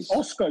the case.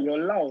 Oscar,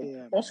 you're loud.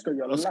 Yeah. Oscar,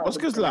 you're loud.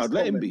 Oscar's loud.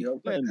 Let him be.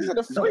 These are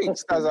the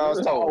freaks, as I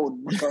was told.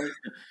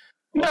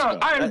 No,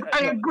 I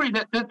agree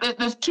that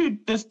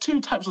there's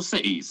two types of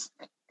cities.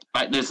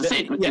 Like there's a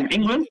city in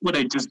England where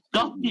they just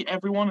beat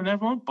everyone and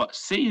everyone, but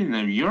city in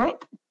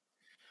Europe.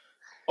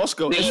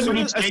 Oscar, they either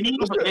need to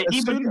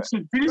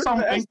do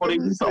something or they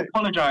need to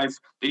apologize.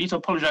 They need to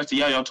apologize to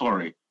Yaya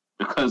Toure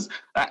because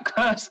that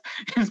curse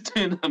is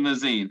doing them a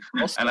zine.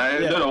 And I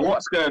don't know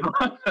what's going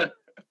on.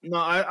 No,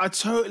 I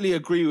totally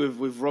agree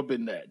with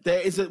Robin there.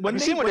 There is a when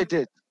Have you seen what they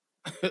did?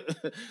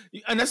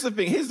 and that's the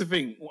thing. Here's the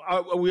thing. I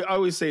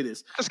always say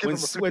this. Just give them a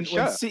flipping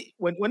shirt.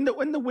 When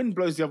the wind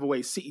blows the other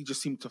way, City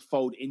just seem to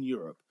fold in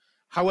Europe.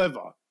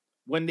 However,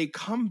 when they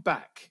come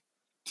back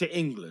to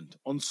England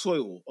on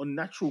soil, on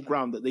natural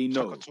ground that they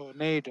know, Like a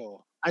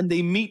tornado. and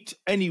they meet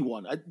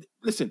anyone.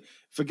 Listen,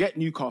 forget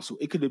Newcastle.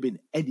 It could have been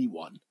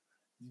anyone.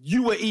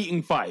 You were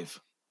eating 5.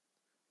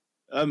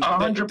 100%.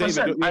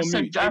 I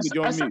said, David,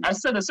 you're on mute. I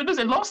said, as soon as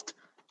they lost,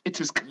 it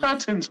is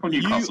curtains for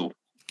Newcastle.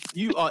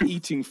 You are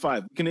eating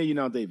 5. Can I hear you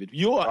now, David?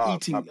 You are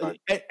eating.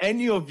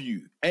 Any of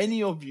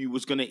you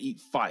was going to eat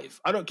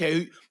 5. I don't care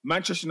who.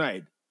 Manchester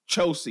United,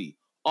 Chelsea,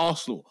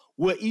 Arsenal.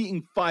 We're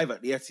eating 5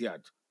 at the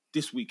Etihad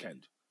this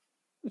weekend.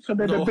 So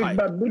they're No the big hype.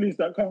 bad bullies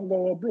that can't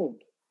go abroad.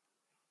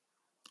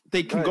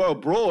 They can go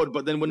abroad,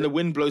 but then when the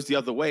wind blows the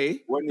other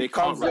way, When they it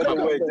can't comes the other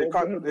recover. way,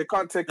 they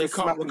can't take They a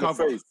can't smack in the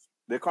recover. face.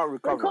 They can't They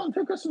recover. can't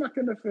take a smack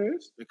in the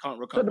face. They can't So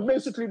recover. they're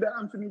basically the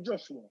Anthony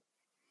Joshua.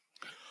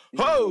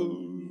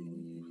 Oh!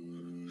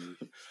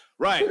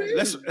 Right,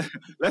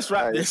 let's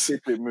wrap this. Keep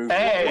it moving.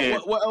 Hey,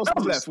 What else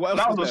is left? What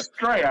that else was is a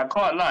stray. I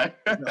can't lie.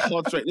 left?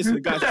 Hard straight.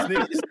 Listen, guys,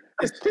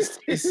 it's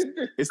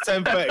 10:30. It's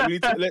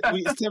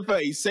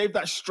 10:30. Save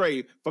that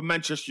stray for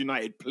Manchester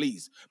United,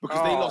 please,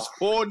 because they lost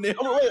 4-0.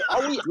 Oh, wait,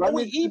 are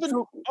we even?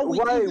 Are we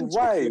even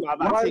talking about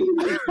that Why? team?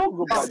 are we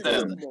talking about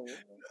them. them?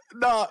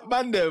 Nah,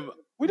 man, them.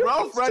 We don't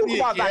Ralph need to talk Rangnick,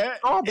 about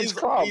that garbage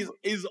club.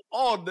 is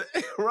on.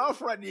 Ralph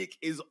Rangnick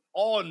is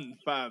on,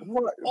 fam.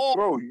 What, Oh,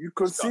 bro? You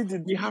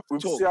conceded we have to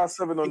with talk.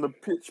 CR7 on the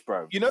pitch,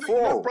 bro. You know,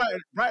 Four.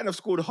 Brighton have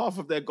scored half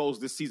of their goals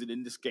this season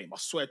in this game. I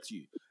swear to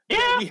you.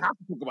 Yeah. We have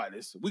to talk about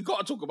this. We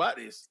got to talk about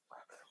this.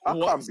 I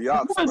can't be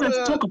asked. What is there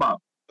to talk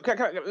about?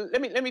 Okay,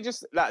 let me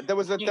just like there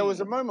was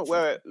a moment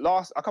where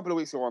a couple of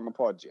weeks ago on the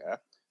pod, yeah,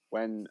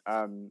 when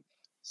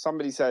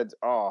somebody said,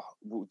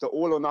 the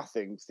all or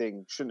nothing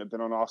thing shouldn't have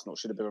been on Arsenal,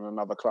 should have been on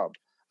another club.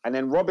 And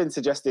then Robin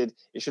suggested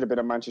it should have been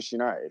on Manchester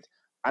United.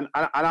 And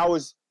I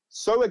was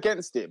so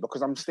against it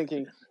because I'm just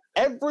thinking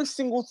every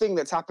single thing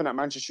that's happened at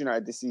Manchester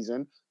United this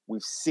season,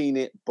 we've seen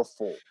it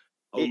before.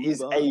 It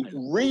is a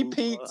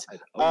repeat,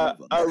 a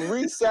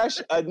recess,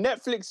 a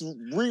Netflix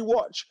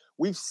rewatch.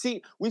 We've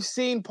seen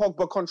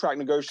Pogba contract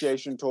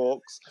negotiation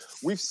talks.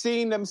 We've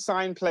seen them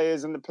sign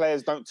players and the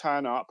players don't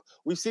turn up.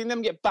 We've seen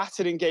them get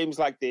battered in games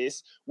like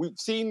this. We've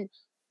seen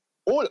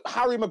all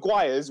Harry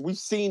Maguire's. We've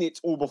seen it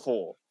all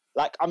before.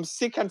 Like, I'm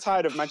sick and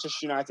tired of Manchester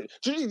United.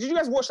 Did you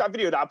guys watch that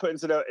video that I put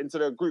into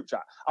the group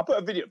chat? I put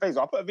a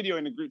video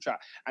in the group chat,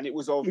 and it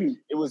was I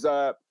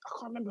can't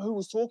remember who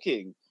was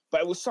talking, but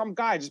it was some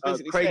guy just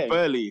basically saying, Craig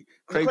Burley.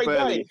 Craig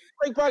Burley.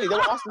 They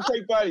were asking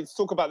Craig Burley to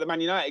talk about the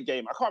Man United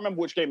game. I can't remember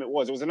which game it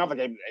was. It was another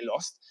game that they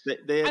lost.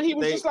 And he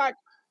was just like,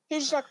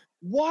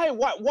 why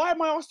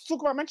am I asked to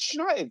talk about Manchester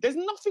United? There's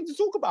nothing to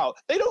talk about.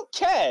 They don't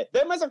care.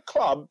 Them as a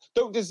club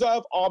don't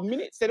deserve our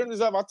minutes. They don't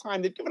deserve our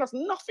time. They've given us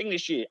nothing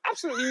this year.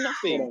 Absolutely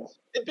nothing.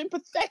 They've been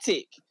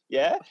pathetic.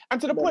 Yeah? And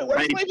to the point where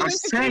it's not even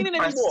entertaining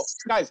anymore.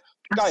 Guys.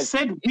 I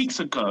said weeks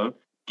ago,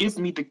 give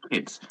me the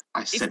kids.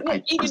 I said,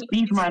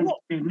 these man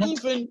do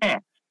not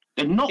care.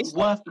 They're not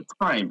worth the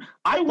time.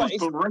 I was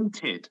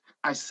berated.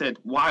 I said,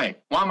 why?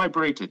 Why am I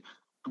berated?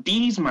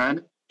 These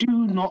man do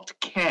not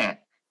care.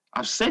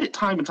 I've said it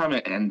time and time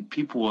again, and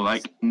people were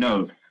like,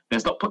 no,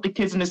 let's not put the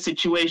kids in this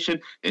situation.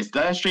 It's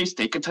dire straits,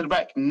 take it to the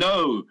back.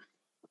 No,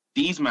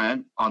 these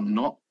men are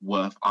not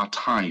worth our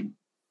time.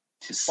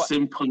 It's as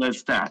simple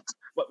as that.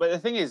 But the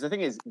thing is,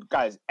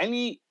 guys,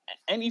 any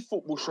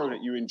football show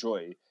that you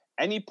enjoy,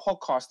 any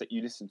podcast that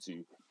you listen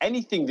to,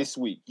 anything this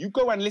week, you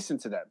go and listen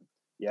to them,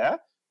 yeah?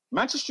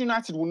 Manchester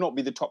United will not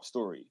be the top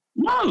story.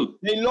 No,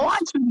 they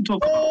lost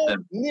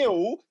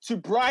 4-0 to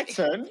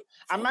Brighton, and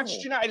Oh.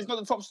 Manchester United is not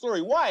the top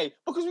story. Why?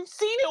 Because we've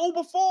seen it all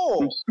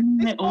before.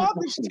 This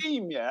garbage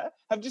team, yeah,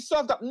 have just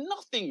served up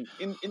nothing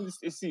in this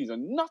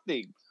season.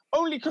 Nothing.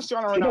 Only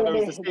Cristiano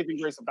Ronaldo is the saving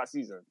grace of that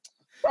season.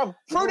 Bro,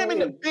 throw them in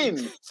the bin.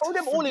 Throw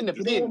them all in the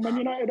bin. Man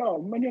United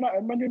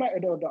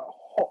are that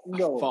hot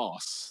girl.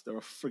 Farce. They're a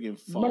friggin'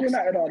 farce. Man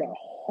United are that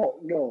hot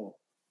girl,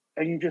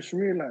 and you just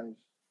realise.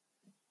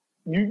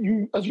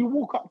 You as you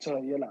walk up to her,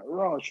 you're like,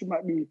 "Rah, she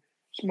might be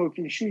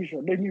smoking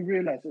shisha." Then you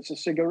realise it's a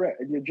cigarette,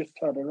 and you just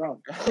turn around.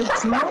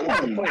 It's not.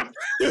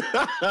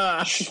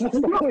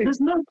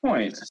 There's no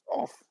point. It's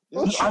off.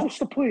 What's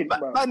the point,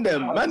 bro? Man,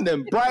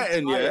 them,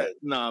 Brighton, yeah.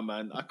 Nah,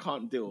 man, I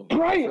can't deal.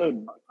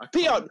 Brighton.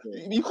 Peter,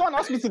 you can't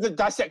ask me to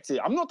dissect it.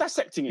 I'm not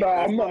dissecting it. No,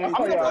 I'm not. I'm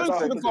not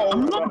going to the goal.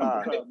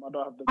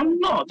 I'm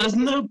not. There's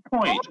no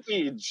point.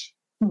 Garbage.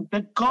 The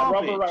I'd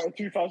garbage. rather write a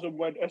 2,000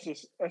 word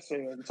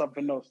essay on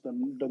something else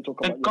than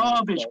talk The about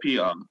garbage,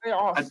 Peter.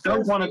 I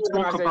don't want to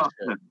talk about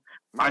them.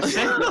 I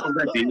said it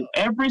already.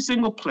 Every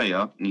single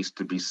player needs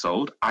to be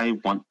sold. I'm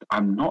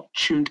not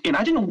tuned in.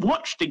 I didn't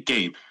watch the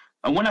game.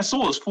 And when I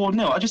saw it was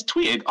 4-0, I just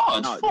tweeted,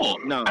 it's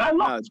 4. No, and I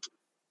lost.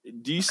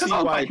 Do you see why?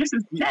 Like, this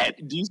is dead.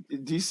 Do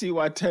you see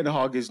why Ten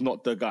Hag is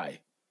not the guy?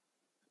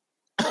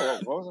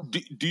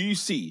 Do you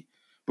see?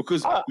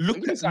 Because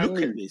look at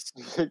this.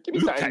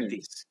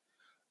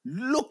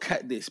 Look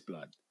at this,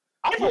 blood.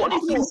 Everyone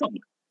needs to be sold.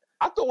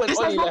 I thought when This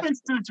Oli has left, nothing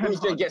to do with he was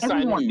Ten going to Hag. get signed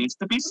Everyone new. needs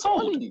to be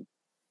sold. Oli.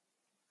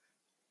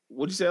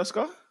 What'd you say,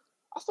 Oscar?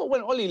 I thought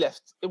when Oli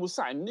left, it was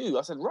something new.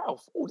 I said,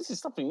 Ralph, this is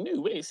something new.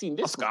 We ain't seen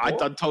this Oscar, before. I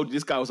done told you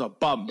this guy was a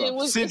bum, bro. It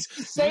was Since,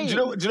 insane. do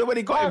you know where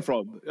they got him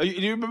from? Do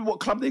you remember what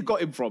club they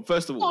got him from?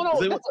 First of all,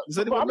 No, does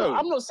anyone know?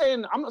 I'm not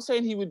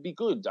saying he would be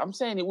good. I'm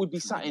saying it would be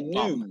something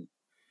Bum. new.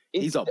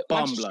 He's a bum,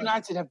 Manchester blood.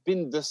 United have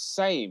been the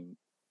same,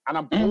 and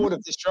I'm bored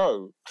of the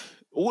show.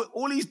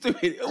 All he's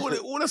doing,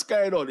 all that's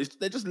going on is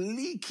they're just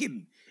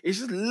leaking. It's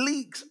just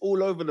leaks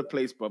all over the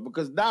place, bro.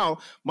 Because now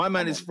my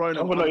man is throwing.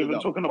 And we're not even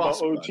talking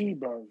about OT,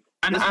 bro.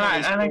 And This man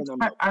is I going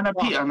on the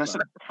Peter, and I bus,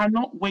 said, I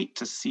cannot wait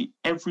to see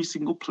every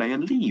single player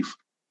leave.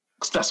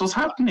 Because that's what's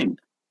happening.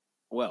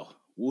 Well,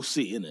 we'll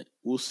see, innit?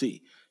 We'll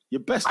see.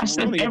 Your best. I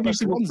said one of your every best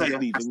single ones is player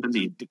leaving, has to which is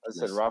leave. I ridiculous.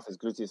 said Ralph is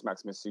Gluteus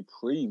Maximus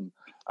Supreme.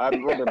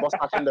 Robin, Boss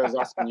Hackender is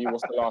asking you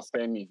what's the last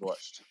game you've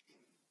watched.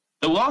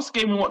 The last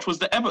game we watched was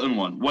the Everton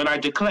one, when I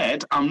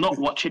declared I'm not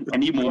watching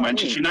any more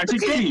Manchester United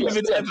games.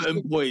 Even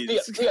Everton boys.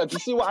 Peter, do you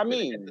see what I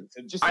mean? Do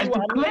you see I what I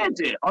mean? declared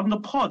it on the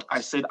pod.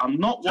 I said I'm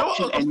not Do you know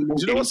watching what- any more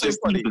do you know games what's so this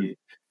funny? season.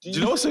 Do you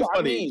know what's so see what I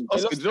funny? mean? They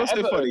Oscar, lost do you know what's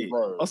to so funny? Everton,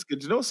 bro. Oscar,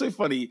 do you know what's so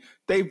funny?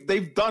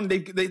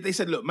 They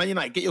said, look, Man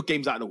United, get your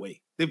games out of the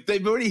way.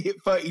 They've already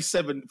hit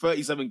 37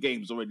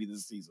 games already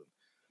this season.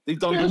 They've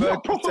done It's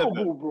not 37.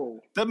 profitable, bro.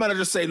 That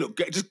manager say, look,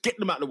 just get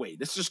them out of the way.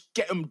 Let's just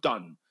get them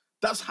done.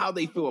 That's how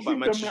they feel about Keep them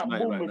Manchester at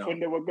United right Bournemouth now. when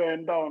they were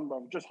going down,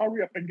 bro. Just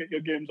hurry up and get your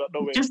games out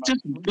the way. Just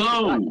man.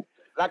 go.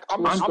 Like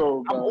I'm Let's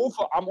go, man.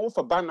 all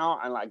for banter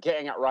and like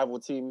getting at rival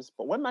teams.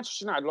 But when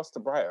Manchester United lost to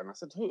Brighton, I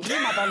said, who am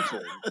I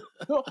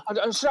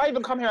bantering? Should I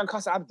even come here and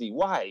cuss Abdi?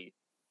 Why?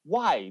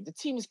 The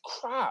team is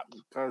crap.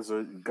 Guys The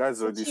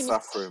already team is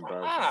suffering,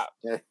 bro. crap.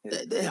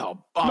 They are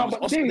bums.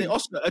 but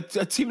Oscar,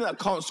 a team that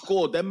can't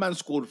score, their man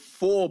scored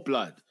 4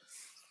 blood.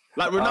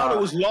 Like Ronaldo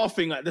was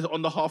laughing at this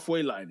on the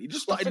halfway line. He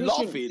just started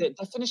laughing. They're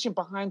finishing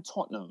behind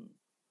Tottenham.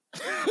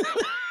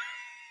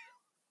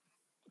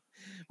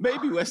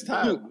 Maybe West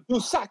Ham. You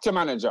sacked your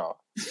manager.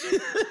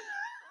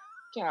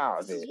 Get out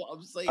of This here. is what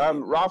I'm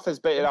saying. Ralph has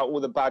baited out all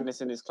the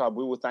badness in his club.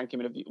 We will thank him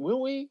in a few.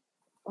 Will we?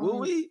 Will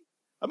we?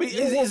 I mean,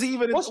 is he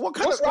even? What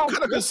kind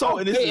of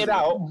consultant is baited this?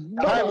 out?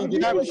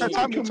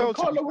 Time to tell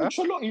Carlo you,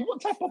 Ancelotti,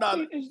 what type of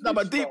thing is this,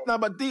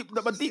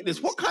 But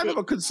deepness. What kind of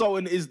a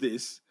consultant is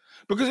this?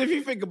 Because if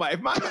you think about it,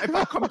 if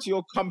I come to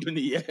your company,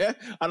 yeah,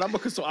 and I'm a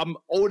consultant,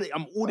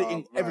 I'm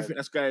auditing everything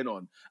that's going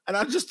on, and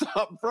I just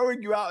start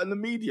throwing you out in the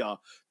media,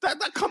 that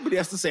company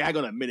has to say, hang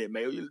on a minute,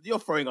 mate, you're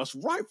throwing us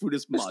right through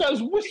this This mud.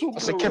 guy's whistleblowing.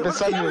 That's a Kevin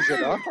Samuels,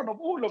 you know? In front of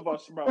all of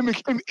us, man.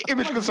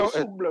 Image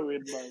consultant.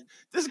 Whistleblowing, man.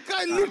 This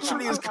guy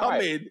literally has come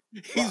right. in,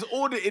 he's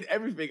audited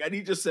everything, and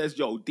he just says,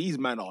 yo, these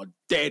men are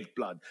dead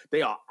blood.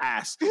 They are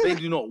ass. They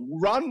do not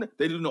run.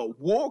 They do not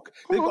walk.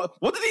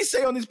 What did he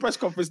say on his press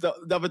conference the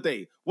other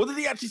day? What did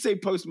he actually say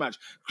post-match?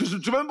 Because do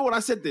you remember when I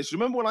said this?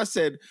 Remember when I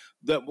said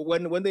that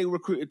when they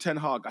recruited Ten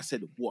Hag, I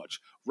said, watch,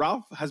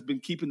 Ralph has been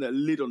keeping the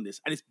lid on this,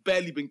 and it's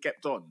barely been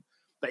kept on.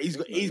 That he's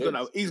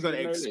gonna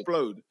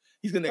explode.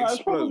 He's gonna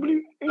explode.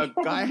 The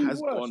guy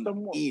has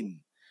gone in.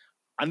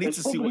 I need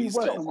to see what he's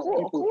saying. Of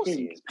course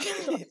he is.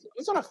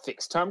 He's on a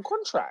fixed term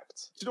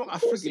contract. Do you know what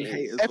I freaking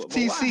hate? as well?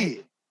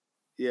 FTC.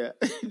 Yeah.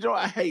 You know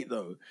what I hate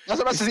though? That's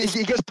what I said.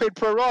 He gets paid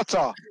pro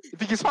rata. You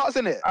think his heart's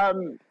in it?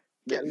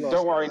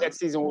 Don't worry, next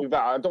season will be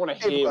better. I don't want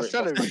to hear but it.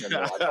 salary.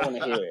 I don't want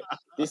to hear it.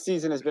 This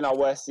season has been our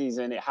worst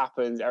season. It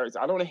happens. Eric,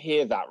 I don't want to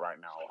hear that right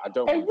now. I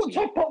don't. Hey, want to.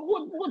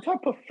 what type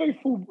of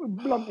faithful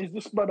blunt is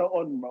this brother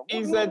on, man?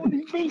 He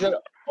said,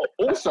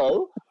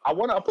 also, I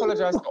want to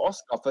apologise to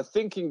Oscar for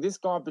thinking this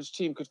garbage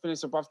team could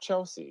finish above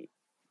Chelsea,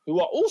 who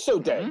are also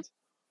dead.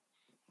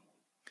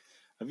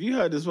 Have you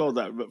heard as well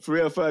that for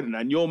Rio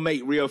Ferdinand, your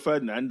mate Rio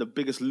Ferdinand, the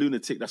biggest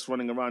lunatic that's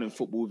running around in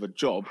football with a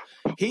job,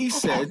 he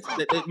said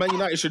that Man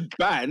United should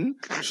ban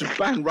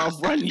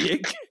Ralph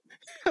Rangnick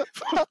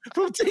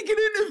from taking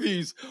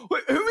interviews.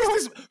 Wait, who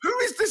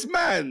is this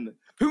man?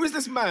 Who is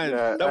this man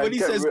Yeah, that when he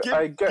says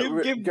give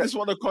get- this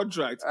one a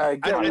contract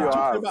get and Rio out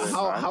talking of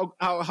about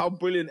this, how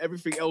brilliant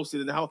everything else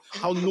is and how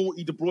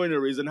naughty De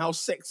Bruyne is and how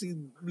sexy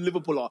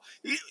Liverpool are.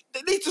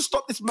 They need to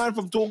stop this man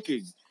from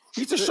talking.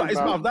 He needs to shut his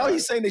mouth. Now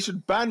he's saying they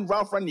should ban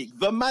Ralph Rangnick,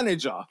 the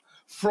manager,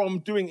 from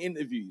doing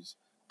interviews.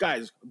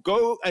 Guys,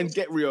 go and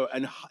get Rio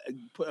and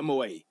put him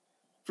away.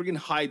 Freaking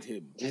hide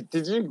him.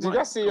 Did you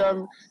guys see? You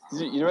know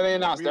when they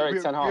announced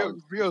Eric Ten Hag?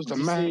 Rio's the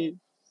man.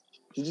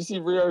 Did you see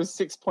Rio's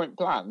 6-point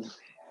plan?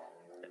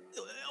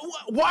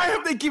 Why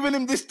have they given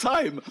him this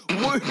time?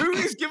 Who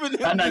is giving him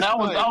this time? That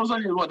was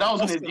on his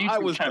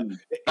YouTube channel.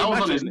 That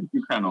was on his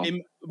YouTube channel.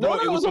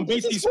 It was on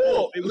BT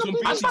Sport. It was on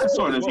BT I Sport.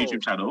 saw it on his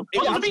YouTube channel.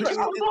 It was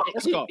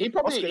He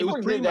probably it was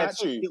did that pre-match.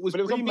 too. It was but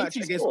it was on pre-match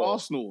BT against Sport.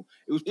 Arsenal.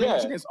 It was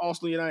pre-match against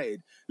Arsenal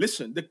United.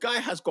 Listen, the guy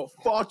has got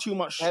far too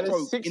much Had a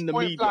stroke in the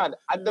 6-point media. plan,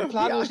 and the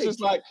plan was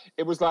just like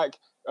it was like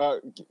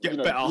Get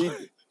better.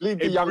 lead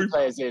the young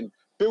players in,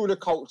 build a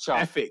culture,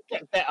 Ethic.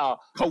 get better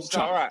Culture.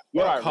 All right,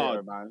 Work Rio,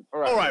 hard. man.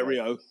 All right,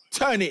 Rio,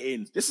 turn it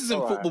in. This isn't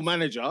All right. Football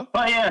Manager.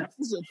 But yeah,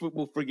 This isn't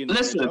Football friggin'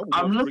 listen, Manager.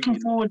 I'm looking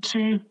forward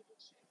to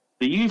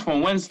The youth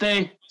on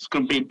Wednesday. It's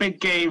going to be a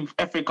big game.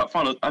 FA Cup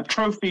final. A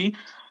trophy.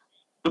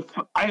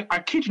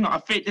 I kid you not. I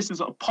think this is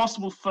a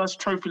possible first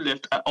trophy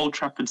lift at Old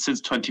Trafford since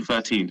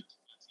 2013.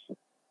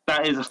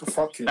 That is.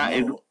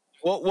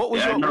 What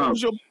was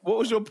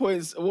your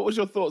points? What was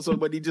your thoughts on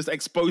when he just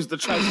exposed the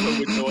transfer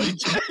window? Did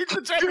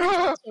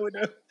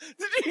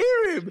you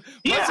hear him?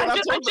 Yeah, I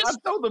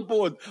told the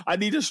board, I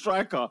need a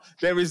striker.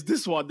 There is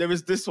this one. There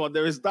is this one.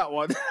 There is that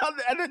one.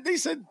 And then they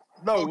said,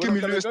 "No, give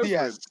me Luis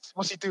Diaz."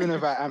 What's he doing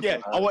about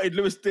Anfield? Yeah, I wanted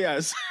Luis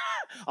Diaz.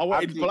 I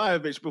wanted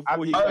Vlahovic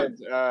before he went.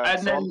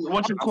 And then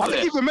what you call it? I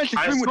didn't even mention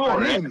Greenwood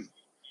by name.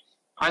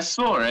 I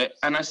saw it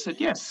and I said,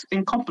 yes,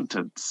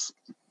 incompetence.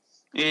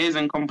 It is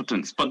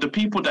incompetence. But the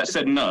people that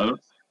said no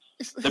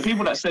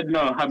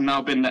have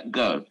now been let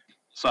go.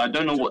 So I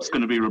don't know what's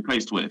going to be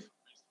replaced with.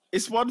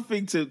 It's one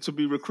thing to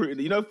be recruiting.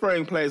 You know,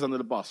 throwing players under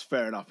the bus,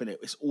 fair enough, innit?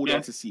 It's all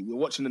there to see. We're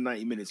watching the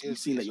 90 minutes. We've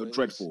seen that you're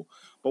dreadful.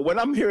 But when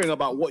I'm hearing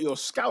about what your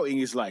scouting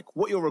is like,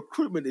 what your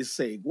recruitment is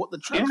saying, what the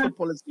transfer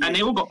policy is... And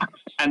they all got...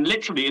 And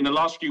literally, in the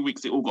last few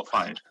weeks, they all got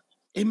fired.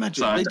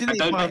 Imagine, they didn't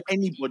fire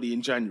anybody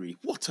in January.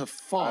 What a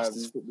farce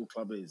this football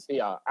club is.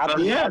 Yeah,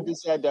 Abby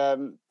said...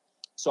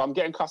 So I'm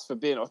getting cussed for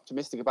being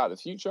optimistic about the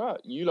future.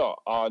 You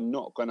lot are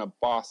not going to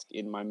bask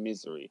in my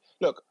misery.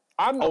 Look,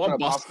 I'm not going to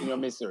bask in your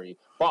misery,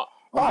 but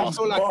I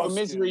feel like your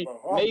misery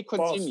may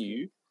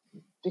continue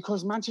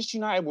because Manchester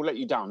United will let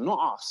you down, not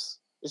us.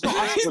 It's not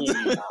us pulling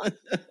you down.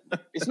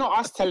 It's not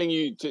us telling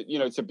you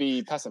to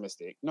be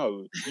pessimistic.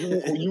 No,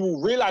 you will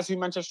realise who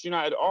Manchester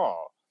United are.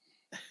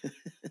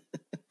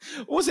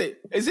 What was it?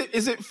 Is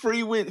it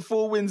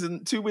 4 wins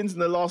and 2 wins in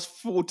the last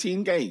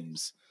 14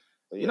 games?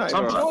 You know, on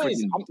that note, you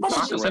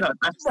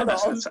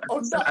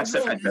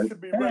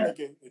should be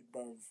relegated,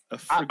 bruv.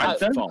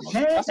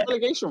 That's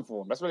relegation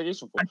form. That's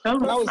relegation form.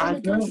 When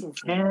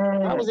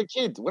I was a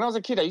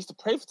kid, I used to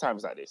pray for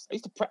times like this. I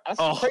used to pray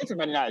for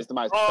Man United the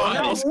most.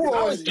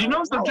 You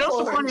know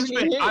the funniest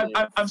thing?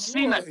 I've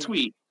seen that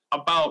tweet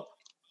about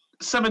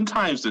 7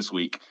 times this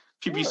week.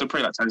 People used to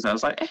pray that times. I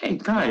was like, hey,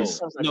 guys.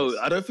 No,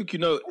 I don't think you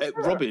know.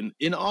 Robin,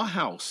 in our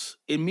house,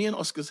 in me and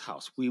Oscar's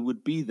house, we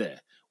would be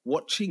there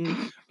watching,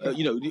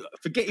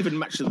 forget even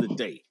match of the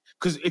day.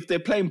 Because if they're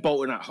playing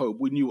Bolton at home,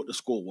 we knew what the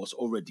score was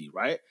already,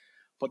 right?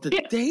 But the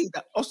day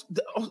that,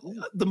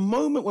 the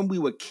moment when we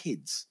were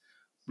kids,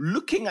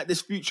 looking at this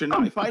future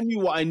now, if I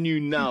knew what I knew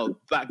now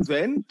back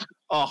then,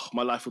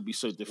 my life would be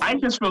so different. I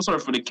just feel sorry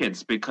for the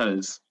kids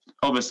because,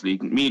 obviously,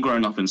 me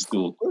growing up in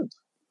school,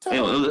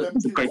 it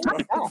was a great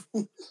time.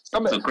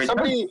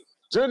 Somebody,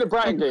 during the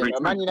Brighton game,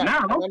 Man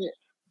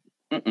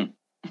United...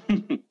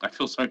 I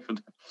feel sorry for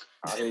them.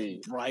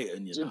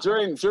 Brighton,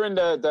 during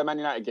the Man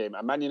United game,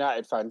 a Man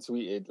United fan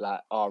tweeted like,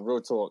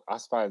 real talk,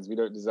 us fans, we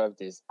don't deserve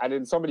this. And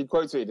then somebody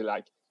quoted it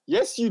like,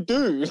 yes, you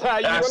do.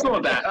 Like, I saw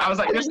that. I was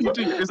like, yes, you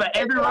do. It's like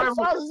every rival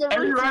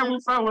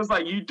fan was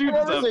like, you do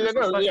deserve this.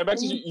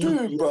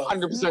 You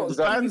 100%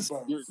 deserve this.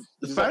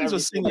 The fans were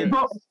singing.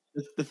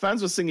 The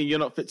fans were singing, "You're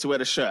not fit to wear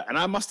the shirt." And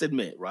I must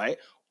admit, right,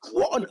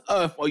 what on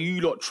earth are you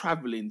lot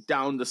traveling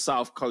down the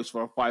south coast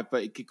for a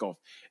 5:30 kickoff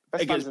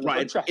against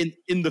Brighton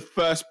in the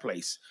first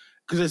place?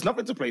 Because there's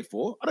nothing to play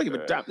for. I don't give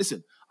a damn.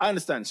 Listen, I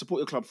understand. Support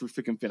your club through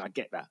thick and thin. I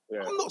get that.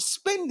 Yeah. I'm not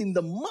spending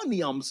the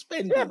money I'm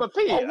spending. Yeah, but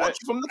Pete, I'll watch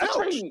you from the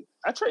couch.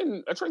 A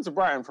train to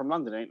Brighton from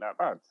London ain't that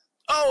bad.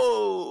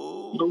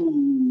 Oh!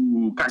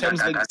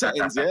 Thames Link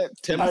settings, yeah?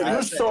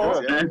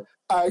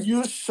 Are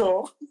you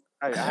sure?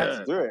 I had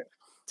to do it.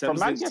 From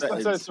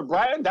Manchester to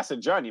Brighton, that's a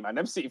journey, man.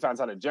 Them City fans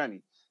had a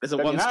journey. There's a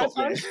one-stop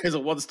there. There's a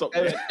one-stop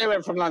there. They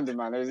went from London,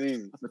 man. It was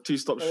easy. That's a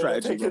 2-stop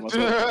strategy.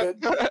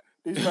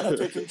 These men are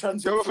taking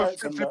transit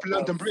flights from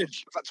London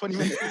Bridge. It's like 20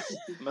 minutes.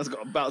 Man's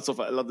got a bounce off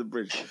at London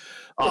Bridge.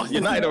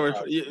 United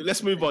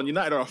let's move on.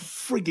 United are a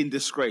frigging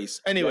disgrace.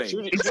 Anyway.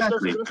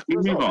 Exactly. We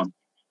move on.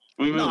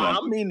 I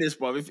mean this,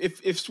 bro.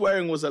 If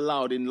swearing was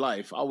allowed in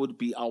life, I would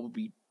be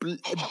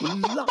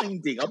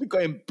blinding. I'll be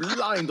going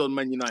blind on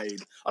Man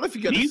United. I don't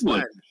think you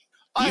understand.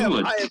 I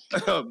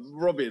am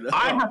Robin.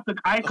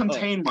 I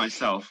contain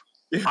myself.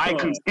 I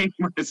contain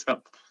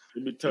myself.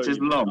 Let me tell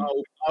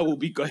you, I will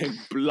be going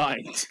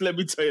blind. Let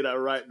me tell you that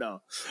right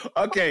now.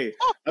 Okay,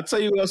 I'll tell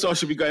you who else I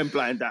should be going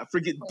blind at.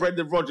 Friggin'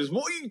 Brendan Rodgers.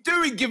 What are you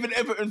doing giving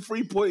Everton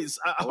 3 points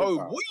at home?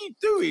 What are you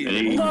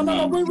doing?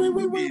 No,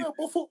 wait.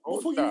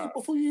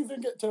 Before you even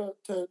get to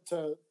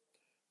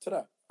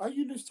that, are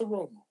you lose to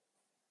Rome?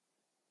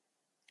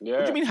 Yeah.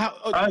 What do you mean? How?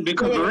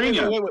 Because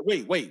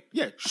Mourinho. Wait.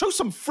 Yeah, show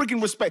some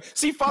friggin' respect.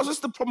 See, Faz, that's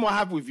the problem I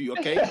have with you.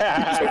 Okay, you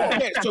just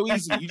forget so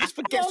easy. You just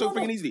forget so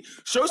friggin' easily.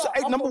 Show some.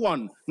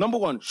 Number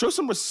one. Show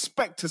some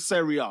respect to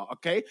Serie A.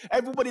 Okay,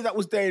 everybody that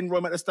was there in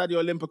Rome at the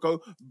Stadio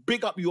Olimpico,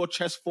 big up your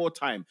chest 4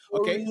 times.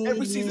 Okay,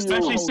 every season,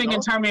 especially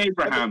singing Tammy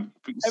Abraham,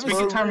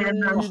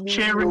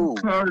 cheering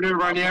Claudio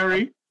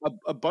Ranieri.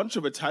 A bunch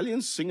of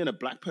Italians singing a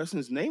black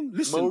person's name.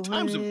 Listen,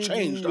 times have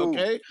changed.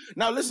 Okay,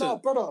 now listen,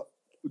 brother.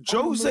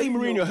 Jose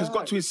Mourinho has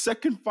got to his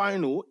second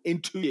final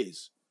in 2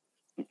 years.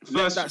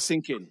 Let that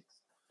sink in.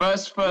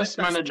 First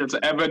manager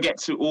to ever get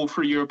to all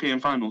 3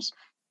 European finals.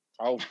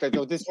 Oh,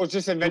 this was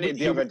just invented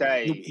the other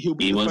day.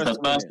 He was the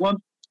first one.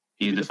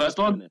 He's the first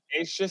one.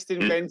 It's just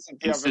invented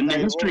the It's other in the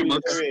day. history What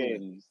are books. you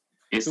doing?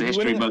 It's the He'll be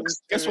history winning-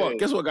 books. Guess what?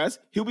 Guess what, guys?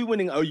 He'll be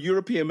winning a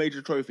European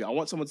major trophy. I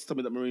want someone to tell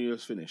me that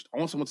Mourinho's finished. I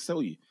want someone to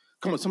tell you.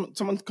 Come on, someone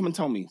come and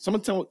tell me. Come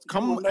and tell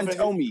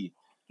me.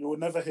 You will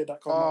never hear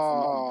that come out from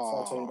him if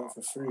I tell you that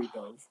for free,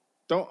 though.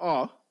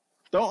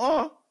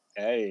 Don't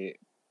Hey,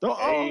 Don't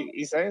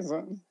he's saying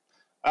something.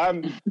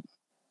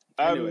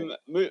 Anyway.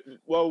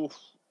 Well,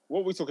 what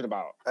are we talking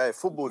about? Hey,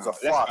 football's a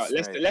farce.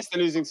 Leicester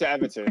losing to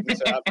Everton.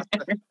 So that's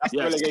the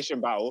Yes.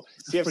 relegation battle.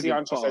 CFC Friggin'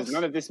 Hunter says farce.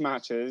 none of this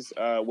matters.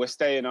 We're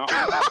staying up,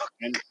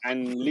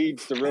 and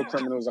Leeds, the real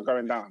criminals, are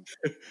going down.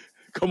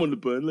 Come on, the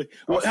Burnley.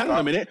 Well, hang on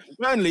a minute.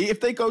 Burnley, if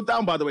they go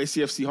down, by the way,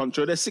 CFC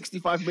Honcho, they're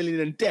 65 million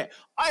in debt.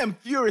 I am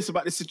furious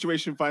about this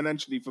situation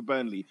financially for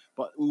Burnley,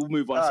 but we'll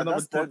move on. It's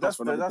another podcast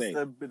for another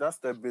day. That's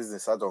their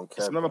business. I don't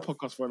care. It's another bro.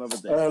 podcast for another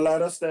day.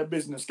 That's their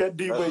business. Get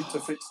D Wade to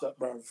fix that,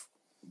 bruv.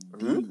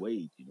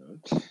 Wade, you know.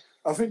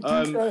 I think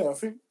Dwayne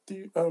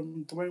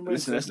Wade.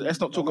 Listen, let's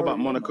not talk about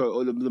Monaco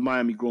or the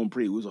Miami Grand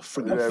Prix. It was a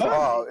friggin' Yeah,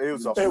 farce. it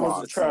was a It was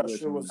farce.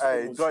 trash. It was.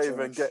 Hey, it was don't trash.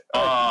 even get.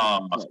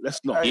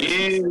 Let's not.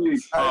 Peter,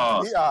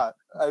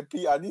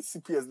 I need to see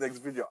Peter's next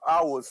video.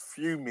 I was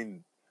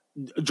fuming.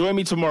 Join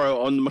me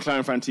tomorrow on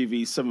McLaren Fan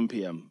TV, 7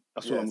 p.m.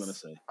 That's what I'm Yes. going to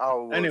say. I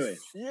was Anyway.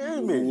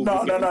 fuming.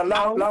 No.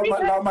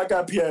 Allow my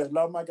guy Pierre.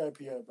 Allow my guy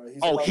Pierre,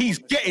 bro. He's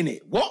getting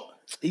it. What?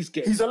 He's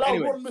getting He's it. allowed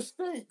Anyway, one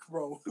mistake,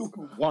 bro.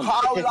 one.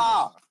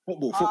 Paula!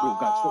 Football,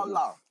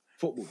 guys.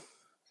 Football.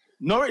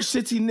 Norwich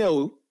City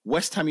 0,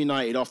 West Ham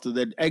United after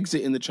their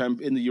exit in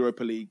the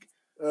Europa League.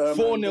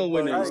 4-0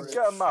 winners. Hey,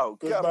 get him out.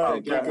 Get him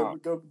out. Get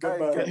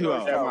who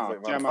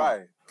out? Get him out.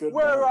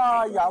 Where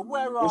are ya?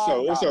 Where are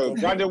ya? Also,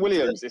 Brandon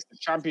Williams, it's the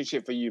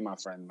championship for you, my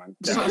friend, man.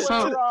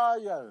 Where are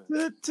ya?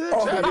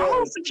 The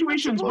whole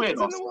situation's weird.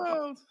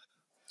 The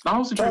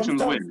whole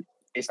situation's weird.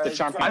 It's the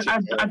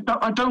championship.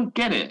 I don't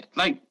get it.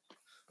 Like,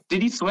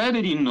 did he swear?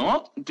 Did he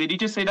not? Did he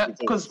just say that?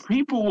 Because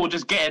people were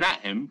just getting at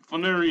him for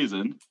no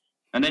reason.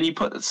 And then he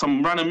put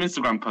some random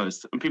Instagram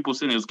post and people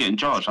saying it was getting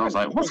charged. I was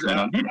like, what's going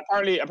on here?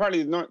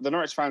 Apparently, the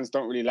Norwich fans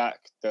don't really like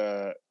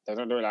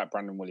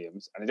Brandon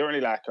Williams, and they don't really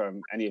like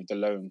any of the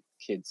lone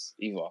kids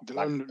either.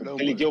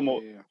 Billy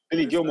Gilmore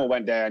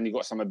went there and he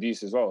got some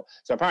abuse as well.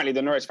 So apparently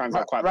the Norwich fans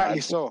are quite rightly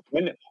bad. so.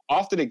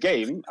 After the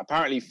game,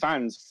 apparently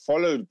fans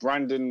followed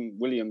Brandon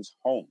Williams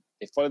home.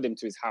 They followed him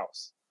to his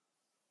house.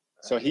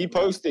 So he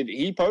posted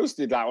like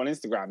on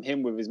Instagram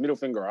him with his middle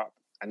finger up,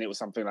 and it was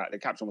something like the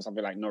caption was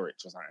something like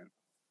Norwich or something.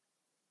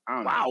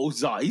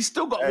 Wowza, he's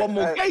still got one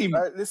more game.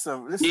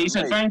 Listen. Yeah, he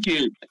said thank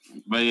you,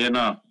 but yeah,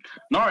 no.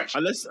 Norwich.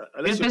 Unless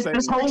this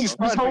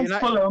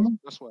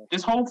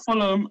whole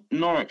Fulham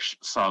Norwich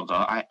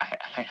saga,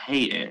 I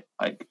hate it.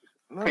 Like,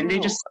 can they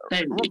just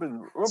say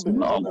Robin,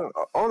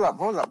 hold up.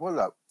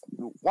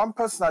 One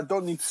person I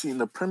don't need to see in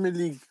the Premier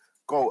League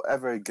go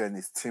ever again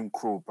is Tim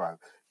Krul, bro.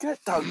 Get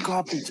that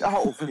garbage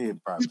out of here,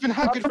 bro. He's been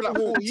happy for like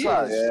 4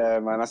 years. Yeah,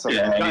 man, that's a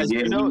Guys,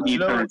 he needs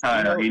to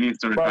retire. He needs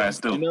to retire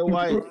still. Do you know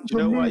why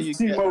you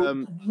get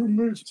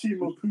remove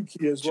Timo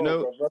Pukki as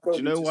well. Do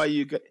you know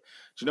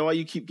why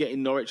you keep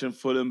getting Norwich and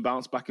Fulham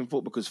bounce back and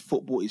forth? Because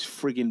football is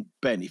frigging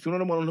bent. If you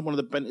want one of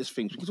the bentest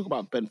things, we can talk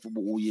about bent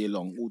football all year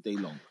long, all day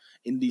long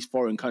in these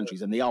foreign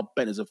countries, and they are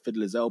bent as a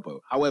fiddler's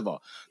elbow. However,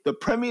 the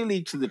Premier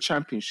League to the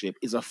Championship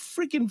is a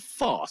frigging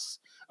farce.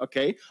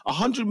 Okay,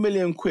 100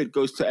 million quid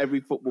goes to every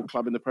football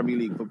club in the Premier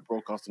League for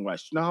broadcasting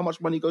rights. Do you know how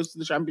much money goes to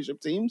the Championship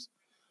teams?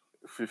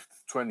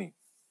 20.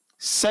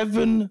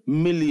 7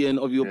 million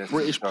of your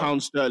British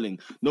pound sterling.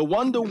 No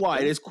wonder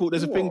why there's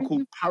a thing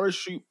called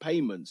parachute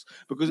payments,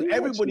 because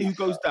everybody who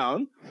goes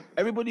down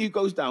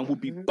would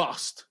be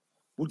bust.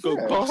 Would go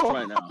bust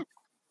right now.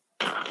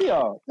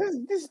 Yeah,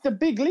 this is the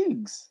big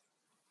leagues.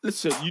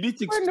 Listen, you need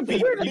to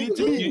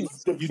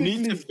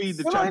feed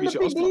the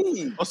championship,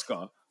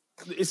 Oscar.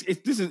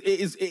 It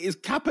is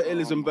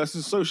capitalism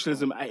versus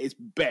socialism at its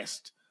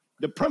best.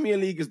 The Premier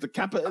League is the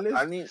capitalist,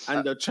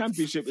 and the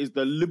Championship is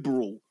the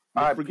liberal.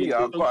 Peter,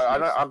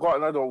 I got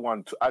another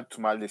one to add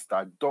to my list.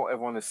 I don't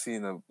ever want to see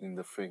in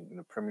the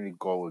Premier League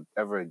goal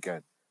ever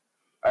again.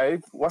 Hey,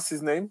 what's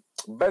his name?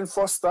 Ben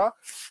Foster.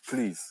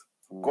 Please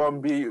go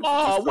and be.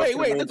 Oh wait,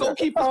 the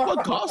goalkeeper's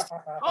podcast.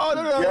 Oh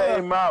no, get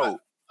him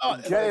out.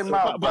 Get him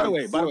out. By the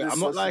way,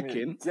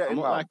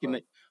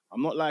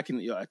 I'm not liking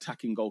that you're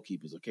attacking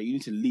goalkeepers, okay? You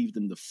need to leave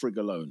them the frig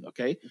alone,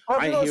 okay?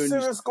 I ain't hearing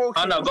this. Oh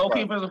no,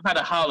 goalkeepers have had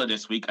a howler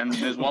this week, and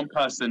there's one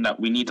person that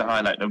we need to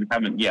highlight that we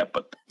haven't yet,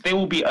 but they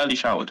will be early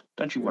showered.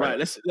 Don't you worry. Right,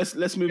 let's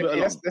move it along.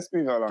 Let's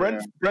move it along.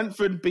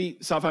 Brentford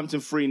beat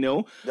Southampton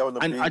 3-0.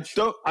 And I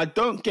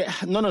don't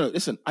get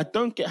listen, I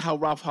don't get how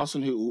Ralph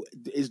Hasenhüttl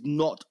is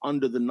not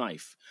under the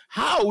knife.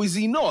 How is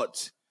he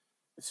not?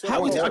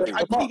 How is it?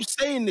 I keep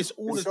saying this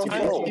all the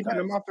time. He's keeping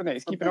him up, innit?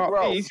 He's keeping him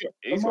up. He's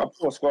got a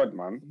poor squad,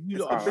 man. You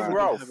lot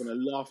are having a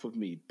laugh with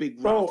me. Big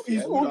Ralph.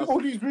 Bro, all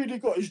he's really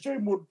got is J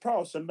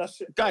Ward-Prowse, and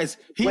that's it. Guys,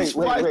 he's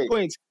 5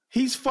 points.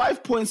 He's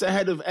 5 points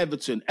ahead of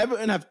Everton.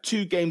 Everton have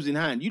 2 games in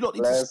hand. You don't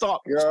need to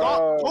start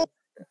frigging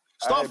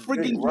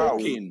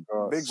talking.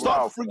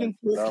 Start frigging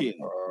talking.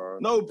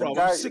 bro. No, bro.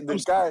 I'm sick of the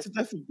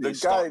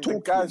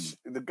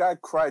guy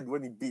cried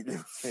when he beat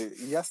Liverpool.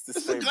 He has to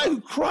It's say the guy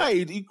who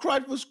cried. He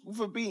cried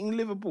for beating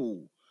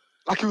Liverpool.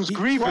 Like he was He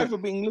grieving. cried for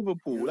beating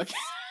Liverpool. Like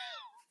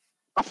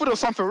I thought there was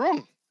something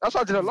wrong. That's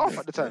why I didn't laugh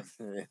at the time.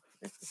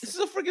 this is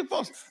a freaking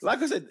farce.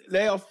 Like I said,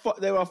 they are.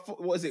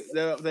 What is it?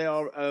 They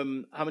are.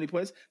 How many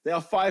points? They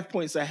are 5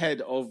 points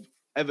ahead of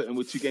Everton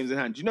with 2 games in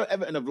hand. Do you know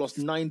Everton have lost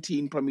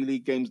 19 Premier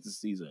League games this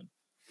season?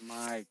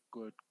 My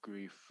good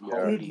grief.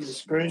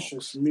 Goodness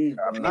gracious me.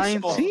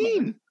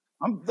 19.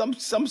 I'm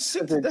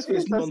sick to death of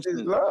this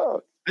nonsense.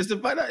 It's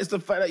the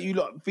fact that you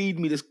lot feed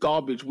me this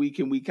garbage week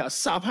in, week out.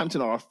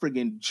 Southampton are a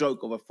frigging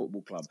joke of a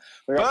football club.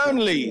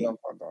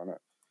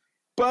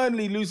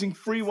 Burnley losing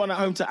 3-1 at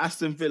home to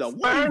Aston Villa.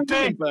 What are you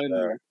doing,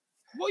 Burnley?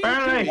 What are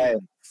you doing? Hey,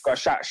 got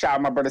shout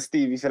out my brother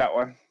Stevie for that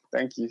one.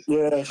 Thank you.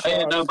 Yeah,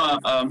 No,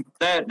 but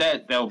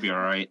they'll be all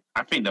right.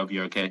 I think they'll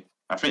be okay.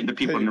 I think the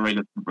people in the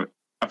radar.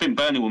 I think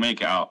Burnley will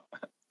make it out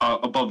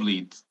above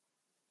Leeds.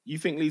 You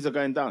think Leeds are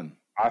going down?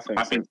 I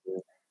think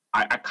so.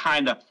 I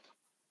kind of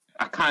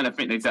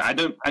think they do. I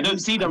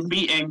don't see them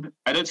beating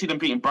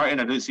Brighton.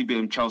 I don't see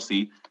beating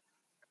Chelsea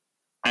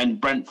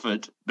and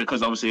Brentford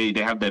because obviously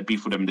they have their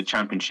beef with them in the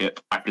Championship.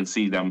 I can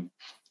see them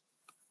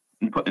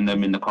putting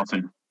them in the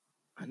coffin.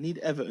 I need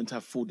Everton to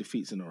have 4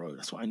 defeats in a row.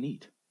 That's what I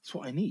need.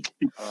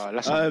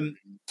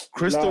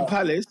 Crystal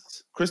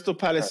Palace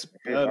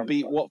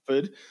beat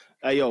Watford.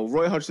 Yo,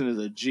 Roy Hodgson is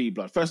a G,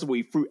 blood. First of all,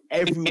 he threw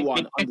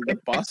everyone under the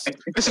bus.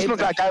 This is not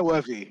that guy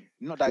worthy.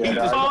 Not that guy.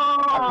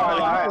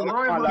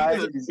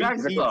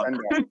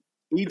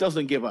 He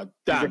doesn't give a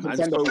damn.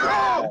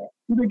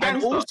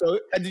 And also,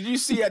 did you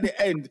see at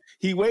the end,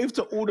 he waved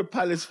to all the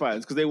Palace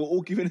fans because they were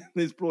all giving him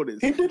his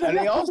plaudits. He did a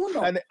lap of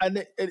honor.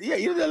 He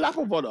did a lap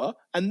of honor.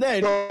 And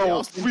then they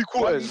asked him,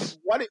 3/4.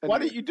 why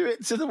didn't you do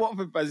it to the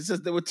Watford fans? He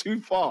says they were too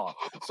far.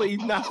 So he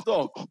naffed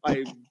off.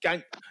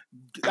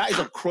 That is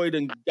a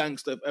Croydon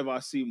gangster if ever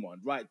I've seen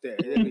one. Right there.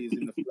 There he is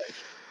in the flesh.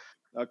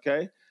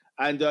 Okay?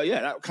 And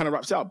that kind of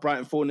wraps it up.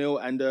 Brighton 4-0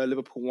 and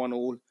Liverpool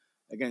 1-1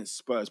 against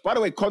Spurs. By the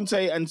way,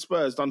 Conte and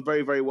Spurs done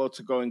very, very well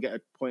to go and get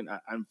a point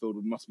at Anfield.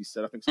 It must be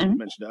said. I think someone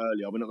mentioned it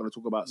earlier. We're not going to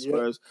talk about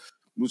Spurs.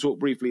 We'll talk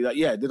briefly that,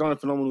 they've done a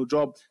phenomenal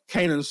job.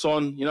 Kane and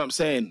Son, you know what I'm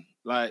saying?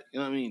 Like,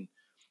 you know what I mean?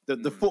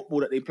 The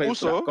football that they played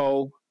for that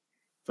goal,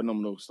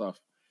 phenomenal stuff.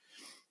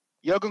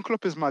 Jurgen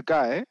Klopp is my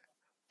guy,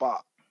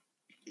 but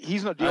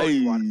he's not the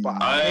only one.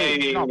 But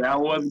I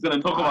wasn't going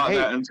to talk about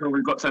that until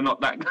we got to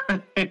not that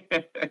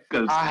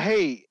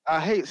guy. I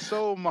hate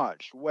so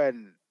much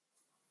when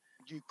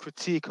you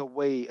critique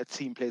away a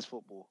team plays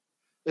football.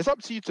 It's up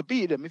to you to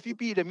beat them. If you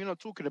beat them, you're not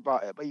talking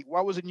about it. But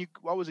why wasn't you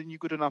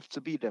good enough to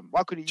beat them?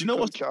 Why couldn't you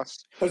coach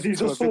us? Because he's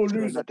a sore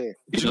loser. Do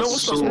you know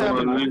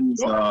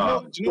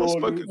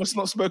what's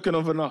not spoken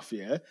of enough?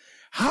 Yeah.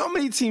 How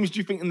many teams do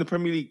you think in the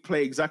Premier League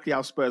play exactly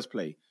how Spurs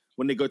play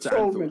when they go to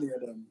Anfield? Many of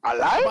them. I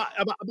like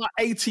about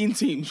 18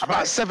 teams.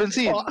 About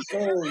 17.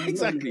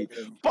 Exactly.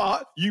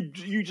 But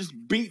you just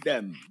beat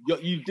them.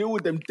 You deal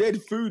with them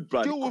dead food,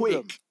 blood.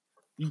 Quick.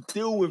 You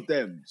deal with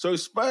them. So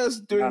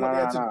Spurs doing what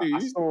they had to do.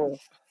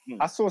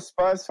 I saw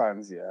Spurs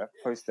fans,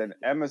 post an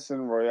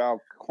Emerson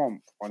Royale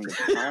comp on the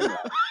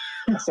timeline.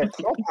 I said,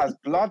 Klopp has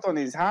blood on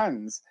his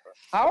hands.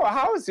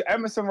 How is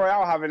Emerson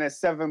Royale having a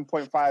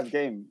 7.5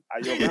 game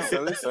at your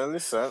ground?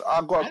 Listen.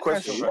 I've got a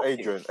question for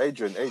Adrian.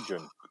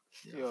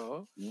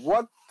 Yo.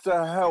 What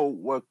the hell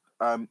were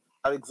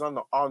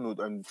Alexander-Arnold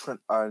and Trent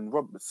and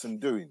Robertson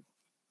doing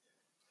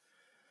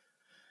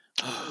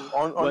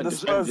on the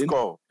Spurs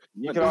goal?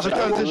 It was a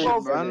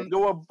transition, man. They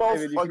were both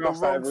on the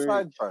wrong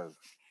side, man.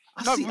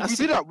 We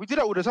did that. We did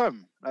that all the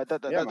time. Like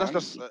that's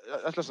just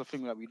a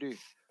thing that we do.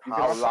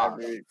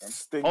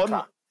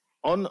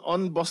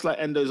 On Boss Like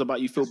Endo's about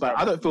you feel bad.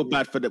 I don't feel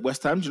bad for the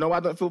West Ham. Do you know why I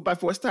don't feel bad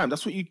for West Ham?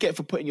 That's what you get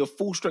for putting your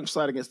full strength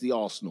side against the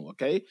Arsenal,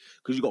 okay?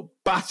 Because you got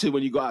battered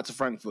when you got out to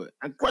Frankfurt.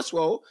 And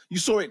Cresswell, you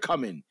saw it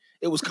coming.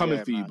 It was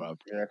coming for you, bro.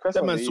 Yeah,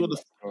 that man saw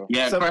the.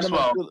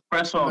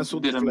 Cresswell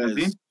didn't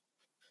move.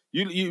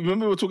 You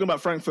remember we were talking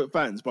about Frankfurt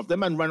fans, but them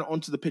man ran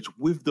onto the pitch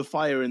with the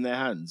fire in their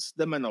hands.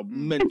 Them men are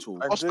mental.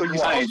 Oscar, you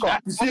see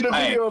the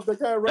video of the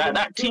guy running?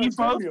 That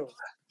Tifo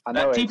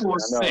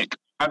was sick.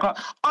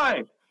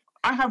 I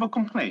have a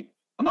complaint.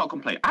 Not a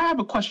complaint. I have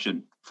a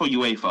question for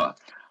UEFA.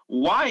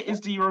 Why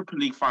is the Europa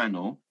League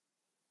final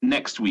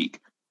next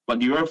week, but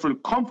the Europa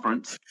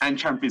Conference and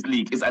Champions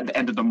League is at the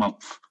end of the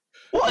month?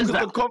 What is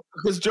that?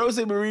 Because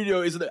Jose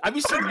Mourinho is. Have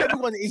you seen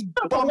everyone is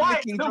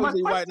bum-licking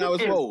Jose right now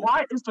as well?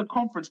 Why is the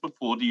conference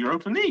before the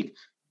Europa League?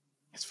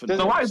 So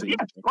why is it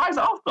after? Why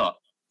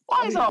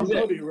is it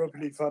after? The Europa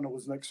League final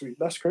was next week.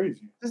 That's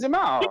crazy. Does it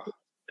matter?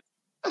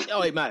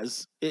 Oh, it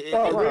matters. It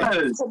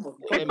matters.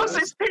 Because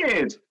it's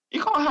weird.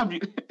 You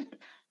can't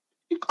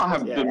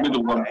have the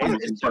middle one.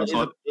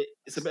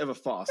 It's a bit of a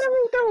farce.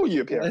 They're all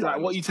European. Like,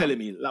 what are you telling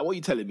me?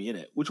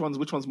 Innit? Which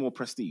one's more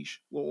prestige?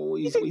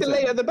 You think the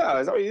later the better?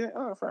 Is that what you think?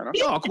 Oh, fair enough.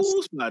 Yeah, of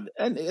course, man.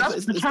 And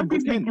the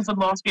Champions League is the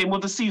last game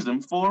of the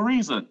season for a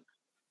reason.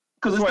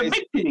 Because it's the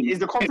big thing. Is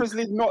the Conference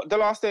League not the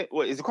last day?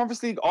 What is the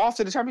Conference League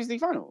after the Champions League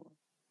final?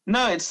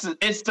 No, it's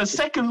the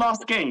second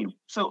last game.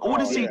 So all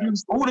the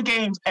seasons, all the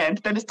games end.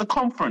 Then it's the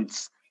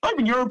conference. Not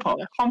even Europa,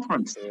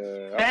 conference.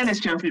 Then it's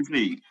Champions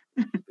League.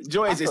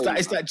 Joyce, it's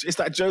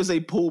that Jose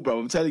Paul, bro.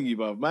 I'm telling you,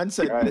 bro. Man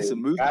said,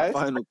 listen, move that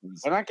final.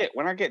 Please.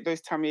 When I get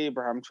those Tammy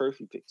Abraham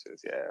trophy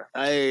pictures,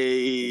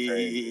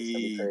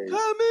 Hey,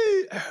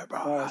 Tammy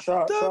Abraham.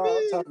 Shout out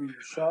Tammy.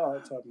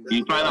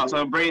 You find out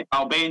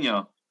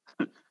Albania.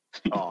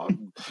 Oh,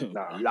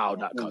 allow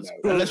that, cuz.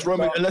 Unless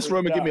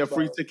Roma give me a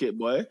free ticket,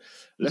 boy.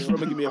 Unless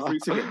Roma give me a free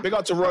ticket. Big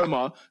up to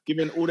Roma,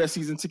 giving all their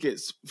season ticket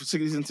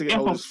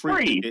holders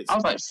free tickets. I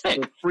was like,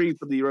 sick. Free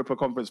for the Europa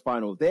Conference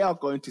final. They are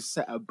going to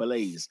set a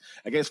blaze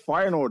against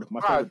Feyenoord.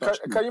 My favorite Dutch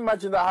team. Can you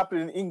imagine that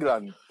happening in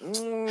England?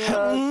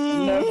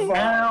 Never.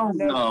 Hell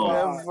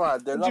no. Never.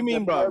 What do you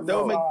mean, bro?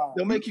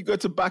 They'll make you go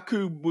to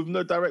Baku with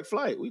no direct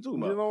flight. What are you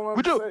talking about? You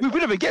know what We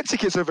never get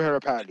tickets over here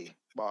apparently.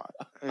 But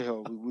hey,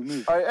 we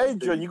move. Hey,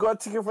 Adrian, you got a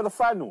ticket for the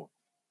final?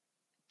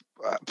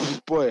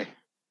 Boy.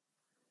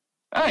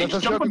 Hey,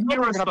 jump on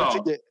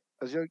Eurostar.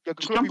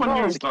 Jump on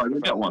Eurostar,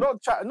 you'll get one.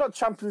 Not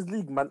Champions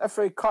League, man.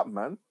 FA Cup,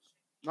 man.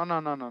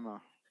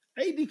 No.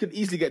 AD could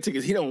easily get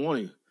tickets. He don't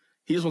want to.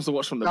 He just wants to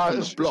watch from the block.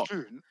 It's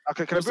true.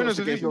 Okay, can I be honest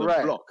with you? You're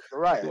right. You're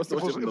right. If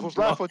it was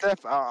life or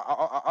death,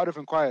 I'd have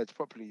inquired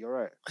properly. You're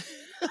right.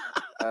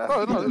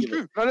 No, it's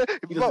true.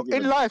 No,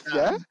 in life,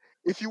 yeah,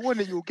 if you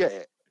want it, you'll get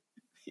it.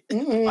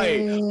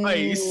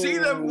 Hey, you see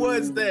them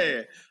words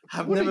there?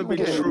 Have never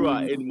been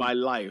truer in my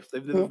life.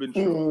 They've never been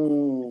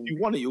true. If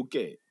you want it, you'll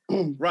get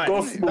it. Right.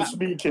 Gospel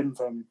speaking,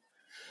 fam.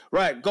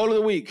 Right, goal of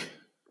the week.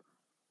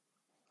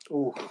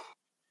 Oh,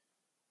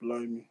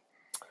 blimey.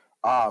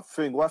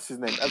 What's his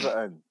name?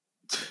 Everton.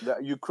 The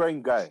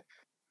Ukraine guy.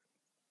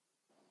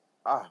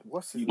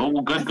 What's his name?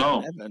 Oh, good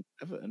goal.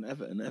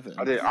 Everton.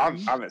 I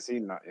haven't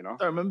seen that, you know. I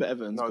don't remember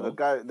Everton's No,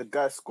 goal. the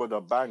guy scored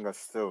a banger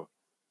still.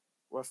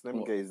 What's the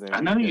name? His name? I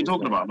know who you're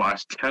talking about,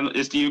 but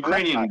it's the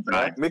Ukrainian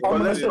guy.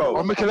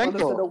 Mikolenko.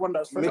 Mikolenko. The one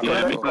that's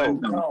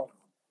Mikolenko.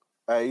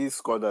 He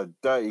scored a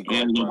dirty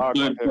goal.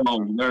 Yeah, good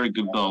goal. Very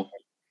good goal.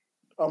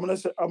 I'm gonna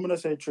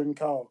say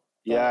Trincao.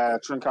 Yeah,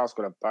 Trincao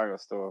scored a banger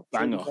still.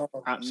 Banger.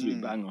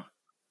 Absolute banger.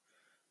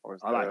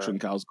 I like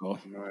Trincao's goal.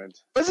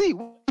 Where's he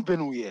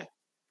been all year?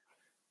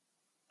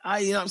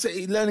 You know what I'm saying?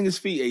 He's learning his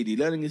feet, AD.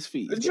 Learning his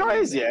feet. Joy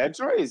is.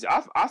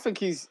 I think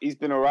he's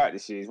been all right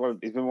this year.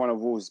 He's been one of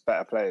Wolves'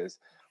 better players.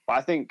 But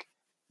I think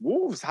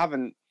Wolves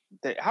haven't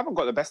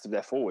got the best of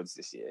their forwards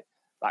this year.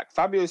 Like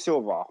Fabio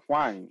Silva,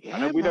 Hwang. I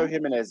know we know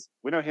Jimenez.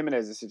 We know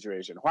Jimenez's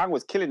situation. Hwang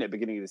was killing it at the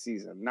beginning of the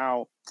season.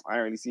 Now I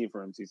don't really see it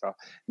for him too tough.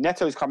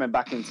 Neto's coming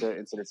back into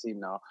the team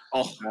now.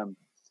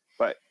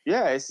 But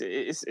yeah, it's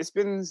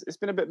been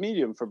a bit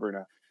medium for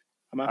Bruno.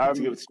 I'm happy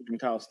to give it to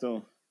Trincao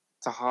still.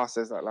 Taha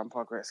says that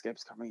Lampard great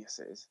escape's coming. Yes,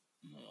 it is.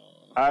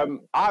 I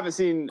haven't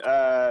seen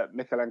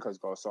Mikolenko's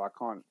goal, so I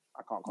can't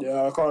comment.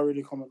 Yeah, I can't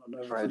really comment on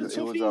that. Right,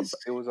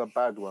 it was a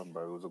bad one,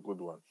 bro. It was a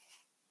good one.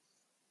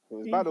 It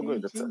was bad or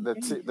good.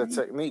 The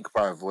technique,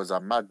 bro, was a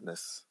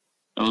madness.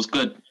 It was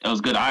good.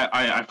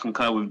 I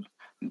concur with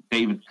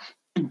David.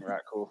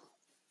 Right, cool.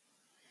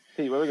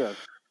 Pete, where we go?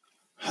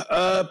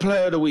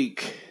 Player of the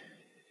week.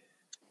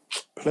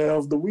 Player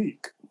of the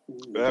week.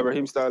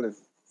 Raheem Sterling.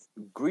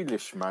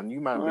 Grealish, man. You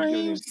man been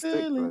giving him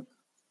stick, man.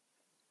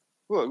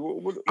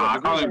 I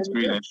can't let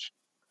Grealish.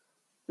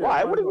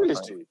 Why? What did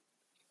Grealish do?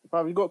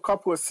 Bro, you got a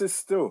couple assists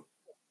still.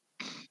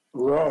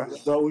 Right.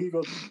 Is that what you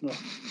got?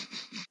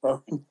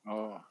 No.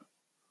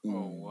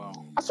 Wow.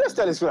 I thought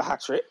Sterling's got a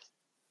hat trick.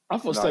 I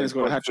thought Sterling's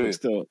got a hat trick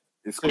still.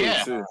 It's good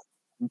too.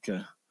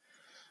 Okay.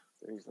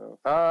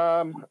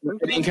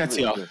 Eddie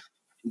Nketiah.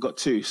 You got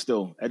two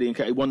still. Eddie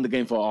Nketiah won the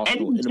game for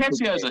Arsenal. Eddie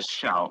Nketiah is a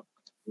shout.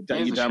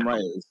 You damn right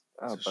it is.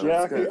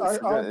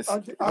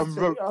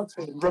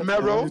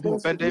 Romero,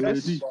 Ben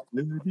Davis.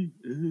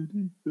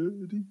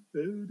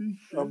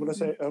 I'm gonna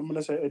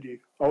say Eddie.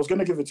 I was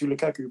gonna give it to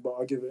Lukaku, but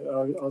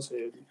I'll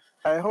say Eddie.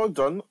 Hey, hold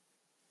on.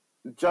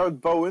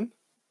 Jared Bowen,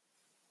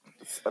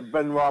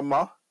 Ben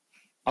Rama.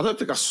 I don't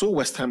think I saw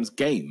West Ham's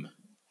game.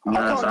 I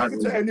can't give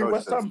it to any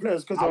West Ham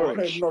players because they were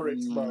playing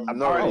Norwich, bro.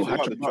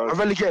 I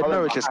relegated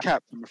Norwich as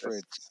cap, I'm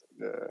afraid.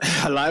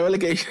 Live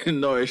relegation in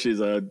Norwich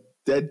is a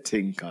dead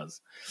thing, cuz.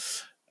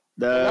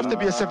 You have to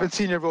be a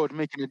 17-year-old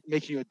making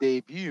your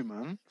debut,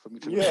 man. For me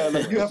to you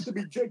have to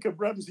be Jacob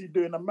Ramsey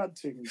doing a mad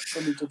thing for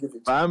me to give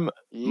it.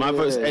 My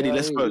vote's Eddie.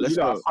 Let's go. You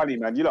lot are funny,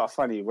 man. You lot are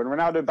funny. When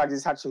Ronaldo bagged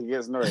his hat-trick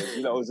against Norwich,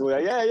 you lot was all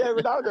like,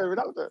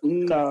 Ronaldo.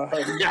 Nah,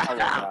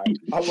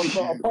 I was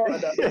not a part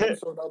of that,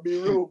 so that'll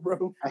be real,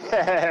 bro.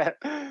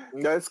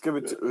 Let's give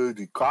it to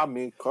Eddie. Call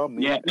me.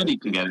 Yeah, Eddie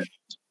can get it.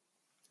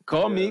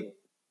 Call me.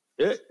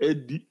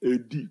 Eddie.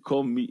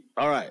 Call me.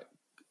 All right.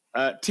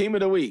 Team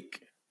of the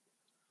week.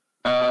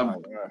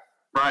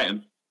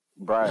 Brighton.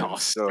 Oh,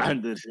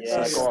 standard.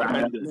 Yeah,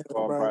 standard.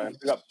 Brighton.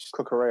 Pick up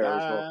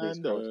Cucurella as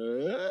well,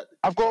 please.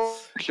 I've got a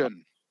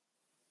question.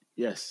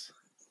 Yes.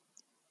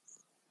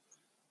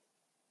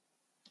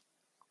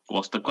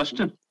 What's the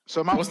question?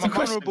 So my What's the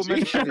question, honourable G?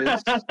 mention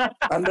is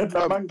And then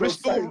the man goes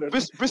silent.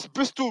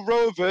 Bristol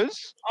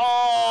Rovers.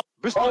 Oh,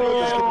 Bristol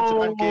Rovers came into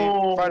that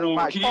game final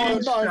match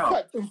Huge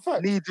shout. In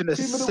fact, needing a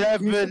Team of the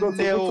Week needs to go to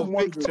 7-0 Wycombe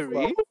Wanderers,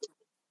 victory.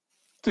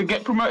 To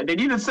get promoted, they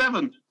needed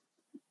 7.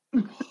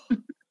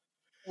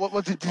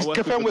 What did I work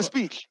confirm with with the-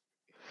 speech?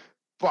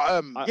 But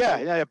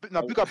I-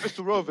 now big up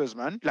Bristol Rovers,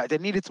 man. Like they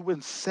needed to win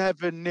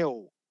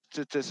 7-0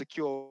 to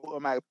secure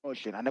automatic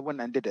promotion, and they went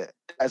and did it.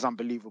 That is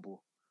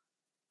unbelievable.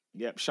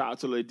 Yep, shout out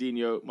to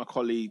Lodinho, my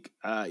colleague.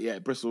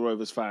 Bristol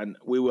Rovers fan.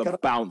 We were Can I-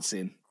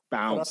 bouncing.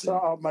 Can I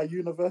shout out my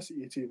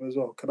university team as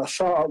well? Can I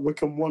shout out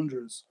Wycombe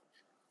Wanderers?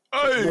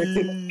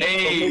 Making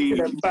Hey,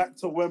 them back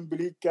to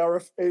Wembley.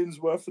 Gareth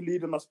Ainsworth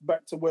leading us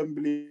back to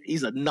Wembley.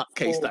 He's a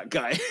nutcase, that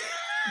guy.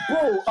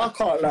 Bro, I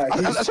can't lie.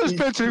 I suppose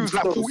Spencer was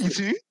like so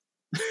 42.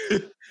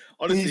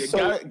 Honestly, He's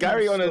so-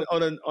 Gary he's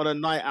on a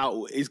night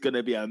out is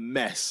gonna be a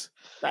mess.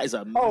 That is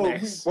a Oh,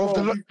 mess. Well,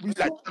 the we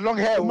like the long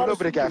hair all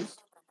over the gaff.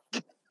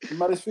 The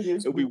maddest thing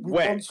is, It'll be we've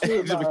wet. gone swimming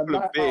It'll be at full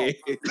of night beer.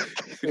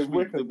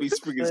 out. It'll be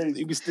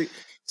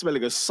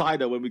smelling of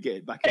cider when we get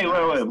it back. hey, in the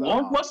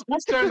house. wait.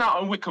 What's going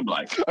out on Wycombe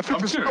like? I think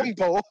I'm it's curious.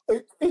 strong ball.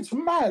 It's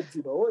mad,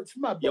 you know. It's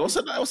mad. Yeah, what's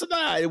the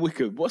night in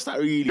Wycombe? What's that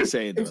really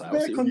saying? It's Like,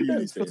 what's very it really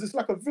condensed saying? because it's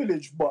like a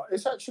village, but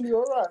it's actually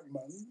all right,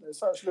 man.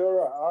 It's actually all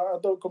right. I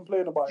don't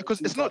complain about it.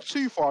 Because it's not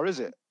too far, is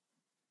it?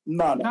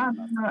 No.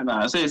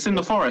 No. So it's in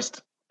the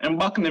forest in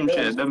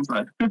Buckinghamshire. Them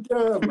side.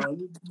 Yeah,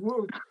 man.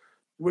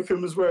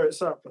 Wycombe is where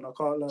it's at, and I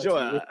can't lie. Do you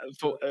know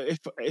to what,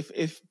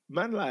 if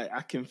man like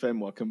Akin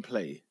Fenwa can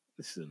play,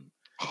 listen,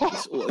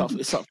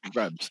 it's up for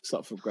grabs. It's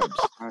up for grabs.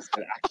 I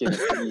said,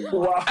 Akin.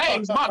 Wow. Hey,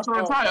 he's about to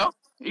retire.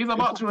 He's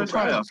about to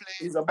retire.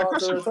 He's about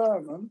to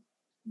retire, man.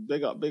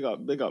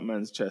 Big up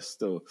man's chest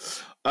still.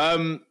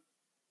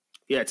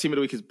 Yeah, team of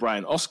the week is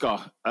Brian. Oscar,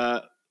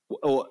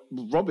 or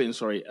Robin,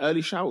 sorry,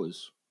 early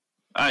showers.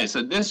 All right,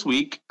 so this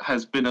week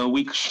has been a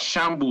week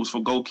shambles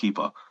for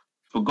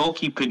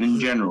goalkeeping in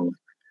general.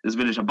 This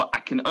village, but I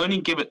can only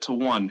give it to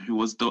one who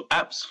was the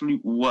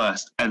absolute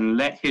worst and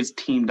let his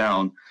team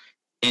down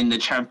in the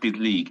Champions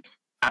League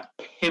at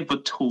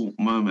pivotal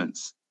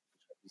moments.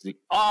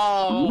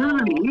 Oh,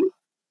 Really?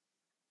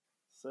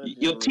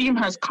 Your team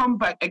has come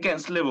back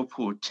against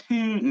Liverpool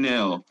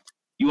 2-0.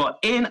 You are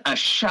in a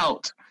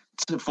shout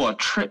for a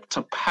trip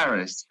to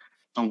Paris.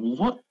 And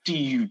what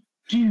do?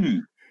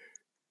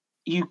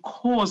 You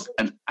caused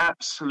an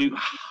absolute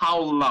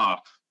howler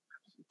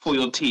for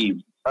your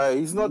team.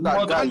 He's not that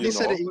Well, guy, Candy you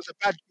said know. it. He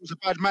was a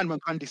bad man when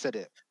Candy said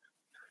it.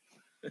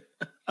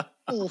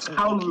 Awful.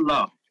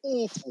 Howler.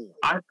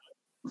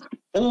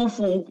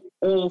 Awful.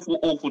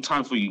 Awful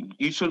time for you.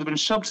 You should have been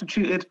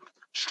substituted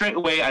straight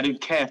away. I didn't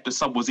care if the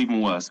sub was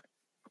even worse.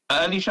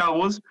 Early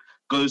showers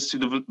goes to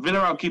the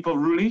Villarreal keeper,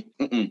 Rulli.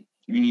 You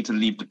need to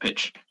leave the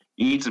pitch.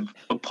 You need to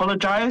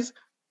apologize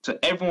to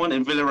everyone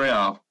in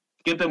Villarreal.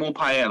 Give them all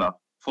paella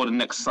for the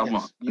next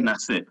summer, and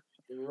that's it.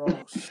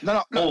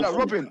 No, Awful.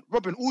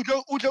 Robin.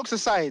 All jokes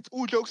aside,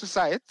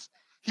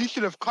 he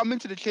should have come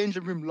into the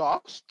changing room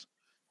last,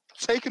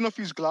 taken off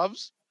his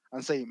gloves,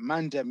 and say,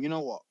 "Man, them, you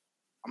know what?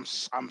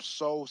 I'm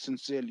so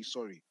sincerely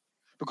sorry."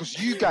 Because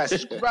you guys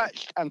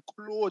scratched and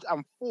clawed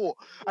and fought.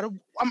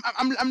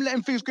 I'm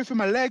letting things go through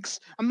my legs.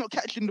 I'm not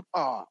catching the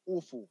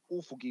awful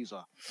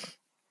geezer.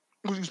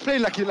 He was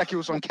playing like he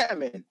was on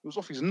ketamine. He was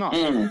off his nut.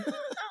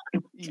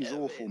 He's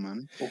awful,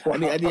 man.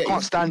 I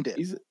can't stand it.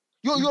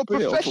 You're a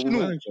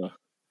professional.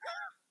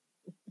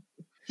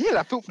 Yeah,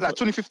 like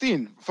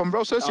 2015 from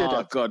Real Sociedad.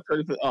 Oh God,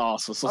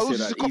 so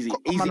Sociedad, easy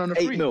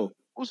 8-0.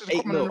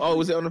 8-0. Oh,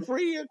 was it on a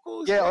free? Of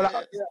course.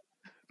 Yeah.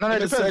 No, Him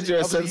it and depends.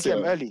 Sergio Obviously, he came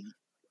Asensio. early.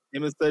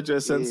 Him and Sergio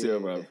Asensio, Yeah.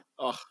 bro.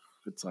 Oh,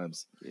 good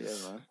times. Yeah,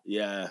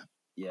 man.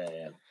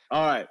 Yeah.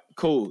 All right,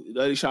 cool.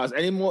 Early showers.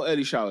 Any more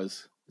early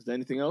showers? Is there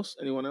anything else?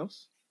 Anyone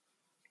else?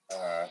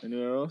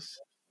 Anywhere else?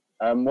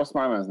 What's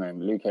my man's name?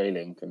 Luke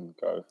Ayling can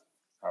go.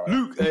 All right.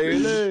 Luke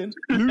Ayling.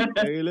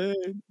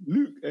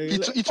 He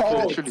took it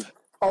literally.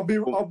 I'll be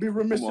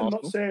remiss in Arsenal.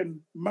 not saying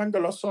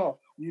Mangala Sarr,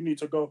 you need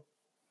to go.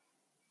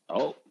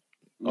 Oh.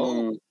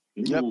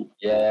 Yep.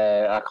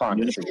 Yeah, I can't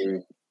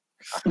disagree.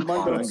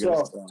 Mangala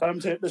Mangala Sarr, time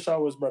to hit the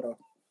showers, brother.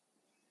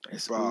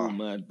 It's Bruh. all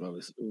mad, bro.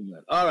 It's all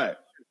mad. All right.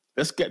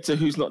 Let's get to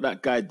who's not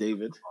that guy,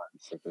 David.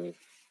 Disagree.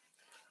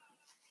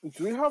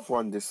 Do we have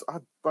one this?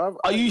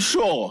 Are you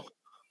sure? All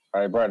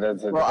right, bro.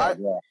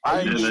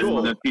 I'm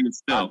sure. The team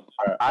still.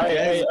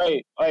 Hey,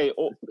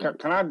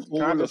 can I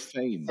Hall of just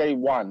Fame. say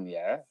one?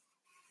 Yeah.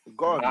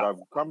 Go on, bruv.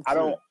 Come I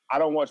through.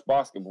 don't watch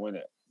basketball in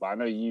it, but I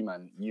know you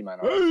man.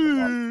 Are.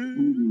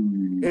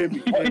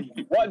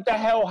 What the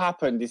hell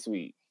happened this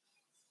week?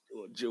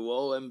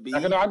 Joel Embiid.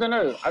 I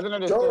don't know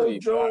the story.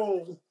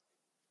 Joe.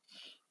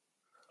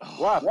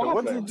 What happened? What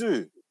What did he happened?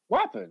 do? What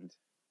happened?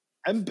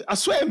 And I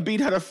swear Embiid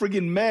had a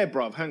friggin' mare,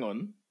 bruv. Hang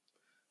on.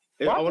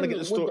 What I want to happened get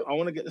the story. with I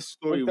want to get the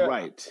story with the-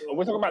 right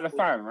We're talking about the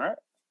fan, right?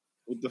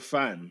 with the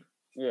fan.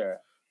 Yeah.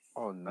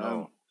 Oh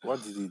no!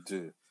 What did he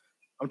do?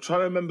 I'm trying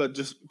to remember.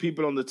 Just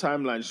people on the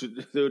timeline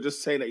they were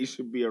just saying that he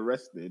should be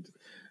arrested.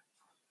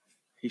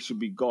 He should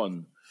be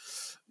gone.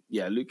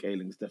 Yeah, Luke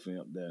Ayling's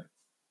definitely up there.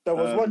 There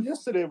was one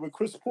yesterday with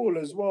Chris Paul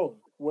as well,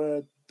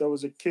 where there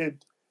was a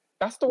kid.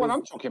 That's the one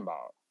I'm talking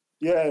about.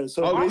 Yeah,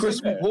 so Chris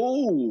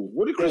Paul.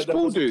 What did Chris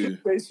Paul do?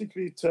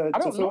 Basically, to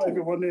fill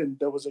everyone in,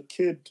 there was a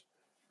kid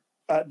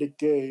at the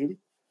game,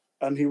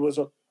 and he was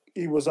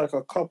either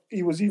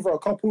a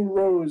couple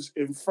rows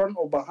in front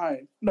or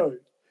behind. No,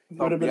 he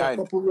would have been a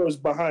couple rows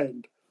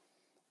behind.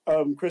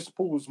 Chris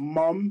Paul's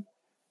mum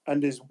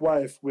and his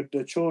wife with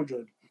their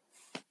children,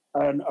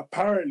 and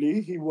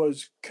apparently he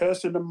was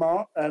cursing them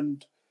out.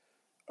 And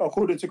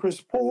according to Chris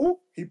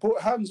Paul, he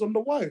put hands on the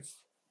wife.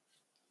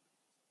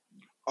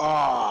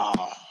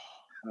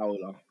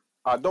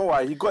 Don't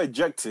worry, he got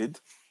ejected.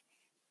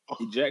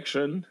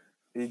 Ejection,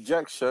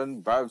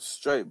 bruv,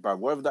 straight, bruv.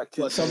 Whatever that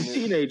kid. Some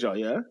teenager,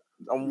 yeah.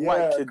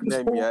 White kid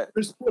name, yeah.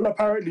 Chris Paul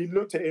apparently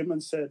looked at him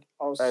and said,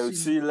 "I'll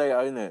see you later,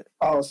 innit?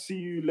 I'll see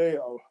you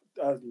later."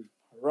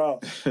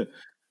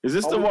 Is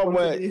this the one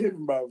where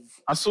him,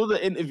 I saw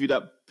the interview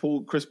that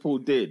Chris Paul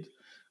did?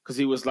 Because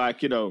he was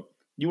like, you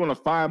want to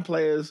fine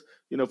players,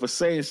 for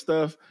saying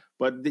stuff,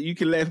 but you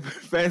can let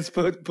fans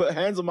put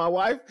hands on my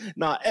wife?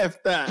 Nah,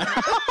 F that.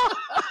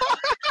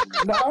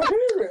 No, I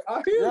hear it.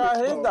 I hear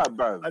that,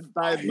 bro. I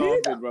died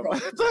laughing, bro. I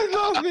died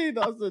laughing.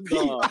 I said,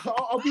 no.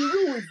 I'll be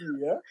real with you,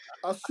 yeah?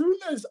 As soon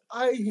as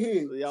I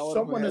hear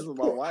someone has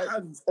put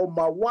hands on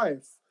my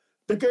wife,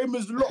 the game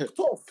is locked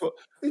off.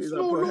 It's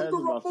no longer a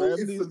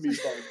motive for me,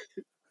 bro.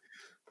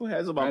 Put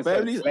hands on my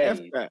family. F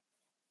that.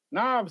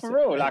 Nah, for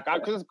real. Like,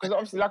 because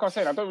obviously, like I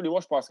said, I don't really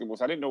watch basketball,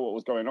 so I didn't know what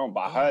was going on.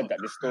 But I heard that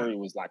this story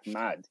was like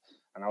mad,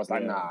 and I was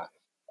like, nah.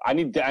 I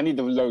need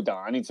the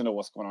lowdown. I need to know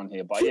what's going on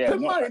here. But keep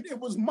in mind, it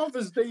was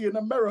Mother's Day in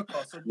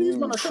America, so these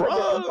men are trying to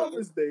get on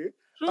Mother's Day,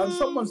 and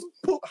someone's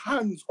put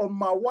hands on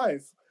my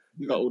wife.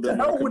 To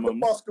hell with the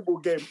basketball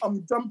game.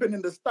 I'm jumping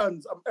in the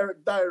stands. I'm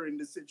Eric Dyer in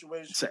this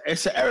situation.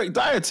 It's an Eric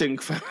Dyer thing.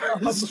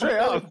 Straight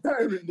up.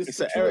 It's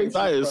an Eric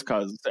Dyer's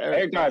cuz.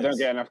 Eric Dyer don't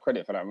get enough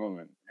credit for that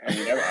moment. I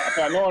feel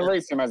like no one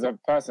rates him as a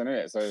person,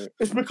 innit? So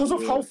it's because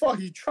of how far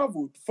he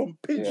travelled from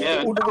pitch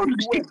all the way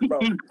he went, bro.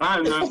 I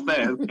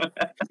understand.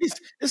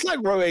 It's like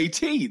row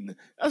 18.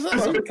 That's he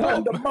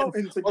climbed the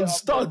mountain to on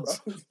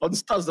studs. On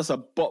studs, that's a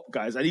bop,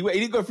 guys. And he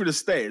didn't go through the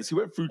stairs. He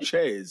went through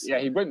chairs. Yeah,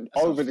 he went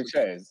over the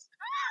chairs.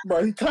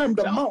 But he climbed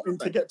the mountain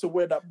to get to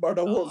where that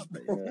brother was.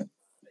 Yeah.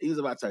 He was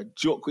about to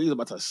joke. He was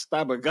about to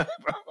stab a guy,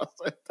 bro.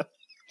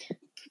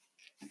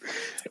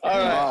 All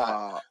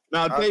right.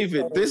 Now,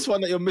 David, this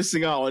one that you're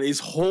missing out on is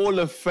Hall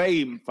of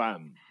Fame,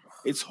 fam.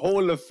 It's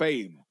Hall of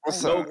Fame.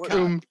 What's up?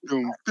 I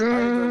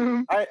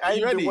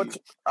ain't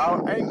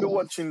been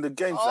watching the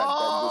games like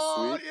that this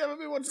week. Yeah, I've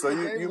been watching so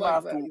you might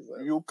have to,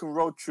 you can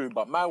roll through.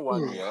 But my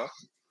one,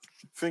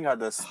 thing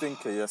had a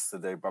stinker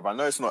yesterday, bro. I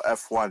know it's not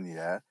F1,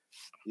 yeah.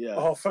 Yeah.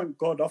 Oh, thank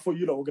God! I thought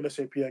you were going to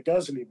say Pierre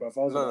Gasly, bruv.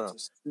 I was about to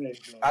say,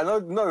 I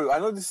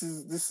know. This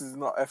is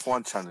not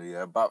F1 channel,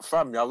 yeah. But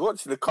fam, I was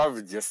watching the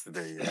coverage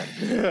yesterday,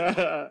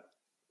 yeah.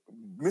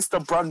 Mr.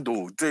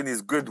 Brundle doing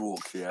his grid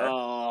walk, yeah.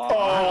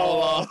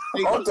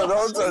 Hold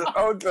on.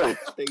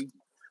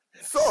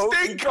 So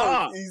he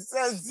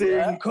says,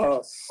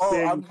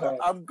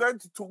 I'm going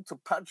to talk to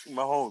Patrick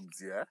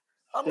Mahomes, yeah.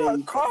 I'm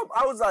like, calm.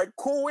 I was like,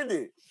 cool with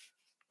it.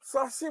 So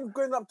I see him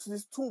going up to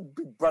this tall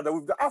big brother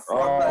with the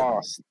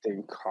afro.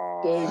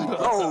 Stinker.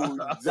 No,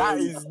 that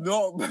is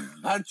not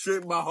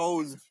Patrick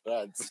Mahomes,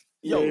 man.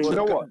 Yo, you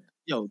know what?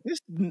 Yo, this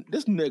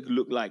nigga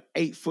looked like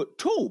 8 foot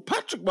tall.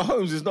 Patrick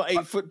Mahomes is not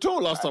 8 foot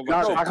tall last time.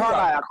 I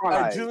can't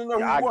lie. Do you know who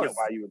he was? I get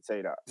why you would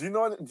say that. Do you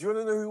want to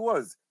know who he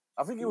was?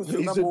 I think he was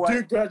He's a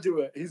Duke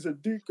graduate. I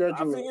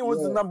think he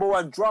was the number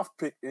 1 draft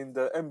pick in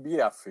the NBA,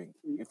 I think,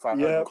 if I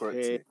remember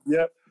correctly.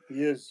 Yep,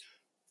 he is.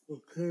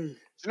 Okay. Do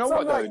you know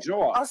what, though? Do you know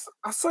what?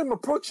 I saw him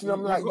approaching.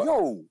 I'm like,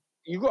 yo.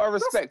 You got to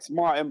respect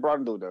Martin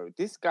Brundle, though.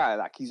 This guy,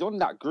 like, he's on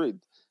that grid.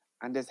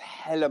 And there's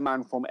hella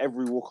man from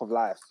every walk of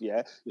life,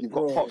 yeah? You've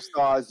got pop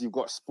stars, you've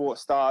got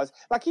sports stars.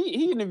 Like,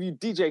 he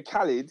interviewed DJ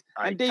Khaled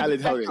and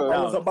David Beckham.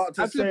 I was about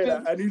to say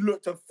that, and he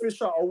looked a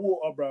fish out of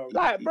water, bro.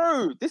 Like,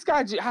 bro, this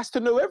guy has to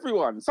know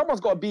everyone.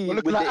 Someone's got to be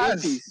with the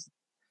 80s.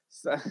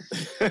 So,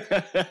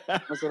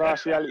 that's what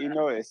harsh reality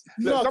notice.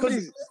 Look,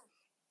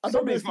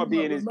 somebody's got to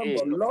be in his ear.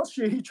 Last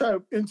year, he tried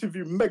to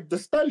interview Meg Thee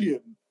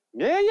Stallion.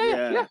 Yeah. I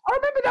remember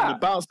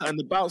that. And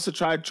the bouncer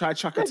tried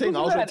chuck a thing.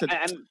 I was ready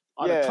to...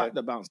 I'd attack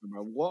the bouncer,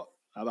 bro. What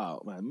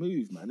about, man?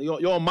 Move, man.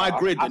 You're on my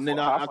grid, and then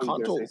I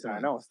can't talk.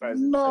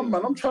 No,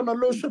 man. I'm trying to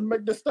lotion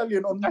Meg Thee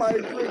Stallion on my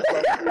grid,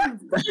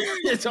 bro.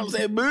 Yes, I'm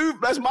saying move.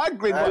 That's my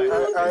grid,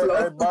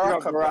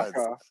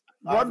 Baraka.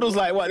 Brundle's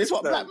like, what? This is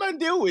what black man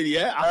deal with,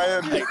 yeah?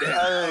 I'm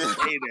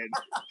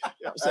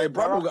saying,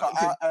 Brundle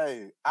got...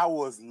 I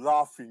was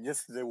laughing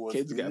yesterday. Was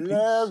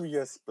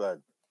hilarious,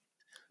 blood.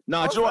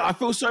 Nah, do you know what? I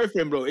feel sorry for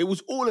him, bro. It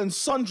was all and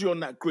sundry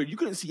on that grid. You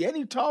couldn't see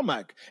any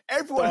tarmac.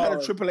 Everyone had a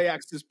AAA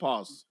access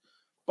pass.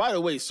 By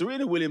the way,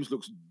 Serena Williams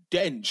looks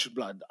dench,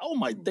 blood. Oh,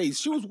 my days.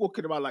 She was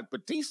walking around like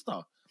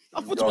Batista. I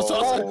thought to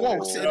myself, I said,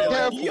 whoa, sitting there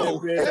like, yo.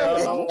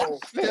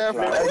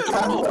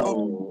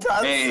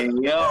 Hey,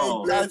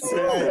 yo.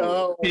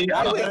 Wait.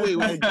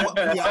 What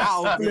PR?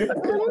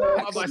 What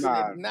am I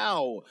saying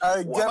now?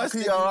 Get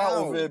PR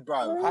out of it,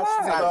 bro.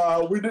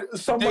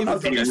 Someone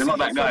has You're not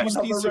that guy.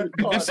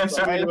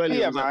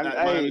 Pia, man.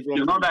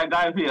 You're not that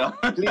guy, Pia.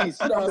 Please,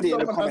 somebody in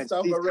the comments,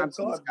 please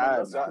cancel this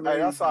guy. Hey,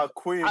 that's our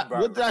queen, bro.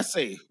 What did I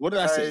say?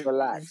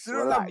 Relax. Did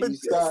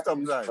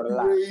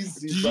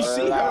you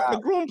see her at the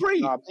Grand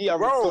Prix? Pia,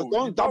 bro,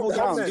 don't double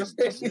down. Just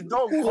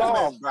don't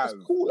comment, bro. Just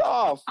cool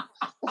off.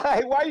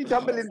 Why are you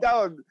doubling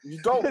down? You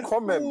don't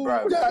comment,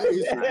 bro.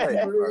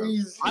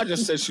 I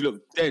just said she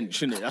looked dense,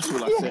 innit? That's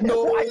all I said.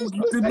 No, you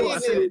did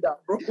not say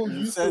that, bro.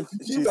 She said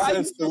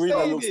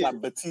Serena looks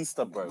like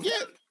Batista, bro. Yeah,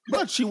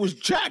 but she was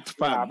jacked,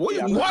 fam. Why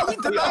are we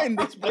denying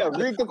this? Yeah,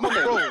 read the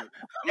comment, bro.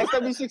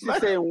 SW6 is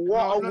saying,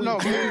 what are we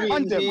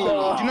doing Do you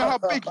know how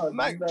big?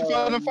 Like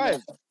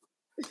 2005.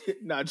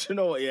 Nah, do you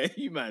know what? Yeah,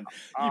 you man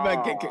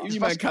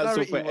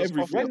cancel for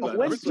everything.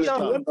 When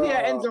Pia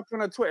ends up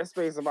on a Twitter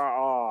space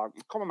about,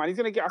 come on, man, he's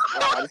gonna get us.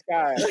 This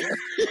guy,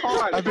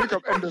 I pick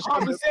up Ender's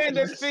can't be saying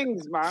them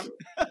things, man.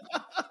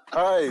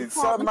 Hey,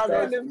 some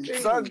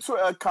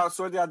Twitter accounts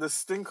already had a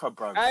stinker,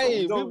 bro.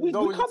 Hey, we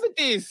covered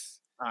this.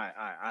 All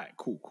right,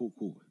 cool.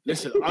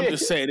 Listen, I'm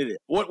just saying, innit?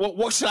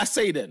 What should I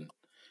say then?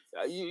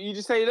 You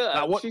just say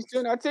that she's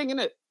doing her thing,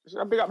 innit? Should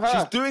I big up her?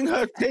 She's doing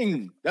her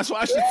thing. That's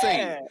what I should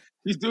say.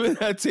 She's doing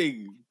her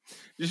thing.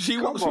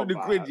 She walks through the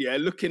grid,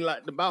 looking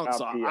like the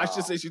bouncer. I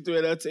should say she's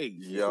doing her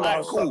thing.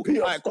 Cool. Big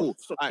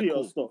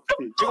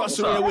up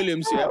Serena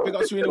Williams, Big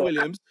up Serena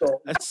Williams.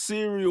 A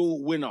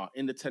serial winner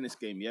in the tennis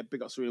game,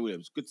 Big up Serena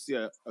Williams. Good to see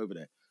her over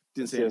there.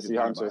 Didn't say anything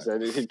about Hunter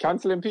said, is he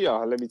cancelling Pia?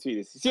 Let me tweet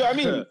this. See what I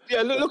mean?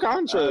 Yeah, look at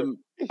Hunter.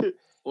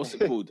 What's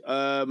it called?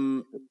 Blah,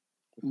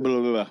 blah,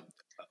 blah.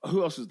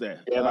 Who else was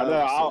there? Yeah,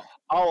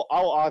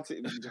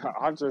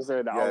 Hunter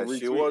said that I'll retweet.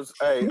 She was.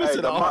 I'll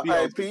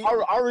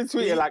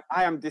retweet it like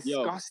I am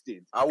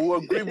disgusted. I will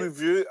agree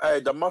with you. Hey,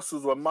 the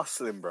muscles were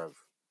muscling, bro.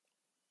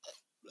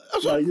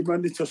 You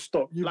man need to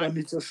stop. It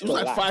was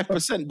like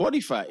 5% body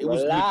fat. It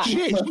was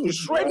legit. She was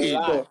shredded.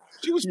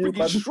 She was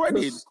freaking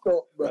shredded.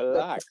 Stop,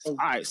 relax. All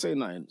right, say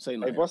nothing.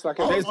 Hey, boss, like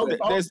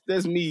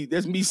there's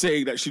me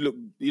saying that she looked.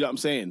 You know what I'm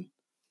saying?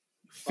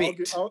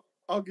 Fit.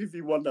 I'll give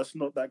you one that's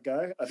not that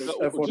guy, and it's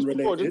everyone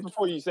related. Just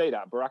before you say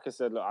that, Baraka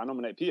said, "Look, I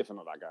nominate Pia for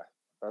not that guy."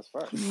 That's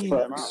fact.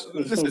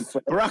 Listen,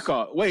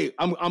 Baraka, wait,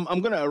 I'm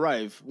gonna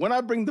arrive. When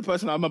I bring the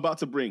person I'm about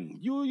to bring,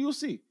 you'll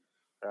see.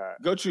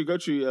 Go through,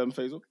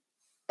 Faisal.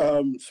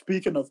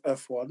 Speaking of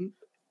F1,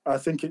 I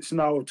think it's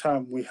now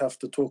time we have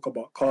to talk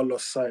about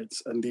Carlos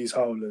Sainz and these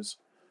howlers.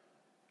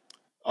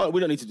 Oh,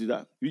 we don't need to do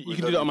that. You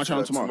can do that on my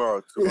channel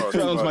tomorrow. Because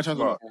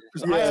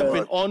I have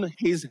been on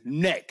his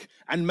neck,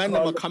 and men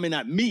are coming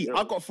at me.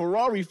 I got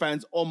Ferrari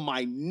fans on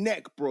my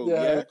neck, bro.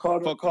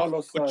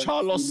 Carlos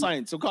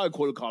Sainz. So can't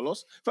call him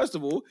Carlos. First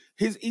of all,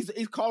 he's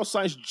Carlos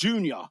Sainz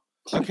Jr.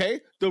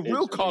 Okay, the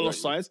real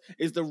Carlos Sainz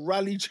is the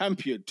rally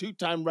champion,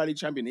 2-time rally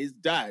champion. His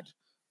dad,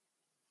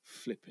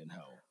 flipping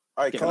hell.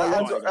 Hey, can I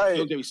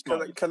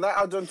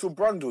add on to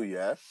Brundle?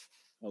 Yeah,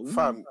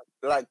 fam.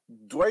 Like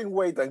Dwayne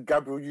Wade and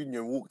Gabriel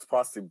Union walked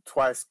past him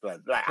twice,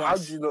 man. Like, how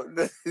do you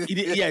not? He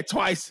did,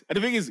 twice. And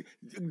the thing is,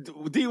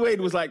 D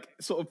Wade was like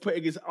sort of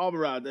putting his arm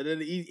around, and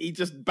then he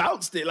just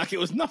bounced it like it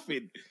was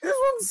nothing. That's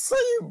what I'm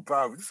saying,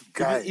 bro. This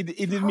guy. He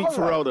did meet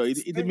Pharrell though.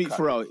 He did meet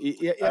Pharrell.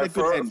 He had a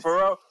good end.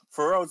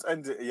 Pharrell's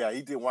ended. Yeah,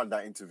 he didn't want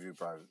that interview,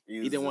 bro.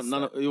 He didn't want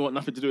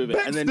nothing to do with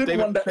it. And then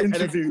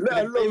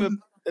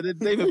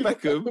David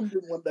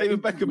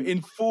Beckham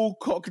in full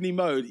Cockney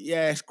mode.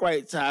 Yeah, it's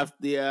great to have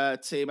the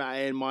team out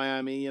here in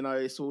Miami. You know,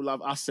 it's all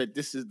love. I said,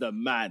 this is the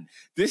man.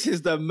 This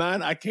is the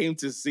man I came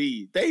to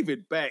see.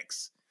 David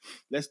Becks.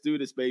 Let's do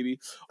this, baby.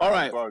 All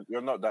right. Bro,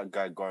 you're not that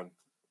guy gone.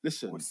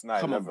 Listen,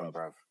 come on,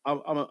 bro.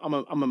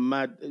 I'm a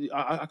mad.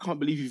 I can't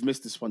believe you've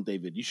missed this one,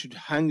 David. You should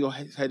hang your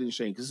head in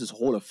shame because this is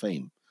Hall of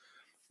Fame.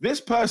 This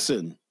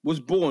person was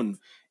born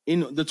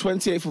on the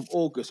 28th of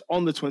August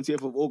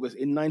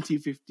in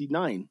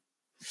 1959.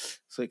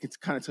 So I can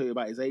kind of tell you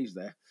about his age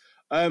there.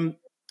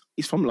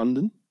 He's from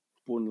London,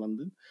 born in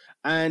London,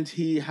 and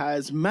he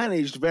has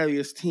managed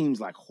various teams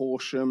like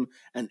Horsham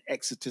and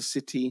Exeter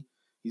City.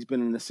 He's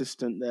been an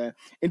assistant there.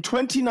 In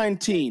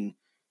 2019,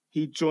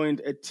 he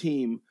joined a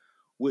team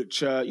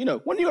which,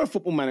 when you're a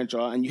football manager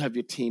and you have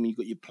your team and you've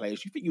got your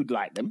players, you think you'd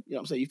like them. You know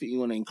what I'm saying? You think you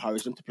want to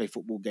encourage them to play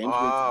football games.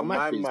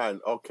 Man.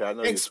 Okay, I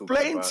know.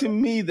 Explain to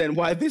me then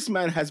why this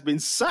man has been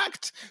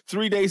sacked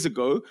 3 days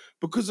ago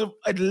because of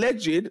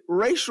alleged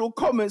racial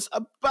comments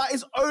about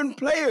his own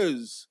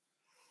players.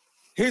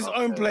 His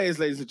own players,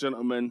 ladies and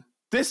gentlemen.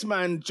 This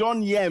man,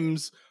 John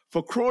Yems,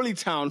 for Crawley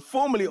Town,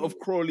 formerly of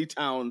Crawley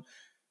Town,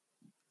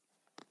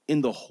 in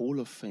the Hall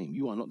of Fame.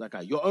 You are not that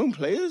guy. Your own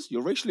players?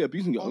 You're racially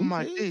abusing your own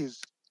players? Oh, my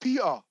days.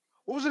 Peter,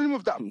 what was the name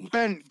of that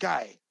bent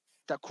guy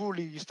that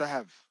Crawley used to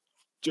have?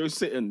 Joe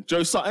Sutton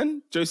or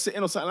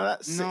something like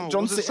that? No,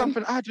 John was it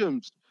something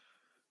Adams?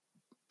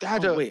 They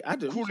had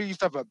Adams? Crawley used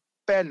to have a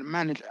bent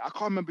manager. I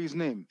can't remember his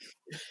name.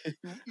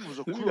 He was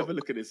a Let me have a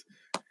look at this.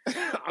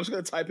 I'm just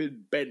gonna type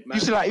in bent man.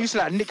 You used to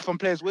like nick from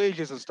players'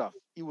 wages and stuff.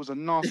 He was a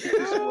nasty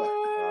piece of work.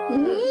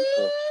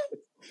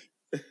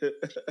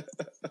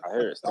 I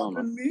hear it still,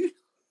 man.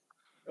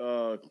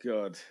 Oh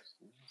god.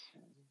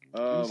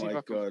 Oh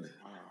my god.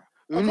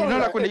 You know,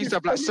 like when they used to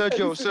have like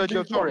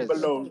Sergio Torres.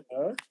 Below,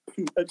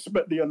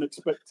 expect the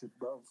unexpected,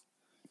 bro.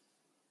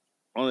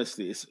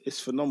 Honestly, it's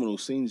phenomenal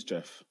scenes,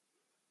 Jeff.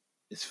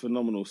 It's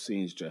phenomenal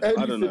scenes, Jeff.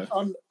 I don't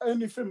know.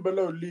 Anything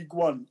below League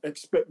One,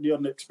 expect the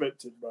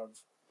unexpected, bro.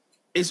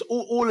 It's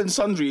all and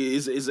sundry.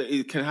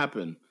 It can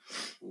happen.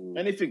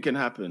 Anything can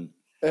happen.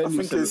 I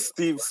think it's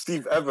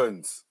Steve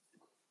Evans.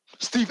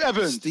 Steve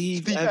Evans.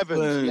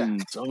 Yeah.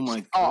 Oh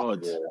my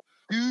god. Yeah.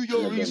 Do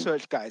your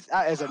research, guys.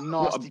 That is a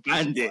nasty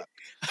bandit.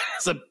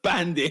 It's a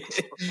bandit.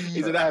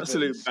 He's an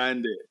absolute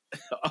bandit.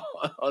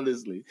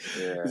 Honestly,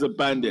 he's a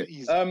bandit.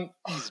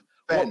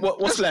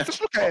 What's left?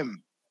 Just look at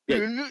him.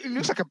 Yeah. He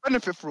looks like a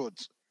benefit fraud.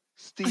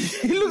 Steve.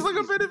 He looks like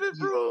a benefit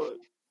fraud.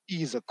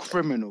 He's a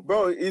criminal,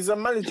 bro. He's a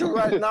manager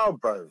right now,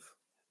 bro.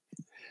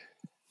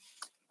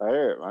 I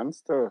hear it, man.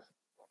 Still,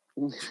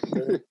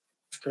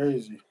 it's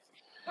crazy.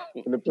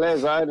 The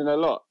players are hiding a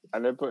lot,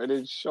 and they're putting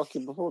in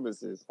shocking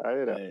performances. I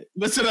hear that.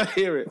 Listen, I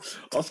hear it.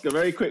 Oscar,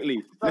 very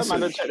quickly. Listen,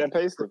 man, check their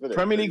payslip,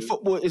 Premier League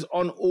football is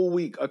on all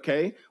week,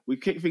 okay? We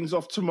kick things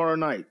off tomorrow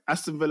night.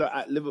 Aston Villa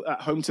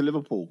at home to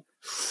Liverpool.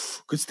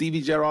 Could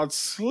Stevie Gerrard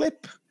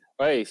slip?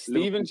 Hey,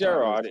 Steven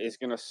Gerrard is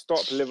going to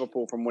stop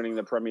Liverpool from winning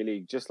the Premier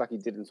League just like he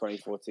did in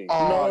 2014.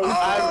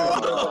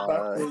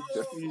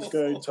 He's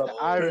going to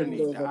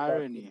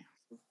irony.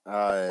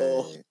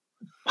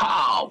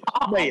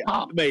 Mate,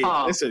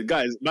 listen,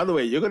 guys. By the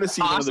way, you're going to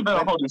see one of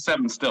the holding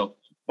 7 still.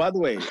 By the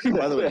way,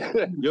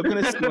 you're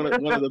going to see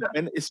one of the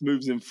best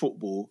moves in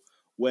football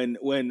when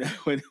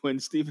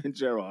Steven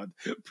Gerrard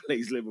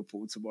plays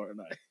Liverpool tomorrow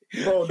night.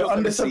 Bro, the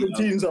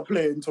under-17s are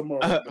playing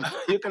tomorrow.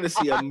 You're going to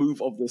see a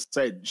move of the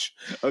sedge,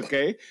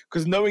 okay?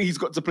 Because knowing he's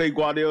got to play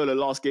Guardiola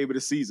last game of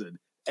the season,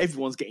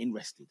 everyone's getting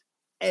rested.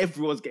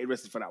 Everyone's getting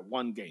rested for that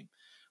one game,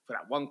 for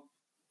that one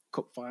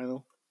cup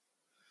final.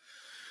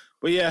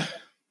 But yeah,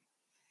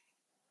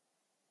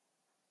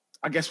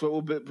 I guess we're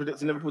all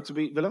predicting Liverpool to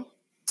beat Villa.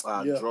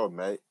 Draw,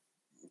 mate.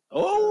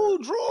 Oh,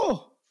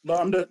 draw.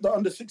 The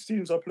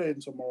under-16s are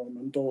playing tomorrow,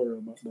 man. Don't worry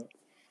about that.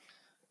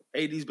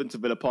 AD's been to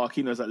Villa Park.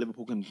 He knows that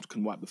Liverpool can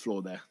wipe the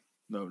floor there.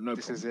 No.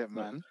 This problem. is it,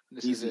 man.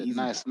 This is it.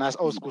 Nice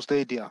old school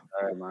stadium.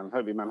 All right, man.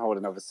 Hope you man hold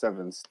another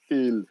 7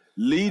 still.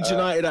 Leeds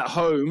United at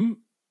home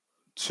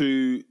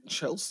to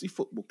Chelsea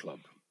Football Club.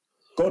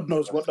 God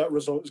knows what that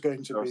result is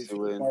going to Chelsea be.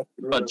 Win.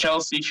 But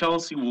Chelsea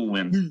will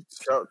win.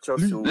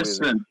 Chelsea will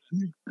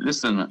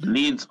Listen,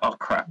 Leeds are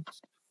crap.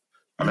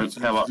 I don't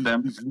care about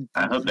them.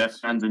 I hope their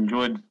fans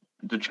enjoyed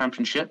the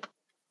championship.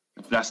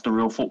 If that's the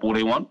real football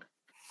they want.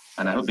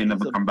 And I hope they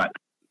never come back.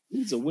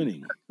 Leeds are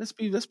winning. Let's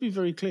be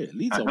very clear.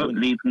 Leeds are winning.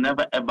 winning. Leeds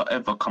never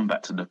ever come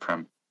back to the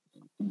Prem.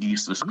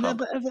 Useless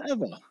club. Never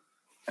ever.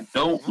 I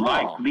don't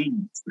like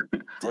Leeds.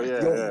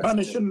 You're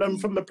banishing them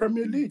from the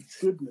Premier League.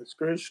 Goodness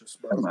gracious,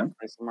 man.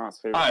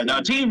 All right, now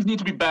teams need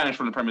to be banished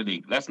from the Premier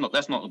League. Let's not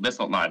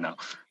lie now.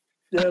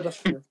 Yeah,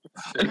 that's true.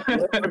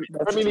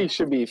 Premier League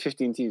should be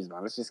 15 teams,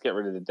 man. Let's just get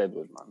rid of the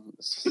Deadwood, man.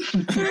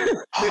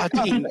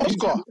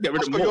 Oscar,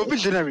 you're a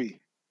visionary.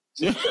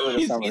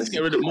 He's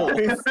get rid of more.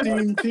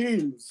 15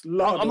 teams.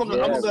 I'm not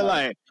gonna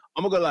lie.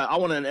 I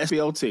want an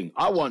SPL team.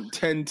 I want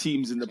 10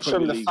 teams in the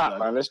Premier League.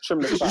 Man. Let's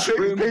trim the fat.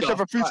 Play each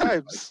other 3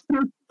 times.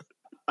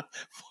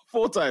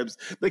 4 times.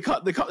 They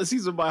cut the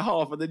season by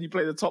half, and then you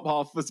play the top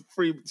half for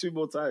 2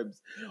 more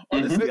times.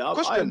 Honestly,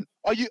 Question: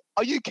 Are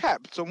you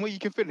capped on where you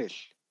can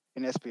finish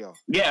in SPL?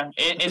 Yeah,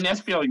 in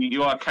SPL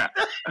you are capped.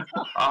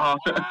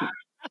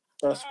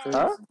 That's crazy.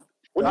 Huh?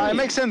 It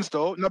makes sense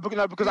though. No,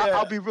 because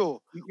I'll be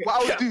real.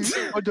 What I'll do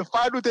on the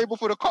final day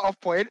before the cut-off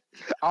point,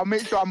 I'll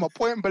make sure I'm a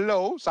point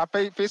below, so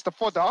I face the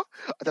fodder,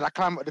 and then I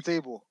climb up the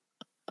table.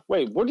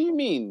 Wait, what do you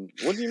mean?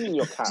 What do you mean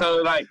you're capped? So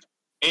like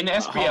in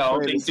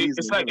SPL, they do,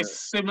 it's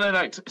similar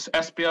like to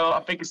SPL. I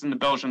think it's in the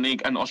Belgian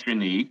league and Austrian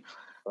league.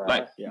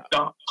 Right.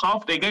 The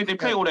half they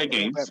play all their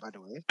games, by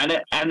the way.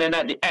 and then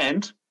at the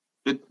end,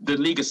 the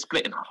league is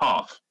split in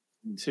half.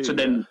 So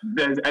then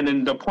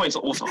the points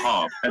are also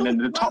half, and then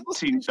the top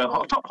team,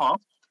 the top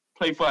half,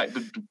 play for like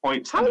the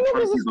points and the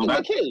trophies and all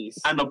that,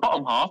 and the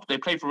bottom half they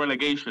play for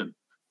relegation,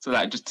 so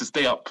that just to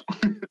stay up.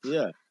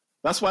 Yeah,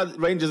 that's why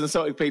Rangers and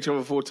Celtic play each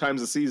other 4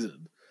 times a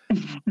season.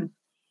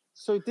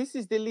 So this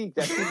is the league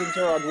that Steven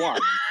Gerrard won,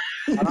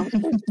 and I'm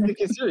supposed to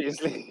take it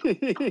seriously.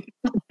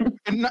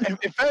 In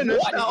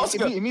fairness,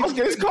 Oscar,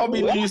 this can't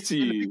be news to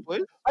you.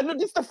 I know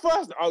this is the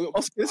first.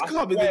 Oscar, this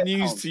can't be the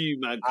news to you,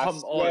 man. Come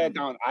on.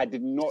 Down, I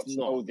did not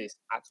know this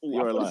at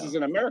all. I thought this is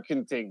an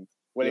American thing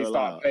where You're they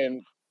start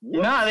playing.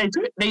 No,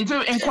 they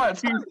do it in quite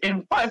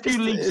a few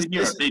leagues in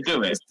Europe. They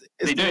do it.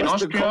 They do it in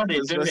Austria. They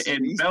do it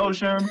in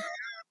Belgium.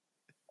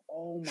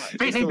 Oh my! I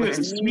think they do it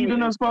in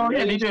Sweden as well.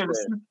 Yeah, they do it.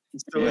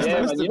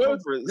 Yeah, man. You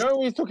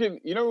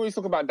know when he's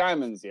talking about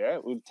diamonds, yeah?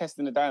 We're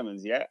testing the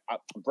diamonds, yeah?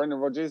 Brendan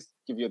Rodgers,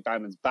 give your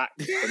diamonds back.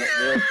 They're not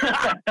real.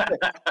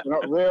 They're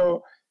not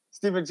real.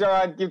 Steven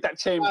Gerrard, give that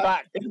chain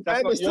back. In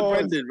That's fairness not to yours.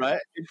 Brendan, right?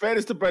 In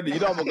fairness to Brendan, you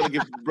know I'm not going to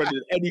give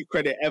Brendan any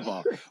credit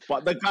ever.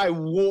 But the guy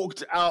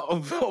walked out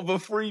of a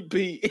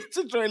 3P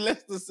to join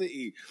Leicester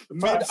City.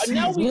 Man, And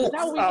now we walked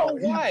know out.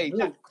 why. He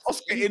Like, walked.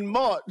 Oscar in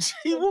March.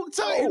 He walked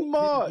out in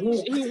March.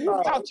 he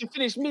walked out to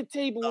finish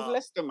mid-table with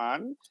Leicester,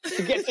 man,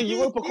 to get to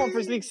Europa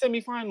Conference League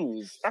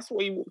semi-finals. That's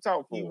what he walked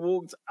out He for.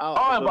 walked out.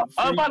 Oh,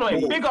 of a by the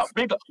way,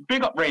 3P.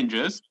 big up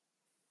Rangers,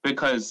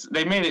 because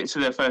they made it to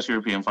their first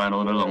European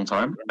final in a long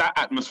time. That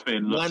atmosphere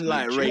looks Man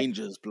like legit.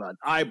 Rangers, blood.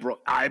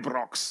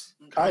 Ibrox.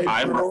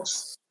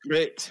 Ibrox.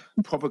 Grit.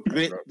 Proper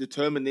grit.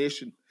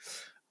 Determination.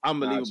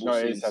 Unbelievable.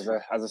 No, scenes. as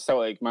a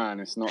Celtic man,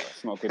 it's not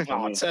good for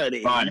Oh, me. turn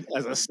it Fine. in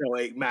as a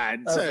Celtic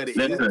man. As a Turn it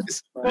in.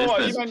 Listen,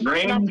 What, listen, you man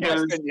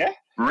Rangers, Preston, yeah?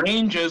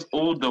 Rangers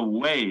all the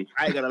way.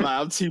 I ain't gonna lie,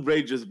 I'm Team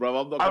Rangers, bro.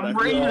 I'm not I'm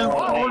gonna. Rangers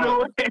all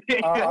the way.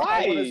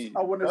 Why?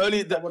 I want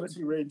Only to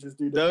see Rangers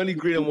do The that. only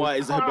green and white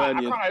is the I can't,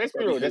 Hibernian. let's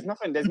be real. There's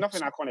nothing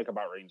iconic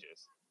about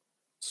Rangers.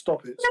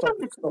 Stop it. Stop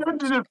it. Stop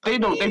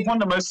it. They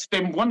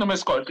won the most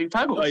Scottish League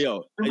titles. Oh,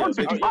 yo. They Hey, yo, won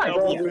big- 55.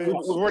 We've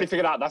already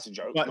figured out that's a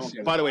joke. No one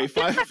cares by the way,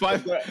 about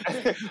five.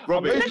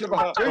 Robin,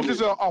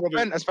 Rangers are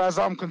bent as far as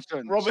I'm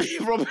concerned. Robin,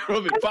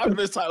 5 of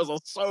those titles are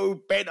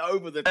so bent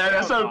over the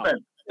They're so counter.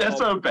 bent. They're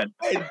so bent.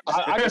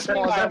 I just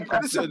mean like,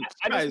 Listen,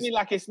 I just guys, mean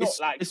like it's not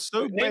like it's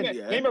so name, bent,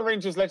 yeah. name a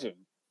Rangers legend.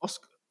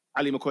 Oscar,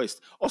 Ali McCoist.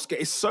 Oscar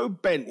is so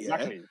bent, yeah.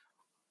 Exactly.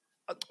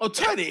 Oh,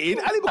 turn it in.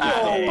 Ali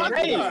Hey, McCoist.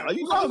 hey,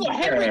 You I've got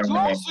Henrik Yeah,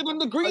 Larsson on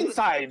the green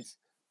side.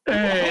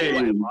 Hey.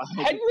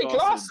 Henrik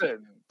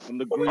Larsson. on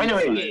the green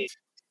Anyway, side.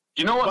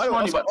 you know what's By the way,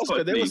 funny about Oscar,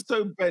 Scottish they were League?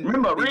 so bent.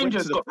 Remember, they went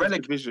Rangers to the got fourth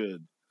relegated.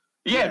 division.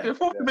 Yeah, the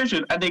fourth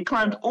division, and they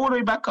climbed all the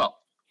way back up.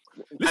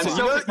 Listen, And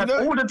Celtic had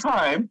all the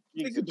time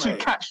think to about it.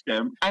 catch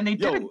them, and they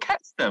Yo. didn't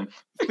catch them.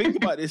 Think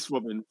about this,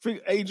 Robin.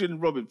 Think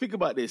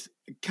about this.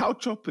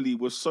 Calciopoli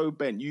was so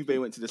bent. Juve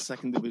went to the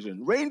second division.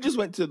 Rangers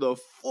went to the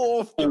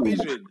fourth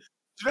division.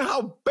 Do you know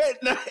how bent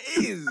that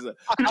is?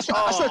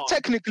 I said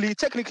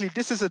technically,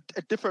 this is a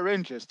different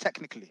Rangers.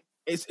 Technically,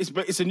 It's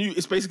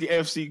basically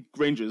AFC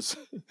Rangers.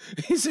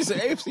 It's an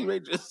AFC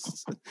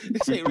Rangers.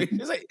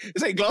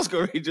 This ain't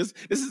Glasgow Rangers.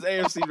 This is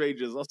AFC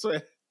Rangers. I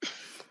swear.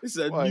 This is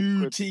a My new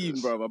goodness.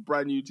 team, bro. A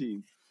brand new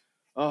team.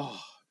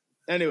 Oh,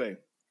 anyway.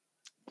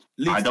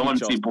 I don't want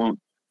to see Leeds Bournemouth.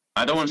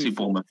 I don't want to see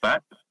Bournemouth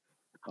back.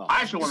 Oh,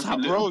 I actually want to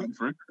see bro. Luton come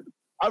through.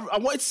 I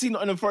wanted to see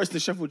Nottingham Forest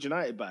and Sheffield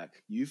United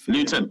back. You feel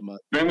Luton. man.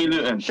 Bring me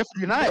Luton.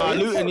 Sheffield United.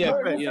 Luton,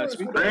 yeah.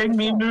 Bring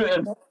me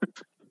Luton.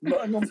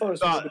 Nottingham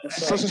Forest.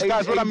 So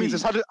guys, what that means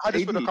is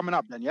Huddersfield are AD. coming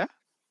up then, yeah?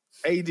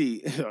 AD,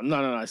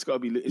 no, it's got to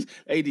be it's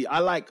AD. I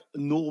like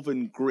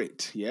Northern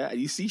grit, yeah. And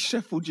you see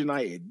Sheffield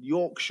United,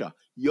 Yorkshire,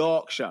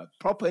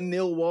 proper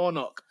Neil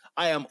Warnock.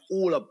 I am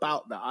all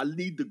about that. I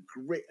need the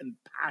grit and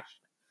passion.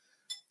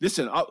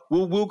 Listen,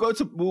 we'll go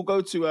to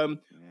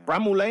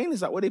Bramall Lane. Is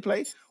that where they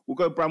play? We'll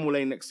go Bramall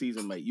Lane next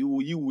season, mate. You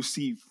will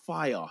see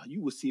fire.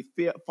 You will see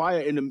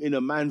fire in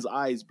a man's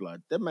eyes,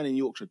 blood. Them man in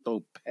Yorkshire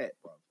don't pet,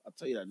 bro. I'll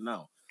tell you that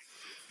now.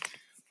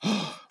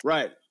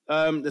 Right.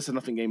 There's a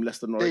nothing game.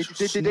 Leicester Norwich.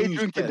 They Snooze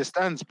drink in bet. the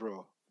stands,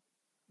 bro.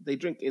 They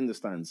drink in the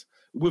stands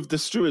with the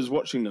stewards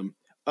watching them.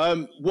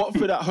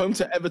 Watford at home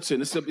to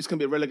Everton. It's going to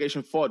be a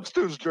relegation fod.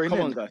 Stewards join Come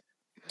in. on, guys.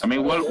 I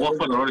mean,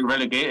 Watford are already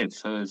relegated,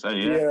 so yeah.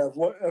 Yeah,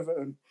 what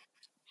Everton?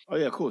 Oh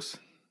yeah, of course.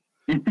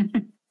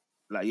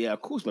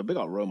 Of course. My big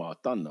up Roma.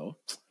 Done though.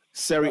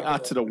 Serie A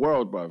to the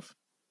world, bruv.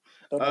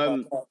 Don't know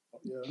about that.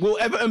 Yeah. Will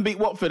Everton beat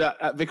Watford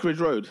at Vicarage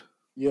Road?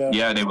 Yeah.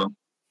 Yeah, they will.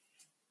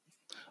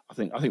 I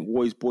think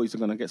boys are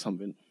going to get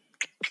something.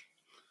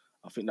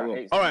 I think they I will.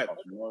 hate All right.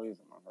 Lampard for no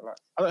reason, man.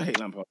 Relax. I don't hate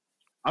Lampard.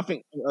 I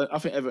think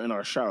Everton are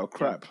a shower of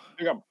crap.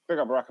 Big up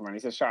Baraka, man. He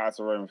said shout out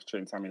to Rome for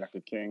treating Tammy like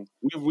a king.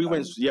 We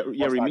went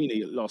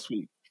Yerimini like- last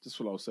week. That's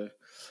what I'll say.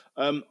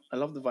 I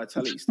love the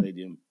Vitality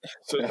Stadium.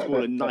 So it's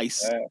small and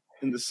nice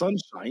in the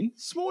sunshine.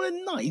 Small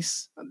and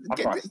nice.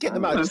 Get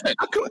them out.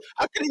 How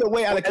can the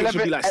away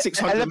allocation be like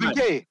 600?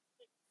 11K.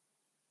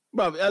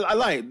 Bro, I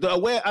lie. The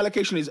away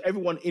allocation is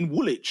everyone in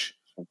Woolwich.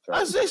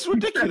 That's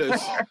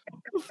ridiculous.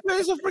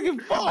 It's a freaking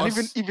farce.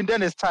 And even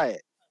then it's tight.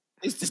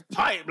 It's just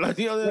tight, blood.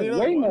 There's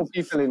way more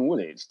people in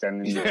Woolwich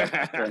than in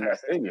that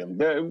stadium.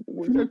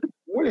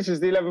 Woolwich is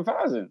the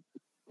 11,000.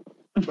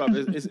 Bro,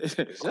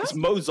 it's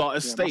Mozart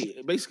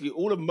estate. Basically,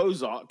 all of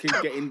Mozart can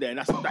get in there, and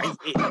that is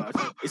it. Bro.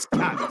 It's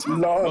capped.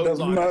 Lord have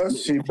Mozart.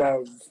 mercy,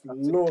 bruv.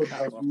 Lord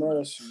have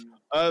mercy.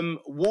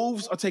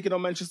 Wolves are taking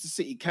on Manchester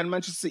City. Can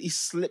Manchester City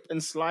slip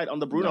and slide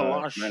under Bruno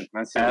Lage?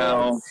 Man City.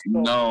 Hell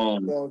no.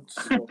 God,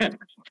 stop.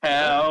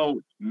 Hell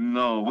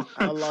no.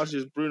 How large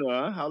is Bruno?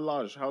 Huh? How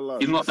large?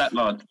 He's not that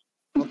large.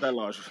 Not that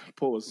large.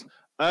 Pause.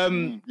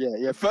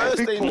 Yeah.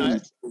 Thursday Big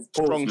night.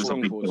 Strong It's a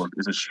big pause. pause.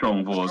 It's a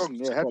strong pause. Strong,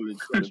 yeah.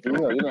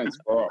 You don't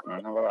explore up,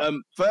 man. How about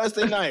that?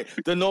 Thursday night,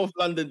 the North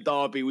London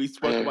derby. We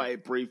spoke about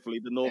it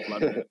briefly. The North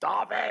London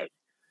derby.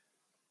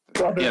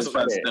 Yes,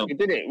 but still. We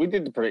did it. We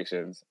did the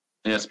predictions.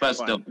 Yes, but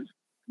Fine. still.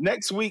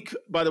 Next week,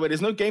 by the way,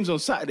 there's no games on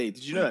Saturday.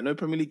 Did you know that? No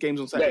Premier League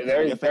games on Saturday.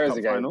 There is FA Cup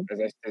a game. final.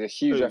 There's a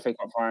huge FA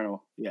Cup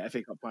final. Yeah,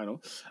 FA Cup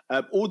final.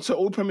 Also,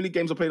 all Premier League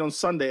games are played on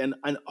Sunday, and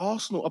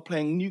Arsenal are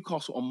playing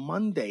Newcastle on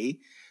Monday.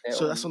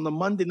 So that's on the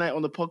Monday night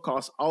on the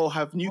podcast. I'll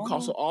have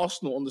Newcastle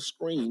Arsenal on the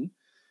screen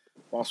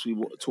whilst we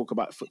talk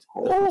about foot.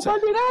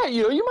 Monday night,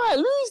 you might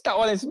lose that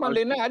one. It's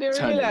Monday night. I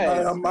didn't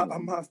realize. I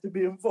might have to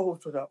be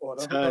involved with that one.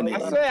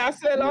 I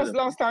said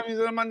last time he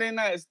was on a Monday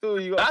night.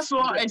 Still, you got. That's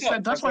what I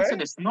said. That's why I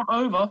said it's not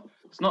over.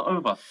 It's not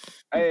over.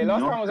 Hey,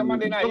 last time was a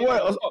Monday night.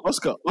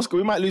 Oscar,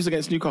 we might lose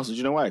against Newcastle. Do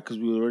you know why? Because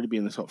we will already be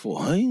in the top 4.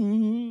 All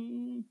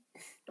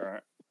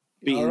right.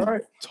 Beating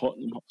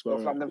Tottenham Hotspur.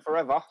 North London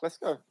forever. Let's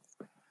go.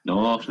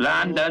 North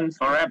London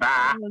forever.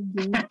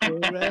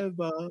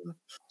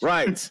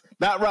 Right.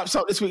 That wraps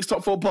up this week's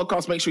Top 4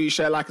 podcast. Make sure you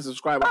share, like, and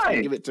subscribe.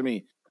 Hey. Give it to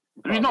me.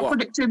 Are you not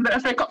predicting the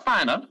FA Cup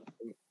final?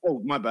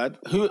 Oh, my bad.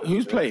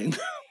 Who's playing?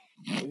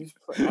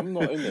 I'm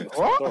not in it.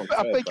 What?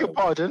 I beg your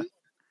pardon.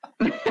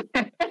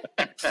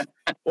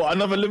 What,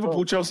 another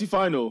Liverpool-Chelsea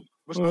final?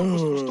 We're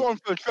still on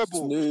for a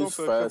treble. Snooze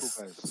Still on for a treble, first.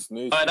 guys.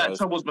 Snooze That first.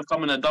 trouble's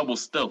becoming a double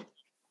still.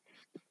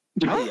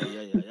 Yeah.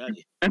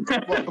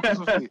 What, because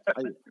of me?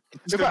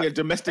 It's going to be a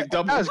domestic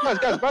double. Guys,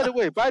 by the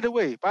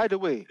way,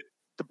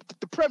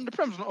 the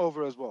Prem's not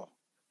over as well.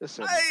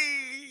 Listen.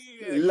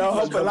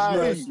 Love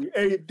mercy.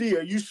 AD,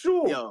 are you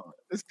sure? Yo,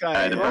 this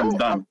guy. The Prem's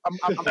done.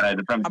 The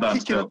Prem's I'm done kicking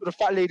still. up with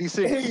the fat lady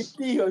sings.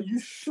 AD, are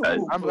you sure?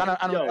 And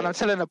I'm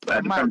telling her put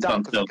her the mind Prem's down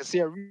done because I still. can see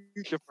her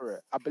reaching for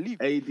it. I believe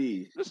it.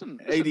 AD. Listen,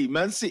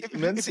 Man City if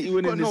you've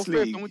winning got no this faith,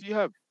 league. then what do you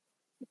have?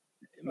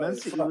 Man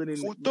City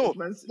winning. Although,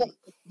 Man City.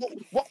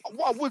 what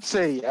I would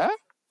say, yeah,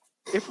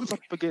 if we're up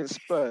against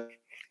Spurs,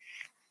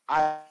 you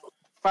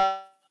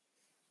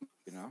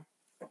know,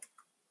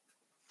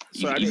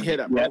 Sorry, I didn't hear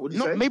that, bro. Yeah. What did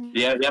you say? maybe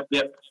Yeah.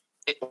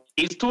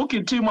 He's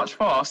talking too much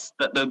fast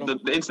that the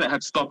internet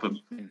had to stop him.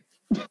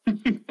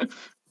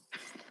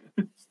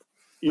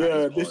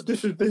 Yeah,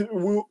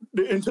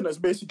 the internet's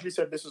basically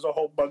said this is a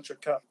whole bunch of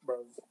cap,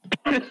 bro.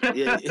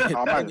 Yeah.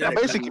 Oh, man.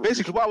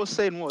 Basically, what I was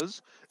saying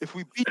was, if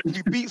we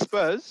beat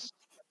Spurs,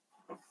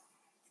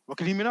 what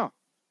can you hear me now?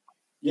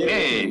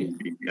 Yeah,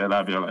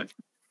 that'd be alright.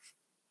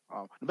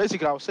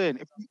 Basically, I was saying,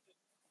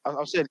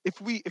 if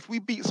we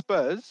beat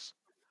Spurs,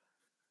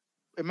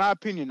 in my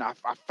opinion, I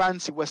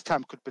fancy West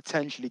Ham could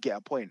potentially get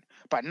a point.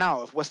 But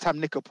now, if West Ham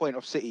nick a point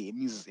of City, it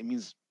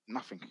means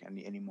nothing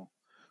anymore,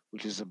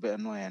 which is a bit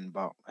annoying.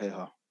 But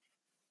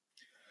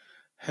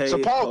so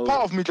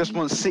part of me just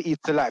wants City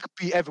to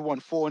beat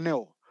everyone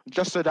 4-0,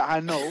 just so that I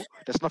know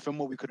there's nothing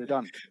more we could have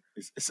done.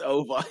 It's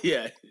over.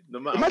 Yeah. No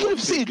matter Imagine what,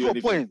 if City do drop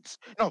anything. points.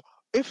 No,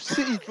 if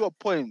City drop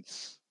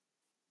points,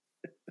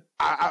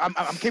 I'm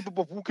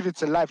capable of walking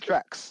into live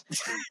tracks.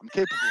 I'm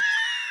capable.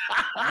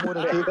 I'm more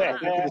than capable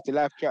of walking into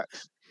live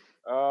tracks.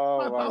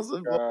 Oh my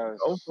god!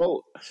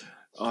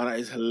 Oh, that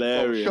is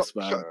hilarious,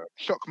 man.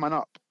 Shock man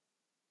up.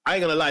 I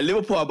ain't gonna lie,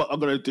 Liverpool are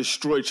gonna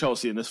destroy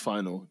Chelsea in this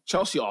final.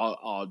 Chelsea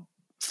are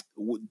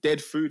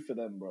dead food for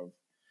them, bro.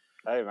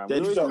 Hey man,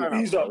 He's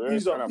up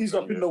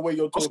in the way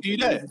you're talking. Oscar, you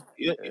there?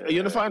 Are you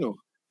in the final?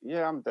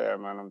 Yeah, I'm there,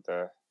 man. I'm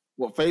there.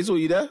 What, Faisal,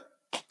 you there?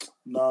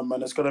 Nah,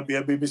 man, it's gonna be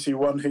a BBC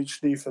One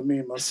HD for me,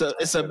 man. It's a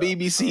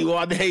BBC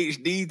One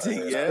HD thing,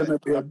 yeah. It's gonna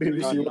be a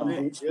BBC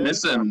One HD.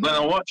 Listen, when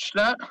I watch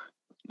that,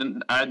 then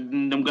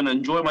I'm gonna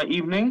enjoy my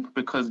evening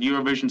because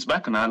Eurovision's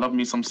back, and I love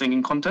me some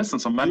singing contests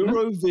and some madness.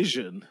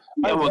 Eurovision.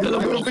 Yeah, well,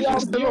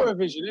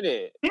 Eurovision, isn't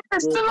it? Yeah,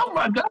 it's still on,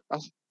 man.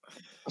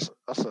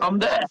 I'm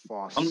there.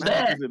 I'm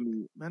there.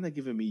 Man are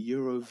giving me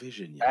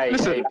Eurovision. Yeah. Hey,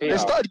 Listen, hey, they Peter.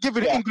 started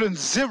giving England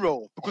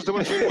 0 because they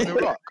were in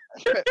Iraq.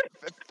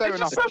 Fair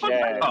enough. It's so much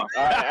Yeah.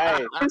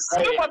 better. It's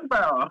so much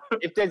better.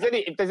 If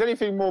there's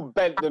anything more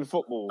bent than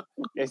football,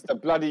 it's the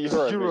bloody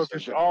Eurovision.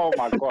 Eurovision. Oh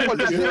my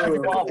god! It's literally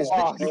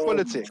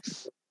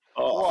politics.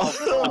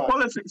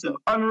 Politics is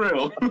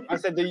unreal. I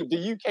said the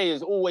UK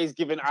is always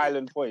giving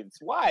Ireland points.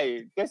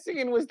 Why? Their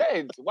singing was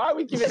dead. Why are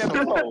we giving them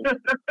the goal?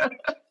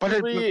 But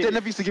they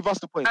never used to give us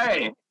the points.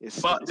 Hey,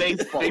 but they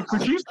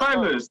produce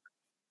bangers.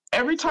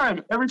 Every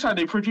time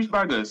they produce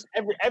bangers.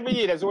 Every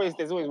year there's always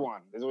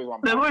one. There's always one.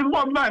 There's always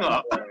one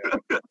banger.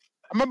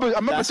 I remember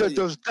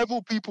those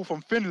devil people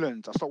from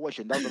Finland. I started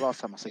watching. That was the last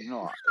time I said,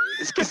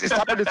 it's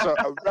happened into a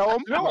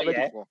realm. You know what, I'm not ready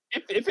yeah? for.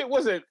 If it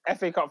wasn't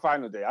FA Cup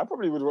final day, I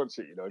probably would watch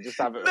it. Just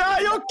have it. Nah,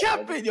 you're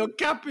capping. You're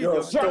capping. Yo,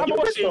 You're stop. I'm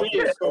watching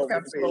it. Stop.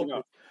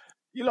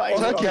 You like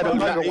Turkey had a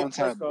banger one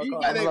time. time. You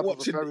I'm man ain't like a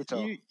watching. fairy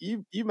tale.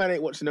 You man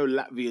ain't watching no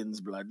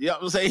Latvians, blood. You know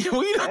what I'm saying?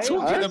 What are you not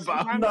talking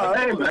about? Nah,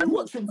 Hey, I'm man.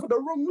 watching for the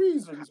wrong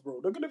reasons, bro.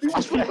 They're gonna be.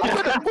 I swear,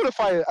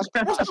 qualifiers.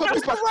 What's the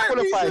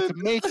qualifier to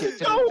make it?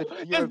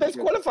 There's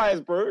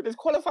qualifiers, bro. There's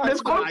qualifiers.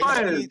 There's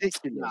qualifiers.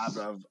 Nah,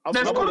 bro.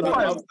 There's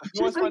qualifiers.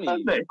 What's funny?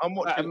 I'm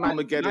watching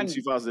Armageddon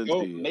 2002.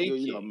 Don't make You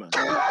it. know, man.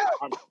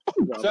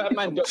 Certain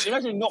man,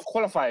 imagine not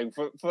qualifying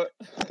for.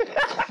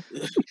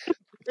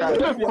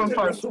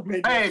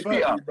 Hey,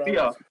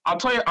 Peter, I'll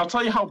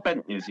tell you how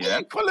bent is,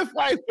 yeah?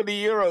 Qualifying for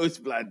the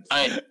Euros, blood.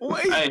 Hey,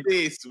 What is hey.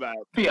 this, man?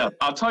 Peter,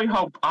 I'll tell you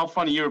how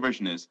funny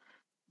Eurovision is.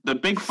 The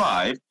big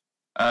five,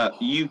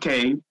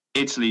 UK,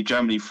 Italy,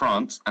 Germany,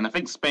 France, and I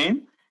think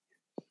Spain,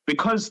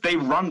 because they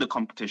run the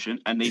competition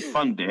and they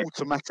fund it,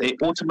 they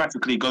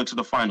automatically go to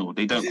the final.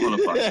 They don't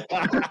qualify.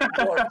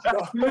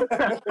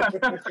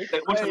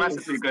 They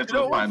automatically go to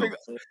the final.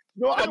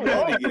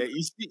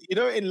 You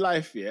know, in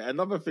life, yeah,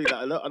 another thing,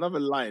 another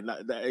line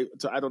that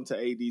to add on to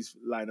AD's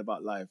line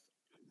about life.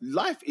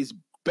 Life is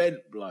bent,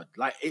 blood.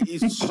 Like, it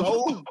is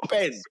so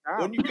bent.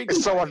 When you think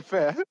It's so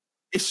unfair.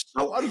 It's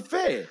so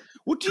unfair.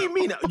 What do you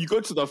mean? You go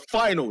to the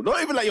final? Not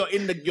even like you're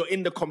in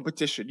the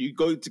competition. You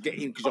go to get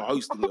in because you're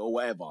hosting it or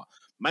whatever.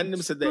 Man,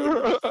 them said they're in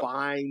the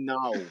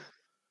final,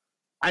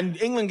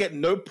 and England get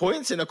no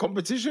points in a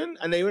competition,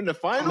 and they're in the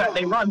final. That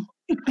they run.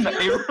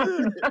 They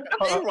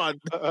run.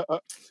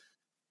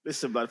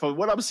 Listen, man. From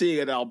what I'm seeing,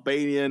 an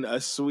Albanian,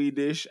 a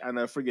Swedish, and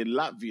a friggin'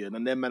 Latvian,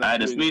 and then man,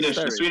 the Swedish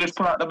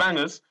pull out the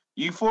bangers.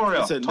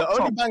 Euphoria. Listen, the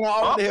only banger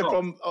I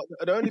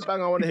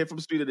want to hear from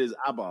Sweden is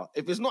ABBA.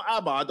 If it's not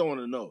ABBA, I don't want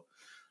to know.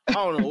 I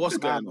don't know what's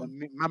going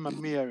on. Mamma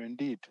Mia,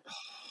 indeed.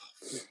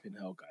 Flipping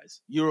hell,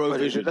 guys.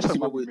 Eurovision. That's not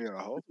Mamma Mia,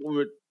 I hope.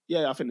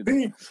 Yeah, I think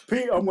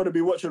Pete, I'm going to be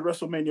watching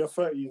WrestleMania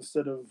 30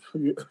 instead of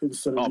bro,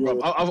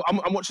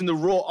 I'm watching the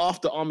Raw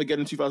after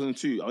Armageddon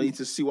 2002. I need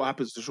to see what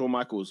happens to Shawn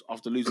Michaels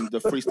after losing the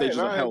 3 stages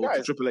of hell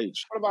to Triple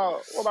H.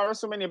 What about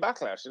WrestleMania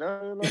Backlash? You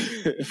know,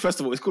 First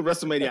of all, it's called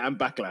WrestleMania and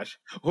Backlash.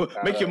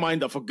 Make your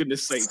mind up, for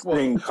goodness sake.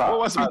 Stinker.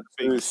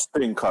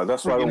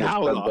 That's why I don't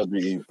watch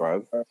WWE,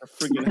 bro. A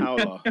friggin'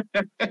 howler.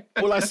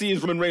 All I see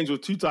is Roman Reigns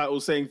with 2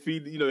 titles saying,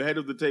 "Feed, head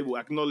of the table,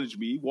 acknowledge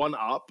me, 1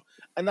 up,"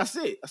 and that's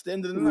it. That's the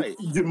end of the night.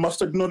 You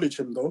must acknowledge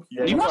him, though.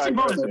 Yeah, you must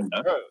acknowledge him,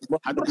 though.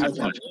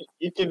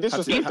 You can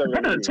disrespect him.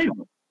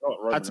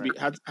 Had to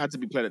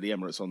be played at the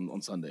Emirates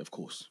on Sunday, of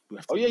course.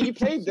 You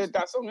played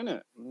that song, innit?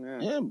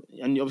 Yeah,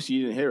 and obviously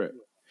you didn't hear it.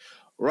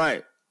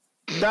 Right.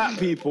 That,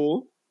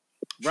 people,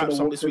 wraps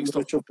up this week's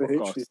Top 4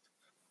 podcast.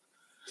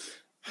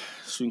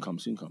 Soon come.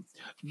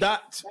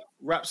 That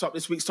wraps up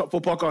this week's Top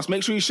 4 podcast.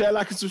 Make sure you share,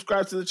 like, and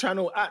subscribe to the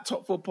channel at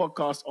Top 4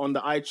 Podcast on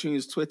the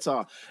iTunes,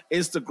 Twitter,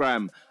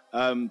 Instagram,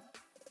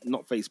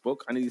 not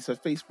Facebook. I need to say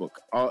Facebook.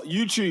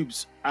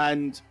 YouTube's,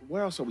 and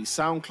where else are we?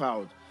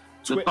 SoundCloud,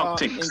 Twitter,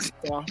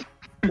 Insta.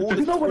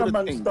 You know when a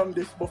man's done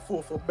this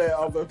before for bare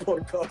other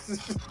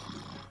podcasts.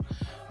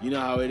 You know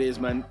how it is,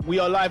 man. We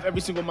are live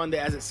every single Monday,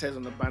 as it says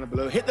on the banner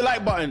below. Hit the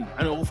like button,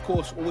 and of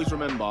course, always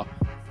remember,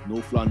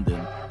 North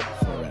London